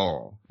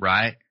soul,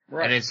 right?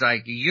 Right. And it's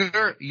like,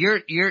 the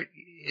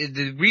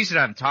reason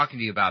I'm talking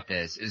to you about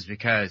this is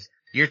because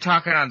you're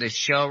talking on this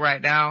show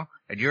right now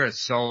and you're a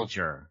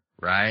soldier,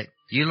 right?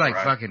 You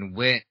fucking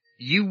went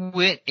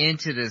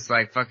into this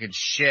like fucking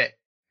shit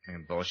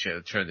and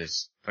bullshit, turn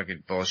this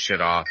fucking bullshit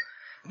off.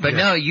 But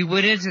no, you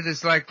went into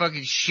this like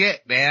fucking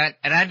shit, man.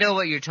 And I know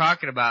what you're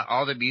talking about.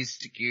 All the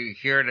music you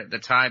heard at the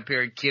time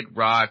period, Kid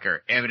Rock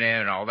or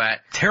Eminem and all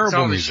that. Terrible it's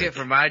all music. the shit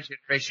from my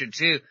generation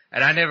too.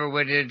 And I never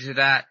went into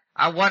that.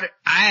 I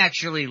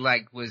actually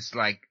was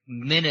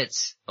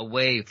minutes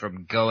away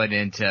from going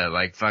into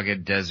like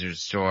fucking Desert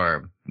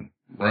Storm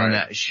when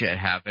that shit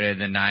happened in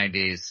the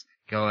 90s.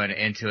 Going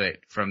into it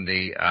from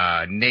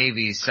the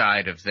Navy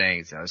side of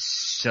things. I was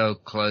so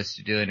close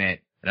to doing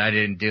it and I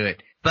didn't do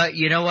it. But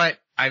you know what?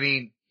 I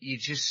mean, you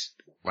just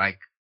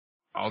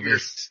all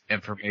this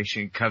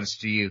information comes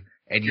to you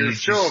and you're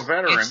still a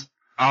veteran.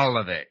 All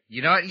of it.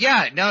 You know what?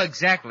 Yeah, no,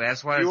 exactly.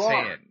 That's what I'm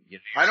saying.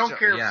 I don't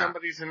care if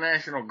somebody's a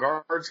National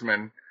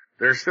Guardsman.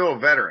 They're still a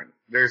veteran.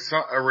 There's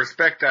a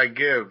respect I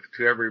give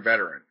to every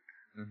veteran.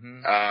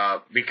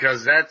 Mm-hmm.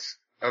 Because that's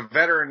a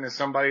veteran is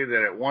somebody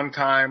that at one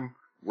time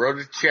wrote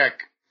a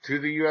check to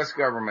the U.S.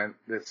 government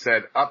that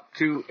said up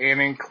to and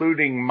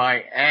including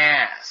my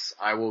ass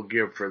I will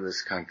give for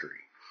this country.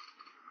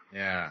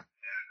 Yeah.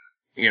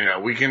 You know,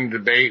 we can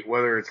debate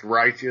whether it's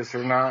righteous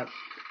or not.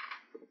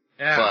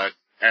 Yeah. But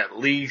at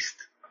least,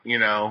 you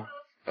know,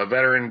 a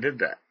veteran did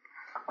that.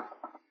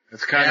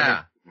 It's kind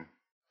of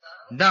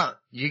no,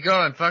 you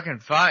go and fucking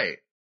fight.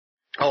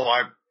 Oh,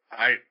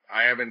 I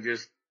haven't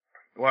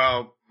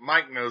well,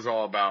 Mike knows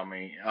all about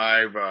me.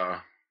 I've,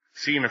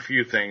 seen a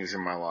few things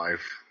in my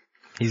life.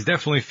 He's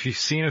definitely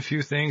seen a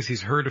few things.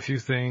 He's heard a few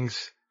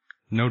things.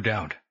 No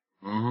doubt.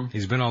 Mm-hmm.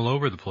 He's been all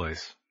over the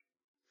place.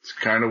 It's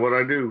kind of what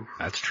I do.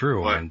 That's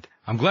true. And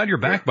I'm glad you're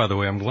back, by the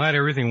way. I'm glad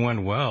everything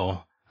went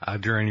well,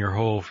 during your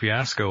whole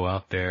fiasco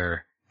out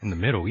there in the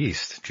Middle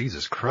East.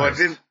 Jesus Christ.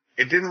 Well,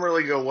 it didn't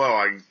really go well.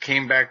 I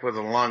came back with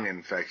a lung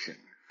infection.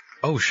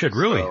 Oh shit,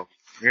 really? So,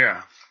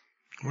 yeah.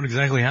 What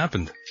exactly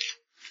happened?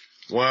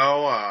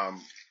 Well,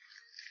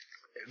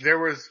 there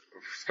was,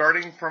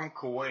 starting from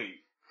Kuwait,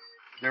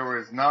 there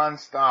was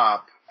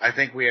nonstop. I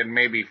think we had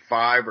maybe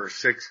 5 or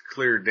 6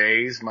 clear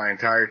days my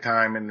entire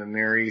time in the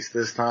Near East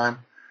this time.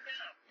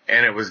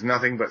 and it was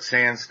nothing but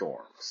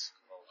sandstorms.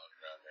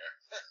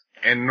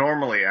 And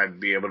normally I'd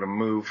be able to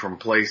move from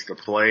place to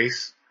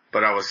place,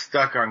 but I was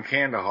stuck on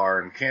Kandahar,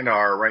 and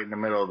Kandahar, right in the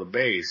middle of the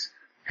base,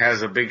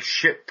 has a big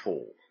shit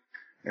pool.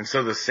 And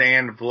so the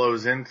sand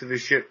blows into the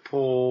shit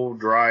pool,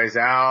 dries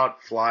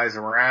out, flies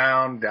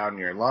around down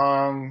your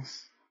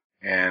lungs,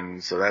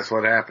 and so that's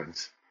what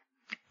happens.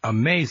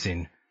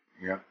 Amazing.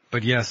 Yeah.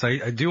 But yes,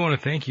 I do want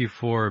to thank you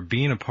for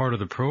being a part of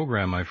the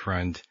program, my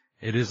friend.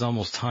 It is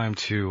almost time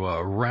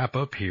to wrap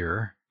up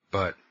here,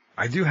 but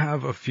I do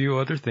have a few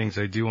other things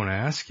I do want to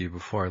ask you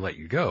before I let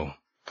you go.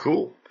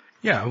 Cool.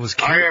 Yeah,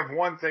 I have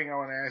one thing I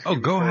want to ask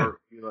you go before ahead.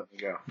 you let me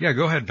go. Yeah,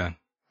 go ahead, Ben.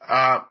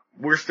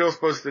 We're still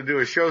supposed to do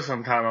a show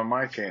sometime on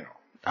my channel.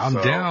 I'm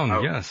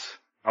down, yes.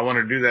 I want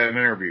to do that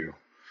interview.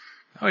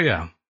 Oh,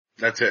 yeah.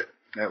 That's it.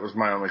 That was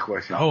my only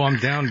question. Oh, I'm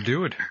down to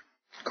do it.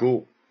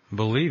 Cool.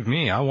 Believe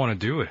me, I want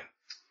to do it.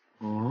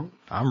 Mm-hmm.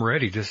 I'm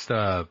ready. Just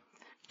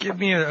give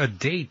me a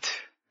date,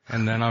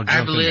 and then I'll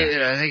jump in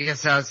there. I think it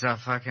sounds so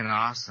fucking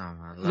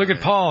awesome. Look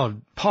at Paul.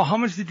 Paul, how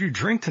much did you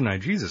drink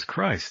tonight? Jesus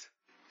Christ.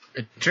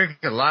 I drink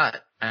a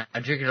lot. I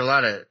drink a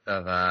lot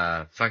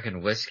of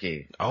fucking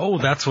whiskey. Oh,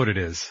 that's what it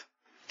is.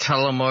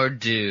 Tullamore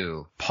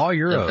Dew. Paul,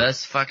 you're the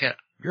best fucking...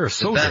 You're a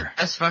soldier.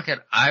 Best fucking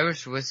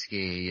Irish whiskey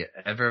you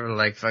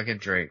ever, fucking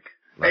drink.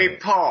 Hey,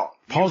 Paul.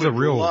 Paul's a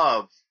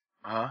real...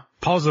 Huh?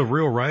 Paul's a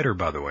real writer,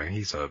 by the way.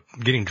 He's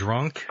getting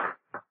drunk.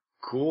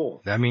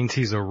 Cool. That means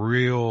he's a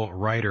real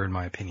writer, in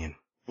my opinion.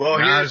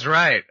 Well, I was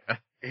right.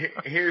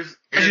 Here's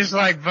just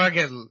like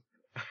fucking...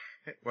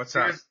 What's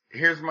up?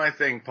 Here's my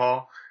thing,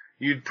 Paul.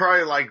 You'd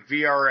probably like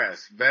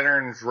VRS,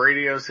 Veterans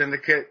Radio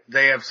Syndicate.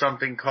 They have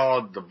something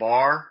called The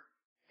Bar.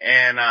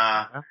 And,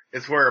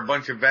 it's where a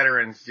bunch of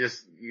veterans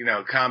just,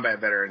 combat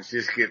veterans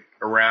just get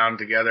around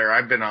together.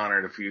 I've been on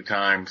it a few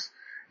times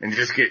and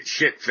just get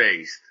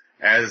shit-faced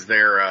as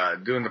they're,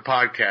 doing the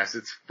podcast.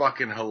 It's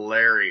fucking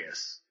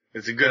hilarious.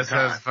 It's a good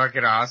time. That's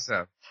fucking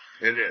awesome.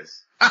 It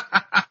is.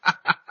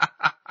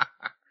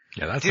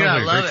 Yeah, that's Dude,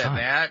 I love it,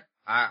 man.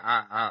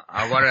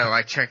 I want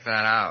to check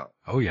that out.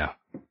 Oh yeah.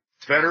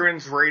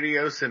 Veterans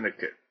Radio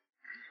Syndicate.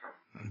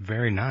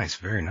 Very nice,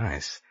 very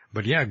nice.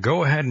 But yeah,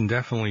 go ahead and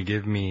definitely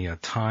give me a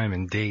time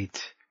and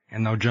date,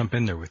 and I'll jump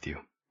in there with you.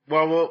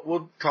 Well,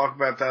 we'll talk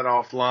about that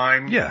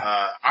offline.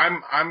 Yeah.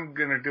 I'm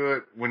gonna do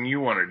it when you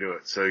want to do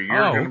it. So you're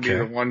gonna be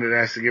the one that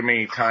has to give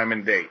me time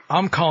and date.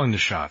 I'm calling the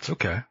shots.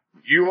 Okay.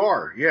 You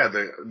are, yeah.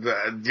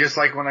 The just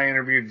like when I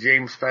interviewed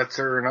James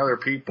Fetzer and other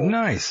people.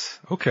 Nice.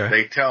 Okay.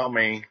 They tell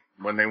me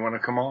when they want to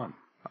come on.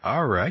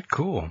 All right.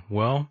 Cool.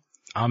 Well,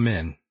 I'm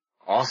in.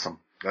 Awesome.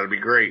 That'd be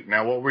great.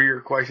 Now, what were your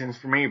questions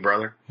for me,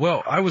 brother?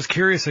 Well, I was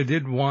curious. I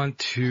did want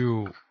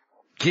to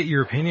get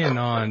your opinion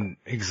on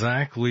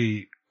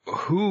exactly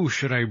who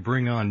should I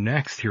bring on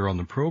next here on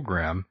the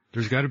program.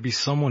 There's got to be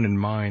someone in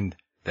mind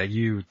that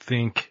you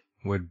think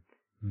would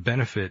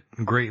benefit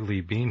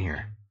greatly being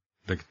here.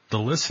 The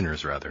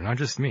listeners, rather, not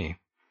just me.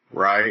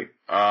 Right.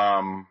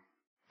 I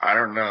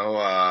don't know.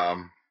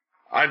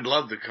 I'd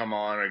love to come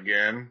on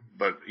again,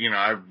 but,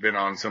 I've been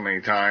on so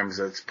many times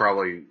that's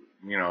probably,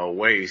 a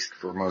waste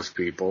for most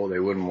people. They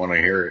wouldn't want to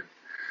hear it.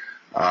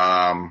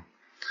 I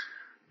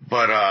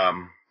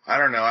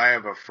don't know. I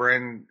have a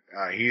friend,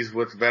 he's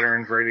with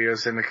Veterans Radio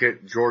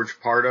Syndicate,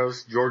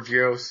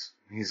 Georgios.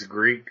 He's a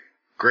great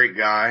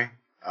guy.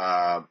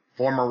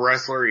 Former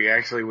wrestler. He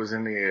actually was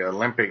in the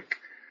Olympic.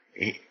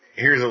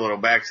 Here's a little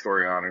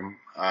backstory on him.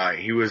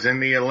 He was in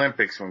the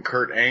Olympics when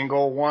Kurt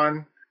Angle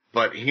won,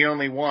 but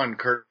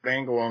Kurt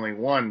Angle only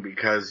won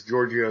because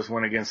Georgios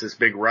went against this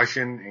big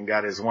Russian and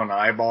got his one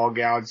eyeball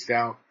gouged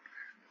out.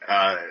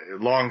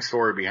 Long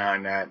story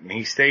behind that. And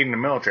he stayed in the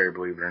military,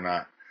 believe it or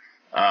not.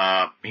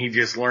 He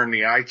just learned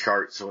the eye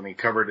chart, so when he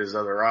covered his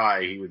other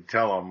eye, he would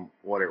tell him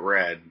what it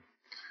read.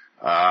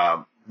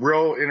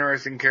 Real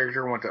interesting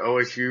character, went to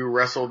OSU,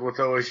 wrestled with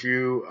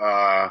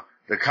OSU.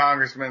 The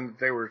congressman that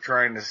they were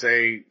trying to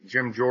say,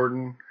 Jim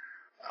Jordan,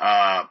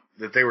 that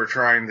they were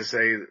trying to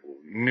say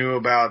knew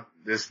about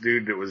this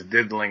dude that was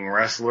diddling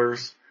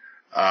wrestlers.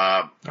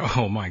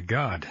 Oh my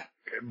God.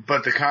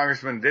 But the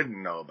congressman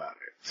didn't know about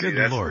it. See, Good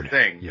that's Lord. the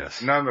thing.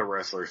 Yes. None of the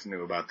wrestlers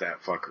knew about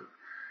that fucker.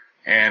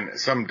 And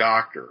some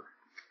doctor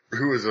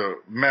who was a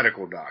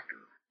medical doctor,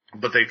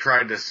 but they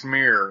tried to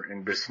smear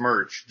and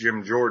besmirch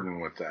Jim Jordan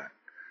with that.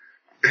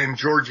 And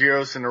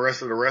Georgios and the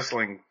rest of the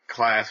wrestling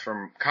class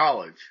from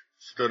college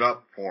stood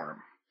up for him.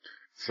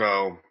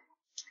 So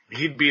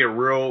he'd be a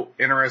real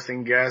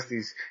interesting guest.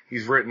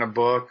 He's written a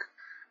book.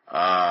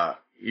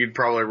 You'd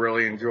probably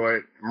really enjoy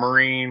it.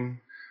 Marine.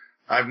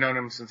 I've known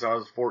him since I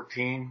was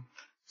 14.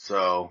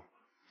 So,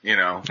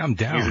 I'm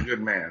down. He's a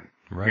good man.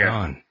 Right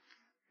on.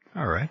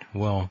 All right.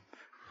 Well,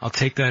 I'll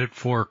take that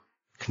for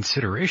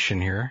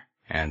consideration here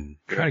and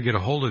try to get a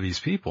hold of these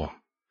people.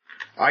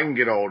 I can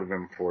get a hold of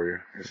him for you.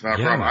 It's not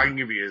a problem. Man. I can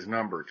give you his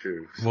number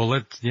too. Well,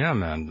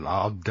 man,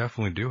 I'll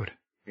definitely do it.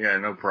 Yeah,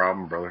 no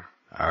problem, brother.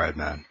 All right,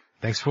 man.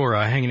 Thanks for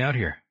hanging out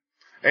here.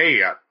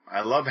 Hey,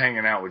 I love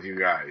hanging out with you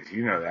guys.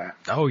 You know that.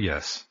 Oh,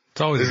 yes.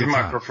 It's always This a good is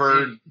my time.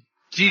 preferred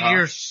Dude,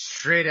 you're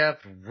straight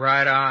up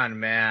right on,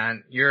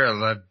 man. You're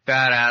a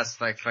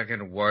badass, like,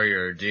 fucking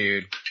warrior,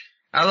 dude.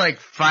 I like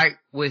fight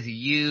with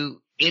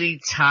you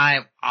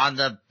anytime on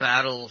the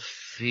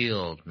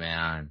battlefield,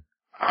 man.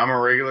 I'm a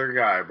regular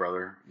guy,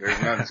 brother.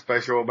 There's nothing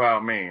special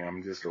about me.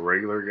 I'm just a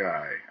regular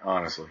guy,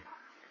 honestly.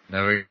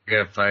 No, we're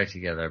gonna fight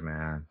together,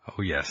 man.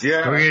 Oh, yes.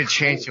 Yeah. We're gonna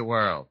change the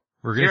world.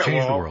 We're gonna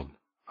change the world.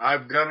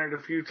 I've done it a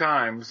few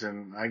times,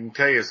 and I can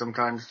tell you,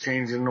 sometimes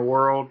changing the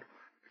world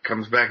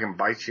comes back and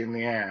bites you in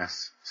the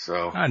ass.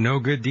 So no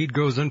good deed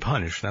goes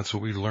unpunished. That's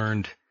what we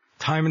learned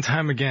time and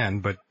time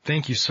again. But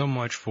thank you so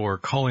much for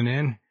calling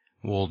in.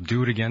 We'll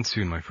do it again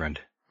soon, my friend.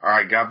 All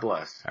right, God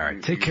bless. All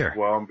right, take care.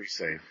 Well, and be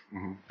safe.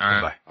 Mm-hmm.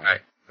 Bye-bye. All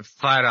right,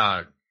 fight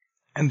on.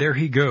 And there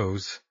he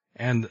goes.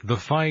 And the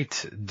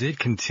fight did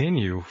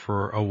continue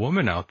for a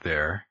woman out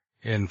there.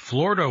 In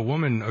Florida, a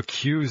woman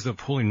accused of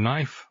pulling a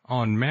knife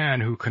on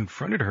man who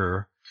confronted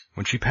her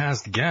when she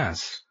passed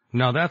gas.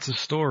 Now that's a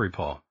story,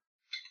 Paul.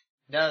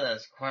 No,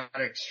 that's quite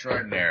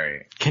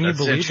extraordinary. Can you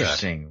believe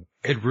interesting.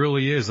 That? It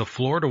really is. A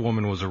Florida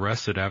woman was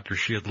arrested after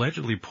she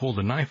allegedly pulled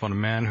a knife on a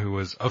man who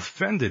was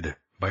offended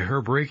by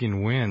her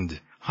breaking wind.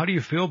 How do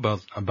you feel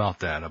about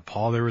that?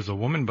 Paul, there was a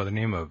woman by the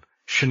name of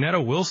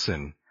Shanetta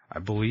Wilson. I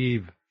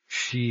believe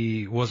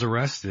she was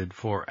arrested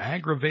for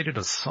aggravated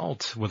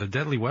assault with a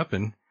deadly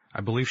weapon. I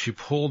believe she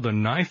pulled a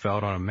knife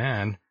out on a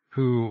man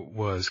who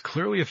was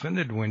clearly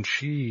offended when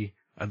she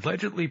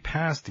allegedly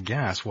passed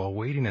gas while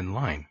waiting in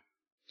line.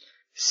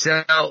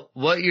 So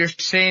what you're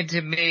saying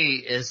to me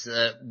is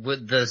that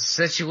with the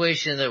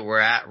situation that we're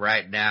at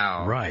right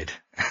now. Right.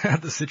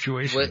 The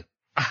situation.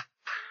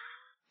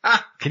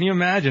 Can you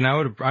imagine?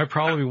 I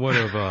probably would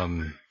have,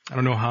 I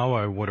don't know how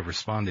I would have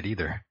responded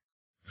either.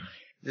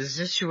 The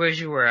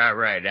situation we're at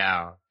right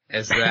now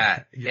is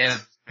that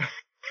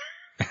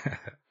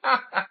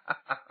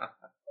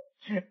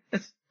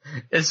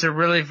it's a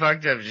really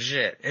fucked up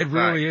shit. It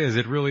really is.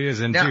 It really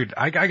is. And dude,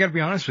 I gotta be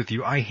honest with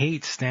you. I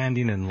hate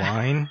standing in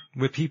line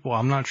with people.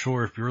 I'm not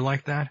sure if you're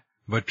like that,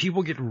 but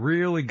people get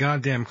really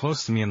goddamn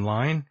close to me in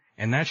line,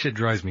 and that shit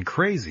drives me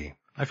crazy.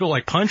 I feel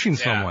like punching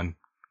someone.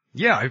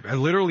 Yeah, I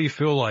literally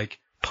feel like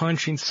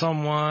punching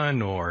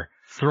someone or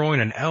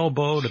throwing an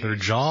elbow to their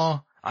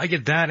jaw. I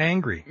get that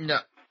angry.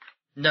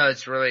 No,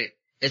 it's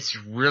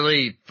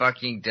really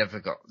fucking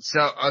difficult.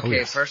 So,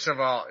 okay, First of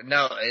all,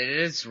 no, it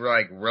is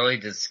like really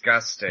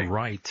disgusting.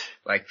 Right.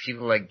 Like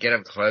people like get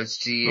up close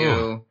to you.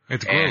 Oh,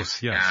 it's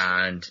gross, yes.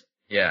 And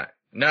yeah,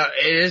 no,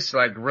 it is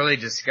like really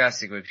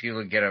disgusting when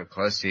people get up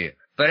close to you.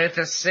 But at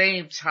the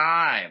same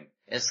time,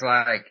 it's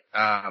like,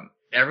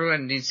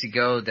 everyone needs to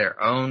go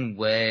their own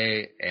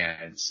way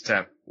and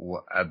step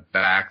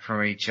back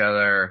from each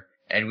other.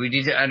 And we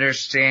need to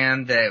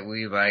understand that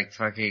we like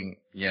fucking,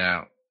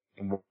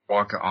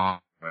 walk on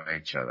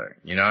with each other.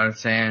 You know what I'm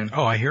saying?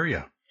 Oh, I hear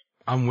you.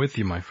 I'm with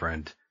you, my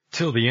friend.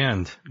 Till the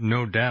end,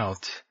 no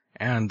doubt.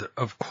 And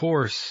of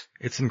course,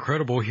 it's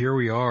incredible. Here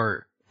we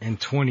are in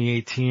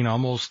 2018,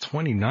 almost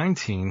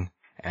 2019,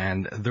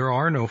 and there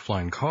are no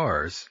flying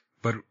cars.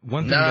 But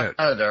one thing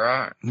there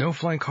aren't. No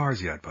flying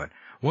cars yet, but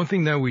one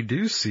thing that we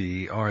do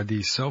see are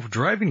the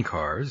self-driving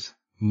cars.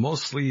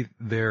 Mostly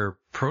they're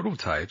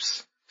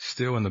prototypes,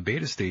 still in the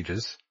beta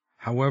stages.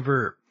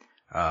 However,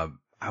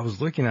 I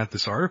was looking at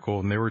this article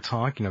and they were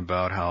talking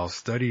about how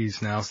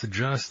studies now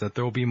suggest that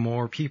there will be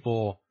more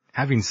people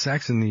having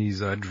sex in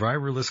these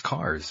driverless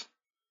cars.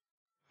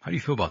 How do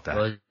you feel about that?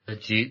 Well, are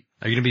you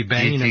going to be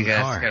banging in the car? Do you think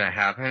that's going to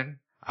happen?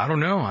 I don't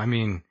know. I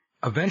mean,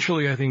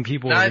 eventually I think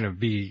people are going to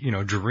be,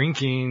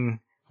 drinking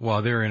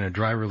while they're in a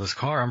driverless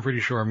car. I'm pretty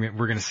sure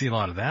we're going to see a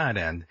lot of that.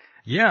 And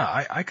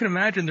yeah, I could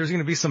imagine there's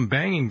going to be some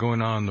banging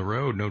going on the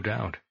road, no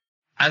doubt.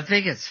 I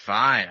think it's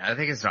fine. I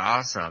think it's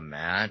awesome,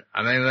 man.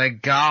 I mean, my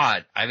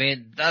God. I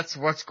mean, that's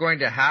what's going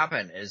to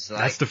happen is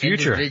like that's the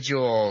future.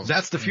 Individuals.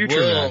 That's the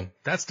future, man.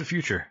 That's the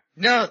future.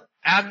 No,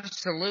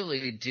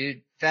 absolutely,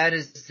 dude. That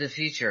is the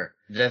future.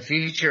 The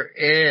future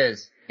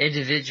is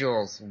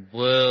individuals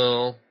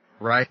will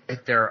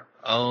write their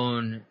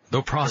own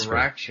They'll prosper.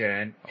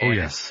 Direction. Oh, and,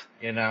 yes.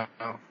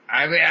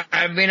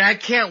 I mean, I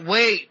can't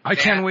wait. I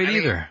can't wait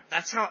either.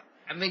 That's how,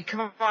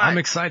 come on. I'm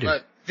excited.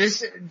 Look,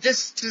 this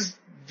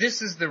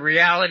is the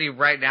reality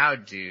right now,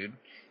 dude.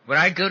 When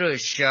I go to a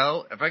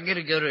show, if I'm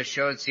gonna go to a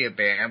show and see a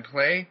band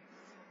play,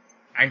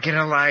 I'm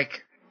gonna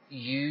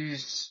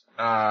use,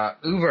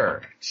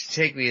 Uber to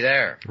take me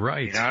there.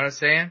 Right. You know what I'm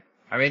saying?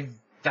 I mean,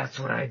 that's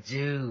what I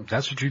do.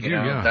 That's what you do,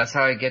 yeah. That's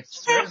how I get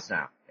shows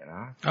now,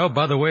 Oh,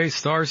 by the way,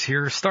 Star's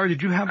here. Star,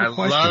 did you have a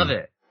question? I love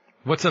it.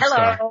 What's up,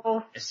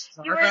 Hello.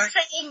 Star?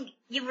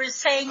 You were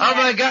saying Oh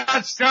my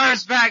God,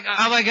 Star's back.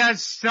 Oh my God,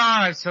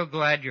 Star. I'm so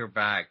glad you're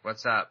back.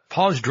 What's up?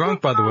 Paul's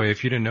drunk, by the way,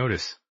 if you didn't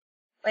notice.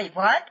 Wait,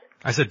 what?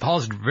 I said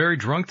Paul's very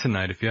drunk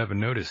tonight, if you haven't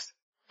noticed.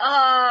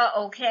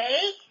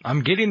 Okay.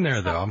 I'm getting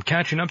there, though. I'm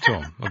catching up to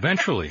him,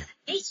 eventually.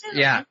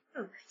 Yeah.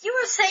 You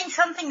were saying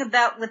something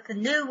about with the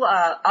new,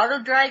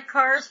 auto-drive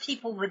cars,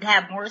 people would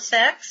have more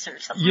sex or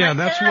something like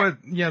that?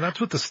 That's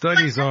what the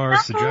studies are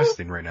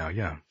suggesting right now,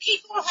 yeah.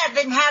 People have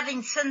been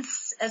having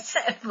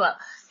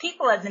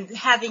people have been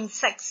having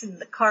sex in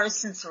the car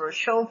since they were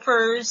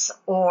chauffeurs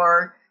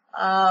or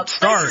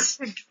places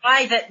to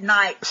drive at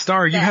night.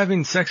 Star, are you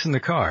having sex in the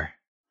car?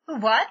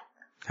 What?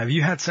 Have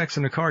you had sex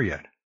in the car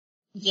yet?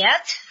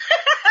 Yet?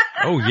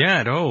 Oh,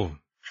 yet. Oh.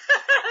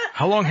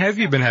 How long have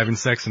you been having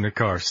sex in the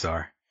car,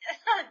 Star?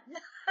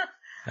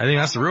 I think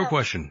that's the real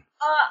question.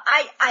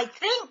 I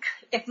think,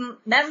 if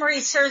memory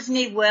serves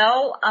me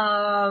well,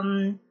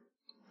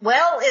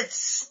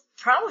 it's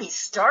probably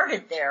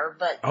started there,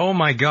 but... Oh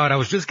my God, I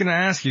was just gonna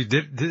ask you,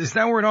 is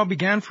that where it all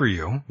began for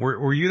you?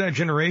 Were you that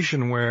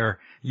generation where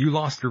you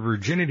lost your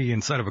virginity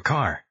inside of a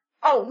car?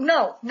 Oh,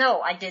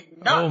 no, I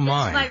did not lose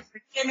my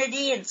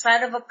virginity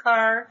inside of a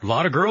car. A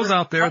lot of girls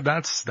out there,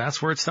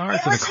 that's where it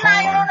starts, in a It was car.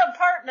 my own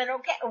apartment,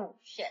 okay? Oh,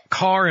 shit.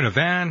 Car in a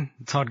van,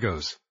 that's how it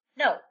goes.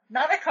 No,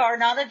 not a car,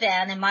 not a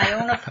van, in my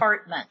own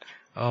apartment.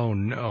 Oh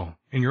no.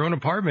 In your own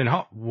apartment?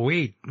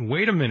 Wait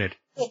a minute.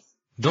 It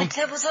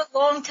was a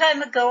long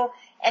time ago,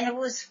 and it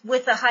was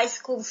with a high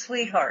school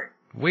sweetheart.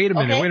 Wait a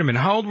minute.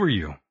 How old were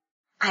you?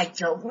 I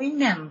don't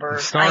remember.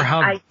 Star,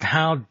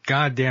 how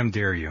goddamn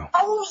dare you?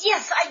 Oh,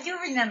 yes, I do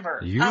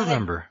remember. You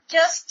remember. I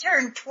had just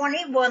turned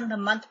 21 the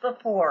month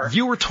before.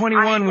 You were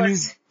 21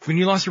 when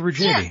you lost your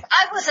virginity? Yes,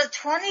 I was a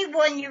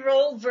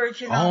 21-year-old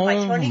virgin on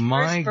my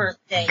 21st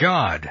birthday. Oh my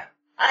God.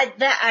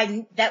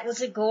 That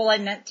was a goal I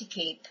meant to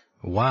keep.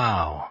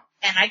 Wow.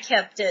 And I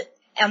kept it.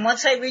 And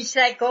once I reached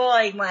that goal,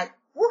 I went,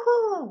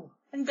 woohoo,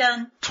 I'm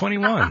done.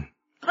 21.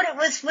 But it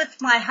was with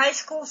my high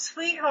school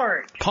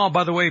sweetheart. Paul,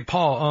 by the way,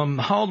 Paul,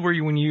 how old were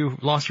you when you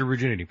lost your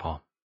virginity,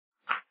 Paul?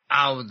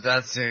 Oh,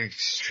 that's an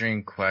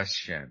extreme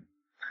question.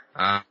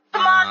 Come on,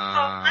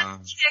 Paul,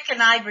 let's check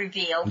and I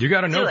reveal. You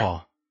gotta know,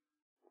 Paul.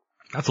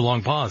 That's a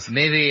long pause.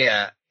 Maybe,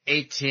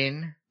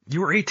 18.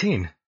 You were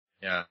 18?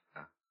 Yeah.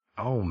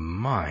 Oh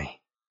my.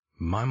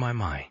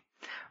 My.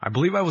 I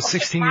believe I was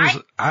 16 Right.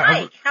 years...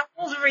 How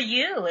old were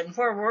you and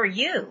where were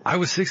you? I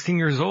was 16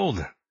 years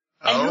old.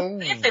 And who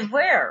lived and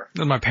where?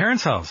 At my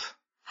parents' house.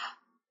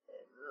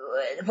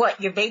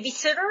 What, your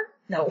babysitter?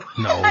 No.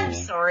 No. I'm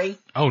sorry.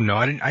 Oh no,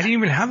 I didn't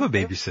even have a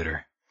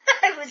babysitter.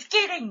 I was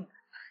kidding.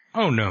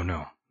 Oh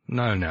no.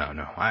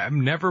 I've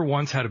never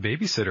once had a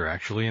babysitter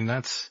actually, and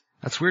that's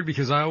weird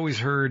because I always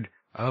heard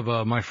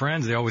of my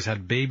friends, they always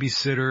had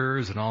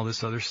babysitters and all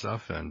this other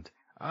stuff, and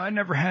I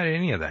never had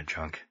any of that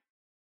junk.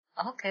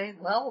 Okay,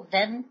 well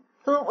then,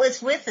 who it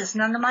was with is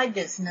none of my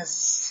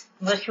business,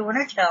 unless you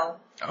want to tell.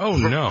 Oh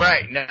no.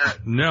 Right,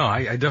 no,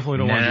 I definitely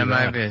don't want to do that.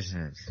 None of my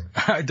business.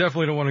 I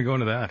definitely don't want to go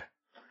into that.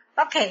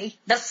 Okay,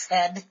 that's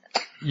said.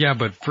 Yeah,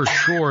 but for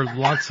sure,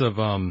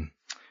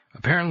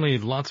 apparently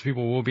lots of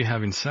people will be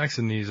having sex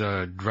in these,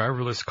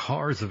 driverless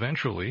cars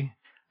eventually.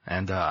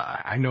 And,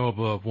 I know of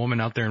a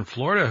woman out there in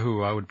Florida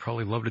who I would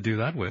probably love to do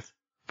that with.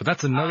 But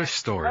that's another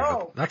story.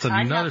 That's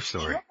another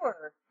story. Sure.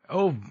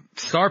 Oh,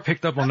 Star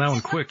picked up on that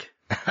one quick.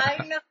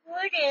 I know who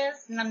it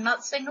is, and I'm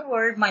not saying a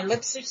word. My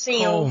lips are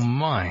sealed. Oh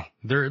my.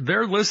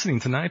 They're listening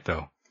tonight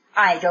though.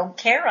 I don't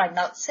care. I'm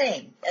not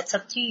saying. That's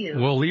up to you.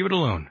 Well, leave it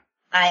alone.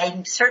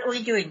 I'm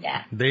certainly doing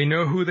that. They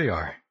know who they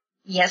are.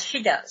 Yes,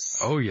 she does.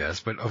 Oh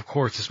yes, but of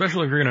course,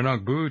 especially if you're gonna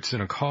knock boots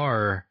in a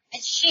car.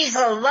 She's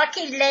a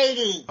lucky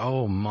lady.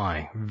 Oh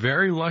my.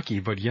 Very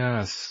lucky, but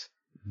yes.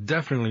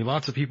 Definitely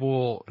lots of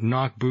people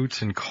knock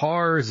boots in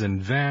cars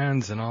and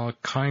vans and all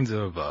kinds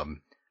of,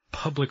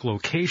 public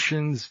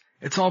locations.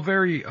 It's all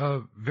very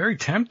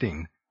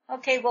tempting.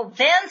 Okay, well,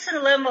 vans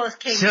and limos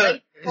came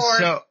right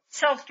before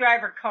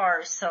self-driver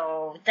cars,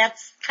 so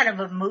that's kind of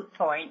a moot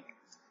point.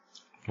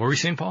 What were you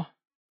saying, Paul?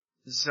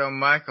 So,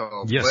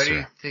 Michael, yes, what sir. do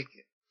you think?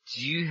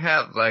 Do you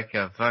have like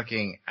a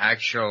fucking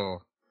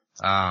actual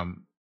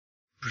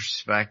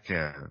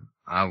perspective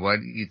on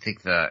what you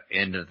think the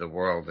end of the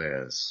world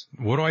is?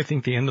 What do I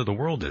think the end of the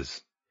world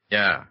is?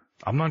 Yeah.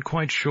 I'm not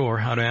quite sure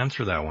how to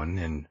answer that one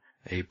in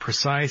a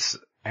precise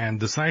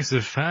and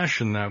decisive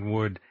fashion that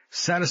would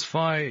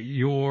satisfy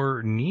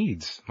your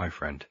needs, my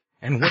friend.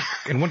 And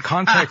in what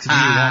context do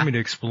you want me to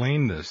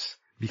explain this?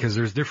 Because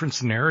there's different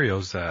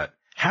scenarios that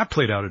have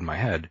played out in my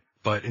head,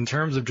 but in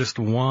terms of just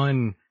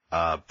one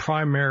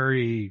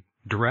primary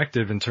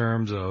directive in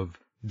terms of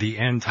the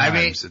end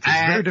times, it's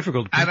very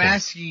difficult to pinpoint.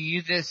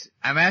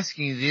 I'm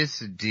asking you this,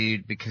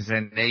 dude, because I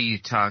know you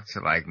talk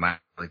to like Miley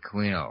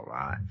Queen a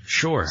lot.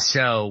 Sure.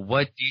 So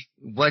what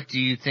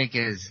do you think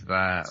is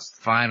the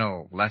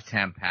final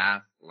left-hand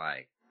path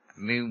like?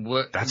 I mean,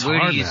 where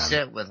do you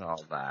sit with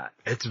all that?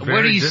 It's very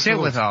Where do you difficult. sit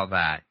with all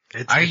that?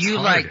 It's Are you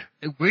hard.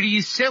 like, where do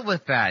you sit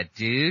with that,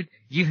 dude?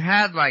 You've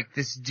had like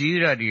this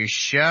dude on your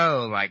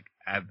show like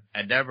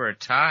a number of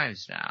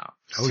times now.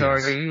 Oh, so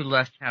yes. are you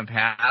left-hand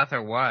path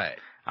or what?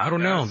 I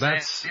don't know.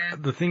 That's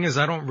the thing is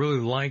I don't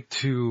really like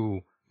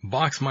to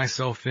box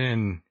myself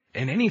in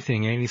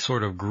anything, any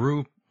sort of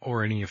group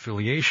or any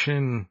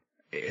affiliation.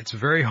 It's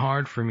very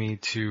hard for me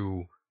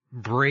to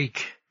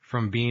break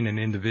from being an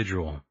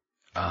individual.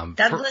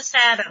 Douglas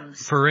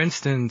Adams. For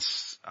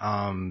instance,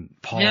 Paul.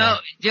 No,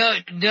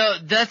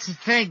 that's the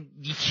thing.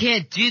 You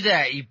can't do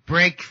that. You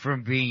break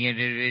from being an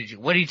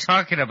individual. What are you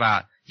talking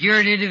about? You're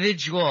an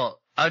individual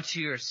unto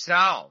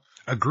yourself.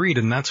 Agreed,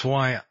 and that's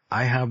why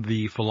I have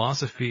the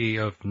philosophy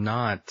of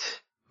not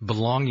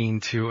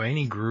belonging to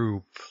any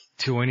group,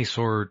 to any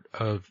sort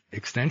of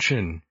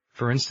extension.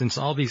 For instance,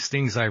 all these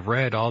things I've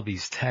read, all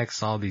these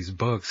texts, all these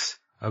books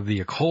of the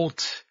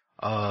occult,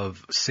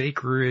 of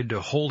sacred,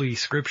 holy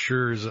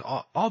scriptures,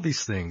 all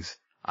these things,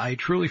 I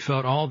truly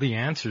felt all the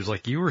answers,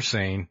 like you were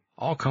saying,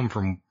 all come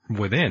from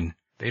within.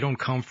 They don't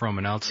come from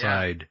an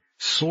outside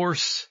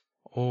source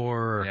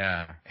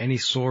or any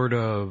sort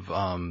of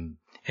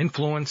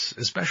influence,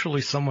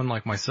 especially someone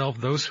like myself.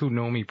 Those who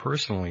know me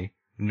personally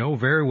know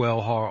very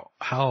well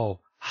how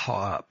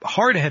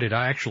hard-headed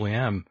I actually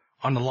am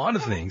on a lot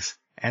of things,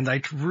 and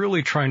I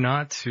really try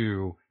not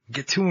to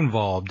get too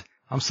involved.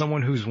 I'm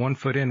someone who's 1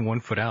 foot in,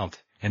 1 foot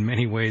out in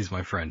many ways,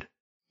 my friend.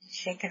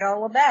 Shake it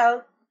all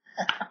about.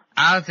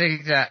 I don't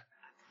think that,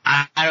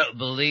 I don't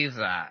believe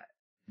that.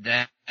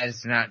 That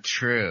is not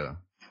true.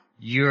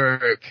 You're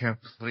a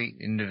complete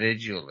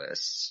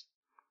individualist.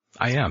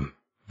 I am.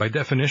 By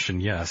definition,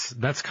 yes.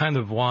 That's kind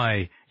of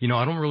why, I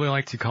don't really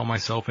like to call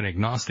myself an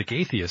agnostic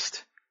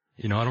atheist.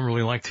 I don't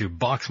really like to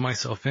box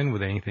myself in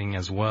with anything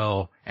as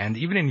well. And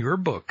even in your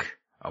book,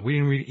 we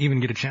didn't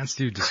even get a chance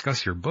to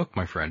discuss your book,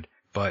 my friend.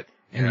 But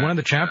in one of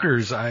the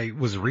chapters, I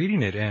was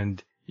reading it,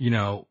 and,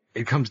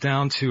 it comes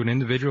down to an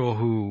individual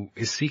who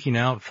is seeking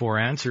out for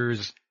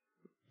answers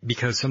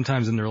because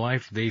sometimes in their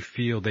life they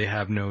feel they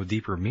have no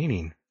deeper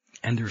meaning.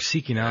 And they're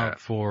seeking out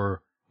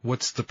for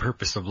what's the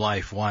purpose of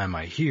life? Why am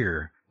I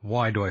here?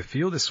 Why do I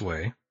feel this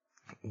way?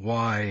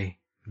 Why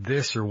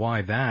this or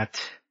why that?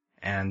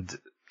 And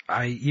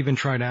I even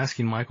tried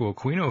asking Michael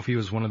Aquino if he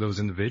was one of those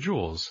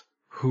individuals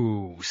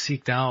who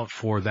seeked out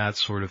for that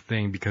sort of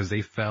thing because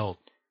they felt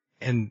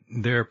in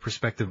their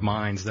prospective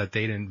minds that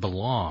they didn't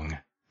belong,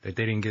 that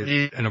they didn't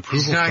get an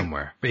approval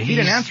somewhere. But he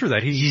didn't answer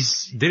that. He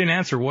didn't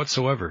answer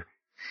whatsoever.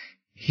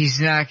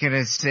 He's not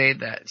gonna say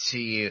that to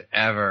you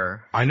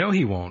ever. I know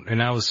he won't,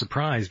 and I was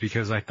surprised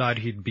because I thought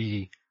he'd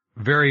be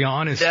very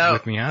honest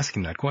with me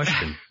asking that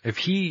question. If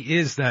he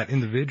is that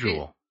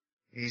individual.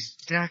 He's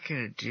not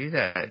gonna do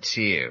that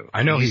to you.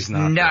 I know he's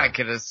not. He's not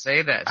gonna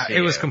say that to you.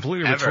 It was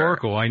completely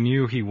rhetorical. I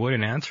knew he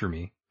wouldn't answer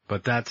me,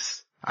 but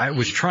I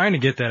was trying to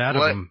get that out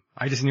of him.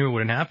 I just knew it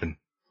wouldn't happen.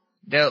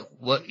 No,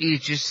 what you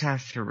just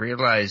have to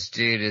realize,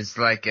 dude, is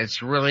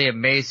it's really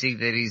amazing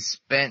that he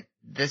spent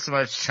this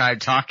much time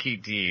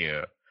talking to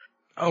you.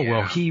 Oh,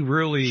 well, he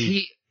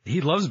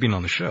loves being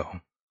on the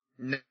show.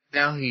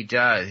 No, he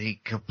does. He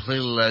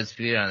completely loves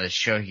being on the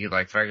show. He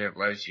fucking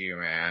loves you,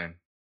 man.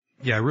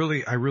 Yeah, I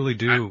really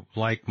do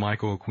like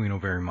Michael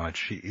Aquino very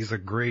much. He's a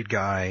great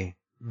guy,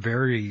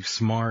 very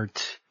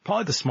smart,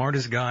 probably the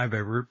smartest guy I've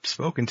ever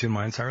spoken to in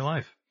my entire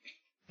life.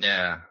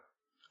 Yeah.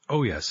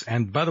 Oh, yes.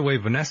 And by the way,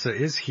 Vanessa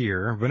is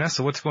here.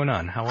 Vanessa, what's going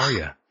on? How are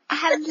you?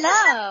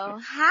 Hello.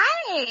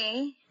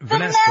 Hi.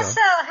 Vanessa,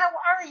 how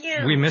are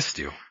you? We missed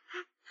you.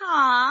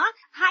 Aw.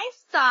 Hi,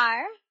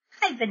 Star.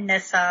 Hi,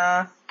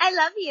 Vanessa. I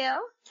love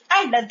you.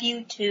 I love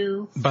you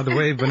too. By the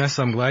way,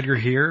 Vanessa, I'm glad you're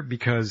here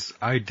because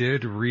I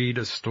did read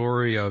a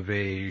story of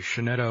a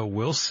Shanetta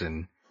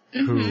Wilson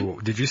who,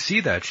 did you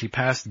see that? She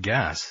passed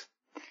gas.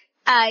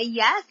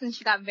 Yes, and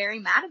she got very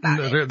mad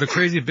about it. The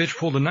crazy bitch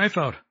pulled a knife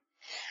out.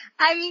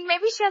 I mean,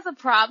 maybe she has a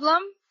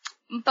problem,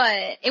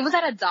 but it was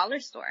at a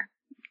dollar store.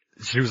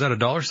 She was at a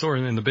dollar store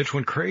and the bitch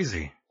went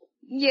crazy.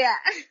 Yeah.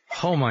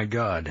 Oh my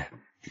God.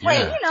 Wait,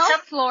 Yeah.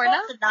 Florida.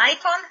 Pulled a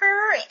knife on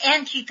her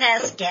and she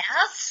passed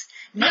gas?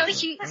 Maybe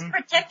she was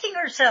protecting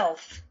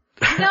herself.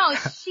 No,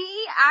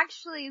 she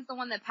actually is the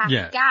one that passed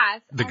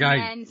gas. The guy,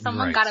 and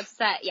someone got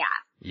upset. Yeah.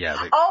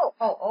 Yeah.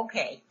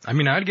 Okay. I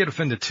mean, I'd get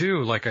offended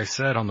too. Like I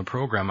said on the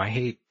program, I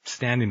hate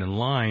standing in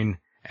line.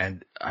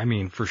 And I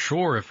mean, for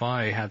sure, if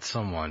I had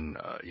someone,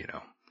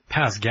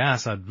 pass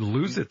gas, I'd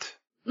lose it.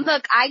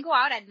 Look, I go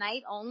out at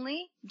night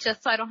only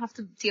just so I don't have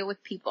to deal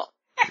with people.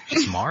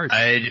 Smart.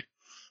 I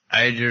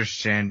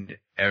understand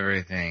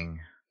everything.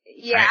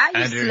 Yeah,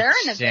 you're slurring a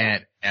bit.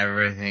 Understand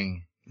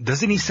everything.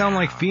 Doesn't he sound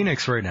like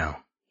Phoenix right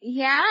now?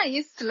 Yeah,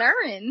 you're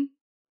slurring.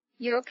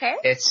 You okay?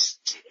 It's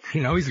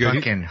he's good.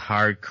 Fucking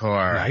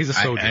hardcore. Nah, he's a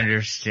soldier. I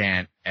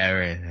understand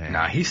everything.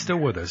 Nah, he's still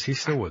with us.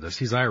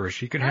 He's Irish.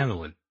 He can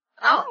handle it.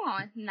 Oh,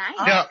 nice.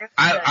 No,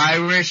 I'm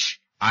Irish.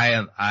 I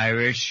am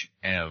Irish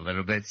and a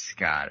little bit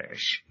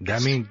Scottish.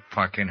 That means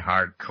fucking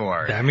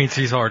hardcore. That means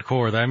he's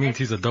hardcore. That means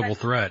he's a double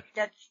threat.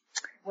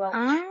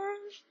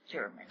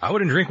 German. I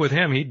wouldn't drink with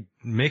him. He'd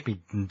make me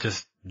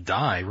just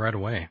die right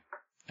away.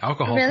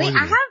 Alcohol really?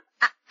 poisoning.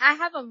 I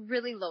have a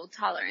really low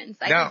tolerance.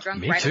 I get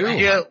drunk right away.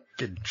 Me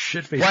too.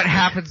 Shit-faced. What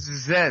happens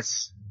is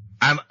this.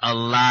 I'm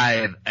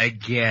alive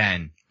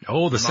again.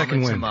 Oh, the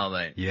second win.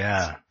 Moment.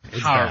 Yeah.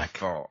 It's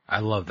Powerful. back. I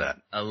love that.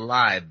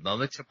 Alive.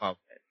 Moment to moment.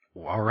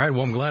 All right.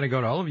 Well, I'm glad I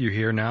got all of you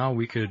here now.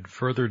 We could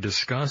further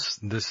discuss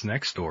this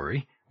next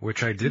story,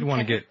 which I did want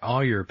to get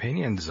all your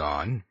opinions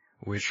on,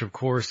 which of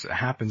course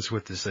happens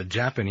with this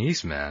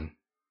Japanese man.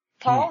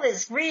 Paul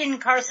is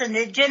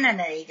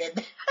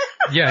reincarnated.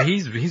 Yeah,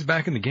 he's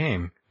back in the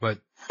game, but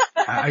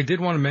I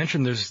did want to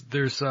mention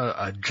there's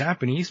a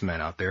Japanese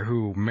man out there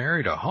who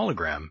married a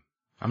hologram.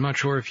 I'm not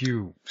sure if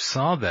you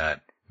saw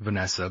that,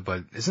 Vanessa,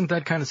 but isn't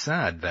that kind of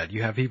sad that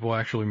you have people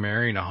actually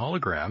marrying a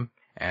hologram?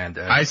 And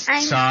I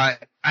saw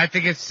it. I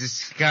think it's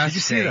disgusting. Did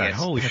you see that? It's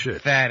Holy shit.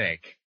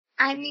 pathetic.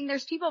 I mean,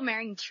 there's people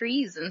marrying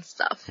trees and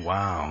stuff.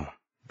 Wow.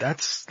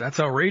 That's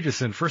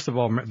outrageous. And first of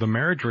all, the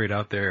marriage rate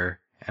out there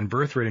and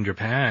birth rate in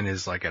Japan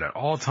is like at an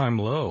all-time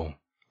low.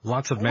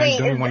 Lots of men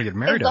don't even want to get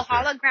married out there.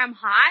 Is the hologram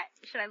hot?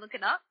 Should I look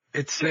it up?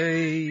 It's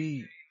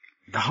the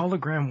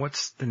hologram,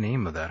 what's the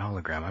name of that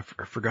hologram?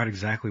 I forgot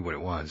exactly what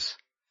it was.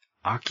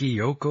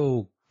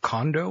 Akiyoko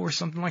Kondo or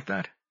something like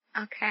that?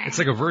 Okay. It's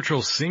like a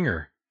virtual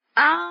singer.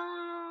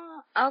 Oh,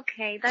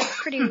 okay.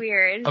 That's pretty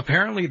weird.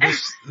 Apparently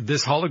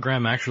this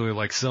hologram actually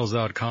like sells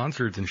out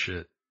concerts and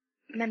shit.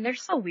 Man, they're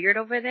so weird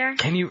over there.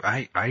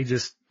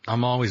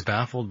 I'm always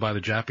baffled by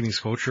the Japanese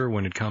culture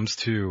when it comes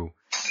to,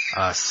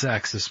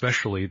 sex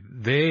especially.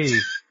 They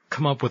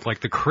come up with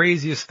like the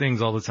craziest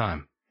things all the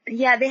time.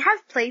 Yeah, they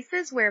have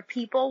places where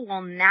people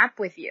will nap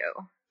with you.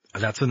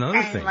 That's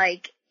another thing. And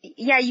like,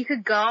 yeah, you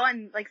could go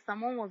and like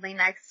someone will lay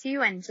next to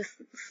you and just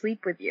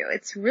sleep with you.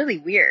 It's really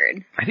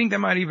weird. I think they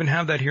might even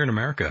have that here in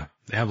America.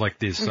 They have like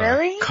this,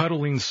 Really?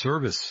 cuddling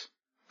service.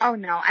 Oh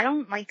no, I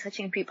don't like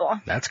touching people.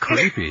 That's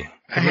creepy. It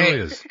really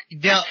is.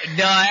 No,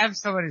 I have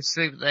someone who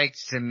sleeps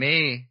next to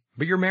me.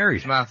 But you're married.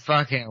 It's my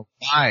fucking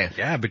wife.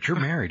 Yeah, but you're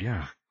married,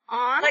 yeah.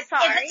 Oh, I'm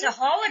sorry. If it's a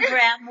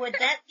hologram, would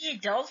that be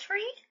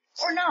adultery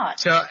or not?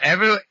 So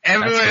everyone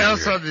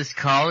else on this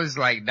call is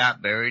like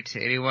not married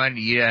to anyone.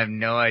 You have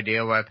no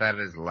idea what that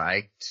is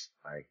like.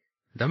 Like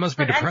that must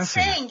be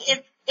depressing. I'm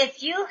saying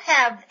if you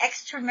have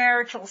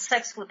extramarital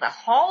sex with a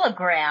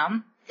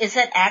hologram, is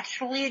it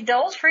actually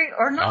adultery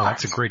or not? Oh,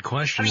 that's a great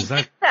question.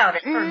 Think about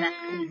it for a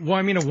minute. Well,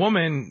 I mean, a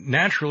woman,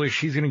 naturally,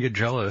 she's gonna get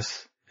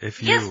jealous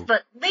if you... Yes,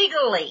 but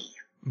legally.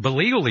 But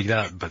legally,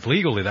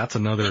 that's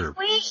another...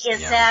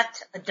 Is that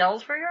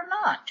adultery or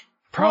not?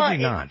 Probably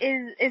not.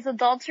 Is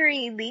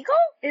adultery illegal?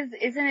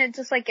 Isn't it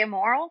just like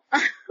immoral?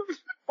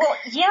 Well,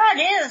 yeah,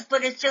 it is,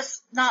 but it's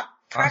just not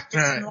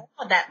practiced in law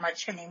that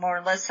much anymore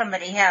unless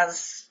somebody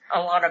has a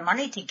lot of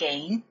money to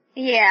gain.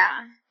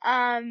 Yeah.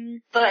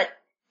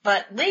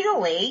 But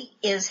legally,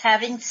 is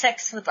having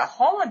sex with a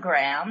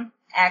hologram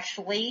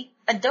actually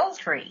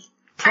adultery?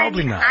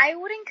 Probably not. I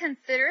wouldn't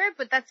consider it,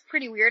 but that's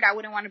pretty weird. I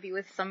wouldn't want to be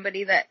with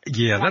somebody that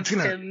wants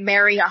that's to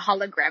marry a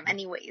hologram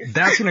anyways.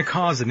 That's gonna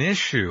cause an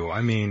issue.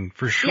 I mean,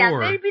 for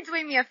sure. Yeah, they'd be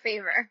doing me a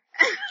favor.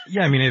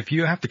 Yeah, I mean, if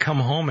you have to come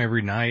home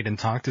every night and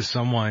talk to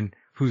someone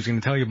who's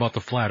gonna tell you about the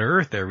flat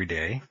earth every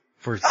day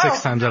for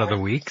 6 times out of the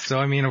week, so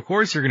I mean, of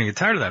course you're gonna get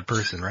tired of that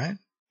person, right?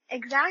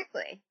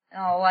 Exactly.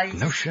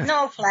 No shit.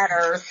 No flat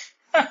earth.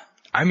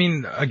 I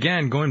mean,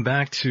 again, going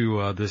back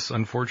to this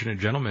unfortunate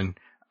gentleman,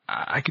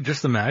 I could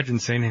just imagine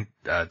saying,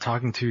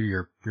 talking to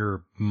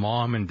your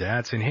mom and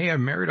dad saying, "Hey, I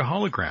married a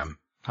hologram.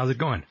 How's it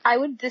going?" I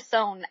would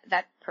disown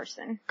that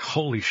person.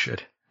 Holy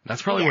shit.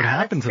 That's probably what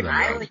happened to them.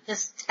 I would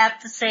just have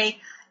to say,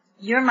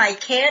 "You're my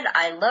kid.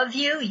 I love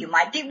you. You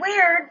might be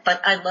weird,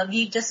 but I love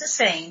you just the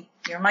same.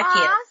 You're my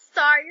kid."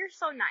 Sorry, you're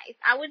so nice.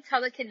 I would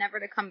tell the kid never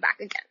to come back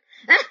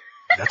again.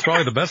 That's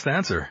probably the best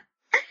answer.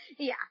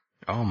 Yeah.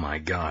 Oh my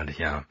God,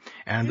 yeah.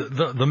 And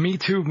the Me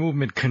Too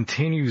movement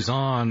continues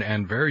on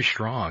and very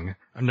strong.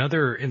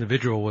 Another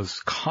individual was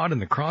caught in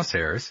the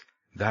crosshairs.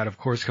 That, of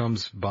course,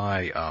 comes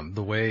by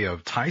the way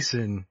of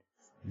Tyson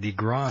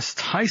DeGrasse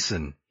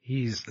Tyson.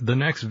 He's the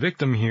next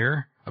victim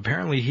here.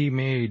 Apparently he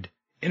made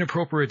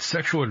inappropriate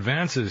sexual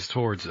advances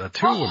towards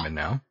two women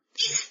now.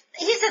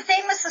 He's a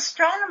famous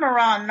astronomer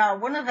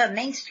on one of the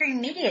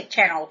mainstream media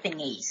channel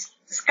thingies.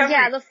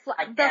 Yeah, the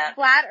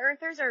flat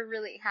earthers are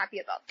really happy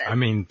about this. I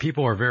mean,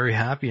 people are very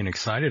happy and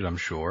excited, I'm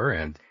sure,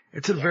 and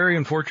it's a very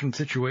unfortunate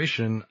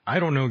situation. I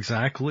don't know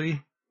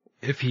exactly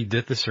if he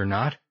did this or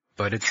not,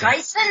 but it's...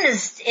 Tyson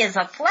is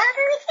a flat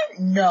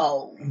earther?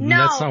 No.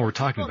 That's not what we're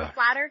talking about.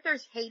 Flat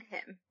earthers hate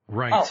him.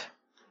 Right. Oh.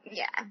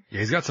 Yeah. Yeah,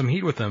 he's got some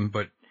heat with him,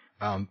 but,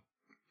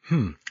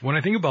 when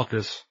I think about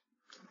this,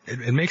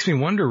 it makes me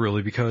wonder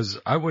really, because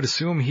I would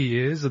assume he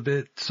is a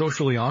bit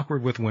socially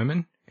awkward with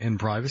women in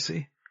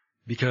privacy.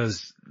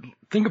 Because,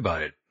 think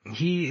about it,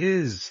 he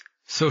is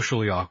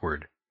socially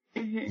awkward.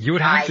 Mm-hmm. You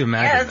would have to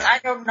imagine that. I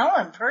don't know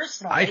him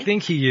personally. I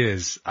think he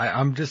is.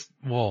 I'm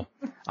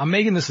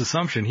making this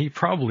assumption. He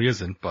probably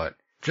isn't, but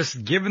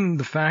just given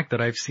the fact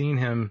that I've seen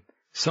him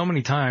so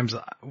many times,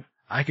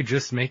 I could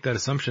just make that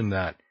assumption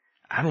that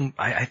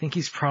I think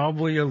he's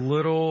probably a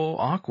little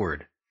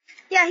awkward.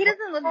 Yeah, he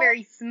doesn't look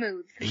very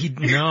smooth.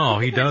 No,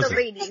 he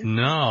doesn't.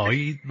 No,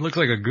 he looks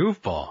like a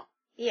goofball.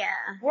 Yeah.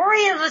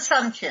 Wary of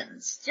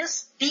assumptions.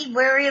 Just be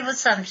wary of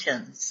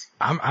assumptions.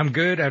 I'm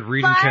good at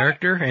reading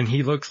character, and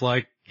he looks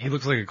like a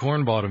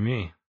cornball to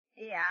me.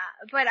 Yeah,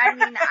 but I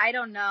mean, I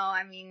don't know.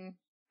 I mean,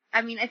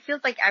 it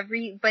feels like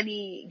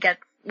everybody gets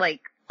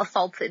like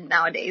assaulted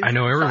nowadays. I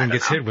know everyone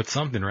gets hit with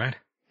something, right?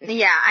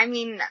 Yeah, I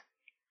mean,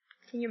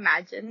 can you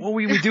imagine? Well,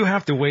 we do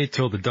have to wait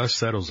till the dust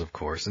settles, of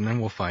course, and then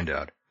we'll find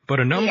out. But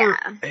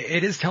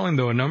it is telling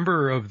though, a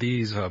number of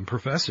these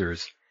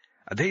professors,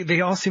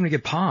 they all seem to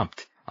get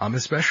popped.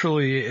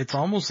 Especially, it's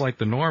almost like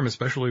the norm,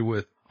 especially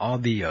with all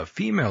the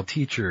female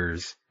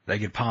teachers that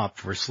get popped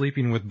for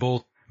sleeping with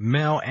both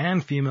male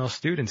and female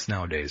students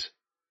nowadays.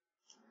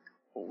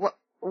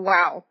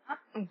 Wow.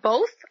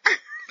 Both?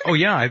 Oh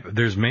yeah,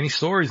 there's many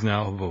stories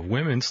now of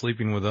women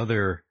sleeping with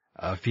other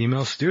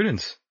female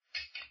students.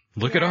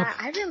 Look it up.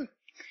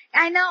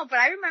 I know, but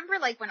I remember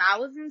like when I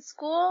was in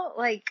school,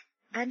 like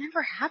that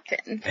never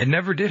happened. It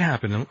never did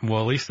happen.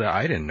 Well, at least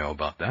I didn't know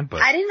about that,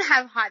 but I didn't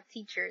have hot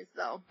teachers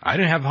though. I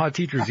didn't have hot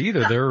teachers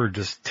either. They were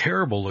just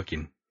terrible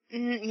looking.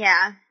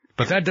 Yeah.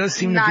 But that does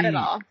seem Not to be at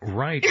all.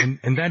 right,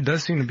 and that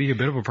does seem to be a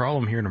bit of a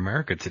problem here in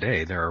America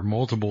today. There are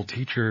multiple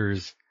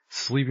teachers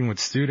sleeping with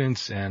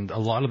students, and a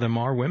lot of them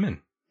are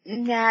women.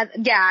 Yeah,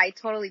 I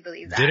totally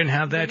believe that. Didn't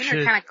have that Women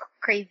shit. are kind of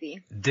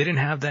crazy. Didn't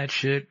have that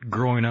shit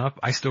growing up.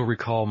 I still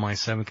recall my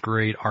 7th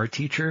grade art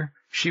teacher.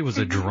 She was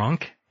a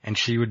drunk, and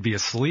she would be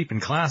asleep in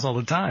class all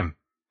the time.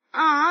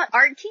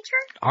 Art teacher?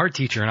 Art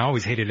teacher, and I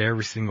always hated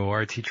every single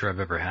art teacher I've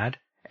ever had,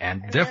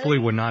 and definitely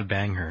would not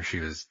bang her. She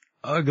was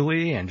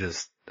ugly and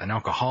just an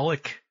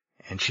alcoholic,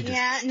 and she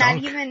just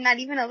stunk. Not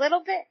even a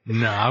little bit.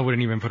 No, I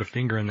wouldn't even put a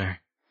finger in there.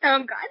 Oh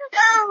God,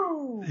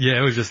 no! Yeah,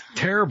 it was just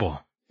terrible.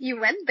 You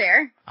went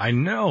there. I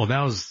know,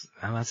 that's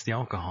the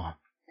alcohol.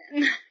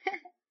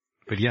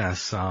 But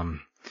yes,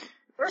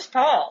 Where's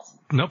Paul?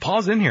 no,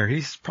 Paul's in here.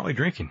 He's probably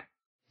drinking.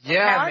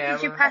 Yeah, Paul, man.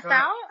 did you pass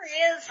out?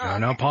 He is.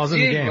 No, Paul's in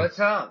the Dude, game. what's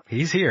up?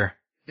 He's here.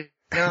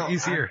 No,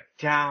 He's here.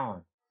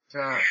 Down.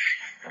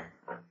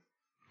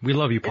 We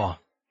love you, Paul.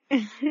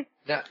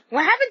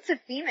 What happened to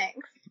Phoenix?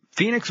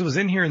 Phoenix was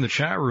in here in the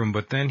chat room,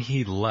 but then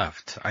he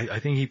left. I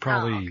think he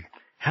probably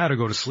had to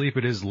go to sleep.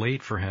 It is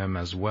late for him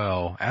as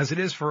well, as it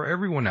is for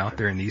everyone out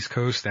there in the East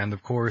Coast. And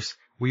of course,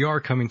 we are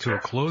coming to a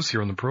close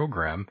here on the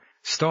program.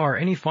 Star,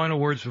 any final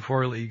words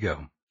before I let you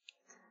go?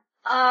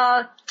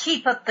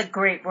 Keep up the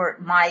great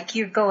work, Mike.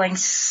 You're going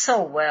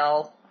so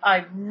well.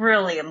 I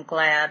really am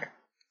glad.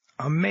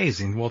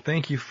 Amazing. Well,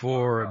 thank you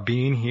for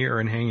being here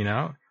and hanging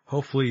out.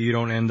 Hopefully you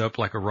don't end up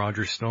like a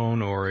Roger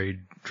Stone or a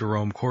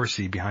Jerome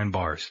Corsi behind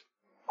bars.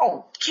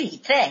 Oh, gee,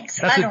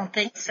 thanks. I don't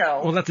think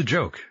so. Well, that's a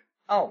joke.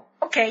 Oh,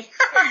 okay.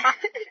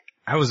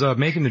 I was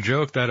making the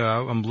joke that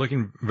I'm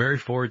looking very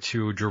forward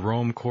to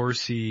Jerome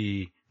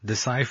Corsi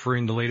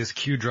deciphering the latest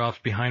Q drops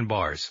behind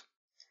bars.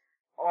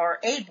 Or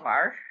a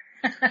bar.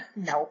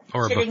 No.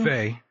 Or kidding. a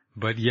buffet.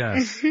 But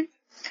yes.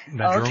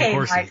 That Okay, Jerome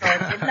Corsi.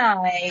 Michael, good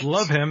night.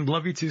 Love him.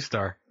 Love you too,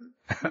 Star.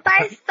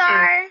 Bye,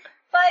 Star.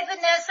 Bye,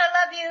 Vanessa.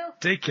 Love you.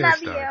 Take care, Love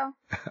Star.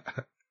 you.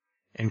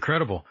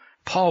 Incredible.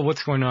 Paul,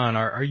 what's going on?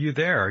 Are you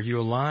there? Are you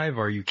alive?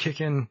 Are you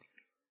kicking?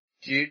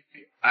 Dude,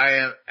 I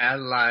am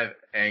alive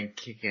and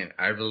kicking.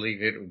 I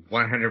believe it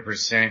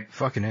 100%.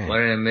 Fucking A.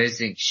 What an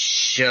amazing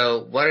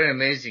show. What an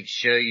amazing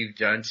show you've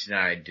done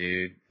tonight,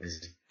 dude.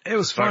 It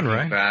was fun,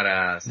 right?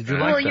 Badass. Did you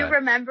like Will that? you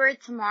remember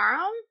it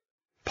tomorrow?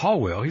 Paul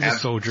will. He's a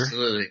soldier.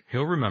 Absolutely.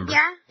 He'll remember.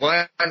 Yeah.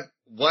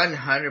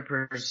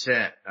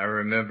 100%. I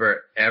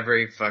remember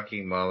every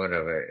fucking moment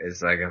of it.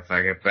 It's like a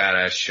fucking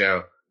badass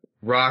show.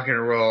 Rock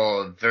and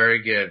roll. Very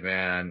good,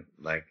 man.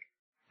 Like,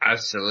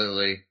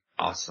 absolutely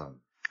awesome.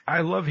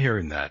 I love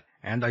hearing that.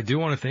 And I do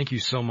want to thank you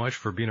so much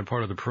for being a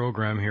part of the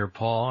program here,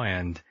 Paul,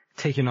 and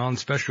taking on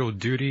special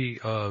duty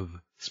of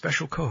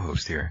special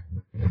co-host here.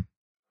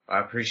 I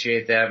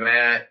appreciate that,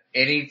 man.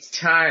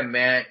 Anytime,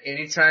 man.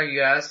 Anytime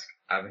you ask,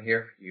 I'm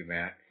here for you,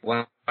 man.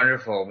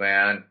 Wonderful,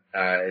 man.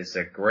 It's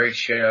a great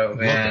show,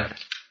 man.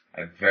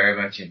 I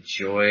very much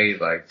enjoyed,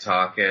 like,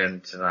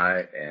 talking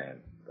tonight, and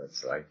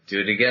let's, like, do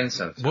it again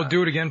sometime. We'll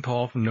do it again,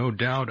 Paul, no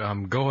doubt.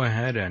 Go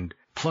ahead and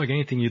plug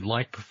anything you'd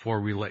like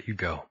before we let you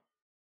go.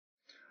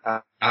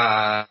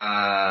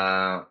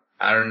 I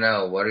don't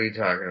know. What are you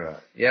talking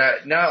about? Yeah,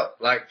 no,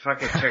 like,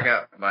 fucking check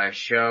out my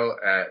show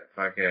at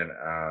fucking,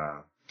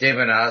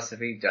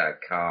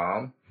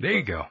 demonosophy.com. There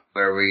you go.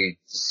 Where we,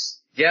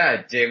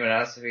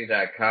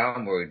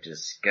 demonosophy.com, where we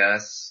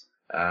discuss,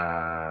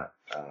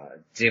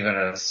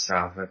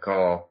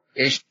 demonosophical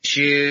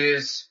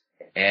issues,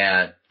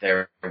 and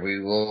there we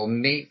will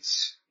meet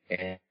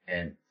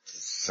and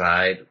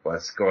decide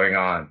what's going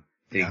on.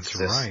 The That's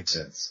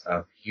existence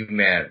of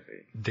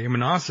humanity.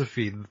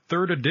 Demonosophy, the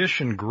 3rd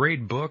edition,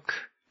 great book.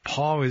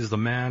 Paul is the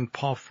man,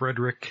 Paul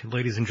Frederick.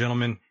 Ladies and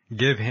gentlemen,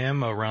 give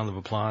him a round of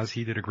applause.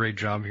 He did a great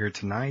job here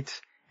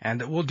tonight.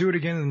 And we'll do it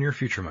again in the near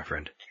future, my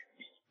friend.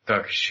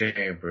 Talk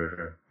shame,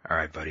 brother. All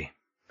right, buddy.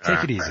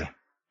 Take it easy.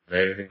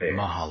 Later.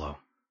 Mahalo.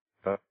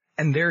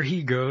 And there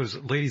he goes,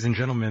 ladies and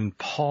gentlemen,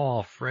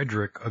 Paul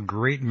Frederick, a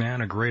great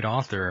man, a great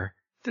author.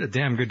 Did a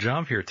damn good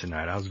job here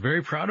tonight. I was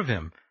very proud of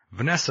him.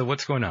 Vanessa,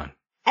 what's going on?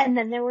 And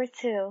then there were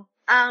two.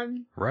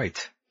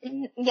 Right.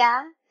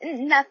 Yeah,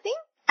 nothing.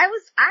 I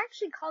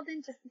actually called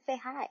in just to say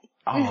hi.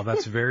 Oh,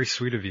 that's very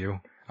sweet of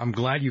you. I'm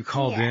glad you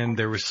called in.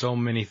 There were so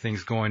many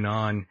things going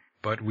on,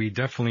 but we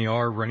definitely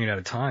are running out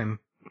of time.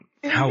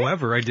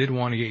 However, I did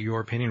want to get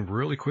your opinion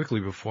really quickly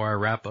before I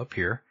wrap up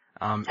here.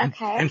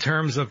 Okay. In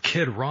terms of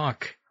Kid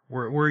Rock,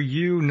 were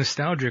you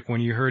nostalgic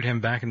when you heard him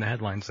back in the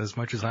headlines as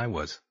much as I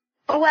was?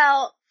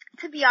 Well,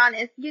 to be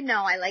honest,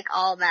 I like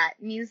all that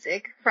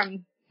music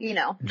from,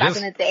 back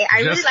in the day. I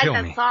really like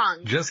that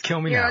song. Just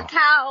kill me You're now. a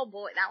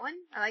cowboy. That one?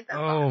 I like that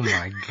song. Oh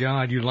my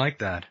God, you like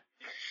that.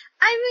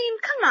 I mean,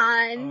 come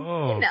on.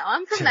 Oh, you know,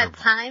 I'm from terrible. that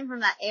time,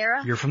 from that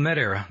era. You're from that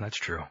era. That's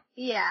true.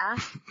 Yeah.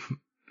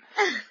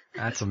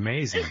 That's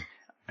amazing.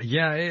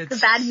 Yeah, it's... The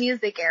bad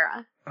music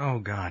era. Oh,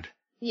 God.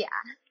 Yeah.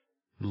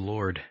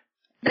 Lord.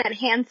 That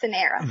Hanson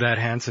era. That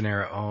Hanson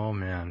era. Oh,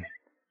 man.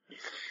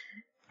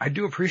 I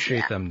do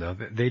appreciate them, though.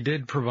 They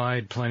did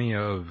provide plenty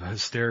of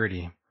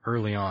hysterity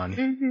early on.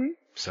 Mm-hmm.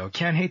 So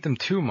can't hate them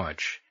too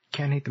much.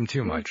 Can't hate them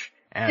too much.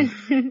 And,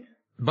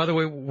 by the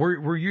way,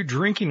 were you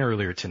drinking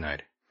earlier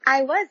tonight?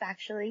 I was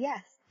actually,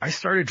 yes. I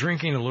started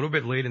drinking a little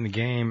bit late in the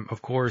game.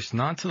 Of course,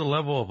 not to the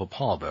level of a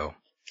Paul, though.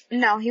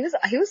 No, he was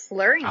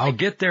slurring. I'll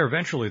get there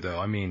eventually, though.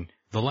 I mean,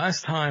 the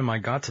last time I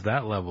got to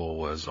that level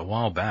was a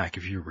while back,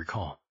 if you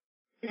recall.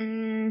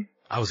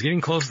 I was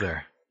getting close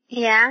there.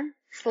 Yeah?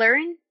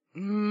 Slurring?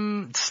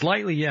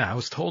 Slightly, yeah. I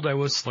was told I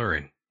was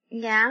slurring.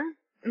 Yeah?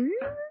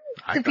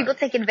 Do people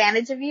take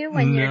advantage of you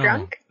when you're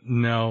drunk?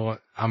 No,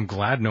 I'm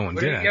glad no one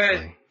did,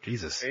 actually.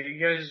 Jesus. Are you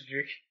guys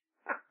drinking?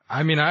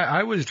 I mean,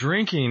 I was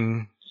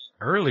drinking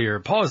earlier.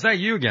 Paul, is that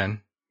you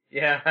again?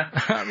 Yeah. Look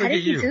How at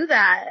did you do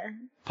that?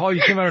 Paul,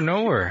 you came out of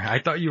nowhere. I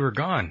thought you were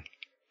gone.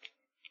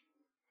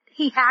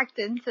 He hacked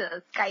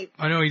into Skype.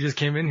 I know, he just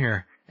came in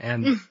here.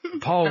 And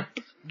Paul,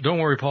 don't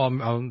worry, Paul,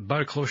 I'm about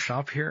to close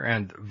shop here.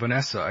 And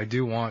Vanessa, I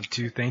do want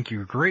to thank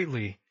you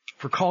greatly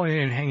for calling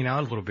in and hanging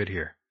out a little bit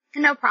here.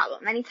 No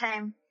problem.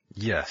 Anytime.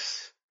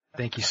 Yes.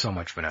 Thank you so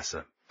much,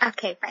 Vanessa.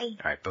 Okay, bye. All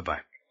right,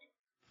 bye-bye.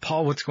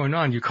 Paul, what's going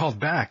on? You called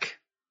back.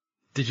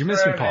 Did you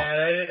miss me, Paul?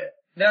 Man,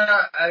 no,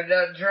 I'm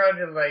not trying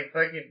to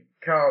fucking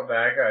call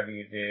back on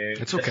you, dude.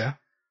 It's okay.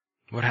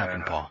 What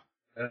happened, Paul?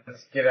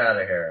 Let's get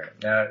out of here.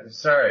 No,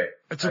 sorry.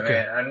 It's okay.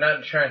 I mean, I'm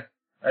not trying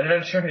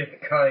to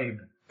call you.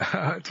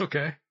 It's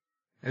okay.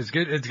 It's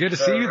good to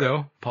see you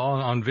though,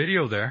 Paul, on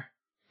video there.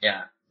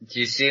 Yeah. Do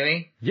you see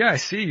me? Yeah, I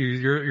see you.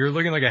 You're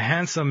looking like a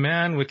handsome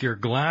man with your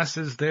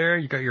glasses there.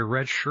 You got your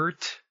red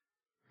shirt.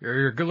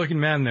 You're a good looking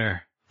man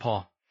there,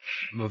 Paul.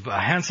 A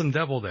handsome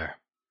devil there.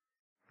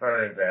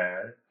 Probably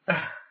bad.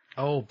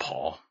 Oh,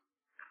 Paul.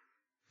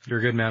 You're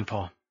a good man,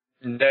 Paul.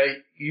 No,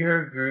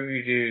 you're a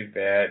groovy dude,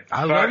 man.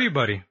 I love you,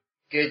 buddy.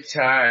 Good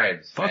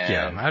times. Fuck man.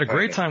 yeah. I had a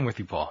great time with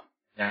you, Paul.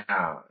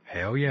 Now.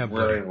 Hell yeah,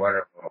 buddy. Really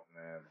wonderful,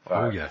 man. Fuck.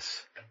 Oh,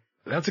 yes.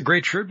 That's a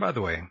great shirt, by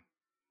the way.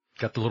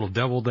 Got the little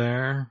devil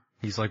there.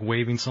 He's like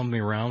waving something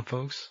around,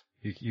 folks.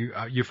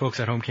 You folks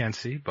at home can't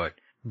see, but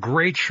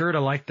great shirt. I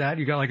like that.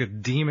 You got like a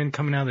demon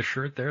coming out of the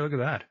shirt there. Look at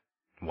that.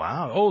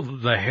 Wow. Oh,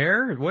 the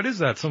hair? What is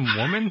that? Some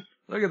woman?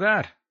 Look at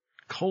that.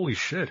 Holy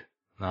shit.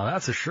 Now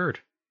that's a shirt.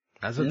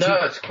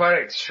 It's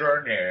quite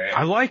extraordinary.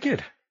 I like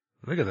it.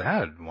 Look at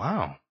that.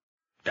 Wow.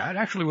 That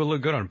actually would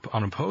look good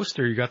on a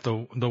poster. You got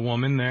the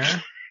woman there.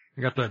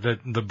 You got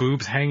the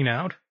boobs hanging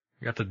out.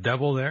 You got the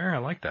devil there. I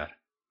like that.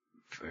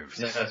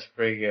 That's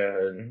pretty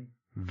good.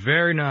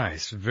 Very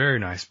nice. Very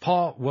nice.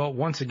 Paul, well,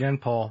 once again,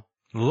 Paul,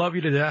 love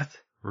you to death.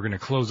 We're going to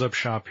close up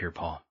shop here,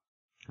 Paul.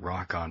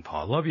 Rock on,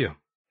 Paul. Love you.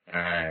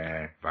 All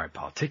right,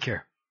 Paul. Take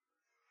care.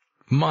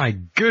 My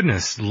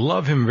goodness.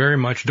 Love him very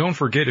much. Don't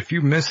forget, if you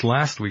missed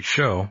last week's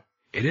show,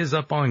 it is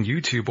up on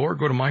YouTube, or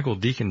go to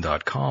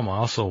michaeldeacon.com. I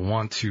also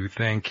want to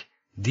thank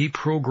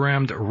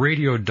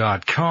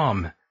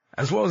deprogrammedradio.com,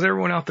 as well as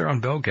everyone out there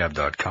on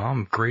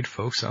bellgab.com. Great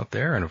folks out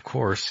there. And of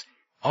course,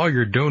 all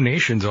your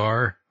donations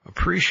are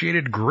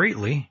appreciated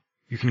greatly.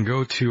 You can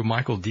go to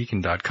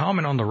michaeldeacon.com,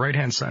 and on the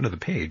right-hand side of the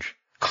page,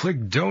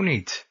 click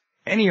donate.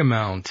 Any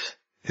amount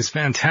is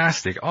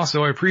fantastic.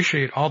 Also, I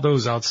appreciate all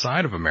those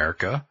outside of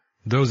America,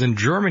 those in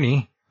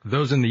Germany,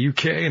 those in the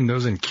UK, and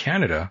those in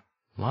Canada.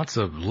 Lots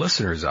of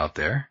listeners out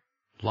there.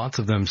 Lots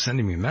of them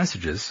sending me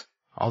messages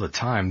all the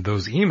time.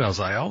 Those emails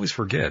I always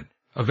forget.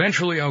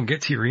 Eventually I'll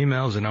get to your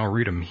emails and I'll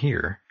read them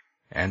here.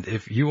 And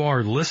if you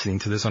are listening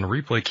to this on a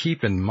replay,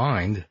 keep in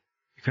mind,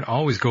 you can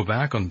always go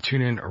back on the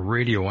TuneIn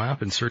Radio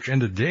app and search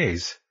End of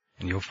Days,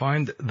 and you'll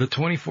find the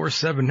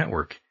 24/7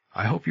 network.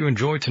 I hope you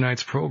enjoyed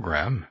tonight's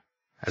program.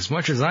 As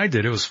much as I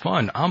did, it was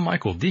fun. I'm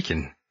Michael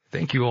Deacon.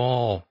 Thank you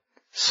all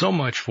so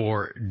much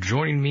for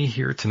joining me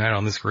here tonight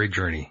on this great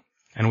journey.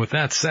 And with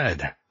that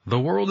said, the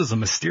world is a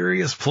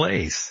mysterious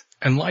place,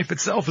 and life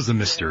itself is a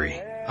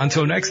mystery.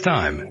 Until next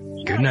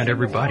time, good night,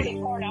 everybody.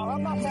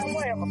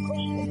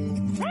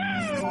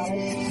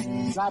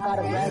 Drop out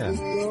of graduate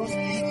school.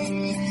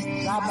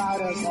 Drop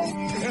out of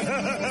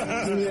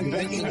You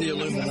mentioned the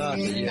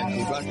Illuminati, yeah,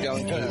 we won't go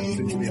into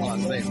who's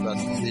behind them, but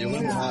the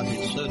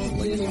Illuminati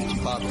certainly is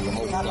part of the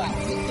whole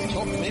thing. The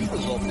top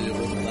members of the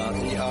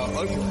Illuminati are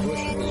open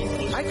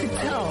worshippers. I could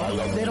tell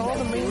that all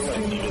the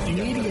mainstream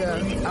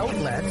media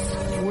outlets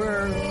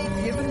were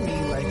giving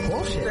me like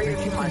bullshit.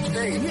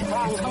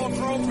 It's so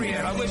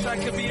appropriate. I wish I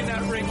could be in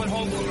that ring with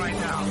Hogan right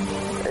now.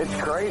 It's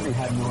crazy. I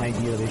had no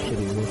idea this shit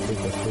existed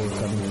before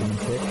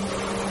 726.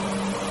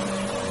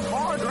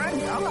 Oh,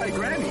 Granny. I like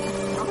Granny.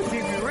 I'm gonna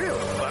keep you real.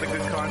 A lot of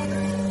good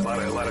content.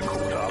 A lot of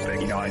cool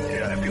topics.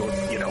 I feel,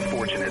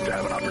 fortunate to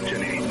have an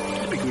opportunity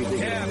to speak with you.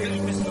 Yeah,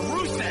 Mr.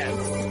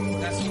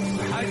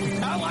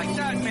 Rusev. I like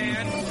that,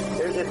 man.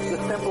 It's the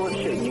simplest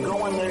shit. You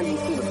go in there, you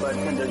see the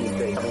bartender, you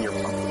say, you're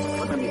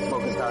gonna be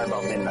smoking tire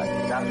about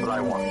midnight. That's what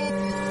I want.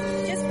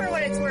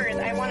 what it's worth,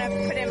 I want to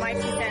put in my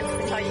 2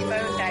 cents to tell you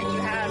both that you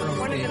have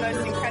one of the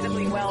most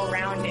incredibly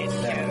well-rounded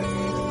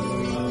shows.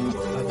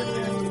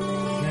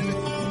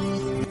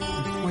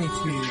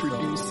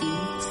 Introducing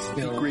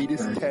the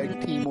greatest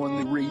tag team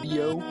on the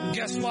radio.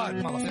 Guess what,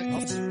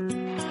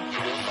 motherfucker?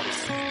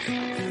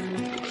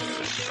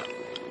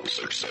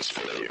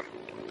 Successfully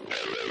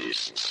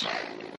erased.